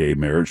ban gay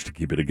marriage, to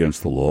keep it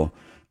against the law.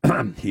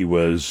 He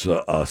was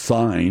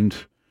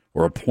assigned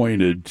or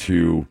appointed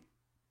to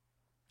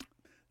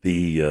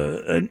the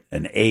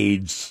an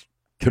AIDS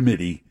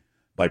committee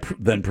by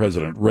then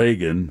President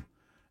Reagan,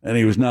 and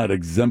he was not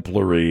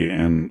exemplary,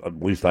 and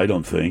at least I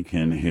don't think,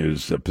 in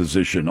his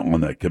position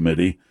on that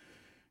committee.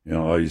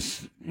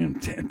 He's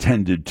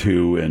tended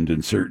to, and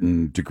in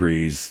certain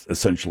degrees,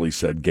 essentially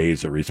said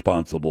gays are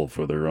responsible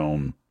for their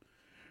own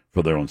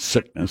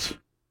sickness,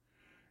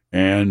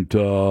 and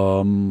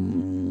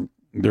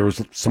there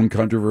was some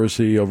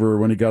controversy over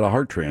when he got a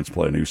heart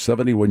transplant. He was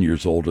 71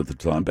 years old at the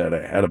time, had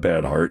a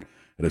bad heart,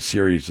 had a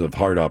series of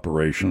heart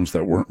operations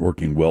that weren't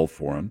working well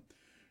for him.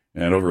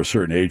 And over a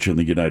certain age in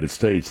the United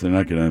States, you're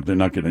not going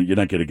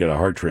to get a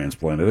heart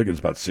transplant. I think it's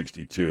about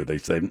 62. They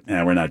say,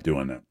 we're not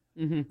doing that.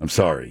 I'm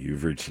sorry,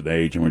 you've reached an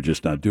age and we're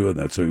just not doing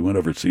that. So he went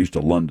overseas to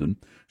London,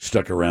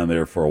 stuck around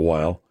there for a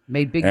while.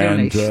 Made big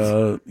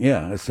donations.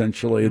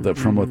 Essentially,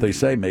 from what they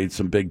say, made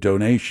some big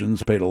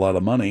donations, paid a lot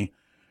of money,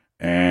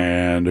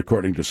 and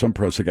according to some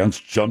press accounts,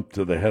 jumped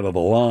to the head of the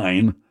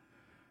line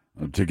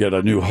to get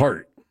a new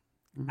heart.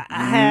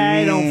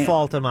 I don't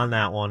fault him on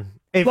that one.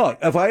 Look,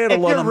 if I had to if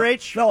let you're him,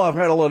 rich, no, I've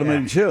had to let him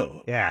in too.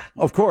 Yeah.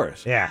 Of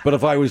course. Yeah. But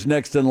if I was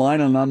next in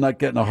line and I'm not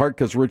getting a heart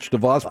because Rich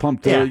DeVos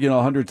pumped,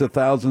 hundreds of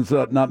thousands,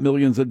 not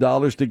millions of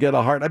dollars to get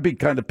a heart, I'd be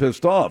kind of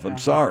pissed off. I'm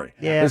sorry.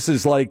 Yeah. This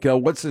is like,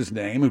 what's his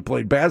name, who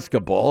played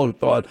basketball, who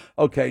thought,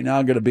 okay, now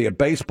I'm going to be a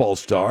baseball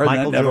star,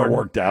 Michael and that never Jordan.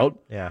 worked out.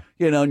 Yeah.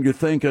 And you're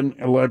thinking,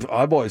 well,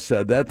 I've always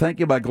said that.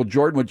 Thank you, Michael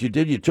Jordan. What you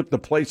did, you took the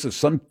place of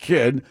some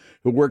kid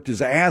who worked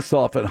his ass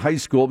off in high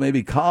school,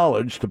 maybe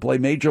college, to play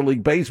Major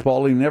League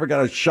Baseball. He never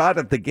got a shot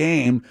at the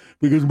game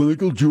because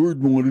Michael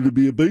Jordan wanted to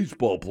be a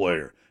baseball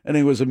player. And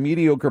he was a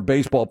mediocre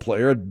baseball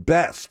player at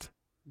best.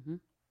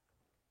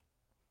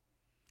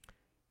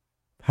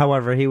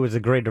 However, he was a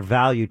greater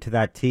value to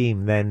that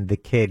team than the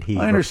kid he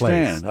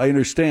replaced. I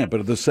understand.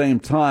 But at the same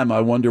time,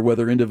 I wonder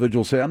whether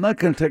individuals say, I'm not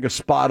going to take a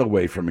spot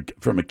away from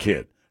a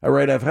kid. All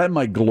right, I've had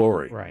my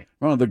glory. Right.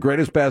 One of the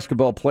greatest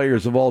basketball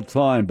players of all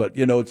time, but,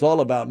 it's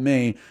all about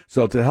me,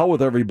 so to hell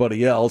with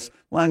everybody else.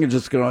 Well, I'm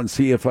just going to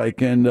see if I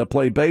can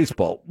play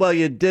baseball. Well,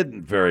 you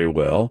didn't very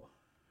well.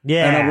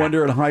 Yeah. And I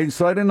wonder, in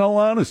hindsight, in all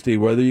honesty,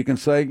 whether you can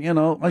say,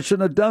 I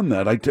shouldn't have done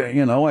that.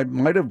 I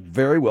might have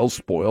very well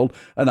spoiled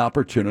an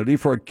opportunity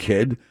for a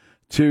kid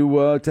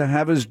to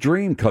have his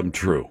dream come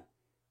true.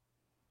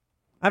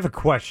 I have a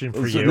question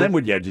for So you. then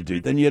what you had to do?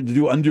 Then you had to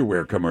do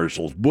underwear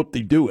commercials.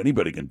 Whoop-de-doo.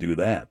 Anybody can do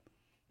that.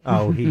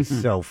 Oh, he's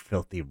so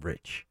filthy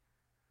rich.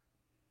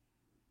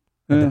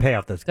 To pay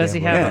off those Does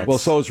he gambling have debts. Well,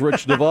 so is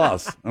Rich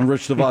DeVos. And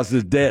Rich DeVos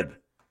is dead.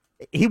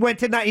 He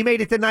made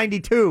it to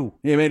 92.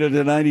 He made it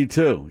to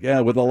 92. Yeah,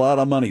 with a lot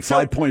of money.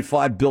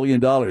 $5.5 billion,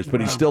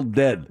 but he's still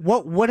dead.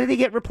 What did he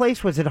get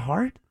replaced? Was it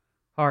heart?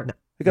 Heart.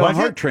 He got Was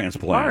a heart it?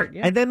 transplant. Heart,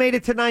 yeah. And then made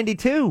it to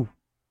 92.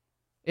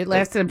 It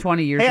lasted him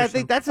 20 years. Hey, or I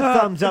think so. that's a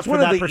thumbs up It's for one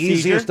that of the procedure.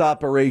 easiest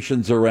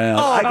operations around.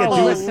 Oh, I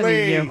could listen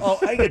to you.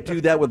 I could do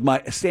that with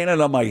my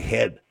standing on my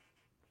head.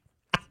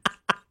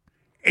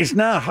 It's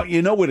not,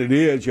 you know what it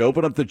is. You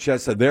open up the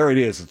chest, and there it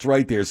is. It's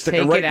right there. Stick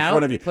Take it right it in out,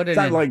 front of you. put it It's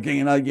not in.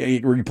 like,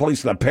 you're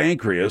replacing a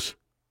pancreas.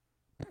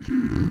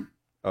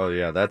 Oh,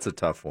 yeah, that's a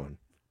tough one.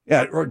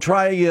 Yeah, or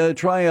try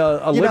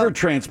a liver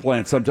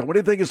transplant sometime. What do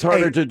you think is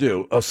harder to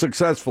do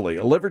successfully,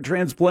 a liver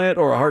transplant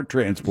or a heart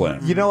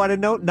transplant? You know what I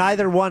know?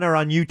 Neither one are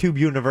on YouTube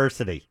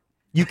University.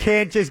 You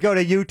can't just go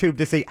to YouTube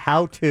to see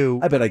how to.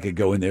 I bet I could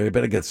go in there. I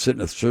bet I could sit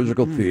in a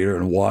surgical theater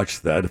and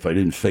watch that if I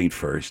didn't faint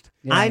first.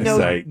 I know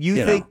Say,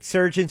 you think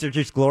surgeons are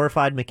just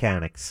glorified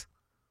mechanics.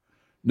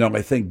 No,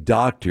 I think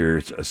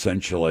doctors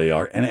essentially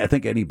are, and I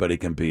think anybody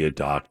can be a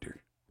doctor.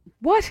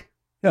 What?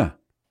 Yeah.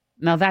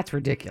 Now that's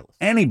ridiculous.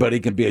 Anybody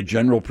can be a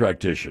general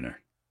practitioner.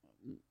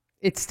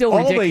 It's still All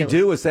ridiculous. they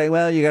do is say,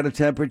 well, you got a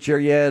temperature,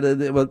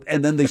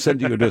 and then they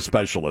send you to a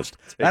specialist.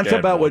 That's Advil.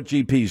 about what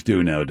GPs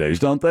do nowadays,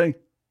 don't they?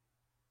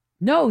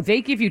 No, they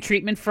give you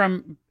treatment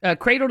from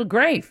cradle to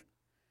grave.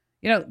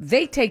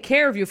 They take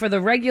care of you for the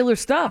regular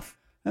stuff.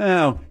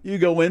 Oh, you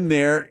go in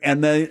there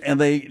and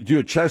they do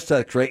a chest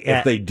X-ray. Yeah.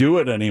 If they do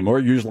it anymore,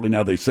 usually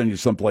now they send you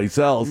someplace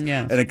else,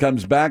 Yes. and it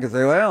comes back and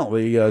say, well,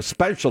 the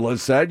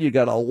specialist said you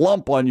got a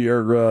lump on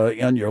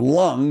your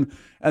lung,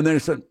 and they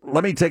said,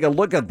 let me take a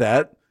look at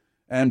that.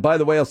 And by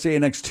the way, I'll see you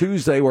next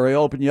Tuesday where I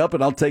open you up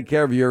and I'll take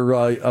care of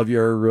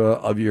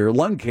your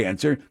lung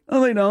cancer.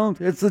 No, they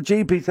don't. It's the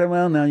GP say,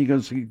 well, now you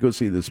go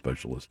see the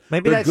specialist.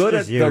 Maybe they're that's good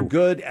just at you. they're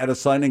good at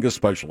assigning a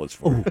specialist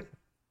for you.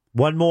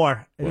 One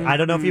more. I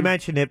don't know if you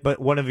mentioned it, but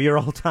one of your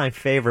all-time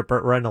favorite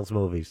Burt Reynolds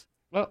movies.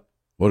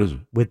 What is it?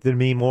 With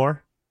Demi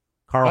Moore,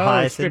 Carl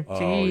Hyacin.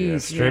 Striptease.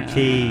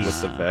 Striptease.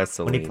 With the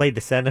Vaseline. When he played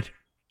the senator.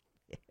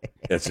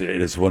 It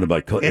is one of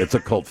my. It's a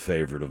cult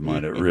favorite of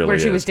mine. It really Where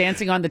she is. was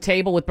dancing on the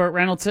table with Burt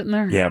Reynolds sitting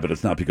there? Yeah, but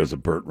it's not because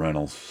of Burt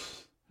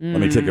Reynolds. Let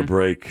me take a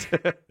break.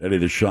 Eddie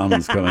the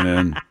Shaman's coming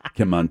in.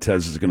 Kim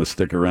Montes is going to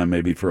stick around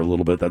maybe for a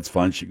little bit. That's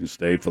fine. She can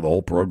stay for the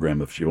whole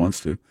program if she wants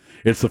to.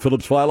 It's the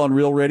Phillips File on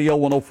Real Radio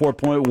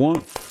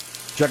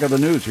 104.1. Check out the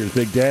news. Here's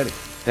Big Daddy.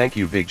 Thank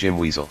you, Big Jim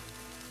Weasel.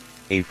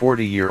 A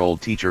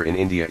 40-year-old teacher in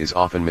India is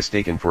often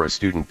mistaken for a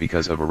student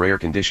because of a rare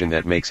condition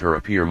that makes her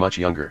appear much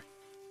younger.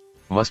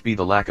 Must be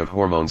the lack of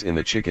hormones in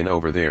the chicken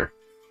over there.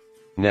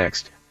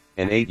 Next,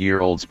 an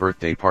 8-year-old's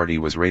birthday party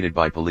was raided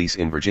by police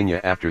in Virginia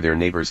after their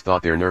neighbors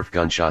thought their Nerf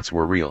gunshots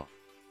were real.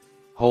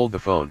 Hold the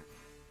phone.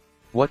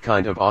 What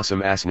kind of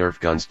awesome-ass Nerf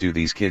guns do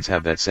these kids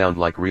have that sound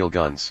like real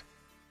guns?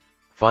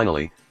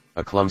 Finally,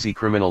 a clumsy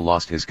criminal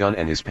lost his gun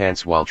and his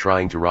pants while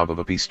trying to rob a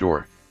puppy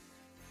store.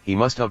 He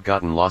must have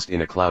gotten lost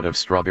in a cloud of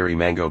strawberry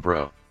mango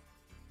bro.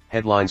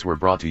 Headlines were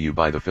brought to you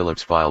by the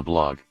Phillips File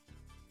blog.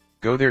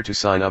 Go there to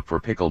sign up for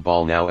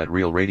Pickleball now at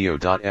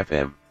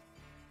realradio.fm.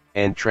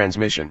 End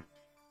transmission.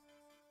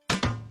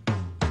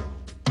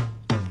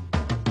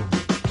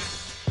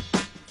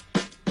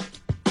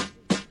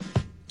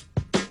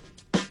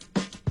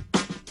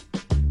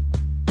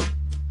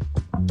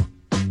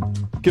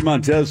 Kim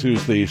Montes,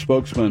 who's the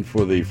spokesman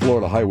for the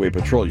Florida Highway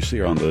Patrol. You see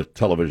her on the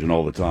television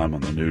all the time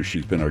on the news.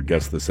 She's been our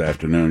guest this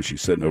afternoon.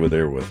 She's sitting over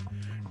there with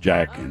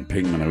Jack and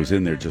Pinkman. I was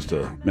in there just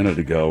a minute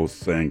ago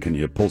saying, can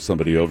you pull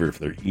somebody over if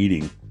they're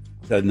eating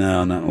Said,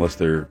 no, not unless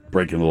they're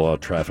breaking the law,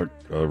 traffic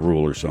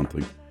rule or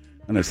something.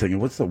 And I was thinking,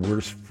 what's the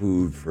worst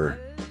food for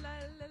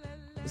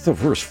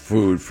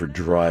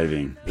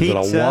driving? Pizza.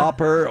 Is it a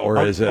Whopper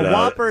or is it a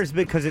Whopper? Is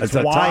because it's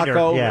a wider.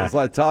 taco? Yeah. It's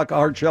like taco,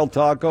 hard shell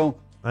taco.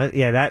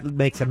 Yeah, that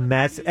makes a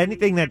mess.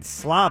 Anything that's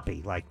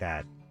sloppy like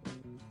that.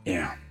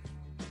 Yeah.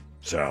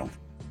 So,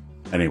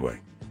 anyway.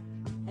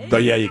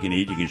 But yeah, you can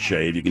eat, you can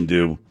shave, you can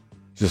do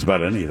just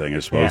about anything, I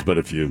suppose. Yeah. But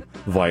if you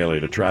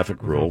violate a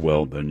traffic rule,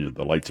 well, then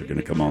the lights are going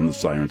to come on, the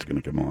siren's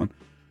going to come on,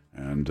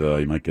 and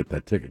you might get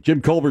that ticket. Jim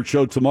Colbert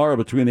Show tomorrow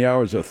between the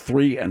hours of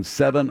 3 and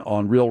 7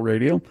 on Real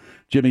Radio.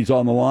 Jimmy's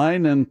on the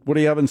line, and what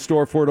do you have in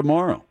store for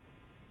tomorrow?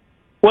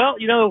 Well,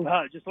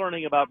 just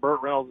learning about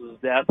Burt Reynolds'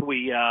 death,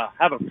 we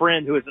have a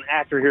friend who is an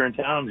actor here in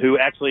town who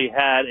actually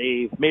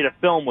made a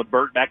film with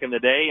Burt back in the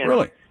day. And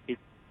really? He'd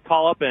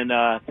call up and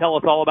tell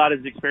us all about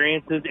his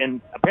experiences, and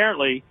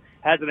apparently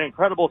has an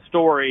incredible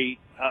story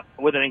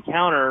with an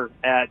encounter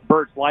at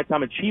Burt's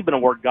Lifetime Achievement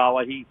Award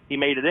Gala. He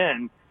made it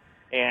in,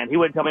 and he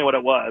wouldn't tell me what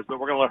it was, but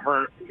we're going to let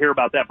her hear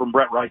about that from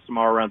Brett Rice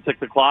tomorrow around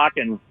 6 o'clock,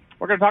 and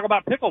we're going to talk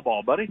about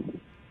pickleball, buddy.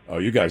 Oh,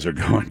 you guys are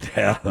going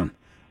down.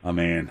 I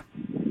mean,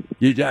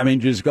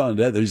 just going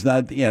down. There's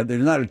not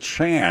a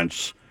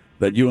chance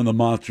that you and the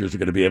Monsters are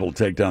going to be able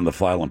to take down the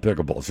File and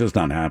pickleball. It's just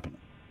not happening.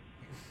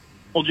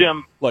 Well,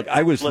 Jim, look,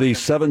 I was the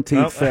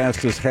 17th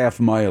fastest half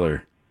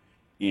miler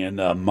in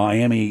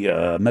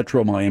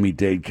Metro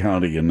Miami-Dade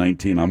County in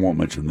 19. I won't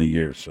mention the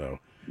year, so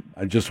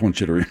I just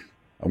want you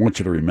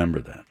to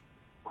remember that.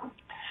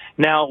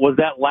 Now, was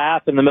that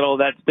laugh in the middle of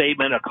that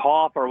statement a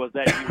cough, or was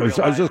that you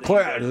I was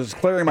just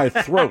clearing my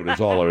throat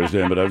is all I was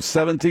doing. But I was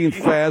 17th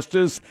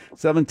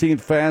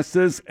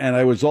fastest, and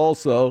I was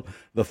also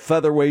the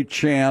featherweight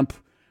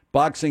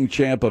boxing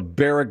champ of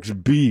Barracks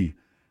B.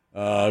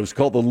 I was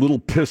called the Little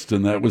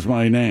Piston. That was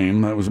my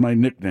name. That was my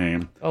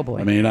nickname. Oh,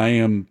 boy. I mean,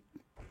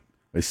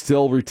 I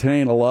still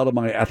retain a lot of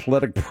my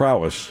athletic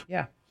prowess.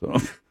 Yeah. So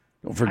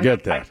don't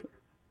forget that.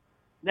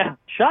 Now,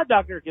 Shot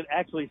Doctor can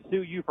actually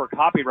sue you for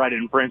copyright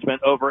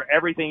infringement over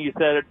everything you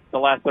said the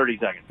last 30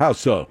 seconds. How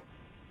so?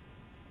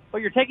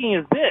 Well, you're taking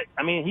his bit.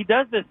 I mean, he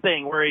does this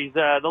thing where he's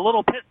the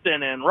Little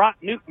Piston and Rock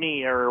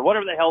Newtony or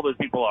whatever the hell those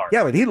people are.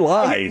 Yeah, but he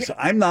lies.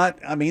 I'm not.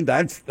 I mean,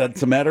 that's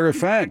a matter of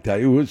fact.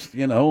 I was,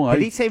 Did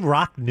he say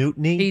Rock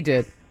Newtony? He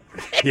did.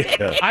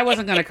 Yeah. I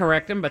wasn't going to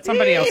correct him, but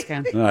somebody else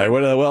can. All right.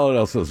 What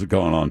else is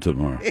going on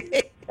tomorrow?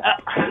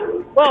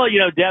 Well,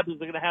 Debs is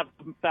going to have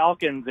some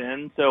Falcons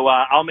in, so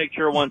I'll make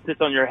sure one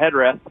sits on your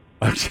headrest.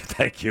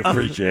 Thank you.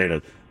 Appreciate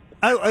it.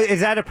 Oh, is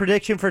that a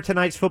prediction for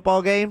tonight's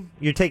football game?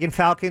 You're taking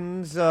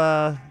Falcons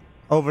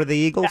over the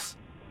Eagles?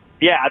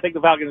 Yeah, I think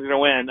the Falcons are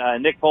going to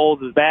win. Nick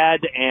Foles is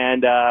bad,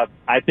 and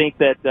I think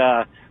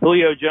that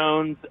Julio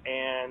Jones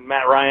and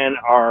Matt Ryan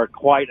are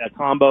quite a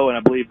combo, and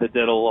I believe that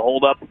it'll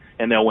hold up,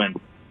 and they'll win.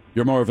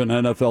 You're more of an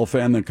NFL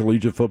fan than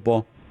collegiate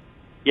football?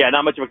 Yeah,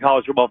 not much of a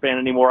college football fan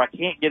anymore. I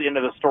can't get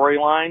into the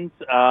storylines.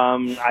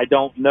 I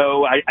don't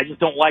know. I just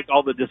don't like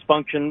all the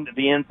dysfunction of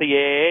the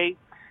NCAA,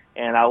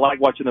 and I like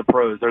watching the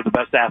pros. They're the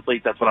best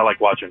athletes. That's what I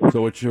like watching.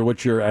 So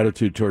what's your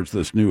attitude towards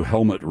this new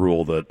helmet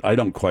rule that I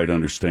don't quite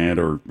understand,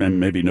 and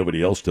maybe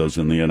nobody else does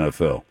in the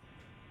NFL?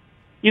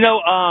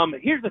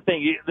 Here's the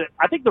thing.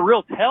 I think the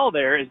real tell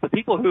there is the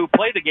people who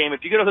play the game.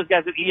 If you go to those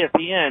guys at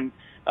ESPN,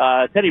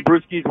 Teddy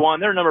Bruschi's one.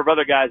 There are a number of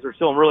other guys who are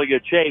still in really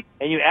good shape.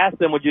 And you ask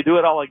them, would you do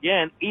it all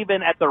again,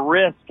 even at the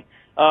risk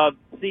of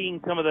seeing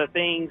some of the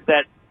things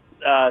that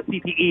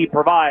CTE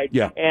provides?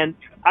 Yeah. And,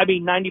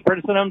 90%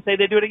 of them say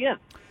they do it again.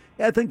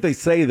 Yeah, I think they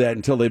say that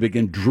until they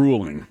begin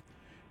drooling.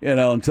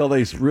 Until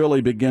they really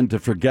begin to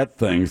forget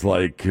things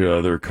like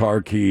their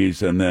car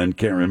keys and then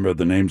can't remember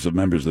the names of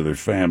members of their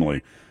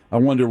family. I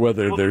wonder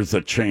whether there's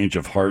a change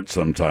of heart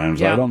sometimes.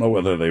 Yeah. I don't know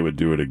whether they would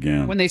do it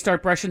again. When they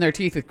start brushing their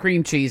teeth with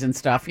cream cheese and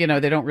stuff, they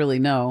don't really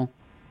know.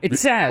 It's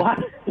sad.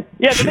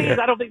 Yeah, the thing is,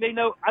 I don't think they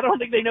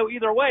know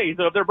either way.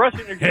 So if they're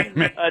brushing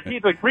their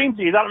teeth with cream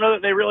cheese, I don't know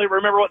that they really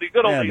remember what the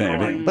good old days were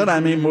like. But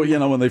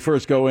when they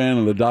first go in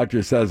and the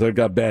doctor says, "I've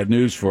got bad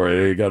news for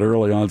you. You got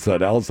early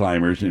onset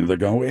Alzheimer's," they're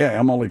going, "Yeah,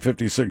 I'm only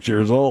 56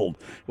 years old."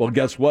 Well,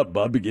 guess what,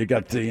 bub? You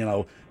got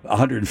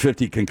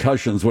 150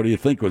 concussions. What do you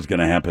think was going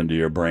to happen to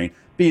your brain?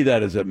 Be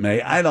that as it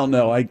may, I don't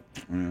know.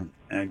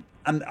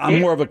 I'm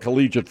more of a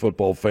collegiate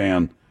football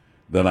fan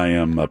than I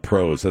am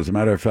pros. As a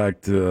matter of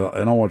fact, I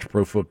don't watch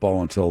pro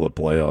football until the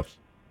playoffs.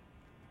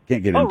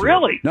 Can't get into it. Oh,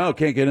 really? No,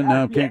 can't get in.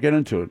 No, can't get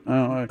into it.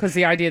 Because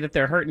the idea that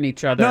they're hurting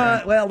each other.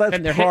 No, well, that's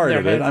part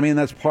of it. Heads. I mean,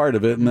 that's part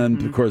of it. And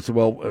then, of course,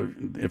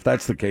 if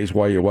that's the case,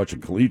 why you're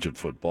watching collegiate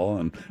football?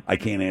 And I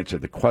can't answer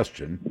the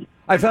question.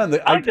 I find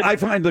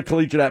the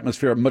collegiate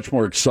atmosphere much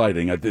more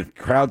exciting. I think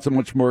crowds are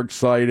much more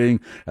exciting.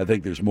 I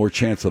think there's more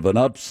chance of an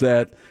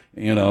upset.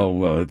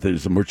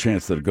 There's more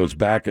chance that it goes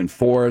back and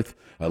forth.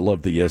 I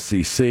love the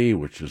SEC,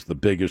 which is the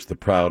biggest, the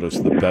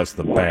proudest, the best,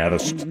 the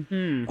baddest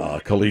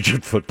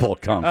collegiate football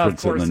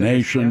conference in the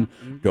nation.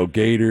 Yeah. Go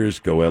Gators,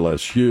 go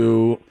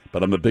LSU.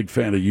 But I'm a big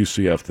fan of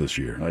UCF this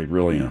year. I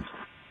really am.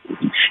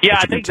 Yeah, But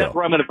I you think can that's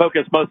where I'm going to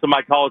focus most of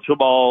my college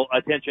football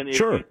attention is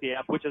Sure.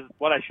 UCF, which is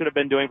what I should have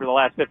been doing for the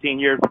last 15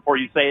 years before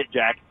you say it,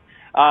 Jack.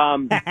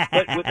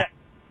 But with that,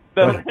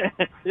 so,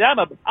 yeah,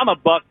 I'm a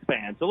Bucs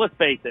fan, so let's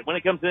face it. When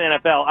it comes to the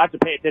NFL, I have to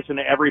pay attention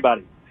to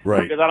everybody,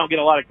 Right. Because I don't get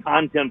a lot of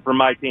content from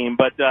my team.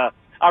 But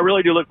I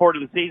really do look forward to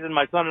the season.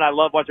 My son and I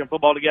love watching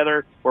football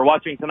together. We're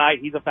watching tonight.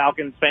 He's a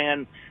Falcons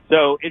fan,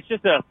 so it's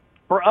just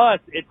for us,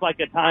 it's like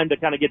a time to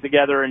kind of get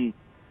together and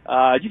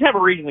just have a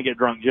reason to get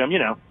drunk, Jim. You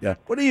know. Yeah.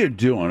 What are you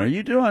doing? Are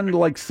you doing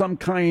like some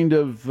kind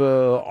of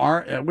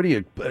what are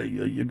you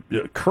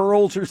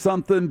curls or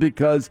something?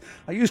 Because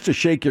I used to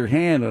shake your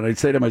hand and I'd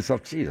say to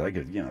myself, "Geez,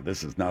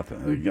 this is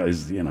nothing. You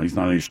guys, he's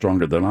not any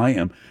stronger than I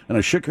am." And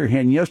I shook your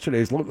hand yesterday.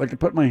 It looked like I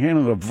put my hand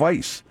in a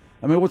vice.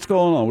 I mean, what's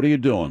going on? What are you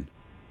doing?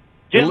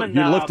 Jim,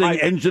 You're lifting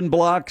engine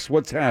blocks.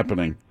 What's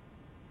happening?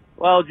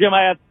 Well, Jim,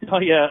 I have to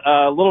tell you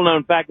a little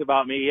known fact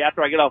about me.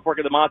 After I get off work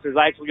at the Monsters,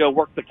 I actually go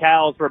work the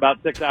cows for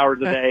about 6 hours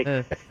a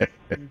day.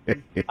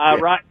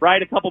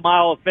 Ride a couple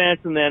mile of fence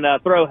and then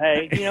throw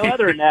hay.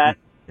 Other than that,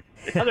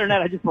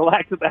 I just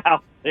relax at the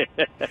house.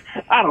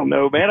 I don't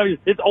know, man.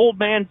 It's old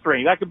man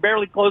strength. I can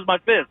barely close my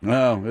fist.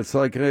 No, it's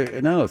like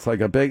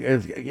a big.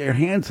 Your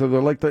hands are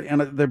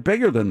they're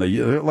bigger than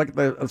they're like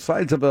the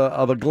size of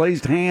a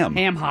glazed ham.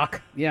 Ham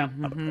hock. Yeah.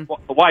 Mm-hmm.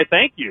 Why?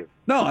 Thank you.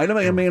 No, I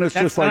mean it's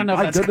just like,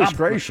 my goodness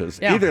gracious.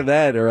 Yeah. Either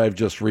that, or I've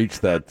just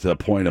reached that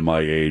point in my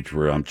age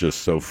where I'm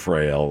just so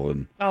frail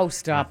and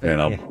stop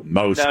it.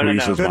 Mo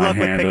squeezes my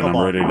hand and I'm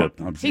ready to.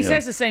 He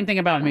says the same thing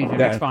about me.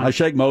 Yeah, It's fine. I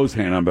shake Mo's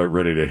hand. I'm about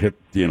ready to hit.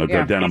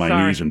 Go down on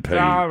my knees in pain.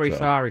 Sorry.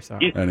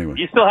 Anyway,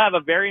 You still have a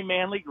very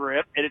manly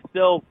grip, and it's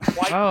still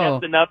quite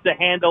deft enough to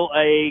handle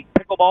a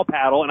pickleball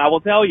paddle. And I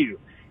will tell you,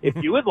 if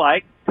you would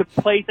like to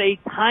place a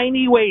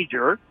tiny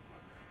wager,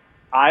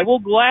 I will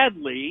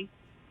gladly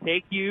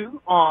take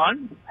you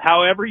on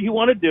however you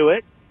want to do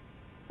it.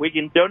 We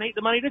can donate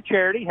the money to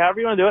charity,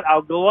 however you want to do it.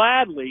 I'll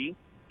gladly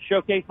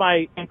showcase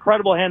my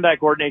incredible hand-eye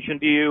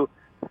coordination to you,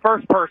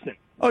 first person.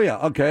 Oh, yeah.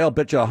 Okay. I'll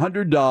bet you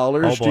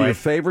 $100 to your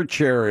favorite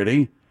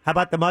charity. How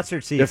about the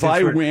mustard seed? If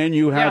I win,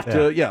 you have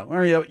to. Yeah.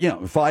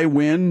 If I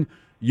win,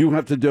 you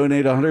have to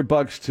donate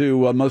 $100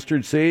 to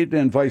Mustard Seed,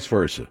 and vice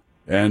versa.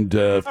 And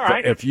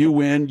if you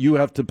win, you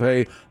have to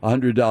pay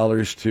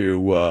 $100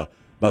 to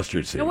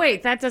Mustard Seed. No,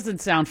 wait, that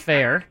doesn't sound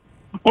fair.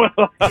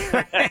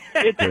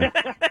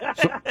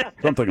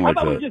 Something How like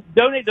about we that. just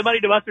donate the money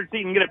to Mustard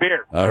Seed and get a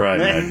beer? All right,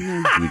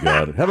 man. You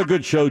got it. Have a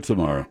good show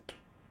tomorrow.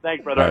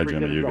 Thanks, brother. All I right,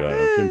 appreciate Jimmy, you it. got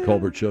it. Jim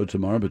Colbert Show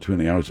tomorrow between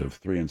the hours of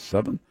 3 and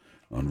 7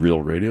 on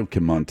Real Radio.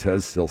 Kim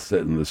Montes still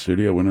sitting in the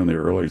studio. Went in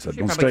there early. He said,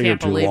 "Don't stay here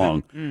too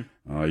long.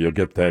 You'll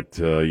get that,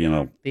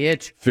 the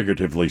itch.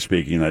 Figuratively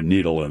speaking, that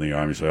needle in the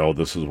arm. You say, oh,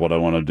 this is what I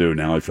want to do.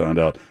 Now I found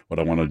out what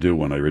I want to do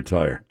when I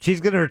retire."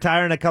 She's going to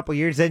retire in a couple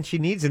years, then she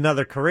needs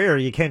another career.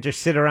 You can't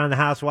just sit around the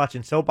house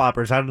watching soap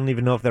operas. I don't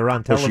even know if they're on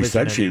Well, television she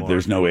said anymore.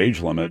 there's no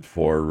age limit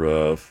for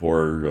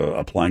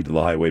applying to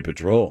the Highway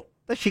Patrol.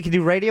 But she can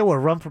do radio or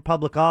run for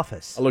public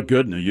office. I look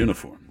good in a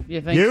uniform. You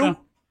think so?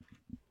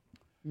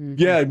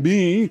 Yeah,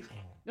 me.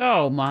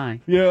 Oh, my.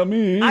 Yeah,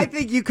 me. I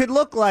think you could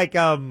look like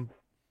a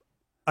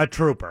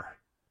trooper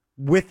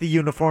with the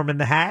uniform and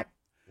the hat,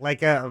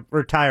 like a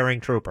retiring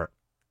trooper.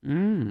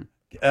 General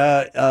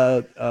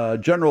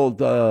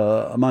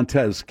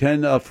Montes,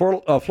 can a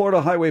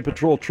Florida Highway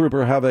Patrol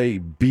trooper have a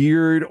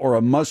beard or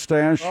a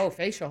mustache? Oh,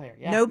 facial hair.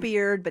 Yeah. No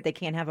beard, but they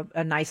can have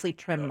a nicely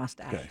trimmed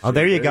mustache. Okay. Oh,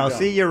 there you go.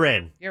 See, you're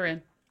in. You're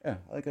in. Yeah,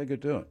 I think I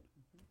could do it.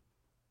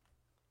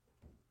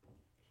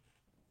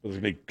 This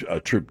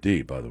is Troop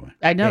D, by the way.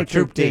 I know, Yeah,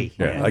 Troop D.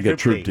 Yeah, I get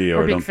Troop D. Or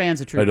We're I big don't, fans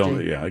of Troop I don't,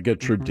 D. Yeah, I get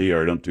Troop D,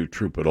 or I don't do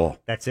Troop at all.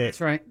 That's it.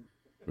 That's right.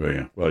 Well,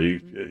 yeah. Well,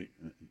 you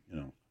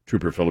know,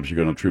 Trooper Phillips,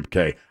 you're going to Troop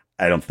K.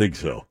 I don't think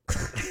so.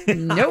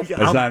 Nope.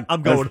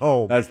 I'm going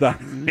home. That's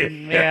not.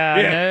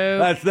 No.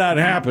 That's not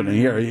happening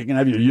here. You can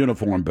have your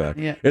uniform back.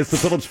 Yeah. It's the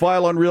Phillips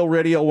File on Real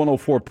Radio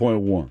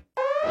 104.1.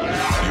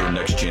 Your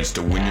next chance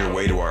to win your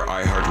way to our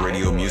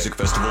iHeartRadio Music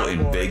Festival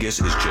in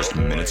Vegas is just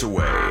minutes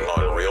away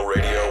on Real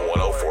Radio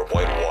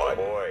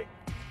 104.1.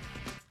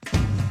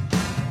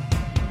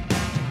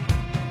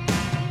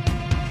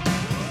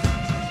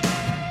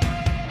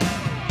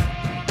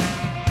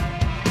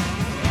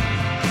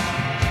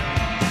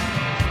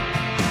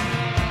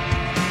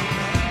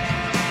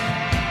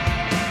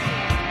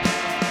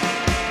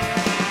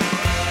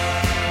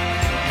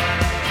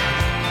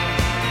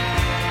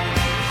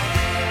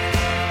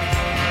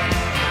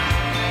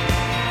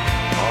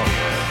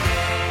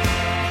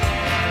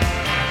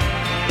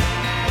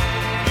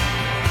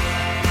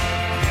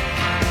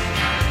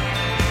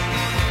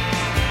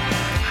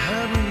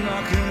 I've been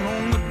knocking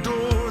on the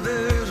door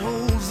that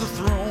holds the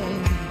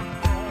throne.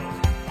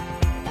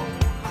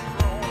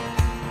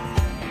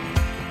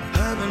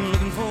 I've been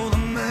looking for the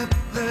map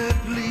that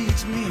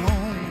leads me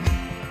home.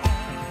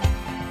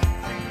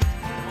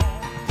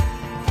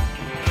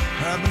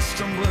 I've been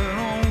stumbling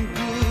on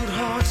good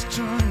hearts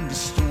turned to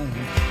stone.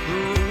 The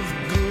road of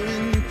good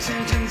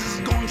intentions is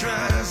gone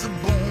dry as a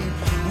bone.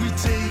 We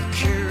take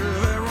care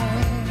of our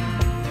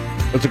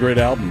own. That's a great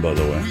album, by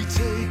the way.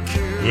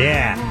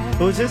 Yeah.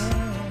 Who's this?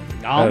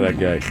 That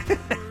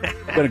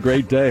guy. Got a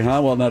great day,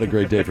 huh? Well, not a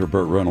great day for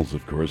Burt Reynolds,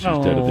 of course. He's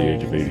dead at the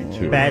age of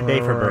 82. Bad day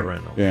for Burt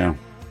Reynolds. Yeah,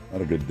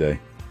 not a good day.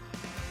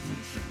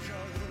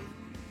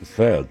 It's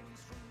sad.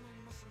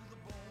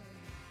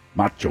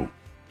 Macho.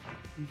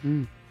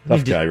 Mm-hmm.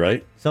 Tough guy,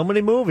 right? So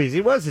many movies. He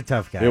was a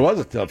tough guy. He was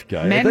a tough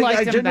guy. Men liked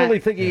I him generally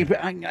back.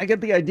 think I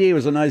get the idea he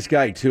was a nice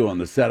guy too on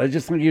the set. I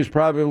just think he was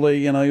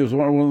probably, he was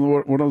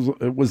one of those.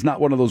 It was not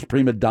one of those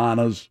prima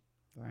donnas,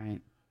 Right.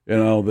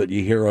 that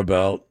you hear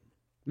about.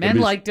 Men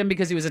liked him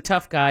because he was a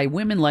tough guy.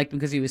 Women liked him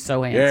because he was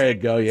so handsome. There you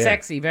go. Yeah.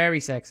 Sexy,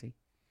 very sexy.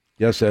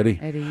 Yes, Eddie.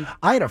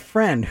 I had a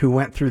friend who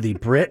went through the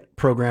Brit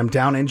program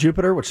down in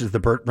Jupiter, which is the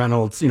Burt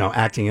Reynolds,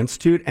 Acting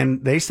Institute,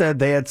 and they said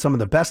they had some of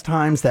the best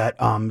times. That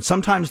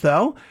sometimes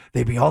though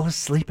they'd be all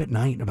asleep at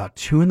night about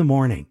 2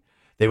 a.m.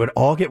 They would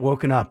all get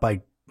woken up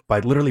by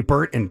literally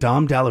Burt and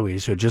Dom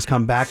DeLuise, who had just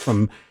come back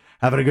from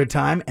having a good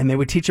time, and they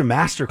would teach a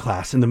master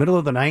class in the middle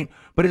of the night.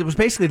 But it was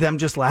basically them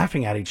just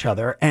laughing at each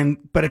other,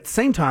 but at the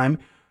same time,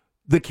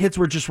 the kids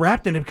were just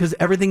wrapped in it because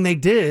everything they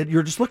did,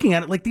 you're just looking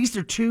at it like these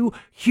are two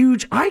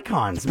huge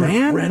icons,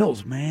 man. Burt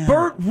Reynolds, man.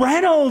 Burt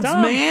Reynolds,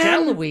 Dom man.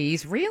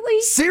 DeLuise,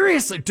 really?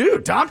 Seriously,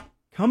 dude, Dom,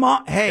 come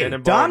on. Hey,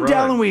 Dom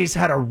DeLuise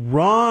had a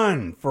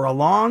run for a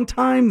long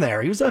time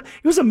there. He was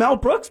a Mel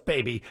Brooks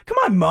baby. Come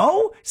on,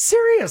 Mo.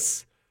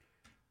 Serious.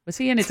 Was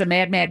he in It's a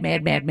Mad, Mad,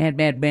 Mad, Mad, Mad,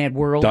 Mad, Mad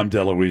World? Dom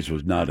DeLuise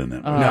was not in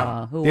that movie.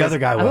 No, who the other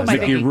guy was.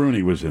 Mickey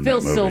Rooney was in Phil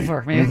that movie.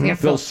 Silver. Mhm. Yeah,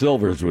 Phil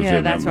Silvers was yeah,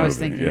 in that that's movie. what I was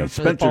thinking. Yeah,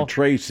 For the Spencer ball.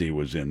 Tracy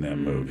was in that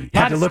movie.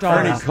 Had to look for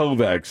Ernie us.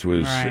 Kovacs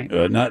was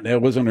Right. not.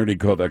 It wasn't Ernie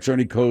Kovacs.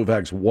 Ernie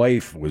Kovacs'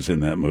 wife was in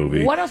that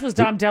movie. What else was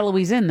Dom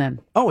DeLuise in then?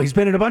 Oh, he's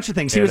been in a bunch of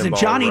things. He was in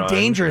Cannonball Johnny Run.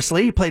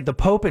 Dangerously. He played the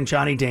Pope in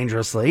Johnny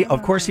Dangerously.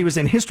 Of course, he was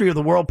in History of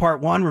the World Part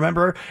 1.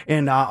 Remember?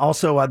 And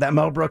also that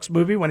Mel Brooks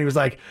movie when he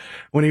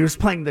was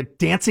playing the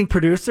dancing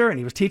producer and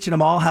he was teaching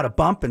them all how to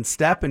bump and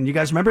step. And you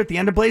guys remember at the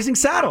end of Blazing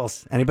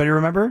Saddles? Anybody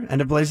remember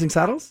End of Blazing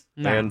Saddles?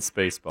 And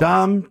Spaceballs.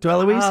 Dom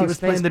DeLuise, Oh, he was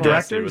playing the Spaceballs.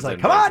 director. He He was was like,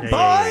 in come on,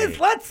 Spaceballs. boys,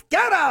 let's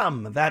get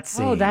him. That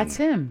scene. Oh, that's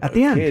him. At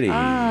the end. Kitty.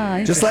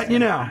 Just letting you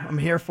know. I'm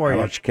here for How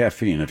you. much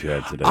caffeine have you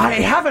had today? I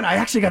haven't. I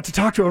actually got to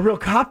talk to a real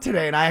cop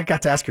today, and I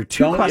got to ask her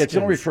two questions.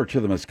 Don't refer to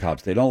them as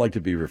cops. They don't like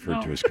to be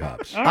referred to as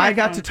cops. I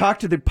got to talk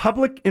to the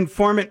public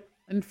informant.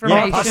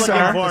 Information Public officer.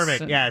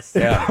 informant, yes.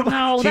 Yeah.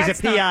 No, She's that's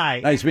a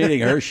PI. Nice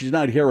meeting her. She's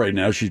not here right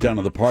now. She's down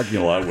in the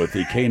parking lot with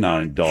the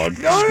canine dog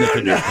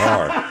sniffing your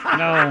car.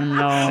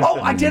 No.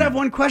 Oh, I did have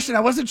one question. I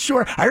wasn't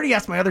sure. I already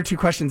asked my other two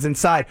questions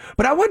inside,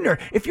 but I wonder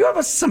if you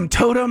have some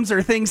totems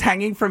or things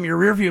hanging from your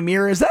rearview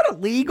mirror, is that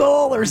illegal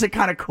or is it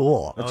kind of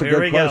cool? That's a here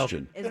good we go.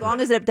 question. As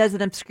long as it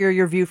doesn't obscure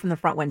your view from the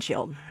front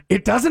windshield.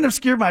 It doesn't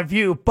obscure my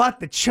view, but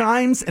the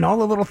chimes and all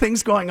the little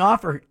things going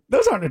off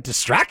those aren't a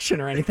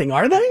distraction or anything,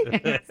 are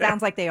they?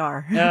 Sounds like they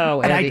are.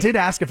 No, And I Eddie. did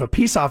ask if a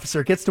peace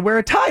officer gets to wear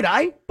a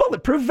tie-dye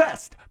bulletproof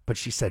vest, but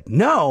she said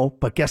no.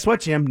 But guess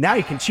what, Jim? Now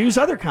you can choose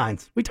other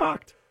kinds. We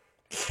talked.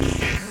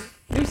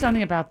 Do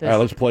something about this. All right,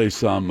 let's play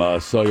some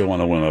So You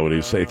Want to Win. What do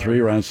you say? 3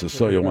 rounds to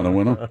So You Want to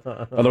Win.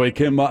 By the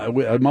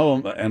way,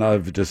 Mo and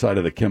I've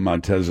decided that Kim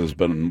Montes has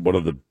been one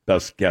of the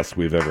best guests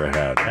we've ever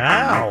had.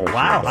 Oh,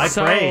 wow. High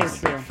so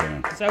praise. true.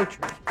 So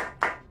true.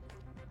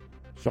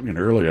 Something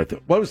earlier.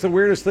 What was the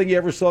weirdest thing you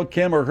ever saw,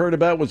 Kim, or heard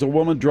about? Was a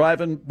woman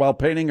driving while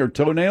painting her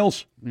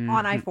toenails?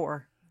 On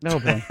I-4. No,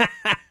 boy.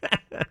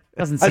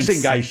 Doesn't I've seem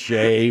seen guys safe.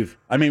 shave.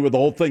 I mean, with the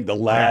whole thing, the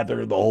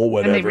lather, the whole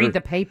whatever. And they read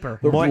the paper.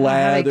 The Boy, how do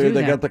lather. do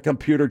They that? got the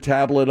computer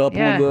tablet up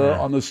Yeah.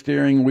 on the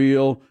steering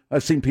wheel.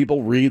 I've seen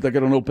people read. They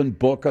got an open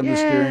book on the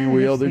steering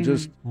wheel. They're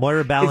just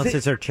Moira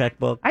balances her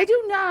checkbook. I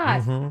do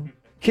not. Mm-hmm.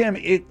 Kim.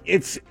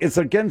 It's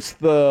against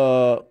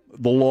the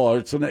law.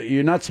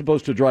 You're not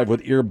supposed to drive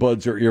with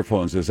earbuds or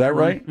earphones. Is that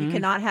right? You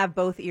cannot have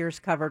both ears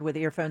covered with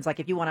earphones. Like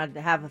if you wanted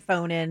to have a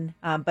phone in,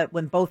 but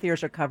when both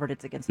ears are covered,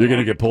 it's against the You're law.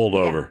 going to get pulled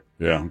over.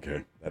 Yeah.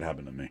 Okay. That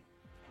happened to me.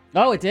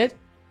 Oh, it did?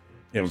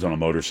 It was on a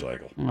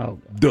motorcycle. Oh.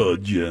 Duh,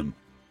 Jim.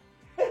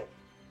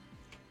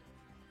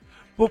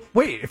 Well,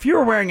 wait, if you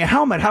were wearing a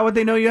helmet, how would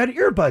they know you had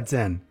earbuds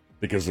in?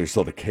 Because they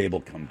saw the cable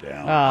come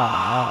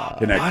down.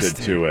 Connected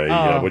to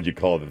a, what do you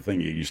call it, the thing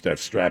you used to have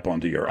strap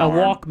onto your A arm.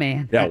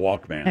 Walkman. Yeah,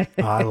 Walkman.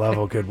 Oh, I love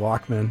a good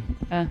Walkman.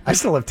 I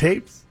still have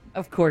tapes.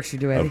 Of course you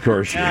do, Eddie. Of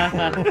course you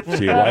do.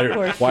 See,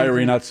 why are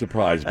we not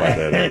surprised by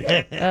that,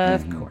 Eddie?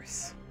 Of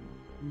course.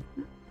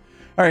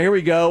 All right, here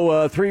we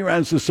go. 3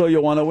 rounds to So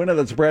You Want to Win It.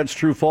 That's Brad's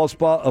True False,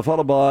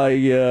 followed by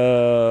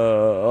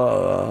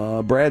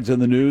Brad's in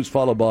the News,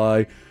 followed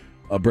by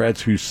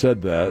Brad's Who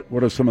Said That.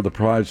 What are some of the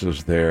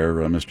prizes there,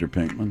 Mr.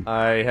 Pinkman?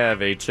 I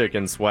have a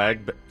chicken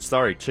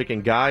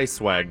guy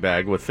swag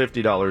bag with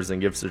 $50 in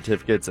gift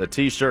certificates, a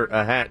T-shirt,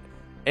 a hat,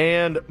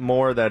 and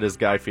more. That is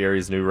Guy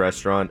Fieri's new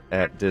restaurant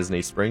at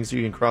Disney Springs.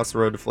 You can cross the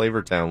road to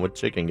Flavortown with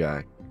Chicken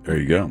Guy. There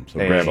you go.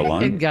 So grab a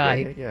line. Chicken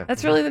Guy. Yeah.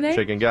 That's really the name?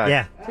 Chicken Guy.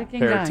 Yeah. Chicken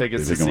Pair Guy. of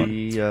tickets to Is it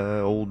going- see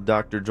old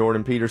Dr.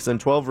 Jordan Peterson,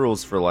 12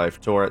 Rules for Life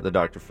tour at the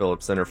Dr.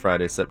 Phillips Center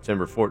Friday,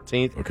 September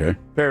 14th. Okay.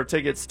 Pair of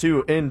tickets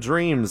to In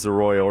Dreams, the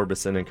Roy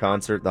Orbison in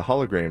concert, the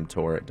Hologram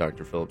tour at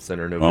Dr. Phillips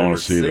Center, November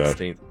see that.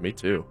 16th. Me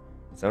too.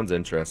 Sounds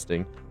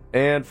interesting.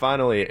 And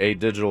finally, a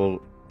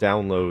digital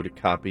download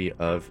copy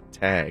of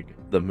Tag,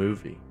 the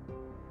movie?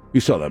 You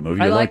saw that movie.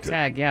 You I like liked it.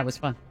 Tag. Yeah, it was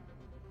fun.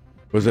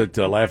 Was it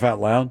laugh out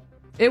loud?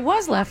 It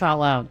was laugh out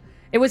loud.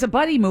 It was a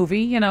buddy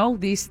movie. You know,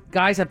 these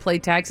guys have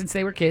played tag since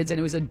they were kids, and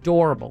it was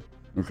adorable.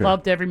 Okay.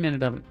 Loved every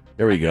minute of it.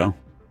 There we go.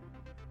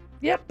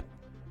 Yep.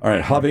 All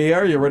right,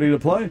 Javier, you ready to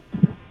play?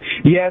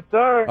 Yes,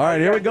 sir. All right,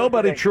 here we go,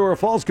 buddy. True or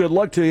false? Good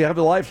luck to you. Have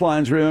the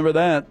lifelines. Remember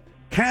that.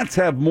 Cats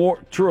have more,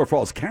 true or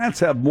false,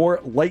 cats have more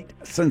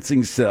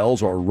light-sensing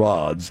cells or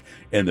rods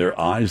in their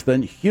eyes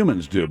than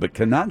humans do, but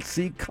cannot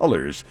see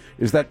colors.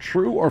 Is that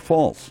true or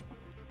false?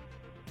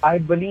 I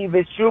believe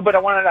it's true, but I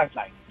want a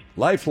lifeline.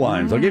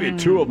 Lifelines. I'll give you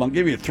two of them. I'll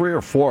give you 3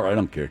 or 4. I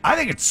don't care. I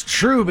think it's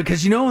true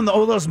because, you know, in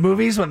all those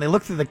movies, when they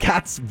look through the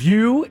cat's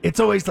view,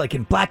 it's always like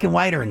in black and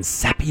white or in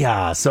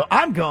sepia. So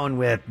I'm going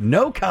with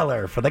no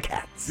color for the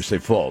cats. You say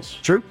false.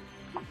 True?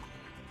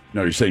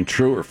 No, you're saying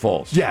true or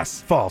false?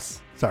 Yes,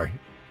 false. Sorry.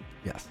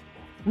 Yes.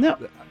 No.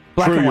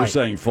 Black true, and you're white.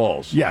 saying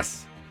false.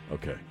 Yes.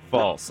 Okay.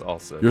 False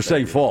also. You're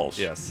saying Thank you. false?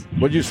 Yes.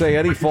 What'd you say,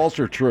 Eddie? False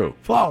or true?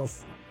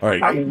 False. All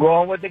right. I'm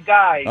going with the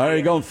guy. All right,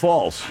 you're going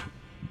false.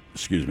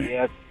 Excuse me.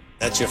 Yes.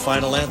 That's your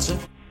final answer?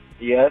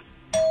 Yes.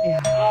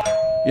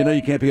 You know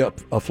you can't be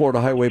a Florida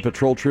Highway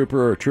Patrol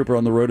trooper or a trooper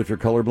on the road if you're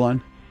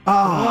colorblind?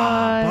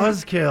 Ah, What?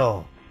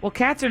 buzzkill. Well,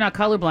 cats are not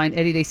colorblind,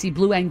 Eddie. They see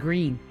blue and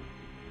green.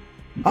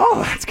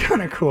 Oh, that's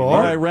kind of cool. All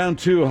right, round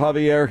 2,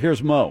 Javier.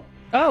 Here's Mo.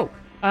 Oh,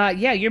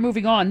 yeah, you're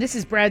moving on. This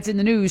is Brad's in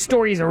the News.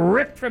 Stories are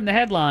ripped from the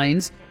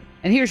headlines.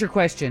 And here's your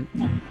question.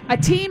 A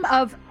team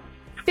of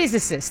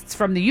physicists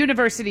from the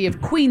University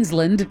of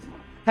Queensland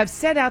have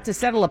set out to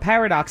settle a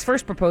paradox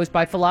first proposed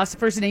by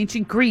philosophers in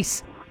ancient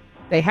Greece.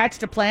 They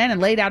hatched a plan and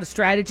laid out a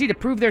strategy to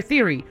prove their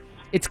theory.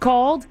 It's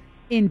called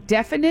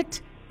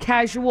indefinite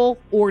casual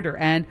order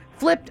and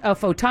flipped a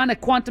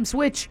photonic quantum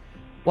switch.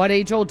 What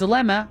age-old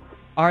dilemma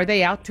are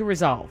they out to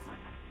resolve?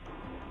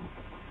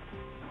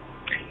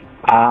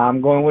 I'm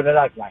going with a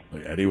lifeline.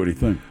 Eddie, what do you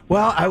think?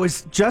 Well, I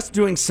was just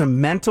doing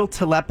some mental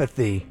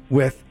telepathy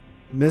with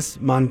Miss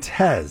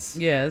Montes.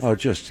 Yes. Oh,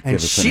 just And give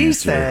us an she answer.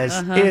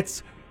 says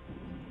it's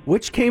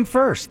which came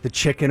first, the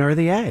chicken or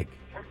the egg?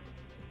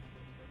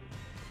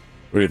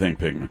 What do you think,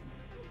 Pigman?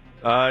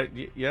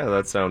 Yeah,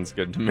 that sounds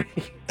good to me.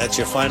 That's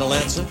your final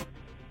answer?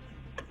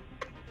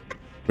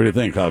 What do you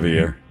think,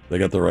 Javier? They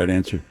got the right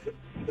answer?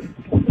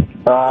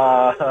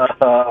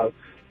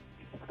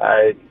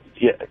 I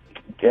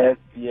guess,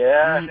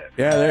 yeah.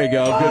 Yeah, there you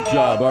go. Good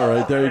job. All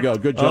right, there you go.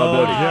 Good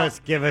job, Eddie.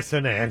 Just give us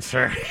an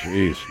answer.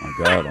 Jeez,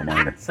 my God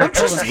almighty. I'm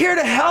just here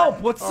to help.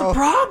 What's the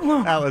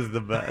problem? That was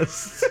the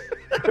best.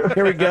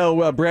 Here we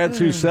go. Brad's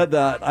Who Said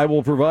That. I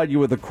will provide you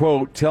with a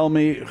quote. Tell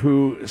me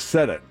who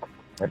said it.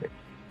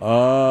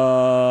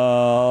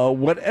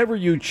 Whatever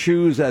you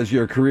choose as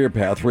your career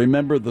path,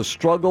 remember the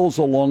struggles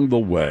along the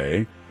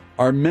way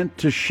are meant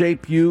to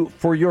shape you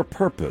for your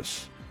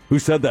purpose. Who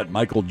said that?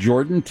 Michael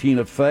Jordan,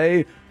 Tina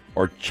Fey,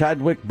 or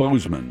Chadwick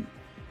Boseman?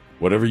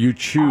 Whatever you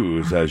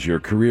choose as your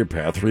career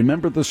path,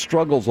 remember the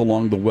struggles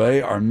along the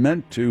way are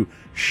meant to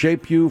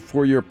shape you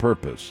for your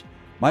purpose.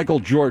 Michael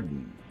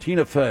Jordan,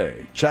 Tina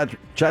Fey,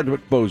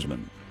 Chadwick Boseman.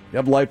 You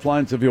have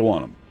lifelines if you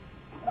want them.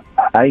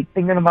 I'm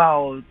thinking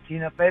about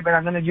Tina Fey, but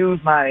I'm going to use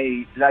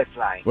my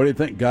lifeline. What do you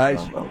think, guys?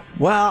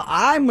 Well,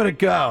 I'm going to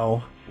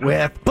go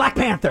with Black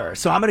Panther.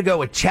 So I'm going to go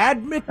with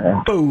Chadwick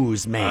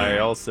Boseman. I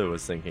also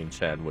was thinking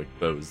Chadwick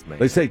Boseman.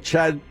 They say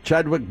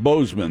Chadwick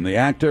Boseman, the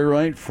actor,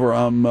 right,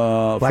 from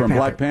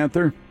Black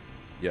Panther?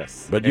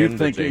 Yes. But you And the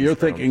think James you're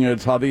Brown. thinking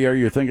it's Javier,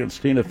 you're thinking it's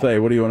Tina Fey.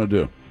 What do you want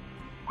to do?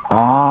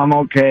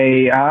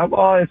 Okay.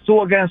 Well, it's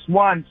 2 against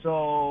 1,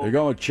 so You're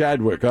going with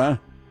Chadwick, huh?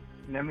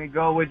 let me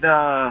go with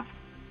the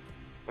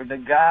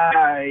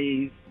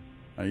guy.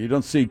 You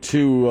don't see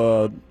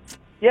too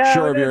Yeah,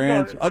 sure of your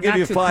let's answer. go. I'll give Not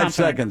you too 5 confident.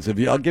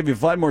 seconds. I'll give you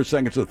 5 more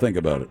seconds to think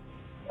about it.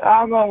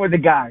 I'm going with the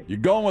guy. You're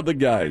going with the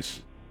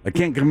guys. I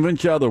can't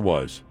convince you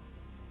otherwise.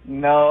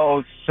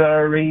 No,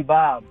 sorry,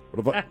 Bob.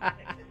 What if I,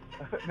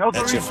 No,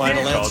 That's sorry, your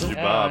final Jim. answer?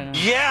 Bob.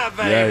 Yeah,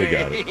 yeah, you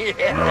baby.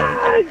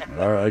 got it.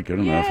 All right, good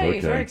enough. Yay,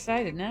 he's very Okay.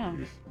 excited now.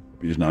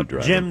 He's not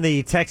driving. Jim,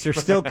 the texts are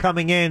still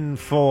coming in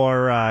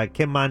for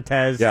Kim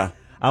Montes. Yeah.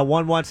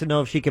 One wants to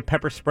know if she could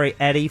pepper spray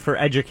Eddie for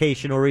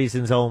educational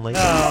reasons only.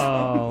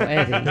 Oh,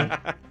 Eddie.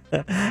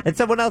 And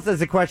someone else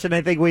has a question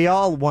I think we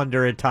all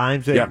wonder at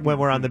times when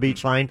we're on the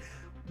beach line.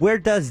 Where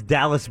does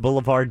Dallas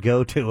Boulevard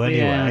go to anyway?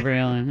 Yeah,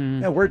 really.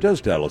 Yeah, where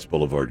does Dallas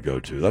Boulevard go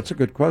to? That's a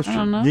good question. I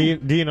don't know.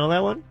 Do you know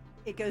that one?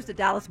 It goes to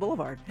Dallas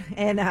Boulevard,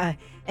 and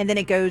then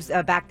it goes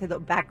back to the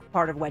back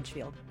part of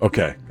Wedgefield.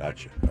 Okay,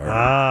 gotcha. All right.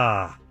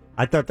 Ah,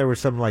 I thought there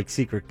was some like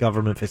secret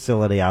government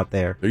facility out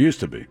there. There used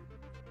to be.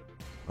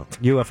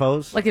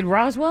 UFOs? Like in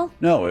Roswell?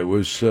 No, it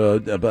was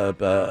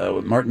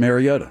Martin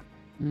Marietta.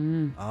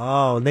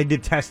 Oh, and they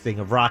did testing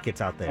of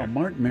rockets out Oh, there.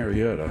 Martin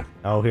Marietta.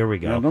 Oh, here we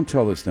go. Now, don't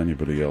tell this to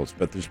anybody else,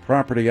 but there's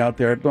property out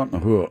there. I don't know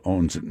who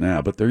owns it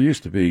now, but there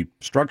used to be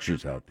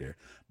structures out there.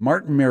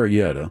 Martin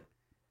Marietta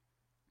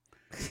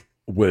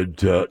would,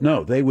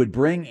 they would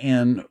bring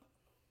in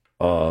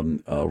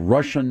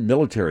Russian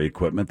military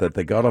equipment that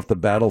they got off the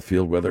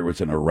battlefield, whether it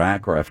was in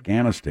Iraq or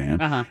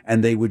Afghanistan,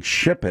 and they would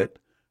ship it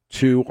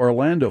to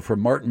Orlando for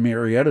Martin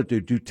Marietta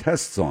to do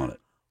tests on it.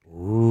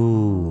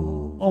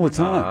 Ooh. All the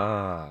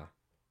time.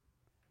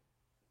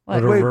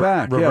 What, way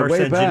back. reverse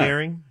way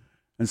engineering? back.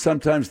 And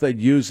sometimes they'd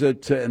use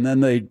it, and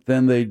then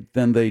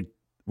they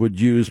would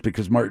use,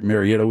 because Martin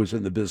Marietta was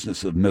in the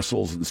business of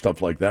missiles and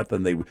stuff like that,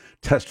 then they would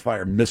test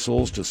fire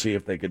missiles to see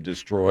if they could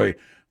destroy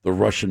the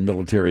Russian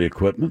military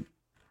equipment.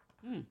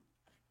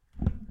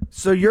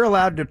 So you're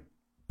allowed to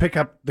pick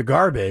up the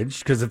garbage,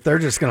 because if they're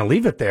just going to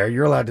leave it there,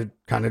 you're allowed to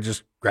kind of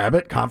just grab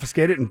it,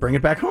 confiscate it, and bring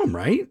it back home,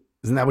 right?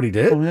 Isn't that what he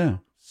did? Oh, yeah.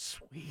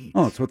 Sweet.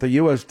 Oh, that's what the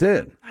U.S.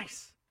 did. Nice.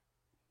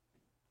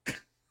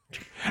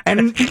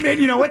 And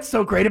you know what's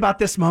so great about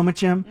this moment,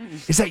 Jim,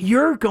 is that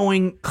you're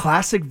going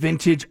classic,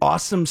 vintage,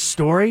 awesome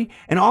story.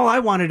 And all I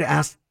wanted to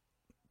ask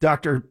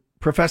Dr.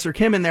 Professor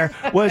Kim in there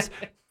was,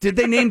 did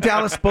they name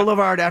Dallas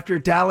Boulevard after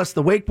Dallas,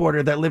 the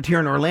wakeboarder that lived here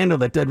in Orlando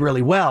that did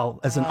really well,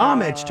 as an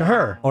homage to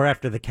her? Or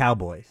after the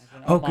Cowboys.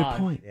 Oh, good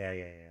point. Yeah.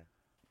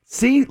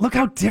 See, look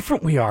how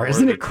different we are.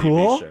 Isn't it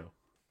cool?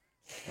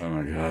 Oh,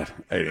 my God.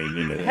 I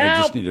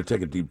just need to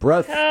take a deep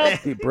breath.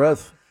 Deep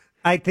breath.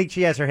 I think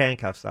she has her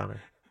handcuffs on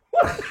her.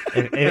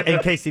 in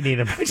case you need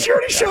them. She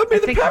already showed me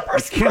the pepper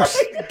spray.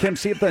 Kim,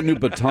 see if that new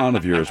baton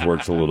of yours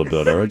works a little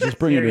bit. All right, just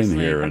bring it in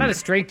here. I'm not a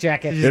straight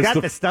jacket. She's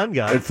got the stun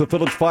gun. It's the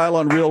Phillips File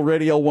on Real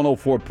Radio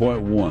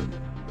 104.1.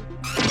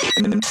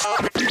 And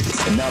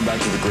now back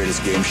to the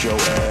greatest game show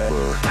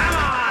ever. Come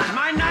on,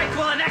 my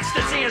NyQuil and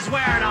ecstasy is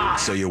wearing off.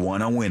 So you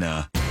want a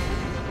winner.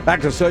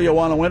 Back to So You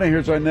Want to Win It.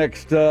 Here's our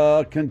next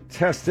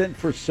contestant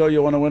for So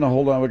You Want to Win It.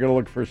 Hold on, we're going to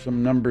look for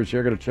some numbers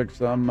here. Going to check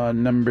some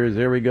numbers.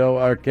 Here we go.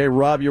 Okay,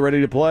 Rob, you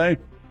ready to play?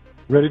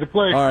 Ready to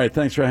play. All right,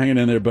 thanks for hanging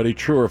in there, buddy.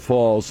 True or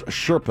false,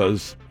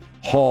 Sherpas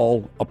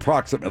haul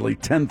approximately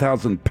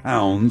 10,000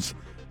 pounds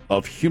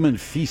of human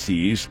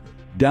feces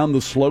down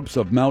the slopes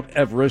of Mount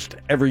Everest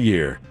every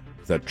year.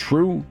 Is that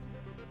true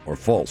or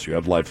false? You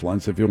have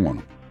lifelines if you want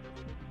them.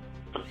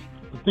 I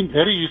think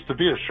Eddie used to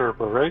be a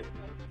Sherpa, right?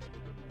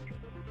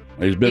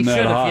 He's been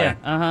that high.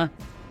 Yeah.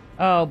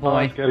 Oh,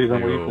 boy. Ask Eddie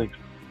then what he thinks.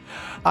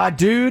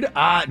 Dude.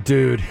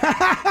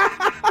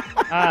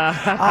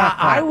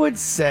 I would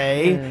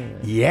say,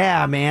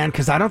 yeah, man,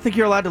 because I don't think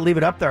you're allowed to leave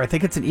it up there. I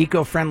think it's an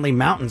eco-friendly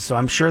mountain, so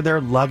I'm sure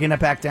they're lugging it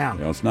back down.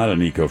 You know, it's not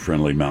an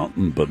eco-friendly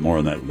mountain, but more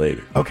on that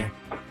later. Okay.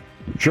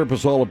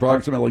 Sherpas haul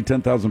approximately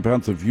 10,000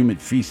 pounds of human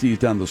feces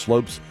down the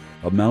slopes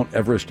of Mount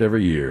Everest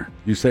every year.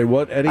 You say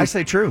what, Eddie? I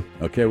say true.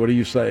 Okay, what do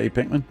you say,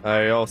 Pinkman?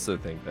 I also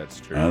think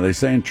that's true. They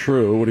saying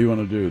true. What do you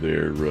want to do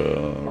there,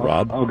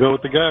 Rob? I'll go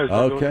with the guys.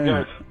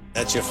 Okay.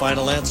 That's your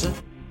final answer?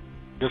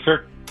 Yes,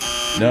 sir.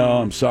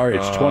 No, I'm sorry.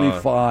 It's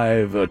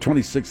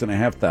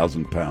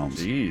 26,500 pounds.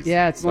 Jeez.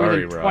 Yeah, it's more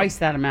than twice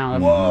that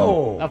amount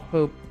of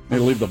poop. They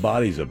leave the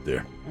bodies up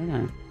there. I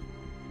know.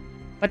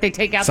 But they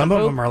take out Some the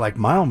poop. of them are like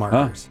mile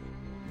markers.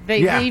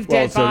 They leave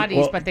dead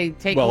bodies, but they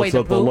take away the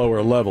at poop. the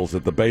lower levels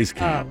at the base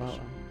camps.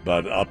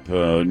 But up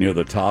near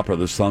the top or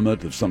the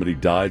summit, if somebody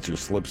dies or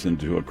slips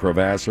into a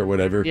crevasse or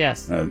whatever,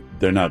 yes,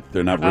 they're not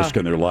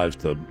risking their lives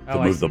to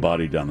move the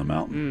body down the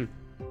mountain.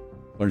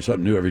 Learn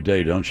something new every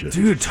day, don't you?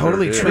 Dude,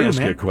 totally true, Ask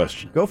man. you a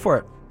question. Go for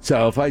it.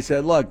 So if I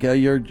said, look,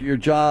 your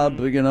job,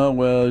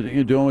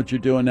 you're doing what you're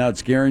doing now,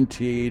 it's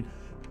guaranteed.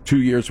 2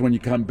 years when you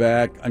come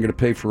back, I'm going to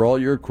pay for all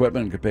your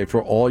equipment. I'm going to pay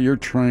for all your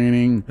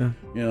training.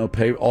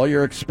 Pay all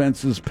your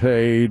expenses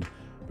paid.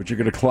 But you're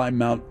going to climb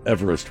Mount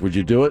Everest. Would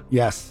you do it?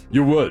 Yes.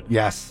 You would.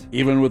 Yes.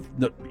 Even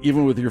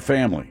with your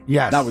family.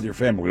 Yes. Not with your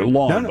family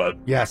alone, but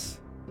yes.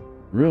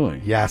 Really?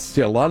 Yes.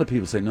 See, a lot of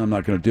people say, no, I'm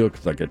not going to do it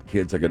because I got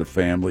kids, I got a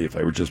family. If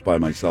I were just by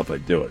myself,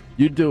 I'd do it.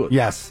 You'd do it.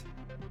 Yes.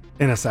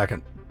 In a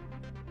second.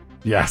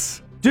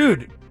 Yes.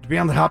 Dude, to be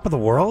on the top of the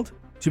world?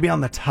 To be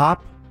on the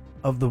top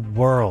of the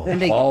world. And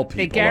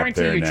they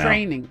guarantee your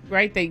training,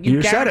 right?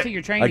 You guarantee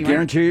your training. I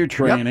guarantee your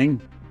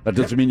training. Yep. That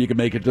doesn't mean you can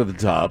make it to the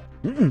top.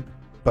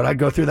 But I'd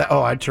go through that.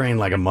 Oh, I'd train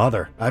like a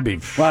mother. I'd be.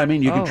 Well, I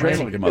mean, you can train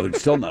like a mother.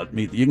 It's still not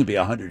meet. You can be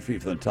 100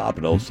 feet from the top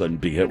and all of a sudden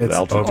be hit with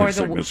altitude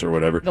sickness or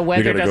whatever. The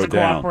weather you doesn't go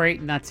down. cooperate,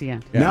 and that's the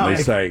end. Yeah, No,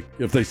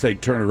 if they say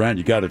turn around,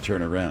 you got to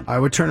turn around. I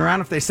would turn around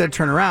if they said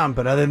turn around,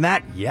 but other than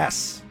that,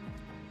 yes.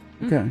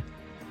 Okay.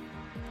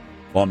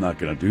 Well, I'm not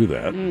going to do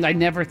that. I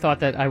never thought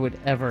that I would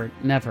ever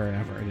do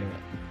it.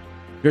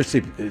 You'll see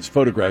his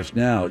photographs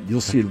now.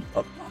 You'll see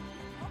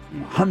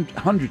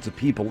hundreds of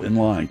people in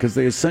line because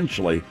they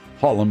essentially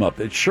haul them up.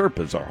 The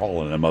Sherpas are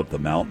hauling them up the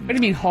mountain. What do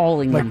you mean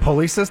hauling them? Like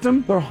pulley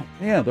system? They're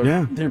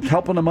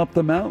helping them up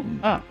the mountain.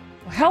 Oh,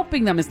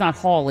 helping them is not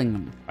hauling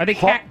them. Are they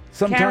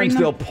Sometimes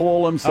they'll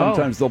pull them.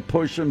 Sometimes they'll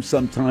push them.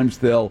 Sometimes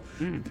they'll,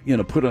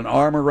 put an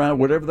arm around.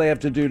 Whatever they have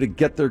to do to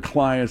get their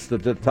clients to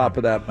the top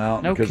of that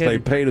mountain because they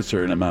paid a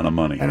certain amount of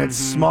money. And it's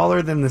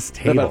smaller than this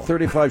table. About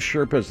 35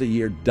 Sherpas a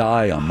year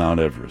die on Mount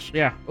Everest.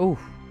 Yeah. Ooh.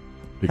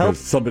 Because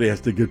somebody has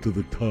to get to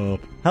the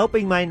top.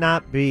 Helping might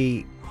not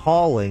be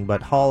hauling,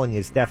 but hauling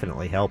is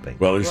definitely helping.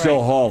 Well, they're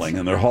still hauling,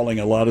 and they're hauling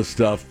a lot of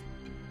stuff,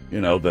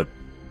 that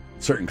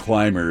certain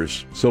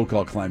climbers,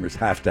 so-called climbers,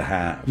 have to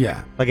have.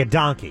 Yeah. Like a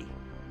donkey.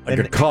 Like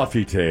a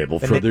coffee table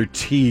for their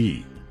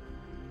tea.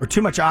 Or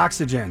too much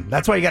oxygen.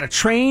 That's why you got to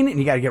train and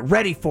you got to get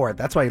ready for it.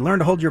 That's why you learn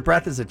to hold your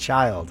breath as a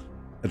child.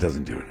 That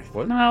doesn't do anything.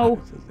 What?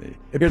 No.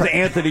 Here's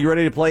Anthony. You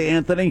ready to play,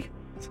 Anthony?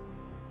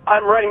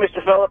 I'm ready,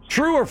 Mr. Phillips.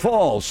 True or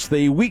false?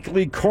 The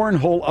weekly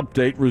cornhole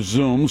update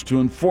resumes to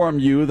inform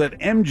you that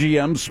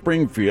MGM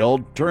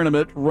Springfield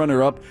tournament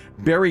runner-up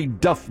Barry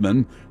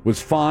Duffman was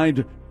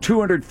fined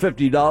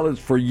 $250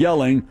 for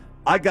yelling,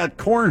 "I got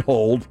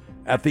cornholed,"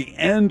 at the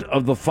end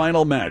of the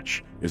final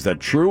match. Is that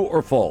true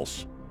or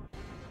false?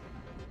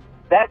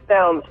 That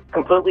sounds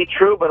completely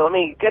true, but let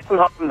me get some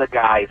help from the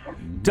guys.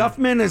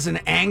 Duffman is an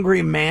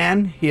angry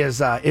man. He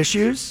has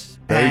issues.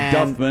 Barry and-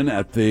 Duffman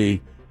at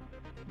the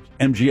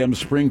MGM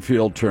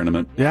Springfield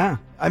tournament. Yeah.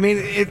 I mean,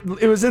 it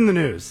was in the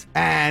news.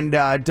 And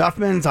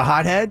Duffman's a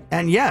hothead.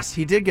 And yes,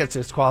 he did get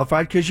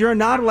disqualified because you're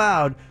not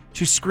allowed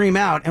to scream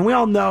out. And we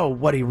all know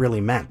what he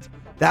really meant.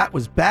 That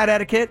was bad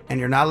etiquette, and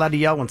you're not allowed to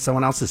yell when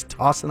someone else is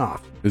tossing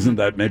off. Isn't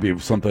that maybe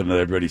something that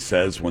everybody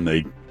says when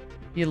they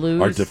You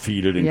lose. are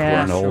defeated in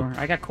yeah, cornhole? Sure.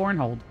 I got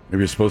cornholed. Maybe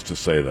you're supposed to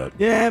say that.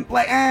 Yeah,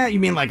 like, you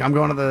mean like I'm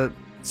going to the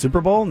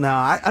Super Bowl? No,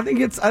 I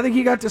think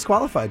he got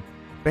disqualified.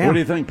 Bam. What do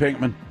you think,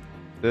 Pinkman?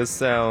 This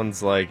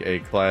sounds like a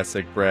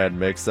classic Brad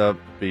mix-up,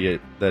 be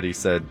it that he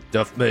said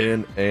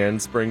Duffman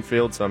and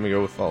Springfield, so I'm going to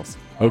go with false.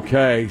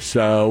 Okay,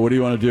 so what do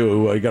you want to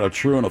do? You got a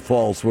true and a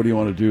false. What do you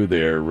want to do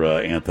there,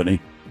 Anthony?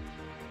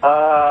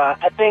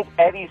 I think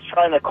Eddie's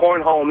trying to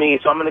cornhole me,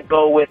 so I'm going to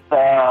go with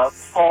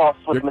false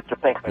with Mr.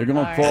 Pinkman. You're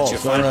going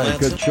false. All right,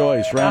 good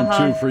choice. Round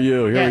two for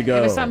you. Here we go.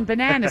 It was something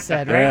Banana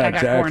said, right? Yeah, I got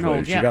exactly.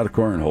 cornholed. She Yeah. got a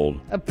cornhold.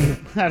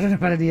 I don't know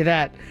about any of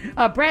that.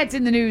 Brad's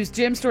in the news.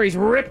 Jim stories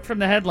ripped from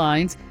the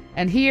headlines.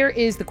 And here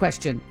is the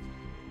question.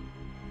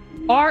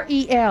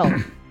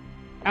 REL.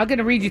 I'm going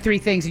to read you three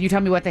things, and you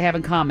tell me what they have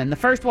in common. The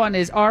first one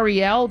is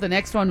REL. The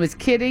next one was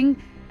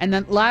kidding. And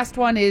the last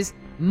one is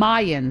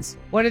Mayans.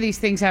 What do these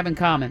things have in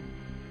common?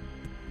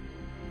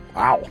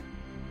 Wow.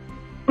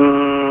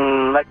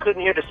 I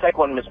couldn't hear the second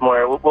one, Miss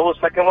Moyer. What was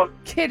the second one?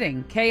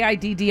 Kidding.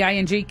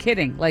 Kidding.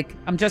 Kidding. Like,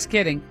 I'm just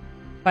kidding.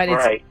 But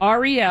it's Right.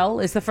 REL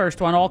is the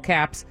first one, all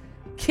caps.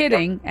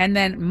 Kidding. And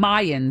then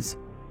Mayans.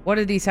 What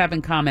do these have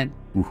in common?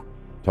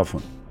 Tough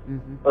one.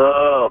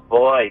 Oh,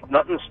 boy.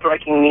 Nothing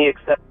striking me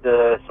except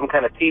some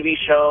kind of TV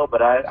show,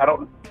 but I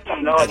don't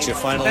know. That's your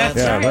final That's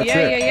answer? right. that's Yeah,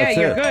 it. yeah, That's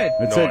you're it. good.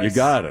 That's it. You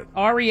got it.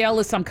 REL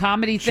is some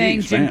comedy thing.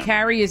 Jeez, Jim man.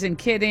 Carrey is in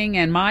Kidding,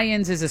 and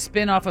Mayans is a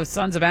spin-off of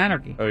Sons of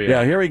Anarchy. Oh,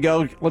 Yeah, here we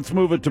go. Let's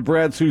move it to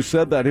Brad's Who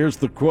Said That. Here's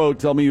the quote.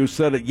 Tell me who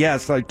said it.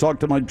 Yes, I talked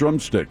to my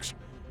drumsticks.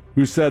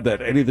 Who said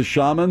that? Eddie the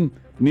Shaman,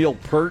 Neil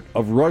Peart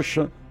of Rush,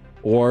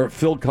 or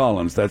Phil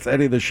Collins? That's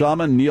Eddie the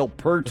Shaman, Neil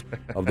Peart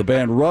of the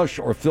band Rush,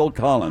 or Phil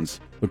Collins.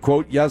 The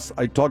quote, yes,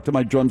 I talked to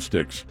my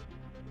drumsticks.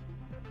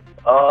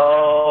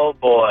 Oh,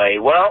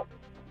 boy. Well,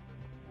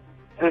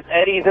 since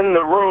Eddie's in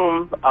the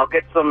room, I'll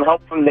get some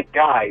help from the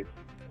guys.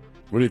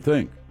 What do you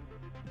think?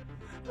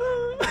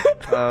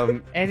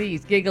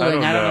 Eddie's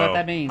giggling. I don't know what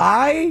that means.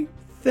 I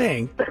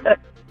think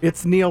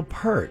it's Neil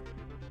Peart.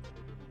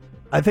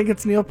 I think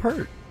it's Neil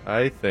Peart.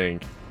 I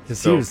think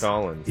Because Phil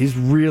Collins. He's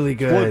really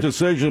Split good.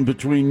 decision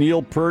between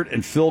Neil Peart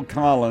and Phil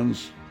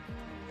Collins.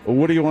 Well,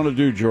 what do you want to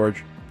do,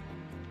 George?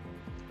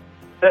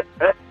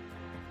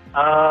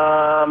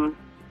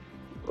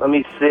 Let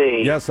me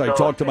see. Yes, I So,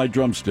 talked to my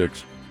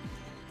drumsticks.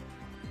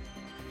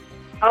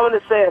 I'm going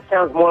to say it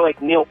sounds more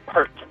like Neil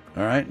Peart.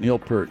 All right, Neil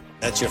Peart.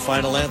 That's your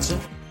final answer?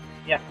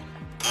 Yeah.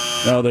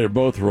 No, they're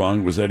both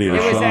wrong. It was Eddie the It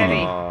was Shaman.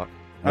 Eddie.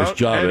 Nice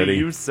job, Eddie.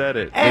 You said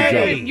it.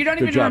 Eddie, job. you don't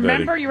Good even job,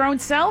 remember Eddie. your own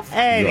self?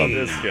 Eddie.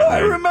 This guy. I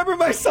remember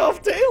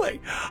myself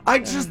daily. I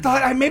just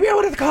thought maybe I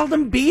would have called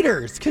them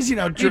beaters because You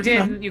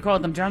didn't. You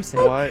called them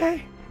drumsticks.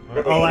 Okay.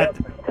 Oh,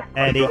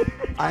 Eddie.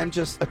 I'm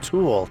just a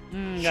tool.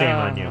 Shame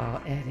on you.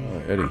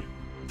 Eddie. Eddie.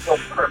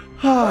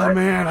 Oh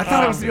man, I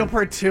thought it was Neil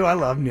Peart too. I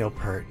love Neil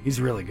Peart. He's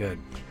really good.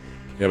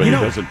 Yeah, but he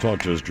doesn't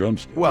talk to his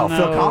drumstick. Well,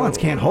 Phil No. Collins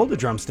can't hold a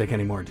drumstick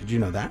anymore. Did you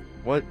know that?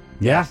 What?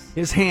 Yeah,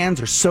 his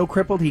hands are so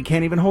crippled he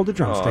can't even hold a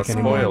drumstick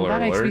anymore. Spoiler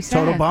That makes me alert. sad.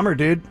 Total bummer,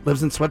 dude.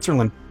 Lives in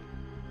Switzerland.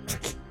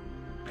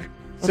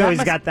 So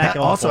he's got that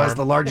going also for has him.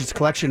 the largest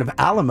collection of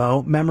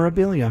Alamo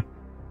memorabilia.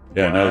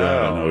 Yeah, I know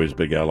that. Wow. I know he's a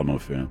big Alamo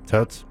fan.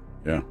 Totes.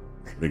 Yeah. What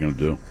are you going to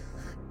do?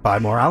 Buy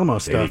more Alamo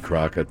Eddie stuff.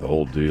 Crockett, the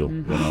whole deal.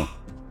 You know,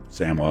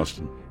 Sam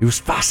Austin, He was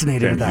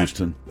fascinated Sam with that.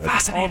 Houston.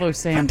 Fascinated. All those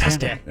Sams,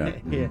 Fantastic. Yeah.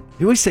 Yeah.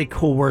 You always say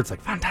cool words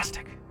like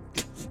fantastic.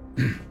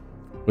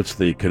 What's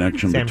the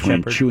connection Sam between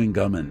Shepard. chewing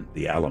gum and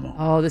the Alamo?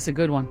 Oh, this is a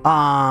good one.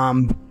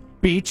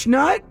 Beach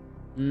nut?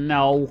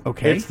 No.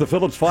 Okay. It's the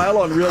Phillips File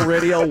on Real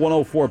Radio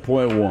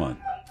 104.1.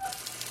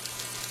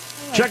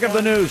 Check out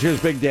the news.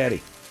 Here's Big Daddy.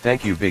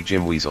 Thank you, Big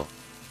Jim Weasel.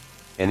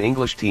 An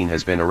English teen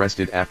has been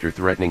arrested after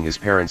threatening his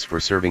parents for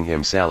serving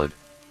him salad.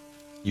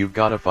 You've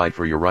gotta fight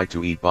for your right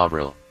to eat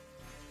Bovril.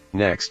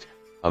 Next,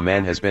 a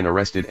man has been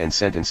arrested and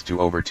sentenced to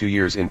over 2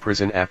 years in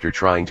prison after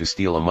trying to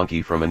steal a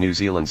monkey from a New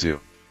Zealand zoo.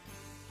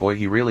 Boy,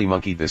 he really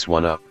monkeyed this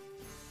one up.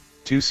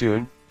 Too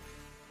soon?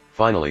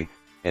 Finally,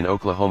 an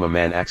Oklahoma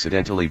man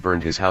accidentally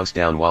burned his house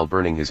down while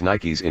burning his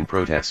Nikes in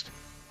protest.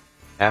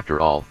 After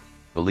all,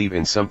 Believe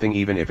in something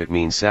even if it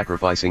means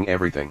sacrificing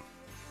everything.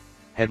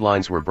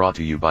 Headlines were brought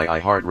to you by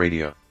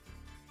iHeartRadio.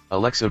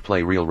 Alexa,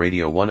 play Real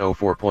Radio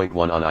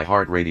 104.1 on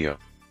iHeartRadio.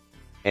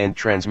 End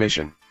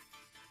transmission.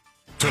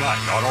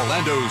 Tonight on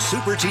Orlando's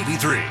Super TV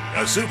 3,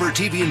 a Super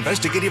TV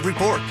investigative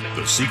report.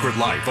 The secret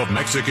life of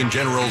Mexican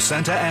General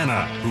Santa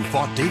Anna, who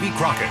fought Davy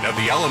Crockett at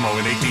the Alamo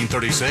in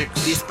 1836.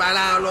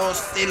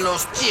 Disparalos en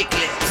los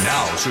chicles.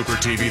 Now Super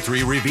TV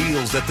 3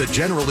 reveals that the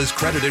general is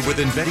credited with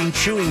inventing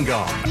chewing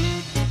gum.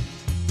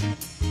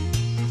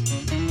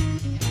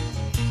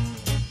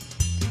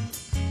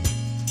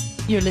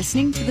 You're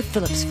listening to The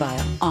Phillips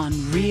File on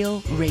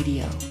Real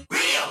Radio.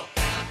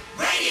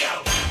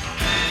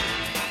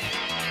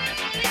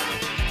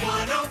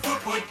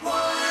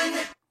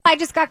 I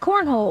just got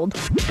cornholed.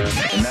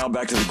 And now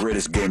back to the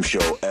greatest game show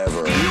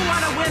ever. Do you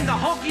want to win the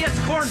hokiest,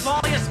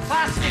 cornballiest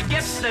plastic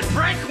gifts that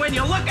break when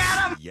you look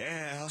at them?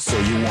 Yeah. So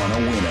you want a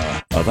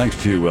winner.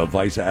 Thanks to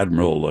Vice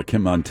Admiral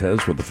Kim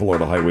Montes with the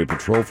Florida Highway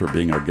Patrol for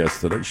being our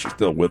guest today. She's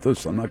still with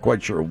us. I'm not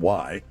quite sure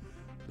why,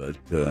 but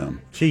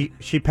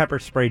she pepper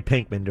sprayed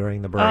Pinkman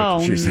during the break.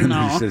 Oh, she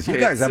says, "You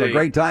guys have a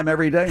great time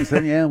every day." And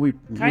said, "Yeah, we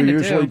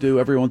usually do.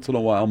 Every once in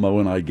a while, Mo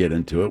and I get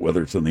into it,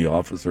 whether it's in the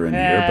office or in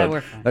here,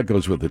 but that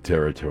goes with the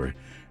territory."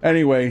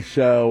 Anyway,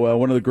 so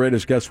one of the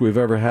greatest guests we've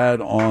ever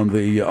had on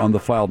the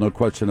file, no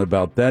question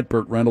about that.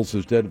 Burt Reynolds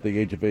is dead at the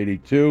age of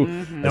 82.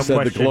 Mm-hmm. I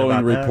said the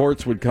glowing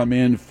reports would come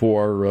in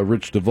for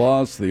Rich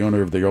DeVos, the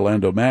owner of the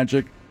Orlando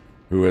Magic,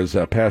 who has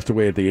passed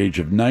away at the age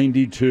of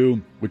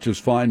 92, which is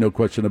fine, no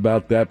question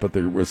about that. But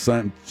there were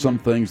some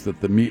things that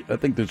I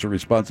think there's a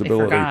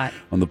responsibility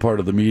on the part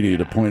of the media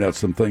to point out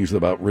some things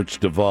about Rich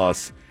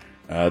DeVos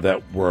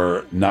that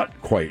were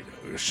not quite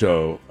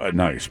so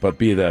nice, but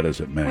be that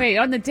as it may. Wait,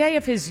 on the day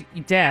of his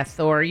death,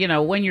 or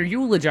when you're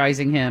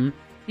eulogizing him,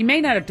 he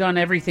may not have done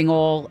everything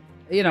all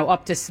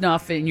up to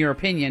snuff in your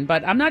opinion,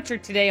 but I'm not sure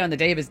today on the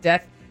day of his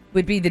death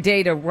would be the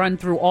day to run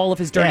through all of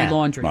his dirty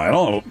laundry. I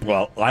don't know.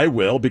 Well, I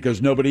will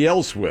because nobody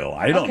else will.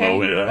 I don't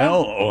know. I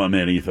don't owe him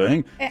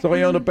anything. So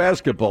he owned a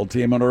basketball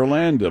team in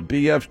Orlando,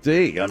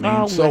 BFD. I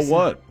mean, so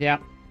what? Yeah.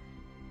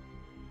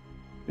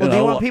 Well, do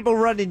you want people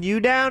running you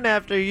down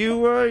after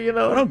you, I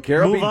don't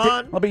care. move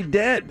on? I'll be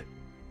dead.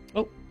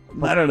 Oh,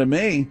 matter to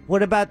me.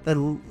 What about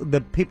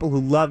the people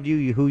who loved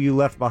you, who you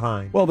left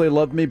behind? Well, they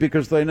love me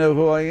because they know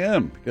who I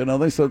am.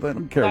 They said they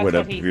don't care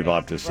whatever people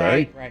have to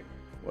say. Right.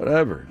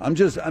 Whatever. I'm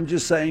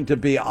just saying, to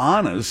be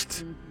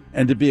honest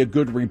and to be a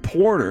good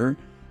reporter,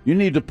 you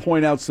need to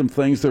point out some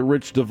things that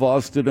Rich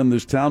DeVos did in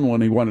this town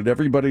when he wanted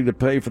everybody to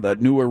pay for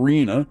that new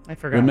arena. I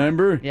forgot.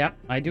 Remember? Yep,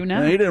 I do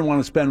now. And he didn't want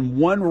to spend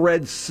one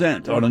red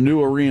cent on a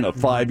new arena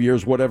 5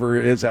 years, whatever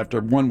it is, after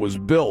one was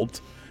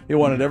built. He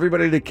wanted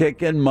everybody to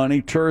kick in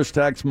money, tourist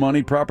tax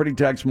money, property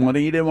tax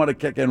money. He didn't want to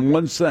kick in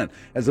 1 cent.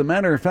 As a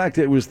matter of fact,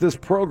 it was this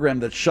program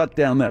that shut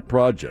down that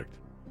project.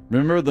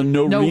 Remember the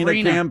No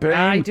Arena campaign?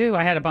 I do.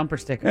 I had a bumper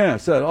sticker. Yeah,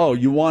 it said,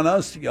 you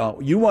want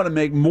you want to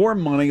make more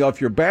money off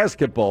your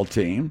basketball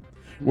team,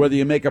 whether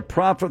you make a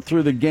profit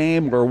through the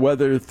game or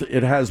whether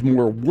it has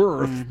more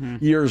worth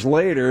years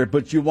later,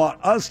 but you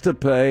want us to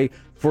pay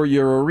for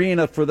your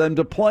arena for them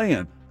to play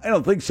in. I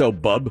don't think so,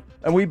 bub.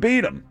 And we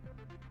beat them.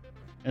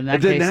 In that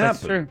it didn't case, happen.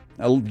 that's true.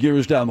 Now,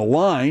 years down the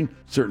line,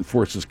 certain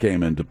forces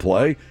came into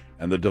play,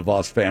 and the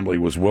DeVos family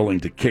was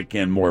willing to kick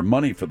in more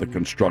money for the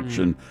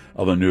construction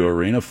of a new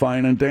arena.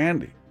 Fine and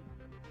dandy.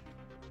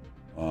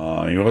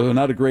 He was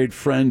not a great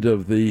friend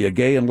of the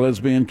gay and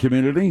lesbian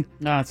community.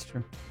 No, that's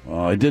true.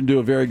 He didn't do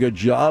a very good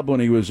job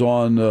when he was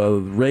on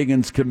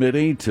Reagan's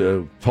committee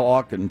to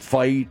talk and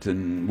fight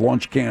and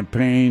launch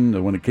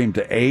campaign when it came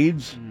to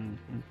AIDS.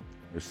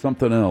 There's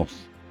something else.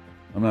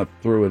 I'm not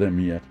through with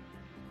him yet.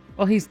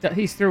 Well, he's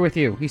through with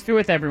you. He's through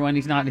with everyone.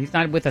 He's not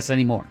with us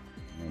anymore.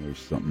 Oh, there's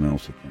something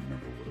else. I can't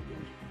remember what it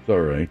was. It's all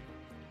right.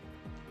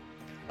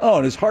 Oh,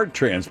 and his heart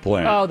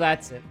transplant. Oh,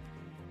 that's it.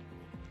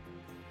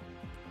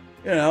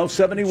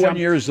 71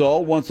 years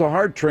old, wants a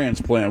heart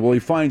transplant. Well, he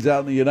finds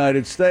out in the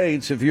United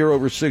States, if you're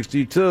over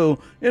 62,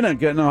 you're not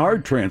getting a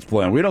heart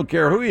transplant. We don't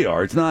care who you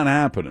are. It's not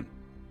happening.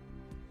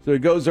 So he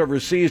goes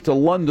overseas to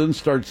London,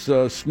 starts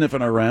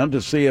sniffing around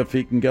to see if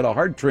he can get a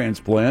heart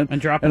transplant.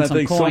 And dropping I some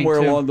think coin, somewhere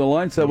too. along the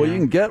line said, well, you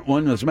can get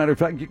one. As a matter of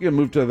fact, you can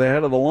move to the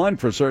head of the line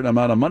for a certain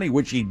amount of money,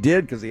 which he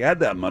did because he had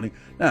that money.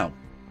 Now,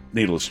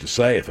 needless to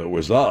say, if it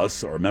was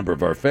us or a member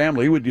of our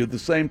family, we would do the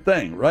same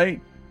thing,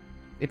 right?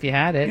 If you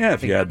had it. Yeah,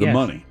 if you had the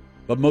money.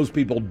 But most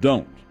people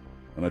don't.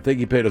 And I think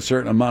he paid a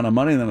certain amount of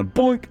money, and then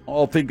boink,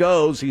 off he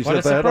goes. He's What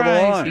at a the head of the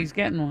surprise. line. He's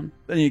getting one.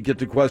 Then you get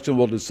to question,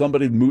 well, does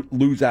somebody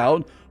lose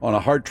out on a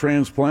heart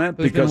transplant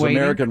Who's been because waiting?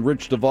 American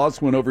Rich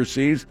DeVos went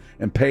overseas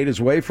and paid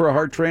his way for a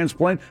heart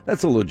transplant?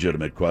 That's a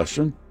legitimate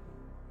question.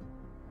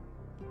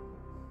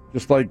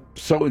 Just like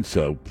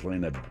so-and-so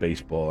playing that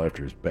baseball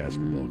after his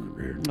basketball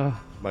career.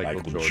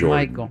 Michael Jordan.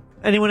 Michael.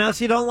 Anyone else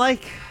you don't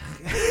like?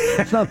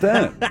 It's not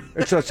that.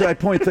 It's just I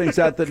point things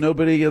out that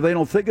they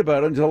don't think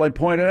about it until I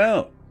point it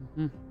out.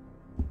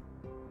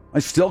 I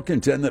still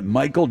contend that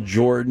Michael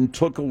Jordan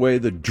took away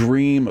the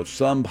dream of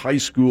some high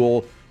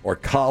school or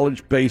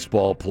college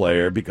baseball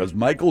player because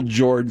Michael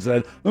Jordan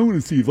said, I want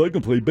to see if I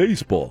can play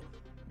baseball.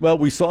 Well,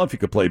 we saw if you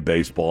could play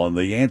baseball, and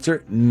the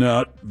answer,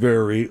 not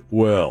very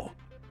well.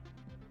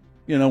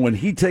 You know, when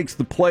he takes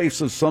the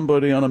place of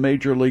somebody on a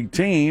major league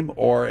team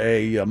or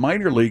a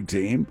minor league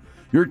team,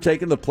 you're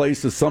taking the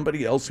place of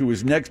somebody else who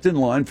is next in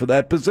line for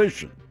that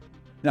position.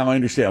 Now, I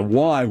understand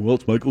why. Well,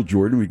 it's Michael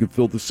Jordan. We can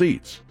fill the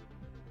seats.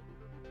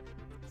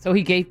 So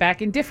he gave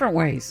back in different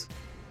ways.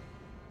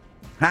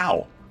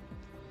 How?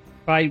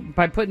 By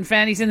putting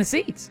fannies in the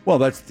seats. Well,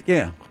 that's,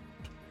 yeah.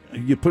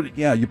 You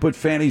put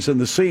fannies in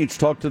the seats.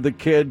 Talk to the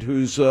kid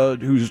whose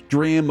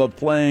dream of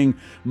playing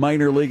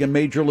minor league and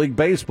major league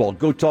baseball.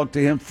 Go talk to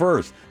him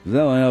first.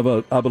 Then I have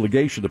an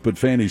obligation to put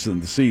fannies in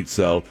the seats.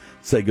 So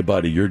say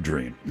goodbye to your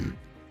dream.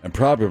 And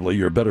probably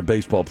you're a better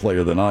baseball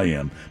player than I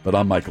am, but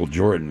I'm Michael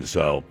Jordan,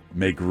 so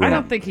make room. I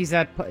don't think he's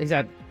that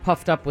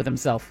puffed up with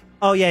himself.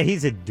 Oh, yeah,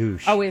 he's a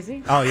douche. Oh, is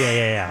he? Oh, yeah.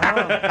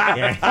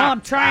 Yeah. Well,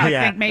 I'm trying to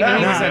think maybe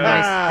he was a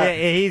nice...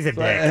 Yeah, he's a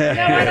dick.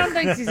 No, I don't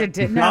think he's a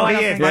dick. No,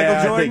 he is. Michael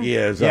Jordan? I think he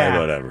is. Yeah.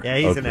 Whatever. Yeah,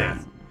 he's an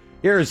ass.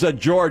 Here's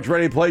George.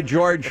 Ready to play,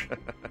 George?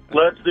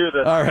 Let's do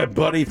this. All right,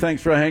 buddy.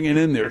 Thanks for hanging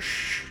in there.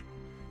 Shh.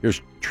 Here's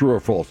true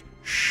or false.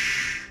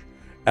 Shh.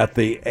 At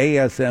the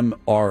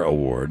ASMR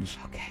Awards,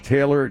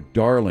 Taylor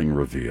Darling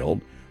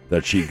revealed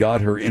that she got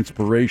her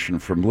inspiration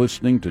from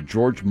listening to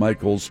George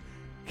Michael's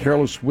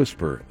Careless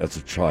Whisper as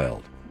a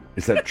child.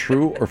 Is that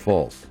true or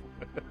false?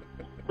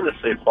 I'm going to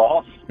say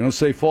false. You're going to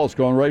say false.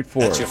 Going right for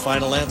That's it. your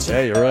final answer?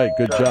 Hey, you're right.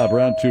 Good job.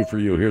 Round 2 for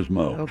you. Here's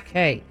Mo.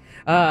 Okay.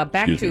 Back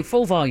Excuse to me.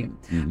 full volume.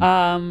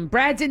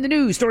 Brad's in the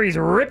news. Stories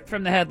ripped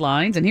from the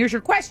headlines. And here's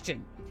your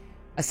question.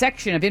 A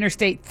section of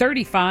Interstate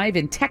 35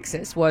 in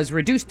Texas was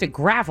reduced to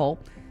gravel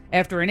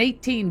after an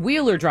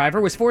 18-wheeler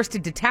driver was forced to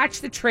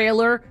detach the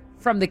trailer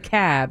from the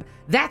cab.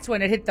 That's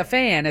when it hit the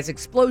fan as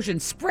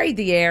explosions sprayed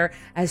the air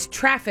as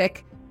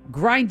traffic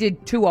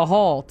grinded to a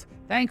halt.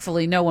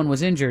 Thankfully, no one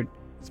was injured.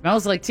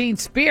 Smells like Teen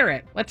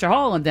Spirit. What you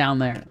hauling down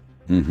there?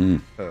 Mm-hmm.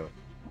 Can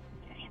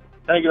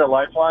I get a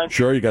lifeline?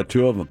 Sure, you got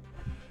 2 of them.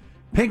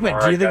 Pinkman, All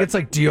do you right, think guys. it's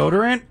like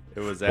deodorant? It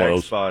was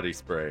Close. Axe body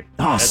spray.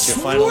 Oh, That's your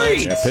final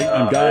sweet. answer? Yeah,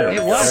 Pinkman got it.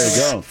 It was.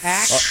 There you go.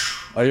 Axe.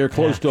 You're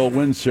close to a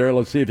win, Sarah.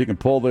 Let's see if you can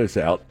pull this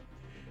out.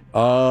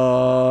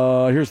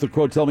 Here's the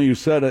quote. Tell me you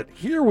said it.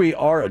 Here we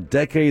are a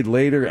decade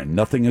later and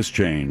nothing has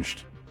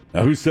changed.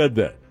 Now, who said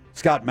that?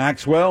 Scott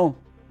Maxwell?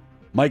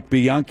 Mike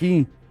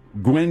Bianchi?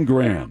 Gwen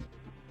Graham?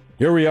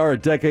 Here we are a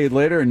decade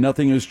later and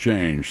nothing has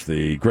changed.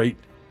 The great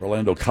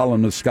Orlando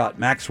columnist Scott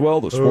Maxwell,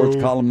 the sports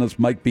columnist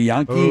Mike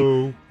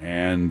Bianchi,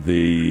 and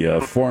the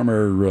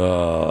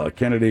former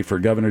candidate for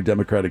governor,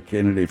 Democratic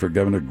candidate for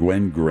governor,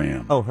 Gwen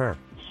Graham. Oh, her.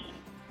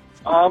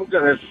 I'm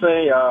going to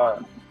say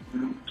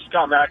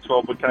Scott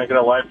Maxwell, but can I get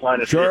a lifeline?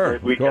 To Sure, see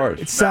if we of course.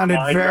 Can It sounded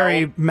line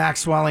very now?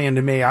 Maxwellian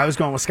to me. I was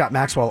going with Scott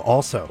Maxwell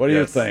also. What do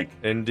you Yes, think?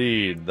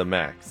 Indeed, the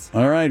Max.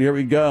 All right, here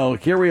we go.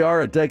 Here we are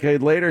a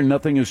decade later,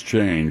 nothing has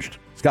changed.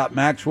 Scott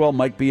Maxwell,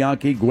 Mike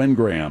Bianchi, Gwen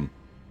Graham.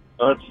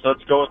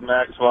 Let's go with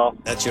Maxwell.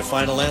 That's your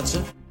final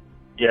answer?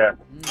 Yeah.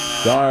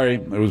 Sorry,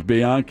 it was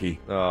Bianchi.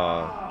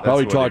 That's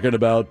Probably what talking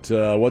about,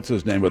 what's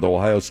his name with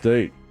Ohio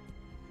State.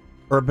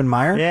 Urban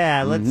Meyer?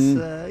 Yeah, let's,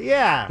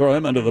 yeah. Throw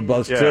him under the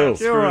bus, Yeah, too.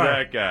 screw Sure.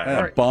 that guy.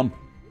 That bum.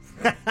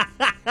 Is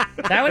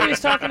that what he was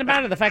talking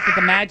about, or the fact that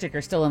the Magic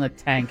are still in the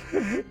tank?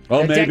 Oh,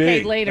 A maybe.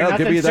 decade later, Yeah, it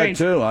could be nothing's that, changed.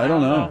 too. I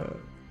don't know.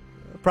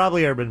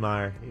 Probably Urban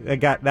Meyer.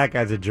 That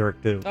guy's a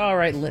jerk, too. All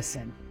right,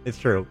 listen. It's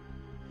true.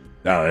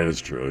 No, that is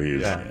true.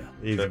 He's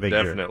He's a big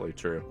jerk. Definitely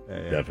true.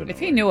 definitely. If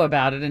he knew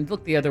about it and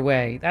looked the other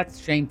way, that's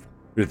shameful.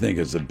 What do you think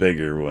is the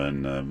bigger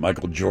one,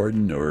 Michael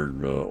Jordan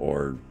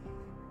or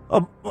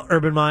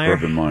Urban Meyer?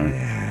 Urban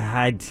Meyer?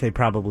 I'd say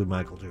probably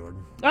Michael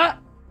Jordan. Ah,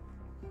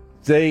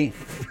 See,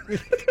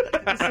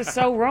 this is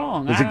so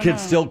wrong. there's I a don't kid know.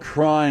 still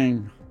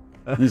crying.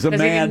 He's a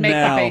Because he man didn't make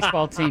now. the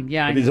baseball team.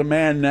 Yeah, I He's know. a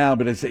man now,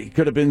 but he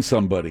could have been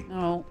somebody,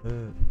 Oh.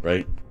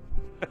 right?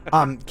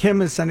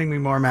 Kim is sending me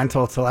more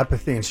mental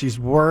telepathy, and she's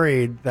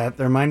worried that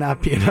there might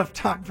not be enough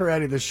time for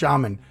Eddie the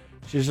Shaman.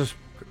 She's just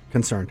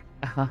concerned.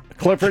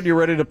 Clifford, you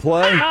ready to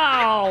play?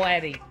 Oh,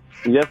 Eddie.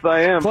 Yes, I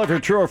am.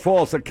 Clifford, true or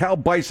false? A cow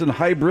bison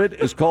hybrid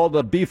is called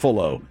a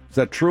beefalo. Is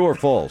that true or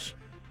false?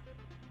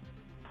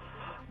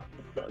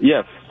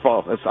 Yes,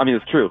 false. It's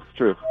true. It's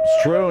true.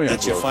 It's true. Yeah.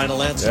 That's your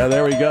final answer? Yeah,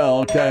 there we go.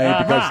 Okay,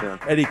 Uh-huh. because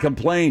Eddie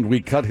complained, we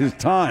cut his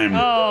time.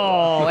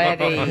 Oh,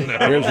 Eddie.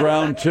 Here's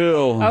round 2.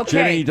 Okay.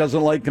 Jenny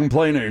doesn't like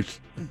complainers.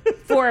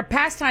 For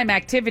pastime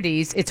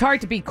activities, it's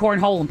hard to beat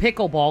cornhole and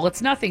pickleball.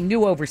 It's nothing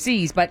new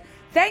overseas, but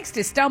thanks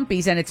to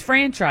Stumpy's and its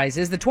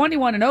franchises, the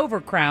 21 and over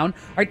crowd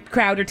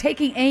are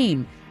taking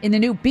aim in the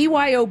new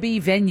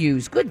BYOB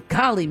venues. Good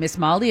golly, Miss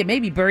Molly, it may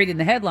be buried in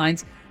the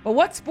headlines, but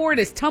what sport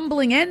is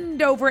tumbling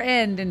end over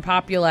end in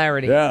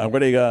popularity? Yeah, what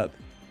do you got?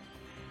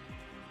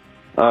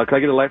 Can I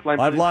get a lifeline?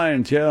 5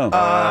 lines,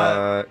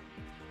 yeah.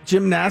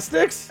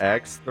 Gymnastics?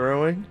 Axe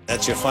throwing?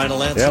 That's your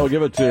final answer? Yeah, we'll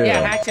give it to you.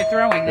 Yeah, hatchet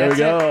throwing. There we That's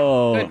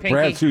go. it. Good, Pinky.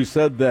 Brad Sue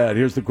said that.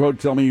 Here's the quote.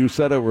 Tell me you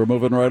said it. We're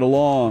moving right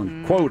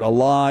along. Quote, a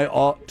lie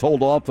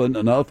told often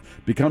enough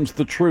becomes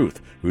the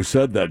truth. Who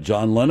said that?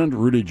 John Lennon,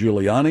 Rudy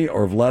Giuliani,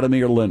 or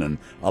Vladimir Lenin?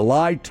 A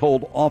lie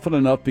told often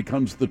enough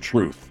becomes the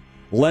truth.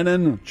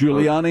 Lennon,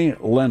 Giuliani,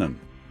 Lennon.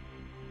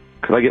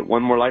 Could I get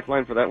one more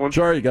lifeline for that one?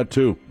 Sure, you got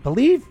two.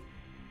 Believe?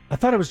 I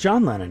thought it was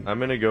John Lennon. I'm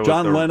going to go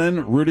John with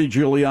Lennon, Rudy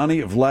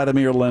Giuliani,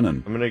 Vladimir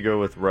Lenin. I'm going to go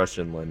with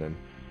Russian Lennon.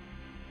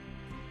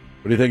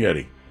 What do you think,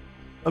 Eddie?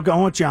 I'm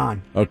going with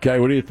John. Okay,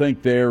 what do you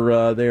think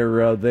there,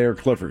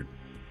 Clifford?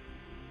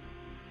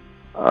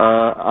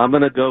 I'm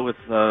going to go with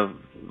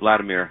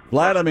Vladimir.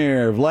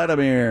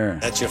 Vladimir.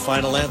 That's your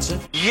final answer?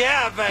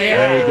 Yeah, baby.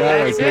 There you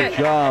go. That's Good it.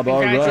 job.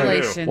 All right.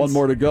 Congratulations. One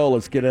more to go.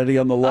 Let's get Eddie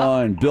on the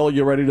line. Bill,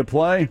 you ready to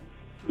play?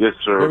 Yes,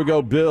 sir. Here we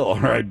go, Bill. All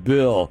right,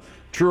 Bill.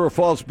 True or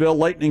false, Bill?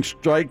 Lightning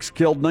strikes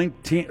killed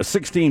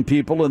 16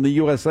 people in the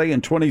USA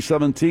in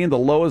 2017, the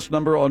lowest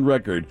number on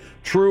record.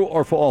 True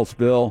or false,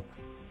 Bill?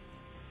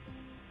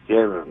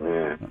 Yeah,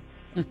 man.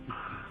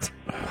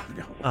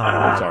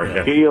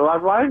 Sorry. Can you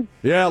lifeline?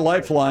 Yeah,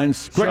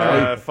 lifelines.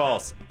 Quickly.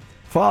 False.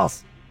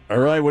 False. All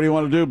right, what do you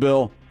want to do,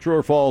 Bill? True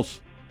or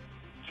false?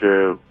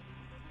 True.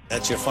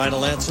 That's your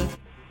final answer?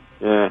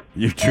 Yeah.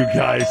 You two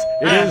guys.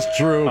 It is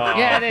true.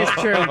 Yeah, it is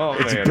true.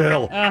 It's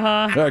Bill.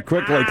 Uh-huh.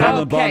 Quickly,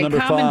 common bond number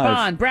Common 5.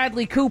 Bond.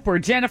 Bradley Cooper,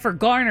 Jennifer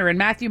Garner, and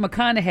Matthew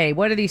McConaughey.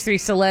 What do these three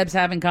celebs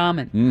have in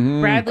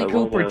common? Bradley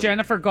Cooper,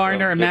 Jennifer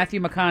Garner, and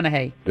Matthew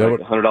McConaughey. Yeah, what-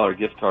 $100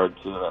 gift card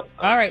to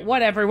All right,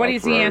 whatever. What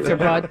is the answer,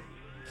 bud?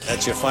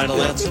 That's your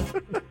final answer?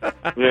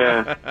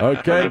 Yeah.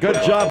 Okay,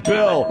 good job,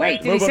 Bill.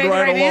 Wait, did he Moving say the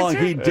right right along.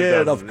 answer? He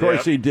did. Of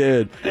course he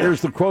did.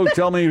 Here's the quote.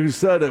 Tell me who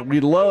said it.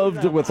 We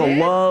loved with a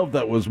love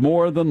that was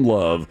more than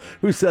love.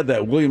 Who said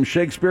that? William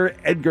Shakespeare,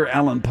 Edgar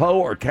Allan Poe,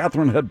 or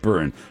Katharine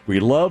Hepburn? We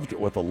loved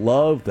with a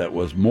love that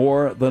was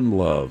more than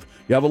love.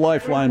 You have a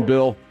lifeline,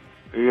 Bill.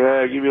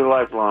 Yeah, give me a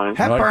lifeline.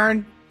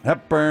 Hepburn.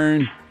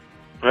 Hepburn.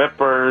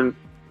 Hepburn.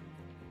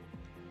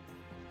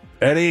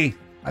 Eddie.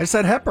 I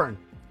said Hepburn.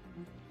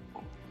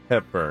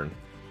 Hepburn.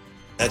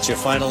 That's your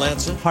final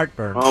answer?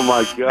 Heartburn. Oh,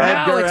 my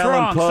God. No, it's Allan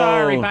wrong. Poe.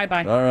 Sorry.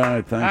 Bye-bye. All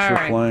right, thanks All for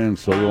right. playing.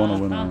 So you want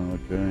to win?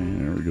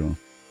 Okay, here we go.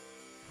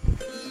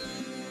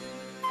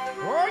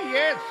 Oh,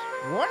 yes.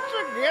 Once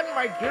again,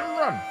 my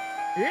children,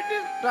 it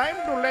is time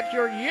to let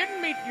your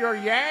yin meet your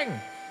yang.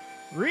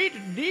 Reach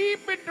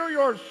deep into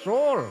your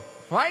soul.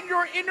 Find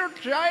your inner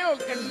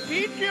child and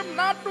teach him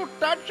not to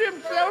touch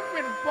himself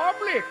in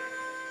public.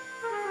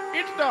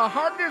 It's the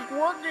hardest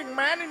working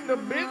man in the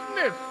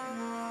business.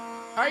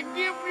 I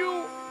give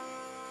you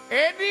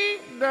Eddie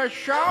the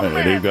Shaman.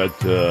 Eddie, you've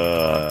got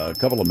a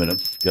couple of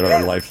minutes. Get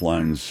our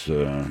lifelines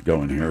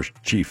going here.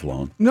 Chief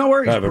Loan. No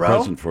worries, I have bro. a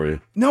present for you.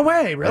 No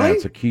way, really? Yeah,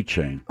 it's a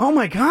keychain. Oh,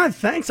 my God,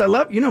 thanks. I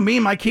love, me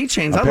and my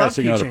keychains. I'm I love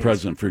passing out a keychains.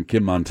 present for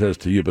Kim Montes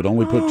to you, but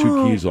only put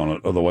 2 keys on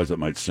it, otherwise it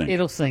might sink.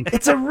 It'll sink.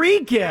 It's a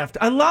re-gift.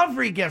 I love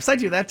re-gifts. I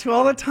do that too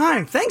all the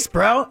time. Thanks,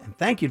 bro. And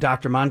thank you,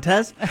 Dr.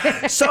 Montes.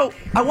 So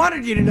I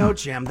wanted you to know,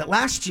 Jim, that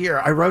last year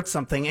I wrote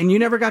something and you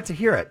never got to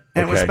hear it.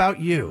 And it was Okay. about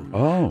you.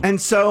 Oh. And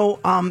so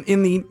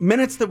in the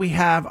minutes that we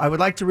have, I would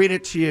like to read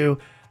it to you.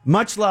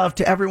 Much love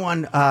to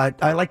everyone.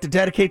 I like to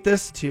dedicate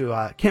this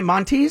to Kim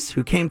Montes,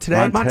 who came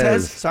today.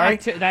 Montes. Sorry.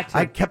 That too.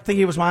 I kept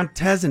thinking it was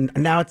Montes, and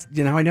now it's,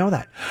 I know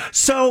that.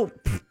 So,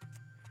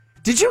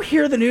 did you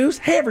hear the news?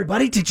 Hey,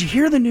 everybody, did you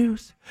hear the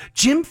news?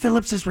 Jim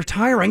Phillips is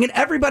retiring, and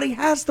everybody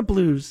has the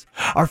blues.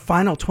 Our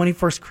final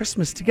 21st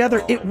Christmas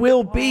together, it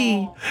will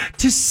be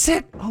to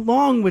sit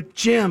along with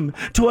Jim,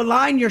 to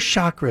align your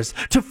chakras,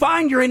 to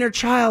find your inner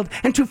child,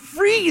 and to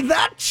free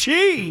that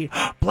chi.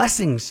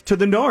 Blessings to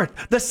the north,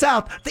 the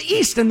south, the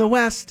east, and the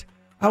west.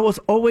 I will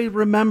always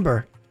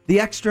remember the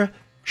extra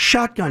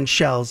shotgun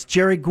shells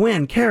Jerry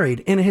Gwynn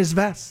carried in his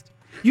vest.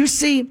 You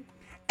see,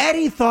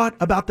 Eddie thought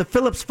about the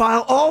Phillips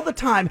file all the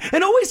time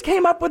and always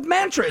came up with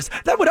mantras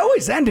that would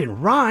always end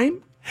in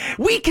rhyme.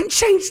 We can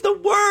change the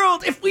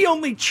world if we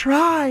only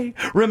try.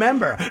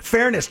 Remember,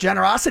 fairness,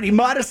 generosity,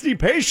 modesty,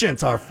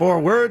 patience are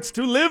 4 words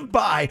to live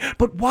by.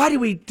 But why do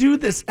we do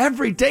this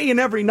every day and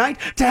every night?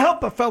 To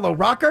help a fellow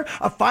rocker,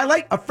 a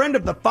philite, a friend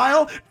of the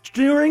file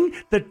during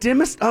the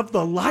dimmest of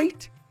the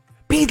light?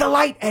 Be the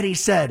light, Eddie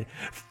said.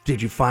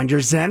 Did you find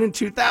your Zen in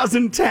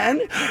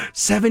 2010?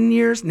 7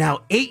 years,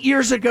 now 8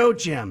 years ago,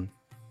 Jim.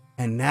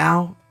 And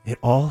now it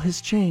all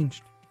has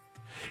changed.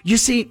 You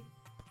see,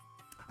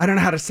 I don't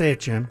know how to say it,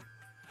 Jim.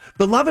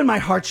 The love in my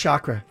heart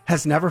chakra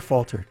has never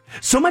faltered.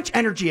 So much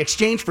energy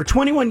exchanged for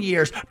 21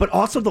 years, but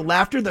also the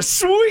laughter, the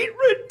sweet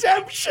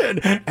redemption,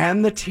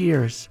 and the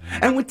tears.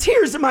 And with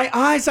tears in my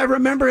eyes, I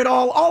remember it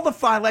all the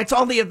highlights,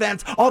 all the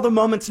events, all the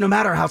moments, no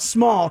matter how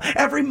small.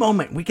 Every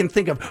moment we can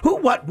think of who,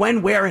 what,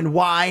 when, where, and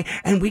why,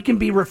 and we can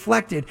be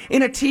reflected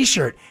in a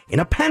t-shirt, in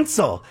a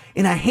pencil,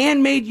 in a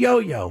handmade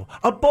yo-yo,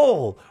 a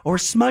bowl, or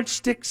smudge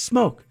stick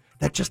smoke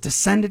that just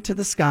ascended to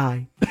the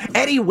sky.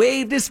 Eddie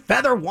waved his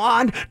feather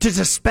wand to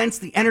dispense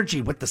the energy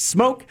with the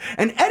smoke,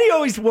 and Eddie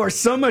always wore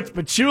so much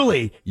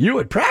patchouli, you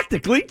would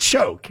practically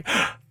choke.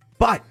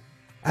 But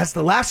as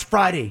the last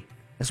Friday,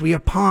 as we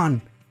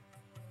upon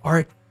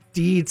our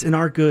deeds and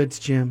our goods,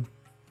 Jim.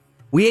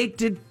 We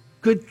did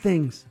good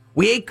things.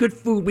 We ate good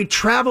food. We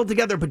traveled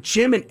together. But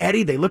Jim and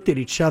Eddie, they looked at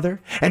each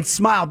other and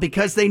smiled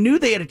because they knew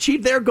they had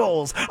achieved their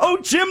goals. Oh,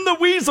 Jim the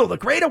Weasel, the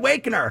great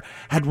awakener,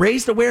 had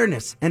raised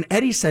awareness. And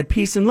Eddie said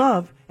peace and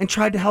love and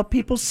tried to help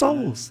people's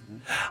souls.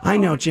 I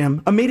know,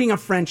 Jim, a meeting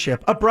of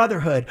friendship, a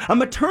brotherhood, a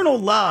maternal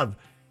love,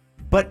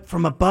 but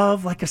from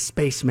above like a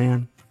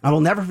spaceman. I will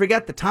never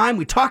forget the time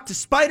we talked to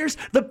spiders,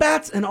 the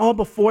bats, and all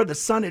before the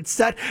sun had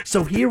set.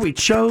 So here we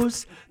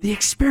chose the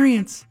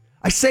experience.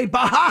 I say,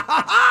 bah ha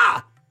ha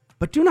ha!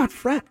 But do not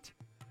fret.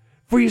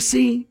 For you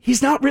see,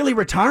 he's not really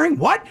retiring.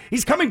 What?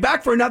 He's coming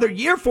back for another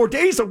year, 4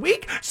 days a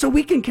week, so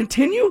we can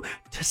continue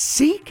to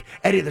seek.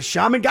 Eddie the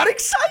Shaman got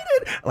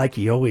excited, like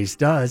he always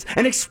does,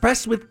 and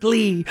expressed with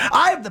glee,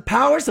 I have the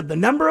powers of the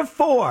number of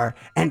 4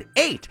 and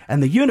 8,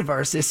 and the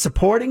universe is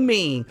supporting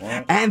me.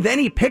 What? And then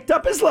he picked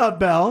up his love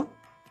bell,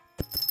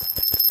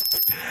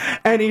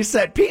 and he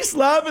said, peace,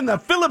 love, and the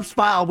Phillips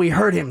file, we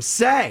heard him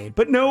say.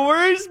 But no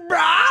worries,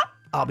 brah.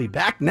 I'll be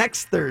back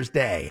next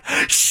Thursday.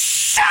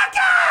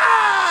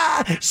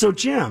 Shaka! So,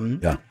 Jim,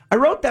 I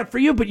wrote that for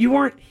you, but you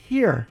weren't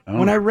here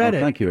when I read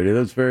it. Thank you, Eddie.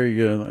 That's very,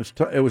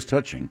 it was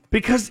touching.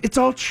 Because it's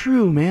all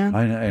true, man.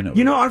 I know.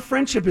 You know, our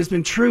friendship has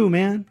been true,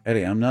 man.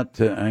 Eddie, I'm not,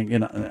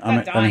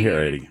 I'm here,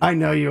 Eddie. I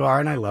know you are,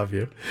 and I love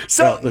you.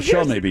 So well, the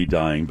show may be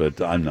dying,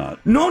 but I'm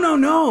not.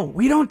 No.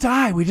 We don't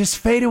die. We just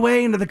fade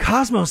away into the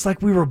cosmos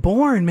like we were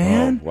born,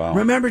 man. Oh, wow.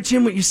 Remember,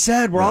 Jim, what you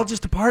said. We're all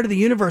just a part of the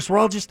universe. We're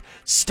all just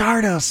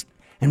stardust.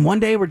 And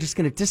one day we're just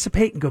going to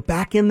dissipate and go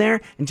back in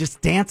there and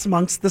just dance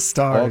amongst the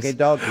stars. Okay,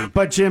 doggy.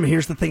 But Jim,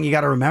 here's the thing you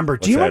got to remember.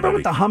 Do you remember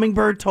what the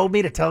hummingbird told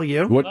me to tell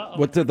you?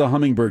 What did the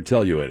hummingbird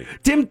tell you, Eddie?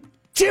 Jim,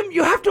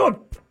 you have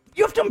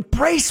to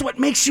embrace what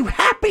makes you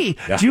happy.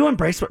 Yeah. Do you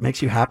embrace what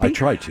makes you happy? I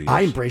try to. Yes.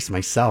 I embrace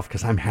myself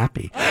because I'm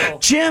happy.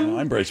 Jim,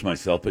 I embrace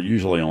myself, but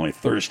usually only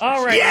Thursdays.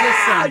 All right,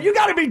 listen. You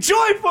got to be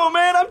joyful,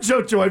 man. I'm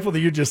so joyful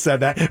that you just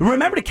said that.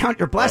 Remember to count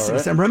your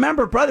blessings, and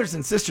remember, brothers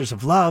and sisters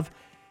of love,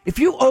 if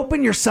you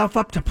open yourself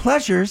up to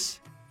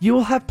pleasures, you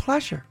will have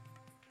pleasure.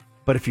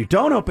 But if you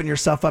don't open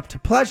yourself up to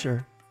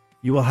pleasure,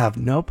 you will have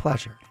no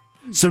pleasure.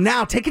 So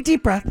now take a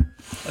deep breath.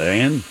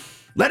 And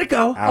let it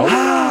go.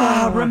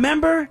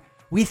 Remember,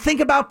 we think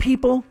about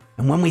people,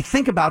 and when we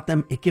think about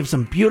them, it gives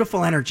them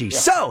beautiful energy.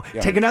 So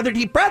take another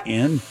deep breath.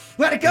 In.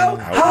 Let it go.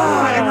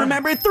 And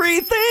remember 3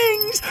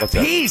 things. What's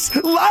that? Peace,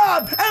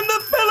 love, and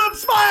the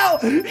Phillips file.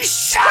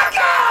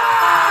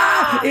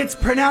 Shaka! It's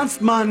pronounced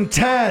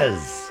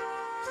Montes.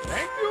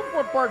 Thank you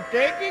for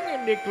partaking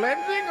in the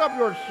cleansing of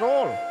your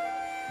soul.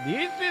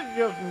 This is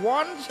just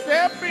one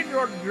step in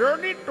your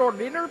journey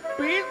toward inner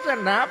peace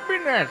and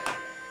happiness.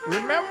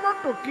 Remember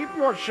to keep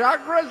your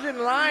chakras in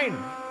line.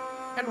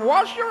 And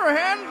wash your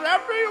hands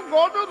after you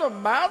go to the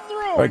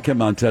bathroom. All right, Kim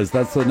Montes,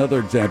 that's another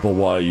example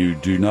why you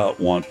do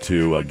not want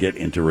to get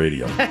into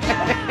radio.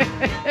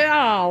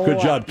 Good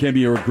job, Kim.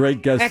 You were a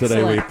great guest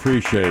today. We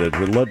appreciate it.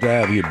 We'd love to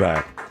have you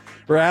back.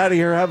 We're out of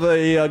here. Have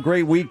a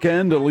great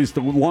weekend, at least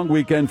a long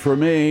weekend for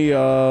me.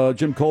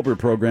 Jim Colbert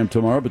program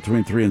tomorrow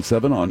between 3 and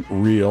 7 on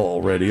Real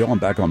Radio. I'm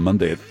back on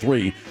Monday at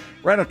 3.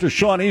 Right after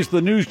Shawnee's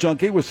The News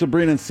Junkie with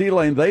Sabrina and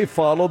C-Lane, they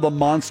follow the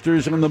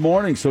monsters in the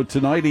morning. So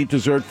tonight, eat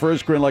dessert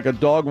first, grin like a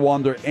dog,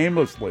 wander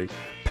aimlessly.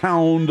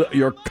 Pound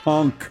your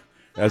conch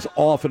as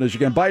often as you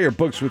can. Buy your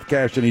books with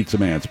cash and eat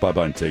some ants.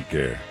 Bye-bye and take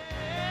care.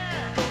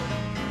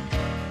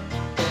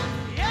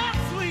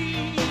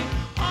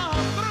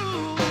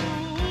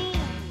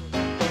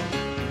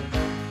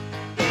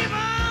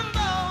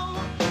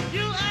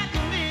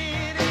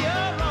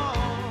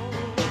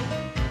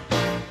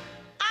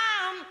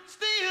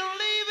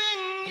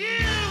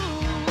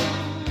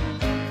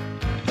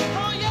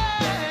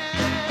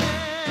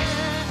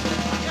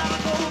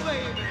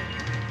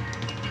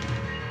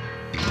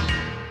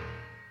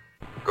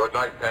 Good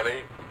night,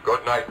 Penny.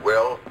 Good night,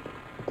 Will.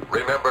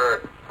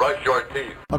 Remember, brush your teeth.